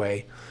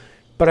anyway.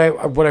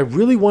 But what I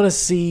really want to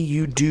see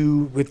you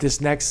do with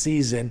this next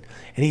season,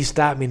 and he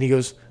stopped me and he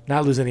goes,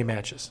 not lose any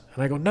matches.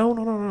 And I go,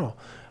 no.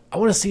 I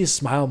want to see you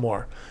smile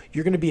more.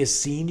 You're going to be a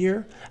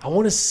senior. I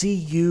want to see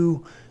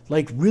you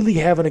like really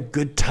having a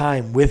good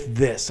time with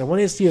this. I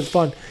want to see you have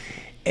fun.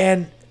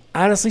 And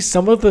honestly,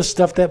 some of the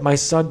stuff that my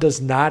son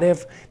does not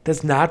have,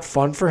 that's not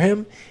fun for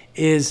him,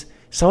 is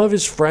some of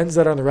his friends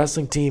that are on the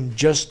wrestling team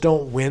just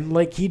don't win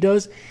like he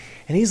does.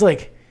 And he's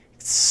like,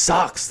 it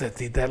sucks that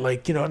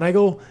and I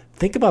go,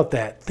 think about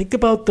that. Think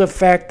about the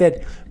fact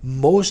that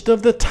most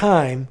of the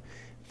time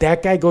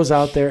that guy goes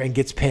out there and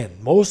gets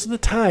pinned. Most of the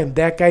time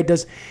that guy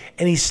does,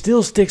 and he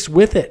still sticks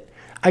with it.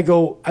 I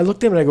looked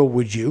at him and I go,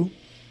 would you?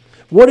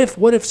 What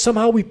if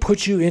somehow we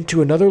put you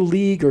into another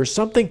league or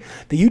something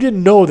that you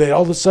didn't know that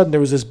all of a sudden there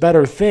was this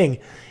better thing?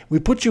 We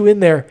put you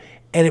in there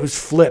and it was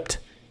flipped.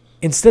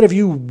 Instead of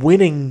you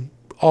winning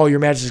all your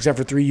matches except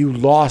for 3, you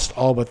lost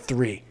all but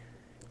 3.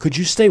 Could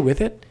you stay with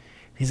it?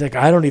 He's like,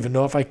 I don't even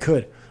know if I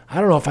could. I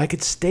don't know if I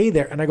could stay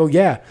there. And I go,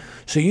 yeah.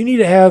 So you need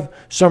to have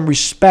some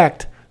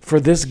respect for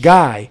this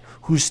guy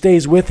who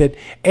stays with it.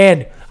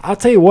 And I'll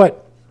tell you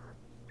what,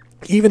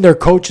 even their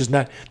coach is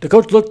not. The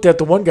coach looked at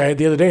the one guy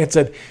the other day and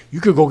said,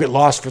 you could go get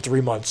lost for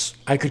 3 months.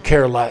 I could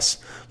care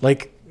less.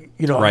 Like,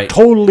 right.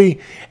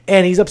 Totally.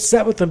 And he's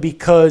upset with them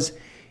because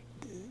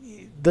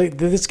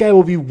this guy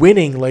will be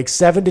winning like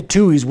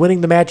 7-2. He's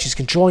winning the match. He's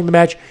controlling the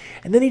match.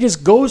 And then he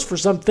just goes for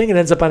something and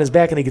ends up on his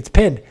back and he gets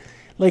pinned.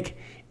 Like,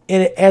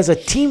 as a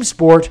team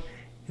sport,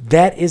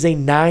 that is a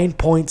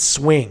 9-point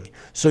swing.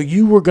 So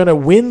you were going to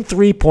win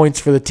 3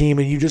 points for the team,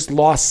 and you just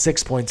lost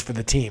 6 points for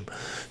the team.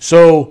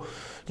 So,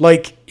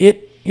 like,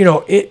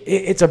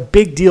 it's a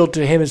big deal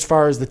to him as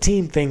far as the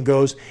team thing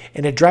goes,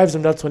 and it drives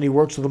him nuts when he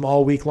works with them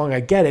all week long. I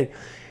get it,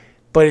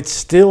 but it's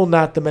still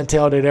not the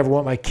mentality I'd ever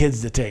want my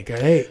kids to take.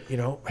 Hey,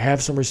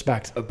 have some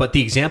respect. But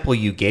the example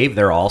you gave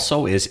there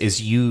also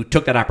is you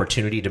took that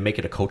opportunity to make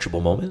it a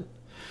coachable moment.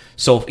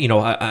 So,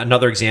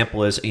 another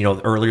example is,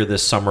 earlier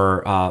this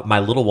summer, my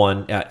little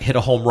one hit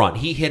a home run.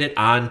 He hit it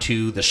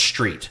onto the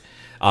street,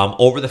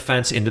 over the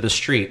fence into the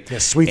street. Yeah,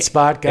 sweet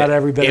spot, got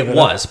every bit of it. It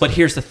was. But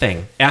here's the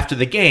thing. After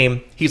the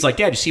game, he's like,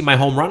 Dad, you see my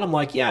home run? I'm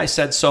like, yeah. I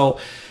said, so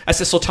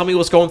tell me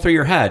what's going through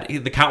your head.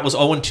 The count was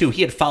 0-2.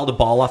 He had fouled the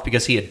ball off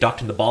because he had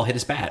ducked and the ball hit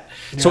his bat.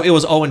 Yeah. So it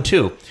was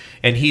 0-2.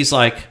 And he's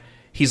like,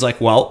 it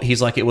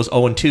was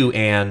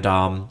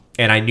 0-2,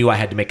 and I knew I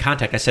had to make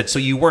contact. I said, so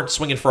you weren't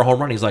swinging for a home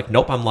run? He's like,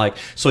 nope. I'm like,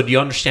 so do you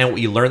understand what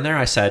you learned there?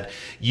 I said,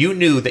 you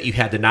knew that you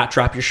had to not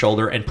drop your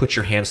shoulder and put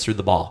your hands through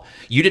the ball.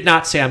 You did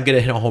not say, I'm going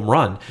to hit a home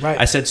run. Right.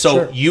 I said,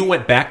 so sure. You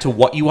went back to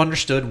what you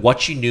understood,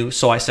 what you knew.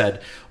 So I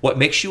said, what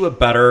makes you a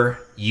better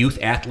youth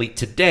athlete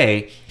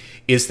today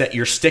is that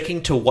you're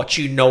sticking to what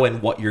you know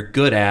and what you're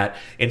good at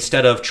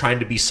instead of trying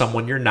to be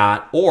someone you're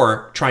not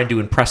or trying to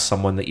impress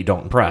someone that you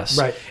don't impress.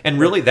 Right. And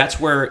really that's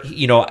where,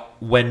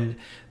 when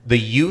the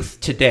youth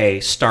today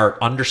start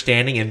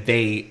understanding and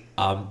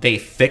they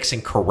fix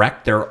and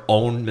correct their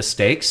own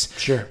mistakes,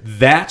 sure,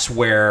 that's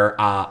where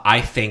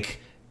I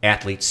think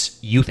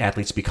youth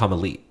athletes become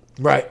elite.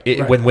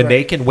 Right. When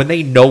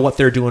they know what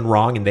they're doing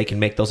wrong and they can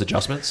make those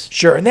adjustments.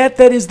 Sure, and that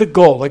is the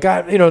goal. Like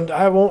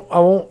I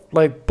won't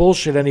like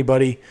bullshit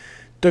anybody.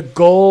 The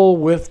goal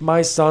with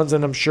my sons,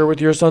 and I'm sure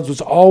with your sons,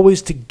 was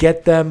always to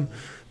get them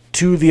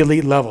to the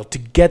elite level. To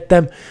get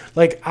them,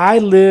 like I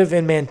live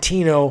in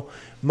Manteno,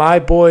 my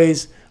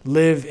boys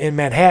live in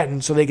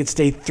Manhattan, so they could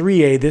stay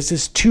 3A. This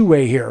is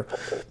 2A here.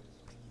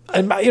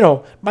 And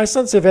my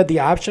sons have had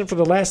the option for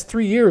the last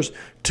 3 years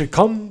to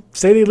come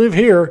say they live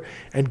here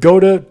and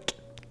go to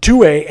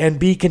 2A and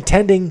be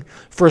contending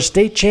for a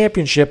state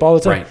championship all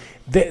the time.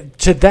 Right.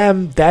 To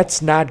them,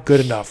 that's not good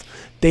enough.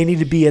 They need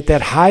to be at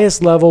that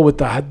highest level with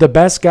the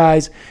best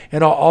guys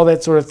and all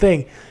that sort of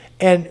thing.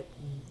 And,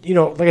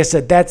 like I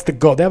said, that's the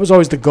goal. That was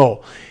always the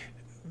goal.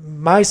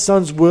 My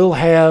sons will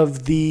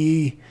have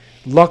the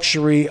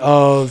luxury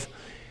of,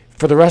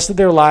 for the rest of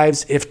their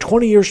lives, if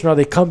 20 years from now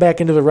they come back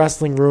into the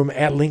wrestling room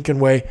at Lincoln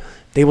Way,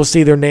 they will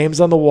see their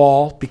names on the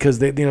wall because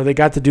they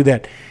got to do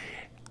that.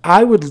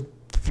 I would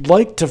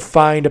like to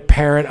find a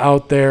parent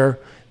out there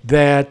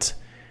that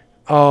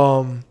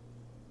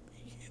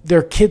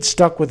their kid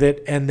stuck with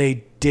it and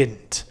they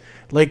didn't.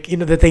 Like,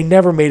 that they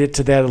never made it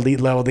to that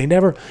elite level.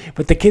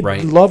 But the kid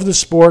loved the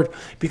sport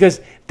because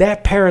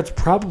that parent's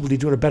probably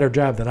doing a better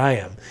job than I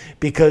am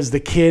because the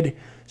kid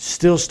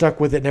still stuck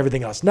with it and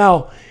everything else.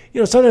 Now,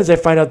 sometimes I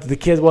find out that the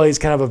kid, he's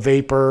kind of a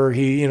vapor.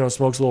 He,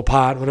 smokes a little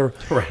pot, whatever.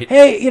 Right.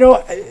 Hey,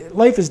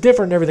 life is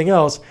different and everything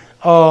else.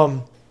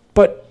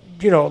 But,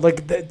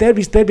 like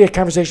that'd be a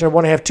conversation I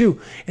want to have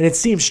too. And it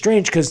seems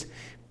strange because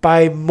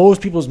by most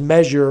people's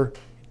measure,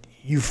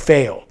 you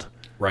failed.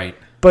 Right.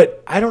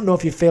 But I don't know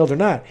if you failed or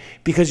not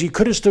because you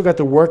could have still got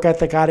the work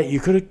ethic out of it. You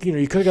could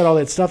have got all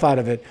that stuff out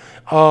of it.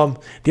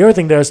 The other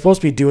thing that I was supposed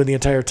to be doing the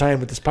entire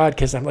time with this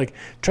podcast, I'm like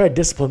trying to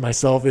discipline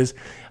myself, is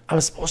I'm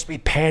supposed to be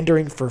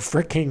pandering for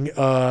freaking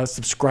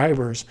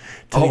subscribers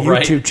to the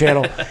YouTube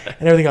channel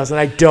and everything else, and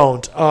I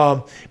don't.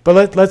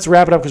 But let's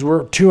wrap it up because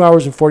we're 2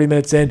 hours and 40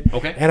 minutes in,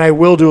 okay. And I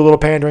will do a little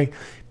pandering.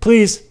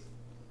 Please,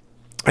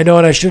 I know,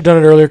 and I should have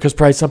done it earlier because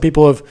probably some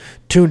people have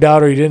tuned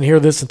out or you didn't hear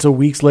this until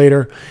weeks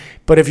later.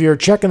 But if you're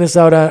checking this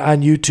out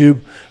on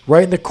YouTube,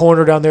 right in the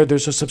corner down there,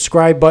 there's a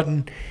subscribe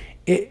button.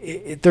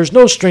 There's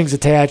no strings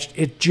attached.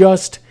 It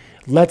just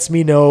lets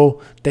me know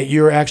that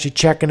you're actually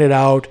checking it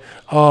out,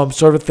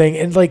 sort of thing.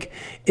 And like,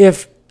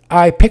 if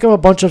I pick up a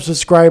bunch of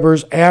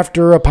subscribers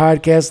after a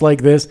podcast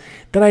like this,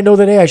 then I know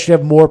that, hey, I should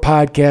have more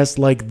podcasts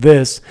like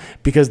this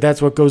because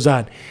that's what goes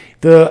on.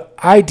 The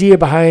idea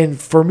behind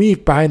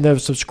the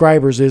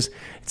subscribers is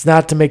it's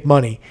not to make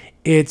money.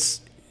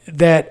 It's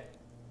that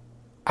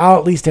I'll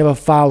at least have a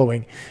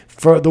following.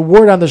 For the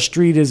word on the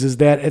street is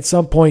that at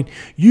some point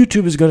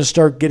YouTube is going to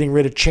start getting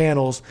rid of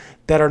channels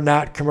that are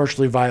not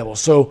commercially viable.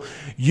 So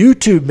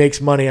YouTube makes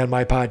money on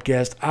my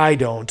podcast. I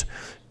don't.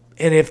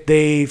 And if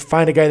they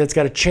find a guy that's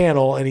got a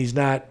channel and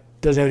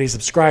doesn't have any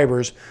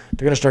subscribers,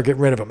 they're going to start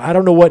getting rid of him. I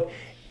don't know what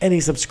any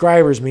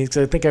subscribers means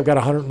because I think I've got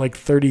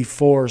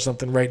 134 or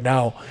something right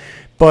now.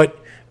 But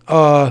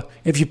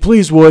if you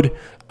please would,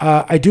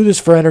 I do this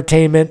for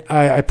entertainment.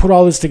 I put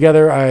all this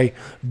together. I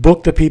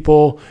book the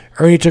people.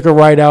 Ernie took a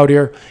ride out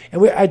here.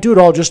 And I do it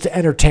all just to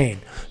entertain.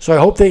 So I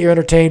hope that you're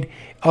entertained.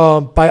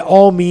 By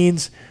all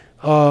means,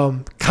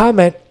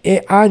 comment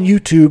on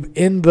YouTube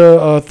in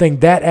the thing.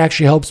 That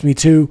actually helps me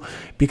too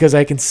because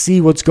I can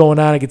see what's going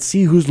on. I can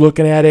see who's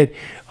looking at it.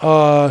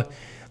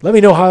 Let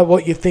me know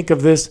what you think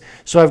of this.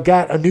 So I've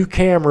got a new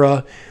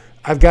camera.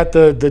 I've got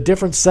the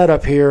different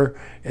setup here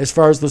as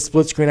far as the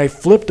split screen. I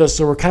flipped us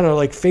so we're kind of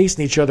like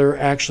facing each other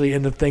actually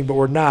in the thing, but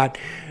we're not.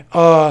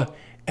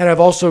 And I've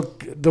also,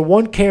 the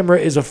one camera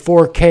is a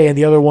 4K and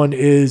the other one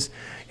is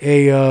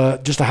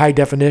just a high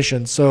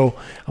definition. So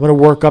I'm going to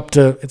work up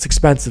to, it's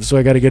expensive, so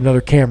I got to get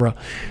another camera.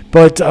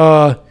 But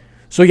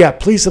so yeah,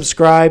 please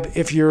subscribe.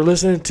 If you're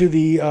listening to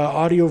the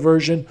audio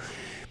version,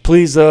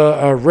 please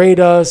rate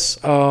us,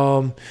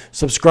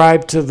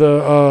 subscribe to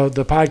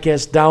the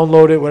podcast,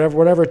 download it,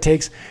 whatever it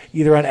takes,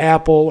 either on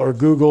Apple or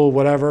Google,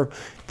 whatever.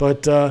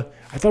 But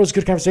I thought it was a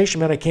good conversation,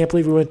 man. I can't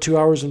believe we went 2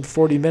 hours and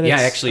 40 minutes. Yeah,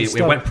 actually,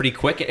 it went pretty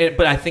quick,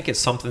 but I think it's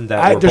something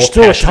that we're there's both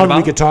still a passionate ton about.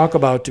 we could talk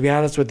about, to be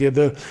honest with you.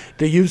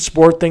 The youth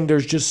sport thing,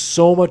 there's just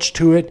so much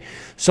to it.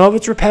 Some of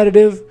it's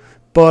repetitive,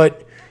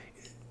 but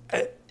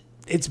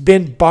it's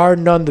been bar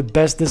none the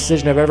best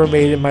decision I've ever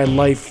made in my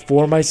life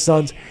for my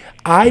sons.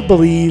 I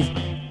believe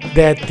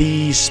that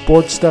the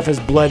sports stuff has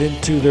bled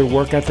into their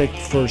work ethic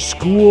for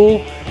school,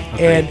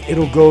 and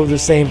it'll go the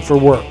same for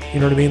work. You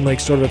know what I mean? Like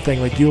sort of a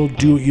thing. Like you'll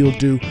do what you'll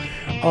do.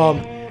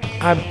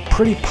 I'm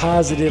pretty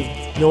positive,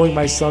 knowing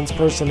my son's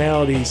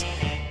personalities,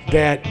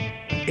 that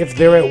if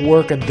they're at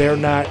work and they're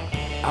not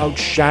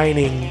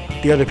outshining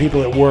the other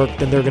people at work,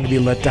 then they're going to be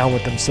let down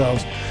with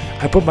themselves.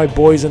 I put my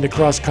boys into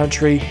cross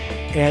country,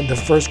 and the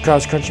first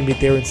cross country meet,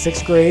 they were in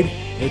 6th grade.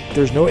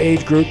 There's no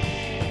age group.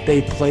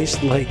 They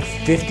placed like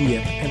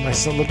 50th, and my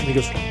son looked at me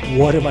and goes,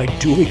 "What am I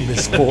doing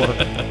this for?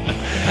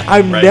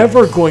 I'm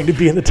never going to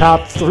be in the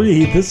top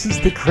 3. This is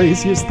the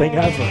craziest thing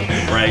ever."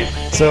 Right.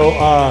 So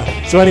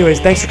anyways,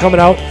 thanks for coming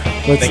out.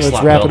 Let's a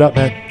lot, wrap Bill. it up,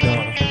 man.